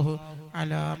 സല്ലല്ലാഹു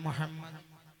അലാ മുഹമ്മദ്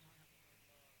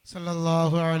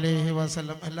സല്ലല്ലാഹു അലൈഹി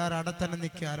വസല്ലം. എല്ലാവരും അവിടെ തന്നെ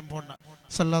നിൽക്കുക, ആരും പോണ്ട.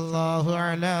 സല്ലല്ലാഹു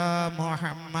അലാ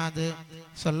മുഹമ്മദ്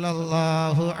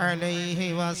സല്ലല്ലാഹു അലൈഹി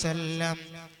വസല്ലം.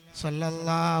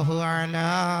 സല്ലല്ലാഹു അലാ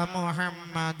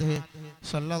മുഹമ്മദ്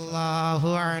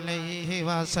സല്ലല്ലാഹു അലൈഹി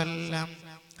വസല്ലം.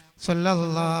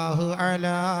 സല്ലല്ലാഹു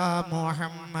അലാ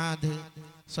മുഹമ്മദ്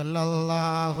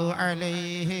സല്ലല്ലാഹു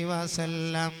അലൈഹി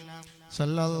വസല്ലം.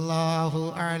 സല്ലല്ലാഹു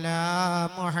അലാ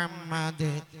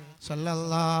മുഹമ്മദ്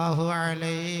സല്ലല്ലാഹു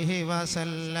അലൈഹി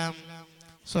വസല്ലം.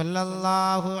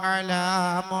 സല്ലല്ലാഹു അലാ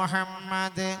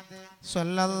മുഹമ്മദ്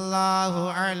സല്ലല്ലാഹു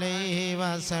അലൈഹി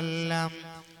വസല്ലം.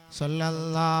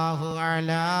 സല്ലല്ലാഹു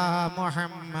അലാ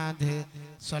മുഹമ്മദ്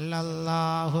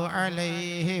സല്ലല്ലാഹു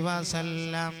അലൈഹി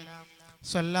വസല്ലം.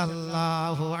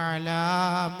 സല്ലല്ലാഹു അലാ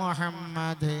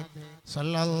മുഹമ്മദ്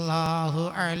സല്ലല്ലാഹു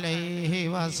അലൈഹി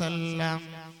വസല്ലം.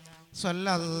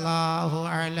 സല്ലല്ലാഹു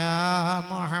അലാ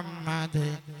മുഹമ്മദ്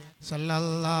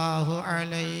സല്ലല്ലാഹു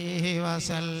അലൈഹി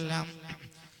വസല്ലം.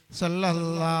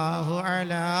 സല്ലല്ലാഹു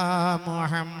അലാ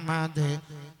മുഹമ്മദ്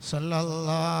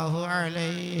സല്ലല്ലാഹു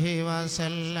അലൈഹി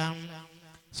വസല്ലം.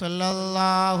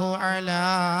 സല്ലല്ലാഹു അലാ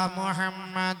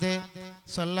മുഹമ്മദ്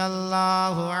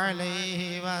സല്ലല്ലാഹു അലൈഹി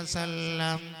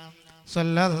വസല്ലം.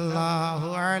 സല്ലല്ലാഹു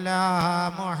അലാ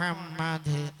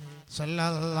മുഹമ്മദ്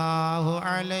സല്ലല്ലാഹു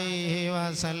അലൈഹി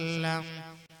വസല്ലം.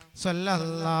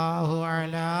 സല്ലല്ലാഹു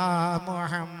അലാ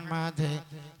മുഹമ്മദ്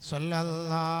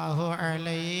സല്ലല്ലാഹു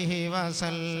അലൈഹി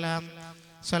വസല്ലം.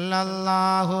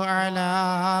 സല്ലല്ലാഹു അലാ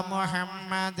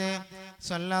മുഹമ്മദ്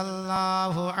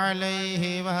സല്ലല്ലാഹു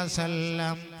അലൈഹി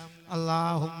വസല്ലം.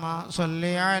 اللهم صل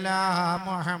على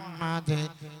محمد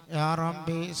يا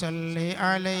ربي صل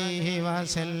عليه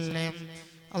وسلم.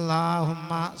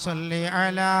 اللهم صل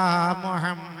على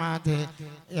محمد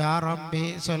يا ربي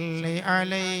صل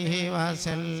عليه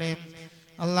وسلم.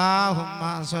 اللهم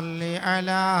صل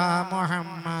على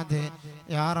محمد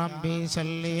يا ربي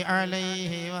صل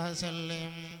عليه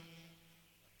وسلم.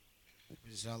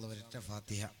 إن شاء الله ورثة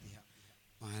فاتحة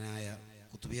معنا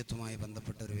കുത്തുബിയത്തുമായി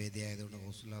ബന്ധപ്പെട്ട ഒരു വേദിയായതുകൊണ്ട്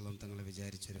റസൂലുള്ളാഹി തങ്ങളെ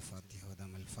വിചാരിച്ചൊരു ഫാത്തിഹ ഓതാം.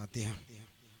 അൽ ഫാത്തിഹ.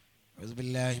 അഊദു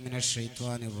ബില്ലാഹി മിനശ്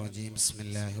ശൈത്വാനിർ റജീം.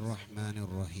 ബിസ്മില്ലാഹിർ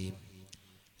റഹ്മാനിർ റഹീം.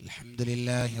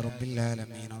 അൽഹംദുലില്ലാഹി റബ്ബിൽ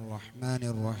ആലമീൻ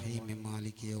അർറഹ്മാനിർ റഹീം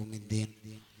മാലികി യൗമിദ്ദീൻ.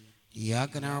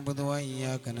 ഇയ്യാക നഅ്ബുദു വ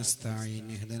ഇയ്യാക നസ്തഈൻ.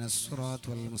 ഇഹ്ദിനസ്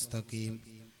സിറാത്തൽ മുസ്തഖീം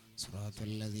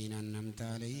സിറാത്തൽ ലദീന അൻഅംത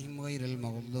അലൈഹിം ഗൈറൽ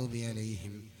മഗ്ദൂബി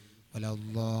അലൈഹിം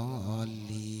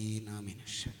വലദ്ദാല്ലീൻ. ആമീൻ.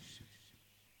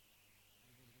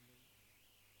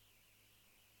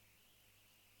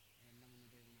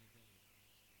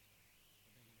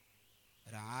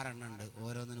 ഒരു 6 ഉണ്ട്,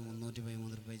 ഓരോന്നിനും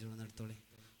 313 പേജ് ഇവിടെ എടുത്തോളി.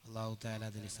 അള്ളാഹു തആല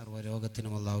അതിന്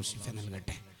സർവ്വരോഗത്തിനും അള്ളാഹു ശിഫ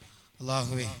നൽകട്ടെ.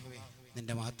 അള്ളാഹുവേ,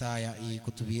 നിന്റെ മഹത്തായ ഈ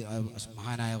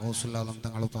മഹാനായ ഗൗസുൽ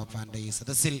തങ്ങൾ പാപ്പാന്റെ ഈ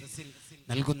സദസ്സിൽ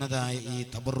നൽകുന്നതായ ഈ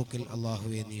തബറുക്കിൽ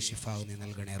അള്ളാഹുവേ നീ ശിഫാവ് നീ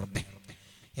നൽകണേ റബ്ബേ.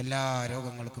 എല്ലാ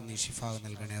രോഗങ്ങൾക്കും നീ ശിഫാവ്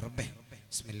നൽകണേ റബ്ബേ.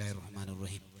 ബിസ്മില്ലാഹിർ റഹ്മാനിർ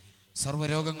റഹീം.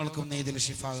 സർവ്വരോഗങ്ങൾക്കും നീ ഇതിൽ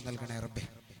ശിഫാവ് നൽകണേ റബ്ബേ.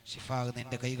 ശിഫാവ്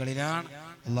നിന്റെ കൈകളിലാണ്.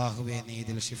 അള്ളാഹുവേ നീ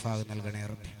ഇതിൽ ശിഫാവ് നൽകണേ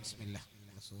റബ്ബേ. ബിസ്മില്ലാ.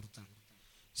 സുഹൃത്താണ്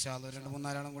ഇൻഷാ അല്ലാഹ്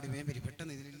 2-3 ആളും കൂടി വേഗം വരും.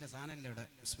 പെട്ടെന്ന് ഇതിലില്ല സാധനമില്ല ഇവിടെ.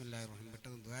 ബിസ്മില്ലാഹിർ റഹ്മാൻ.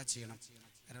 പെട്ടെന്ന് ദുആ ചെയ്യണം.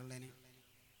 ആരുള്ളതിന്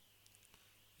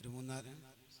ഒരു 3-4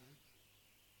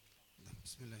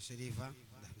 ബിസ്മില്ലാ ഷരീഫ.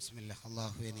 ബിസ്മില്ലാ.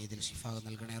 അല്ലാഹുവേ നീ ഇതിൽ ശിഫാ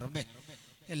നൽകണേ റബ്ബേ.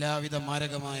 എല്ലാവിധ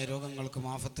മാരകമായ രോഗങ്ങൾക്കും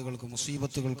ആഫത്തുകൾക്കും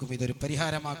മുസീബത്തുകൾക്കും ഇതൊരു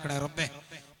പരിഹാരമാക്കണേ റബ്ബേ.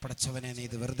 പടച്ചവനെ നീ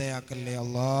ഇത് വെറുതെ ആക്കല്ലേ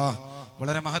അല്ലാഹ്.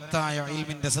 വളരെ മഹത്തായ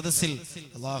ഇൽമിന്റെ സദസ്സിൽ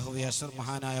അല്ലാഹുവേ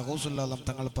മഹാനായ ഗൗസുൽ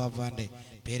തങ്ങൾ പാപ്പാന്റെ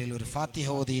പേരിൽ ഒരു ഫാത്തിഹ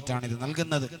ഓതിയിട്ടാണ് ഇത്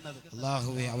നൽകുന്നത്.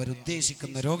 അല്ലാഹുവേ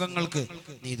അവരുദ്ദേശിക്കുന്ന രോഗങ്ങൾക്ക്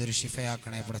നീ ഇതൊരു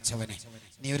ശിഫയാക്കണേ പടച്ചവനെ.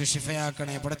 നീ ഒരു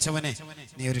ശിഫയാക്കണേ പടച്ചവനെ.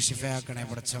 നീ ഒരു ശിഫയാക്കണേ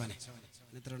പടച്ചവനെ.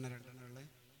 എത്ര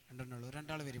രണ്ടെണ്ണുള്ളൂ.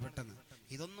 2 ആൾ വരും പെട്ടെന്ന്.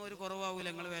 ഇതൊന്നും ഒരു കുറവാവൂല,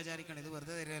 നിങ്ങൾ വിചാരിക്കണം. ഇത്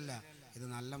വെറുതെ തരികയല്ല, ഇത്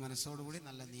നല്ല മനസ്സോടുകൂടി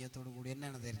നല്ല നീയത്തോടു കൂടി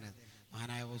തന്നെയാണ് തരുന്നത്.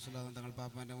 മഹാനായ ഗൗസുൽ തങ്ങൾ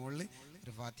പാപ്പാന്റെ മുകളിൽ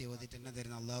ഒരു ഫാത്തിഹ ഓതിയിട്ട് തന്നെ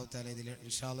തരുന്നത്. അല്ലാഹു തആല ഇതിൽ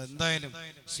ഇൻഷാ അല്ലാഹ് എന്തായാലും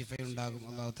ശിഫയുണ്ടാകും.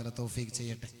 അല്ലാഹു തആല തൗഫീഖ്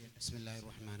ചെയ്യട്ടെ. ബിസ്മില്ലാഹിർ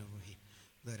റഹ്മാനിർ റഹീം.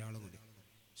 ഇതൊരാളും കൂടി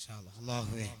ഇൻഷാ അല്ലാഹ്.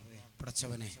 അല്ലാഹുവേ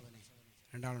പടച്ചവനെ.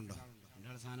 2 ആളുണ്ടോ? 2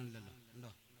 ആൾ സാധനം ഇല്ലല്ലോ.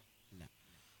 ഉണ്ടോ? ഇല്ല.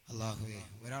 അല്ലാഹുവേ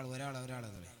ഒരാൾ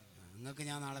നിങ്ങൾക്ക്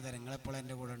ഞാൻ നാളെ തരാം. നിങ്ങളെപ്പോഴും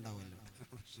എൻ്റെ കൂടെ ഉണ്ടാവുമല്ലോ.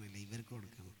 പ്രശ്നമില്ല, ഇവർക്ക്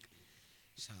കൊടുക്കാം.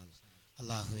 ഇൻഷാ അല്ലാഹ്.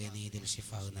 അല്ലാഹുവേ നീ ഇതിൽ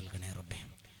ശിഫാവ് നൽകണേ റബ്ബേ.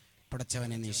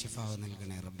 പടച്ചവനെ നീ ശിഫാവ്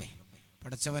നൽകണേ റബ്ബേ.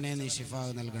 പടച്ചവനെ നീ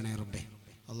ശിഫാവ് നൽകണേ റബ്ബേ.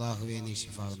 അല്ലാഹുവേ നീ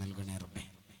ശിഫാവ് നൽകണേ റബ്ബേ.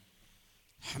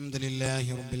 അൽഹംദുലില്ലാഹി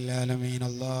റബ്ബിൽ ആലമീൻ.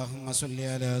 അല്ലാഹുമ്മ സ്വല്ലി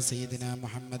അലാ സയ്യിദിനാ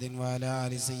മുഹമ്മദിൻ വഅലാ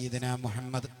ആലി സയ്യിദിനാ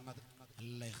മുഹമ്മദ്.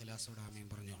 അല്ലാഹ് ഇഖ്ലാസോടെ ആമീൻ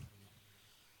പറഞ്ഞോളൂ.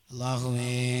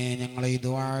 അല്ലാഹുവേ ഞങ്ങളെ ഈ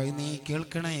ദുആ നീ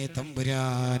കേൾക്കണേ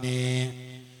തമ്പുരാനെ.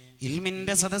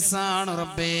 ഇൽമിന്റെ സദസ്സാണ്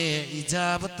റബ്ബേ,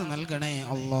 ഇജാബത്ത് നൽകണേ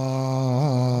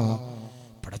അല്ലാഹ്.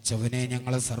 പടച്ചവനെ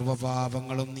ഞങ്ങളെ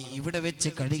സർവ്വപാപങ്ങളും നീ ഇവിടെ വെച്ച്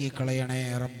കഴുകിക്കളയണേ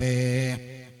റബ്ബേ.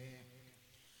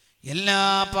 എല്ലാ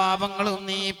പാപങ്ങളും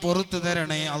നീ പുറത്തു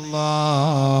തരണേ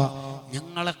അല്ലാഹ്.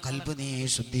 ഞങ്ങളെ ഖൽബ് നീ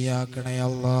ശുദ്ധിയാക്കണേ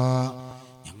അല്ലാഹ്.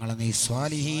 ഞങ്ങളെ നീ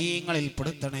സ്വാലിഹീങ്ങളിൽ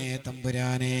പെടുത്തണേ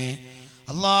തമ്പുരാനെ.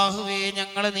 അല്ലാഹുവേ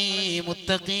ഞങ്ങളെ നീ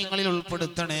മുത്തഖീങ്ങളിൽ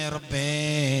ഉൾപ്പെടുത്തണേ റബ്ബേ.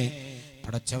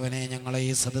 പടച്ചവനെ ഞങ്ങളെ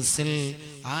ഈ സദസ്സിൽ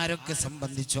ആരൊക്കെ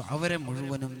സംബന്ധിച്ചു അവരെ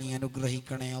മുഴുവനും നീ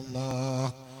അനുഗ്രഹിക്കണേ അല്ലാഹ്.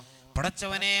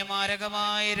 പടച്ചവനെ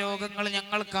മാരകമായ രോഗങ്ങൾ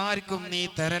ഞങ്ങൾക്കാർക്കും നീ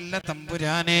തരല്ല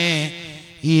തമ്പുരാനെ.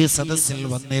 ഈ സദസ്സിൽ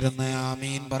വന്നിരുന്ന്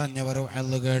ആമീൻ പറഞ്ഞവർ,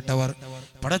 അള്ളു കേട്ടവർ,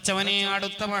 പടച്ചവനെ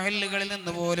അടുത്ത മഹല്ലുകളിൽ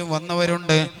നിന്ന് പോലും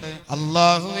വന്നവരുണ്ട്.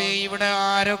 അല്ലാഹുവേ ഇവിടെ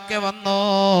ആരൊക്കെ വന്നോ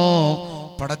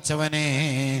പടച്ചവനെ,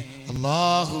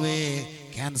 അല്ലാഹുവേ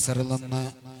ക്യാൻസറിൽ നിന്ന്,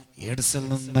 എയ്ഡ്സിൽ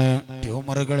നിന്ന്,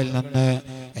 ട്യൂമറുകളിൽ നിന്ന്,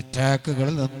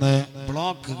 അറ്റാക്കുകളിൽ നിന്ന്,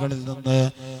 ബ്ലോക്കുകളിൽ നിന്ന്,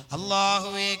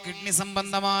 അല്ലാഹുവേ കിഡ്നി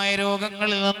സംബന്ധമായ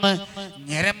രോഗങ്ങളിൽ നിന്ന്,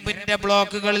 ഞരമ്പിന്റെ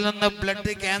ബ്ലോക്കുകളിൽ നിന്ന്,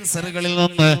 ബ്ലഡ് ക്യാൻസറുകളിൽ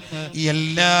നിന്ന്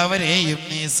എല്ലാവരെയും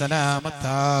നീ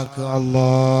സലാമത്താക്കുക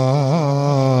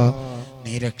അല്ലാഹ്.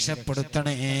 നീ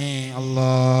രക്ഷപ്പെടുത്തണേ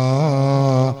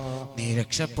അല്ലാഹ്, നീ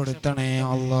രക്ഷപ്പെടുത്തണേ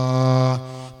അല്ലാഹ്.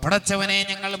 പടച്ചവനെ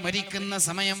ഞങ്ങൾ മരിക്കുന്ന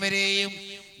സമയം വരെയും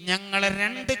ഞങ്ങളെ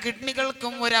 2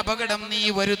 കിഡ്നികൾക്കും ഒരു അപകടം നീ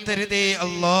വരുത്തരുതേ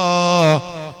അല്ലാഹ്.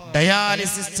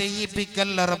 ഡയാലിസിസ്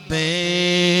ചെയ്യിപ്പിക്കല്ല റബ്ബേ.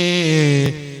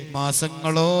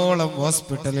 മാസങ്ങളോളം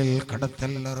ഹോസ്പിറ്റലിൽ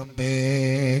കടത്തല്ല റബ്ബേ.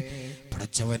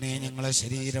 പടച്ചവനെ ഞങ്ങളെ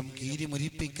ശരീരം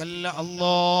കീരിമുരിപ്പിക്കല്ല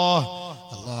അല്ലാഹ്.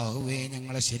 അല്ലാഹുവേ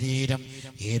ഞങ്ങളെ ശരീരം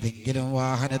ഏതെങ്കിലും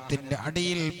വാഹനത്തിന്റെ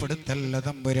അടിയിൽ പെടുത്തല്ല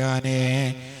തമ്പുരാനെ.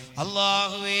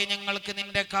 അല്ലാഹുവേ ഞങ്ങൾക്ക്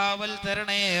നിന്റെ കാവൽ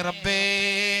തരണേ റബ്ബേ.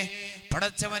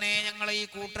 പടച്ചവനെ ഞങ്ങളെ ഈ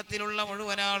കൂട്ടത്തിലുള്ള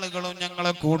മുഴുവൻ ആളുകളും,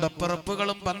 ഞങ്ങളെ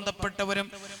കൂടപ്പിറപ്പുകളും ബന്ധപ്പെട്ടവരും,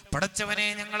 പടച്ചവനെ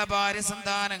ഞങ്ങളെ ഭാര്യ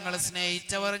സന്താനങ്ങളെ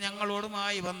സ്നേഹിച്ചവർ,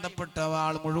 ഞങ്ങളോടുമായി ബന്ധപ്പെട്ട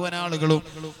മുഴുവൻ ആളുകളും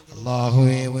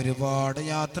അല്ലാഹുവേ ഒരുപാട്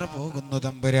യാത്ര പോകുന്നു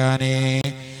തമ്പുരാനെ.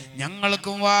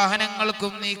 ഞങ്ങൾക്കും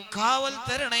വാഹനങ്ങൾക്കും നീ കാവൽ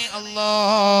തരണേ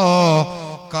അല്ലാഹ്,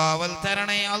 കാവൽ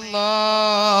തരണേ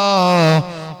അല്ലാഹ്.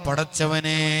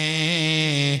 പടച്ചവനെ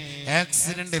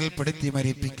ആക്സിഡന്റിൽ പെടുത്തി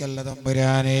മരിപ്പിക്കല്ല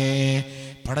തമ്പുരാനെ.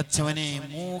 പടച്ചവനെ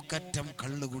മൂക്കറ്റം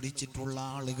കള്ളു കുടിച്ചിട്ടുള്ള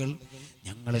ആളുകൾ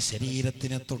ഞങ്ങളെ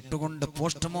ശരീരത്തിന് തൊട്ടുകൊണ്ട്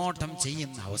പോസ്റ്റ്മോർട്ടം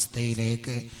ചെയ്യുന്ന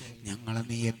അവസ്ഥയിലേക്ക് ഞങ്ങളെ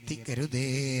നീ എത്തിക്കരുതേ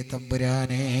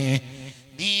തമ്പുരാനെ,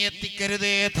 നീ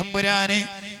എത്തിക്കരുതേ തമ്പുരാനെ.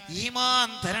 ഈമാൻ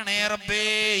തരണേ റബ്ബേ,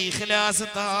 ഇഖ്ലാസ്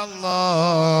താ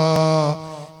അല്ലാഹ്.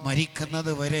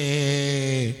 മരിക്കുന്നത് വരെ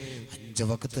 5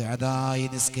 വഖ്ത് അദായി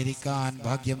നിസ്കരിക്കാൻ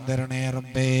ഭാഗ്യം തരണേ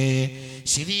റബ്ബേ.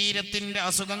 ശരീരത്തിന്റെ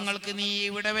അസുഖങ്ങൾക്ക് നീ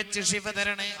ഇവിടെ വെച്ച് ശിഫ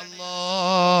തരണേ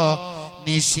അല്ലാഹ്,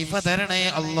 നീ ശിഫ തരണേ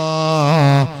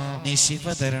അല്ലാഹ്, നീ ശിഫ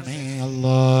തരണേ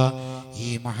അല്ലാഹ്. ഈ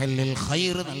മഹല്ലിൽ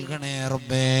ഖൈർ നൽകണേ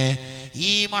റബ്ബേ.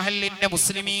 ഈ മഹല്ലിന്റെ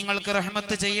മുസ്ലിമീങ്ങൾക്ക്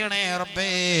റഹ്മത്ത് ചെയ്യണേ റബ്ബേ.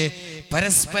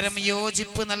 പരസ്പരം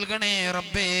യോജിപ്പ് നൽകണേ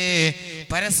റബ്ബേ.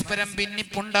 പരസ്പരം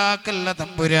ഭിന്നിപ്പുണ്ടാക്കല്ല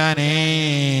തമ്പുരാനെ.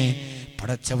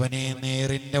 പടച്ചവനെ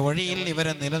നേരിന്റെ വഴിയിൽ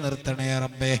ഇവരെ നിലനിർത്തണേ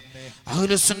റബ്ബേ.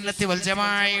 അഹ്ലുസുന്നത്തി വൽ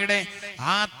ജമാഅയുടെ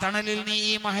ആ തണലിൽ നീ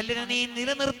ഈ മഹല്ലിനെ നീ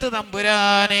നിലനിർത്ത്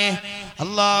തമ്പുരാനെ.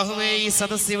 അല്ലാഹുവേ ഈ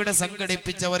സദസ്സ് ഇവിടെ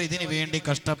സംഘടിപ്പിച്ചവർ, ഇതിനു വേണ്ടി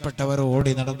കഷ്ടപ്പെട്ടവർ,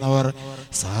 ഓടി നടന്നവർ,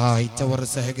 സഹായിച്ചവർ,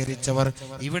 സഹകരിച്ചവർ,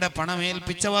 ഇവിടെ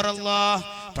പണമേൽപ്പിച്ചവർ, അല്ലാഹ്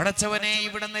പടച്ചവനെ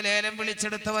ഇവിടുന്ന് ലേലം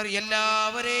വിളിച്ചെടുത്തവർ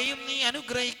എല്ലാവരെയും നീ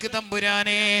അനുഗ്രഹിക്കു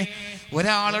തമ്പുരാനെ.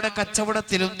 ഒരാളുടെ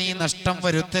കച്ചവടത്തിലും നീ നഷ്ടം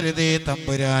വരുത്തരുതേ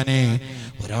തമ്പുരാനെ.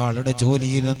 ഒരാളുടെ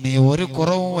ജോലിയിലും നീ ഒരു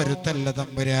കുറവും വരുത്തല്ല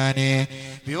തമ്പുരാനെ.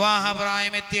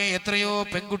 വിവാഹപ്രായമെത്തിയ എത്രയോ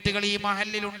പെൺകുട്ടികൾ ഈ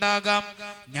മഹല്ലിൽ ഉണ്ടാകാം,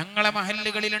 ഞങ്ങളെ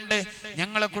മഹല്ലുകളിലുണ്ട്,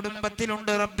 ഞങ്ങളെ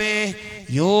കുടുംബത്തിലുണ്ട് റബ്ബേ.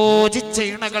 യോജിച്ച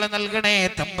ഇണകൾ നൽകണേ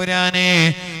തമ്പുരാനെ.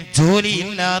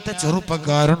 ജോലിയില്ലാത്ത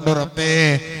ചെറുപ്പക്കാരുണ്ട് റബ്ബേ,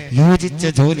 യോജിച്ച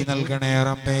ജോലി നൽകണേ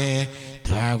റബ്ബേ.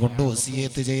 കൊണ്ട്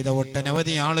വസിയത്ത് ചെയ്ത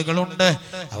ഒട്ടനവധി ആളുകളുണ്ട്,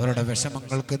 അവരുടെ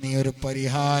വിഷമങ്ങൾക്ക് നീ ഒരു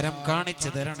പരിഹാരം കാണിച്ചു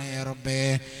തരണേ റബ്ബേ.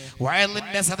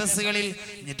 വയലിന്റെ സദസ്സുകളിൽ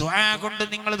ദുആ കൊണ്ട്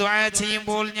നിങ്ങൾ ദുആ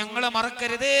ചെയ്യുമ്പോൾ ഞങ്ങളെ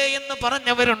മറക്കരുതേ എന്ന്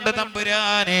പറഞ്ഞവരുണ്ട്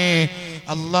തമ്പുരാനെ.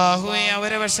 അല്ലാഹുവേ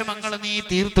അവരെ വിഷമങ്ങൾ നീ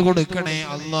തീർത്തു കൊടുക്കണേ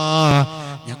അല്ലാഹ്.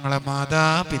 ഞങ്ങളെ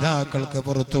മാതാപിതാക്കൾക്ക്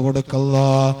പുറത്തു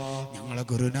കൊടുക്കല്ലാ. ഞങ്ങളെ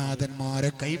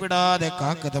ഗുരുനാഥന്മാരെ കൈവിടാതെ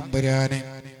കാക്ക തമ്പുരാനെ.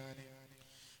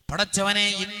 പടച്ചവനെ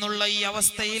ഇന്നുള്ള ഈ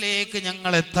അവസ്ഥയിലേക്ക്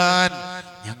ഞങ്ങൾ എത്താൻ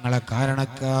ഞങ്ങളെ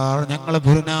കാരണക്കാർ ഞങ്ങളെ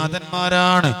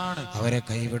ഗുരുനാഥന്മാരാണ്, അവരെ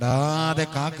കൈവിടാതെ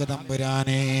കാക്ക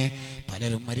തമ്പുരാനെ.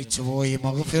 പലരും മരിച്ചുപോയി,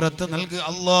 മഗ്ഫിറത്ത് നൽകുക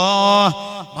അല്ലാഹ്,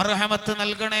 മർഹമത്ത്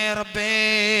നൽകണേ റബ്ബേ.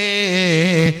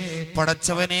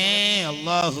 പടച്ചവനെ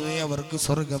അല്ലാഹുവേ അവർക്ക്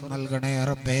സ്വർഗം നൽകണേ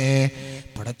റബ്ബേ.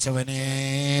 പടച്ചവനെ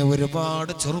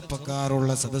ഒരുപാട് ചെറുപ്പക്കാരുള്ള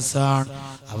സദസ്സാണ്.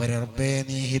 അവരെ റബ്ബേ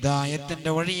നീ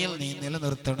ഹിദായത്തിന്റെ വഴിയിൽ നീ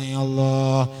നിലനിർത്തണേ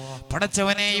അല്ലാഹ്.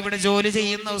 പടച്ചവനെ ഇവിടെ ജോലി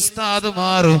ചെയ്യുന്ന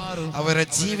ഉസ്താദുമാർ അവരുടെ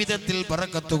ജീവിതത്തിൽ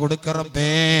ബറക്കത്ത് കൊടുക്ക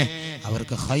റബ്ബേ.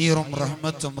 അവർക്ക് ഖൈറും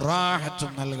റഹ്മത്തും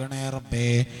റാഹത്തും നൽകണേ റബ്ബേ.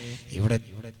 ഇവിടെ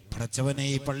പടച്ചവനെ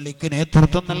ഈ പള്ളിക്ക്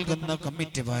നേതൃത്വം നൽകുന്ന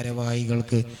കമ്മിറ്റി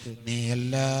ഭാരവാഹികൾക്ക് നീ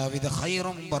എല്ലാവിധ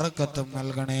ഖൈറും ബറക്കത്തും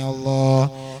നൽകണേ അല്ലാഹ്.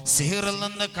 സിഹറിൽ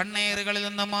നിന്ന്, കണ്ണേറുകളിൽ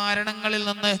നിന്ന്, മാരണങ്ങളിൽ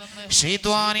നിന്ന്,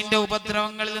 ശൈത്വാനിന്റെ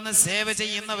ഉപദ്രവങ്ങളിൽ നിന്ന്, സേവ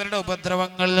ചെയ്യുന്നവരുടെ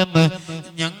ഉപദ്രവങ്ങളിൽ നിന്ന്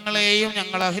ഞങ്ങളെയും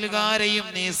ഞങ്ങളെ അഹ്ലുകാരെയും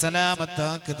നീ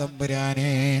സലാമത്താക്ക്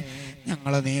തമ്പുരാനെ.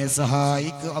 ഞങ്ങളെ നീ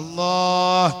സഹായിക്ക്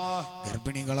അല്ലാഹ്.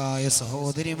 ഗർഭിണികളായ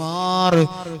സഹോദരിമാർ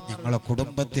ഞങ്ങളെ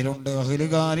കുടുംബത്തിലുണ്ട്,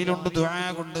 അഹ്ലുകാരിലുണ്ട്, ദുആ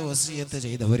കൊണ്ട് വസിയത്ത്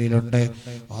ചെയ്തവരിലുണ്ട്.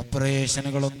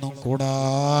 ഓപ്പറേഷനുകളൊന്നും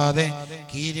കൂടാതെ,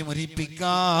 കീരിമുരിപ്പിക്കാതെ,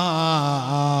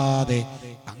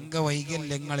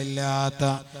 അംഗവൈകല്യങ്ങളില്ലാത്ത,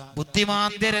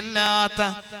 ബുദ്ധിമാന്ദ്യരല്ലാത്ത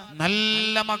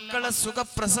നല്ല മക്കളെ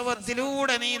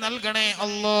സുഖപ്രസവത്തിലൂടെ നീ നൽകണേ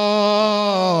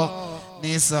അല്ലാഹ്.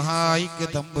 നീ സഹായിക്ക്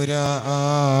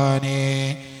തമ്പുരാനെ.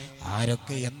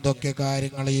 ആരൊക്കെ എന്തൊക്കെ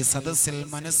കാര്യങ്ങൾ ഈ സദസ്സിൽ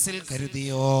മനസ്സിൽ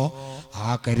കരുതിയോ ആ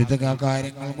കരുതുക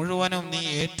കാര്യങ്ങൾ മുഴുവനും നീ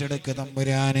ഏറ്റെടുക്കുക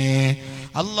തമ്പുരാനെ.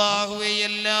 അല്ലാഹുവേ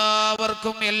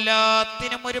എല്ലാവർക്കും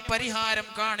എല്ലാത്തിനും ഒരു പരിഹാരം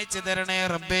കാണിച്ചു തരണേ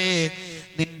റബ്ബേ.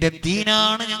 നിന്റെ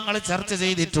ദീനാണ് ഞങ്ങൾ ചർച്ച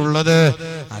ചെയ്തിട്ടുള്ളത്.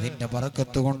 അതിന്റെ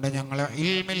ബറക്കത്ത് കൊണ്ട് ഞങ്ങളെ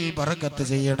ഇൽമിൽ ബറക്കത്ത്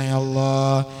ചെയ്യണേ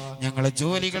അല്ലാഹ്. ഞങ്ങളെ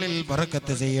ജോലികളിൽ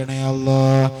ബറക്കത്ത് ചെയ്യണേ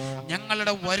അല്ലാഹ്.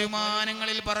 ഞങ്ങളുടെ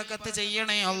വരുമാനങ്ങളിൽ ബറക്കത്ത്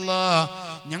ചെയ്യണേ അല്ലാഹ്.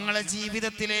 ഞങ്ങളെ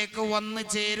ജീവിതത്തിലേക്ക് വന്നു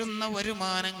ചേരുന്ന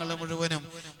വരുമാനങ്ങൾ മുഴുവനും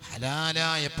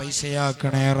ഹലാലായ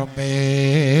പൈസയാക്കണേ റബ്ബേ.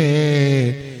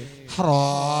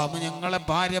 ഹറാം ഞങ്ങളെ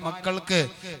ഭാര്യ മക്കൾക്ക്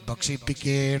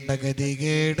ഭക്ഷിപ്പിക്കേണ്ട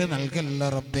ഗതികേട് നൽകല്ല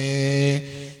റബ്ബേ.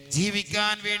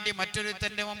 ജീവിക്കാൻ വേണ്ടി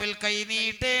മറ്റൊരുത്തന്റെ മുമ്പിൽ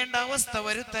കൈനീട്ടേണ്ട അവസ്ഥ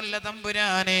വരുത്തല്ല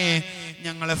തമ്പുരാനെ.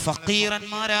 ഞങ്ങളെ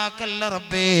ഫഖീറന്മാരാക്കല്ല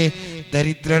റബ്ബേ,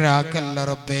 ദരിദ്രരാക്കല്ല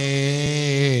റബ്ബേ.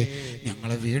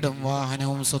 ഞങ്ങളെ വീടും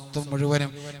വാഹനവും സ്വത്തും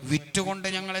മുഴുവനും വിറ്റുകൊണ്ട്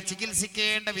ഞങ്ങളെ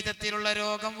ചികിത്സിക്കേണ്ട വിധത്തിലുള്ള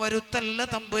രോഗം വരുത്തല്ല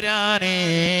തമ്പുരാനെ.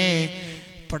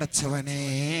 പടച്ചവനെ,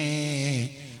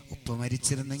 ഉപ്പ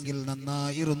മരിച്ചിരുന്നെങ്കിൽ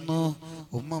നന്നായിരുന്നു,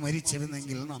 ഉമ്മ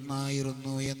മരിച്ചിരുന്നെങ്കിൽ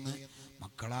നന്നായിരുന്നു എന്ന്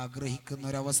മക്കൾ ആഗ്രഹിക്കുന്ന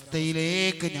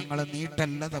ഒരവസ്ഥയിലേക്ക് ഞങ്ങളെ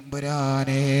നീട്ടല്ല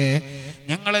തമ്പുരാനെ.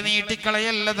 ഞങ്ങളെ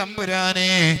നീട്ടിക്കളയല്ല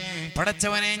തമ്പുരാനെ.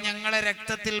 പടച്ചവനെ, ഞങ്ങളെ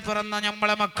രക്തത്തിൽ പിറന്ന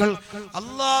നമ്മളെ മക്കൾ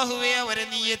അല്ലാഹുവേ അവരെ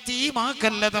നീ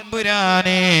യതീമാക്കല്ല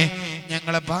തമ്പുരാനെ.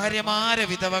 ഞങ്ങളെ ഭാര്യമാരെ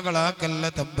വിധവകളാക്കല്ല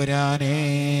തമ്പുരാനെ.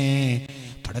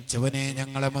 പടച്ചവനെ,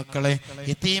 ഞങ്ങളെ മക്കളെ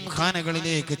യതീം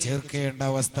ഖാനകളിലേക്ക് ചേർക്കേണ്ട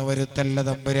അവസ്ഥ വരുത്തല്ല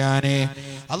തമ്പുരാനെ.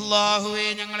 അല്ലാഹുവേ,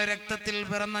 ഞങ്ങളെ രക്തത്തിൽ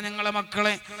പിറന്ന ഞങ്ങളെ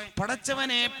മക്കളെ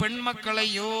പടച്ചവനെ പെൺമക്കളെ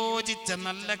യോജിച്ച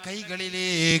നല്ല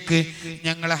കൈകളിലേക്ക്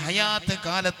ഞങ്ങളെ ഹയാത്ത്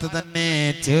കാലത്ത് തന്നെ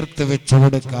ചേർത്ത് വെച്ചു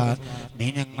കൊടുക്കാൻ നീ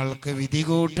ഞങ്ങൾക്ക് വിധി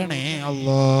കൂട്ടണേ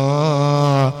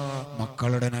അല്ലാഹ്.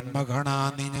 മക്കളുടെ നന്മ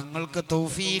കാണാൻ നീ ഞങ്ങൾക്ക്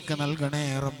തൗഫീഖ് നൽകണേ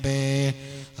റബ്ബേ.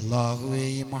 അല്ലാഹുവേ,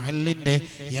 ഈ മഹല്ലിന്റെ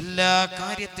എല്ലാ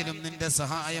കാര്യത്തിലും നിന്റെ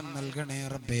സഹായം നൽകണേ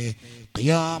റബ്ബേ.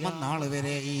 ഖിയാമത്ത് നാൾ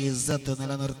വരെ ഈ ഇസ്സത്ത്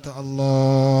നിലനിർത്ത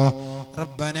അല്ലാഹ്.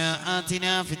 റബ്ബനാ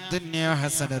ആതിനാ ഫിദ്ദുനിയ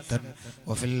ഹസനതൻ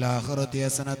വഫിൽ ആഖിറതി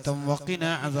ഹസനതൻ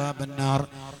വഖിനാ അദാബന്നാർ.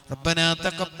 റബ്ബനാ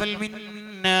തഖബ്ബൽ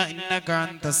മിന്നാ ഇന്നക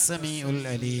അൻതസ് സമീഉൽ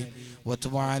അലീം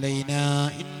വതുബ് അലൈനാ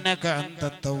ഇന്നക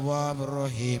അൻതത് തവ്വാബുർ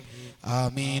റഹീം.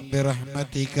 آمين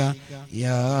برحمتك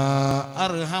يا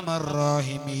أرحم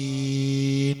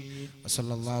الراحمين.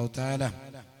 وصلى الله تعالى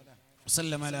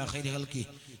وسلم على خير خلقه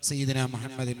سيدنا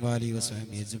محمد وآله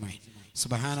وصحبه أجمعين.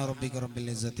 سبحان ربك رب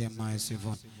العزة عما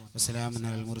يصفون وسلام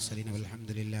على المرسلين والحمد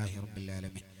لله رب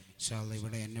العالمين. إن شاء الله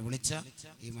ഇവിടെ എന്നെ വിളിച്ച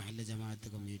ഈ മഹല്ല് ജമാഅത്ത്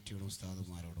കമ്മിറ്റിയുടെ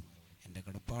ഉസ്താദുമാരോടും എൻ്റെ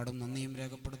കടപ്പാടും നന്ദിയും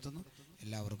രേഖപ്പെടുത്തുന്നു.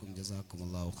 എല്ലാവർക്കും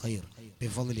ജസാക്കുമുല്ലാഹു ഖൈർ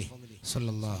ബിഫദ്ലിഹി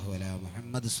സ്വല്ലല്ലാഹു അലാ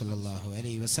മുഹമ്മദ് സ്വല്ലല്ലാഹു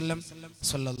അലൈഹി വസല്ലം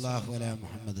സ്വല്ലല്ലാഹു അലാ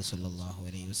മുഹമ്മദ് സ്വല്ലല്ലാഹു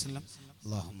അലൈഹി വസല്ലം.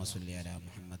 അല്ലാഹുമ്മ സ്വല്ലി അലാ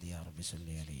മുഹമ്മദ് യാ റബ്ബി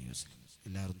സ്വല്ലി അലൈഹി വസല്ലം.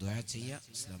 എല്ലാവരും ദുആ ചെയ്യുക.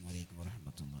 അസ്സലാമു അലൈക്കും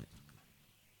വറഹ്മത്തുള്ളാഹി.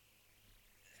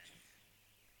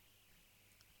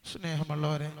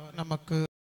 സ്നേഹമുള്ളവരെ, നമുക്ക്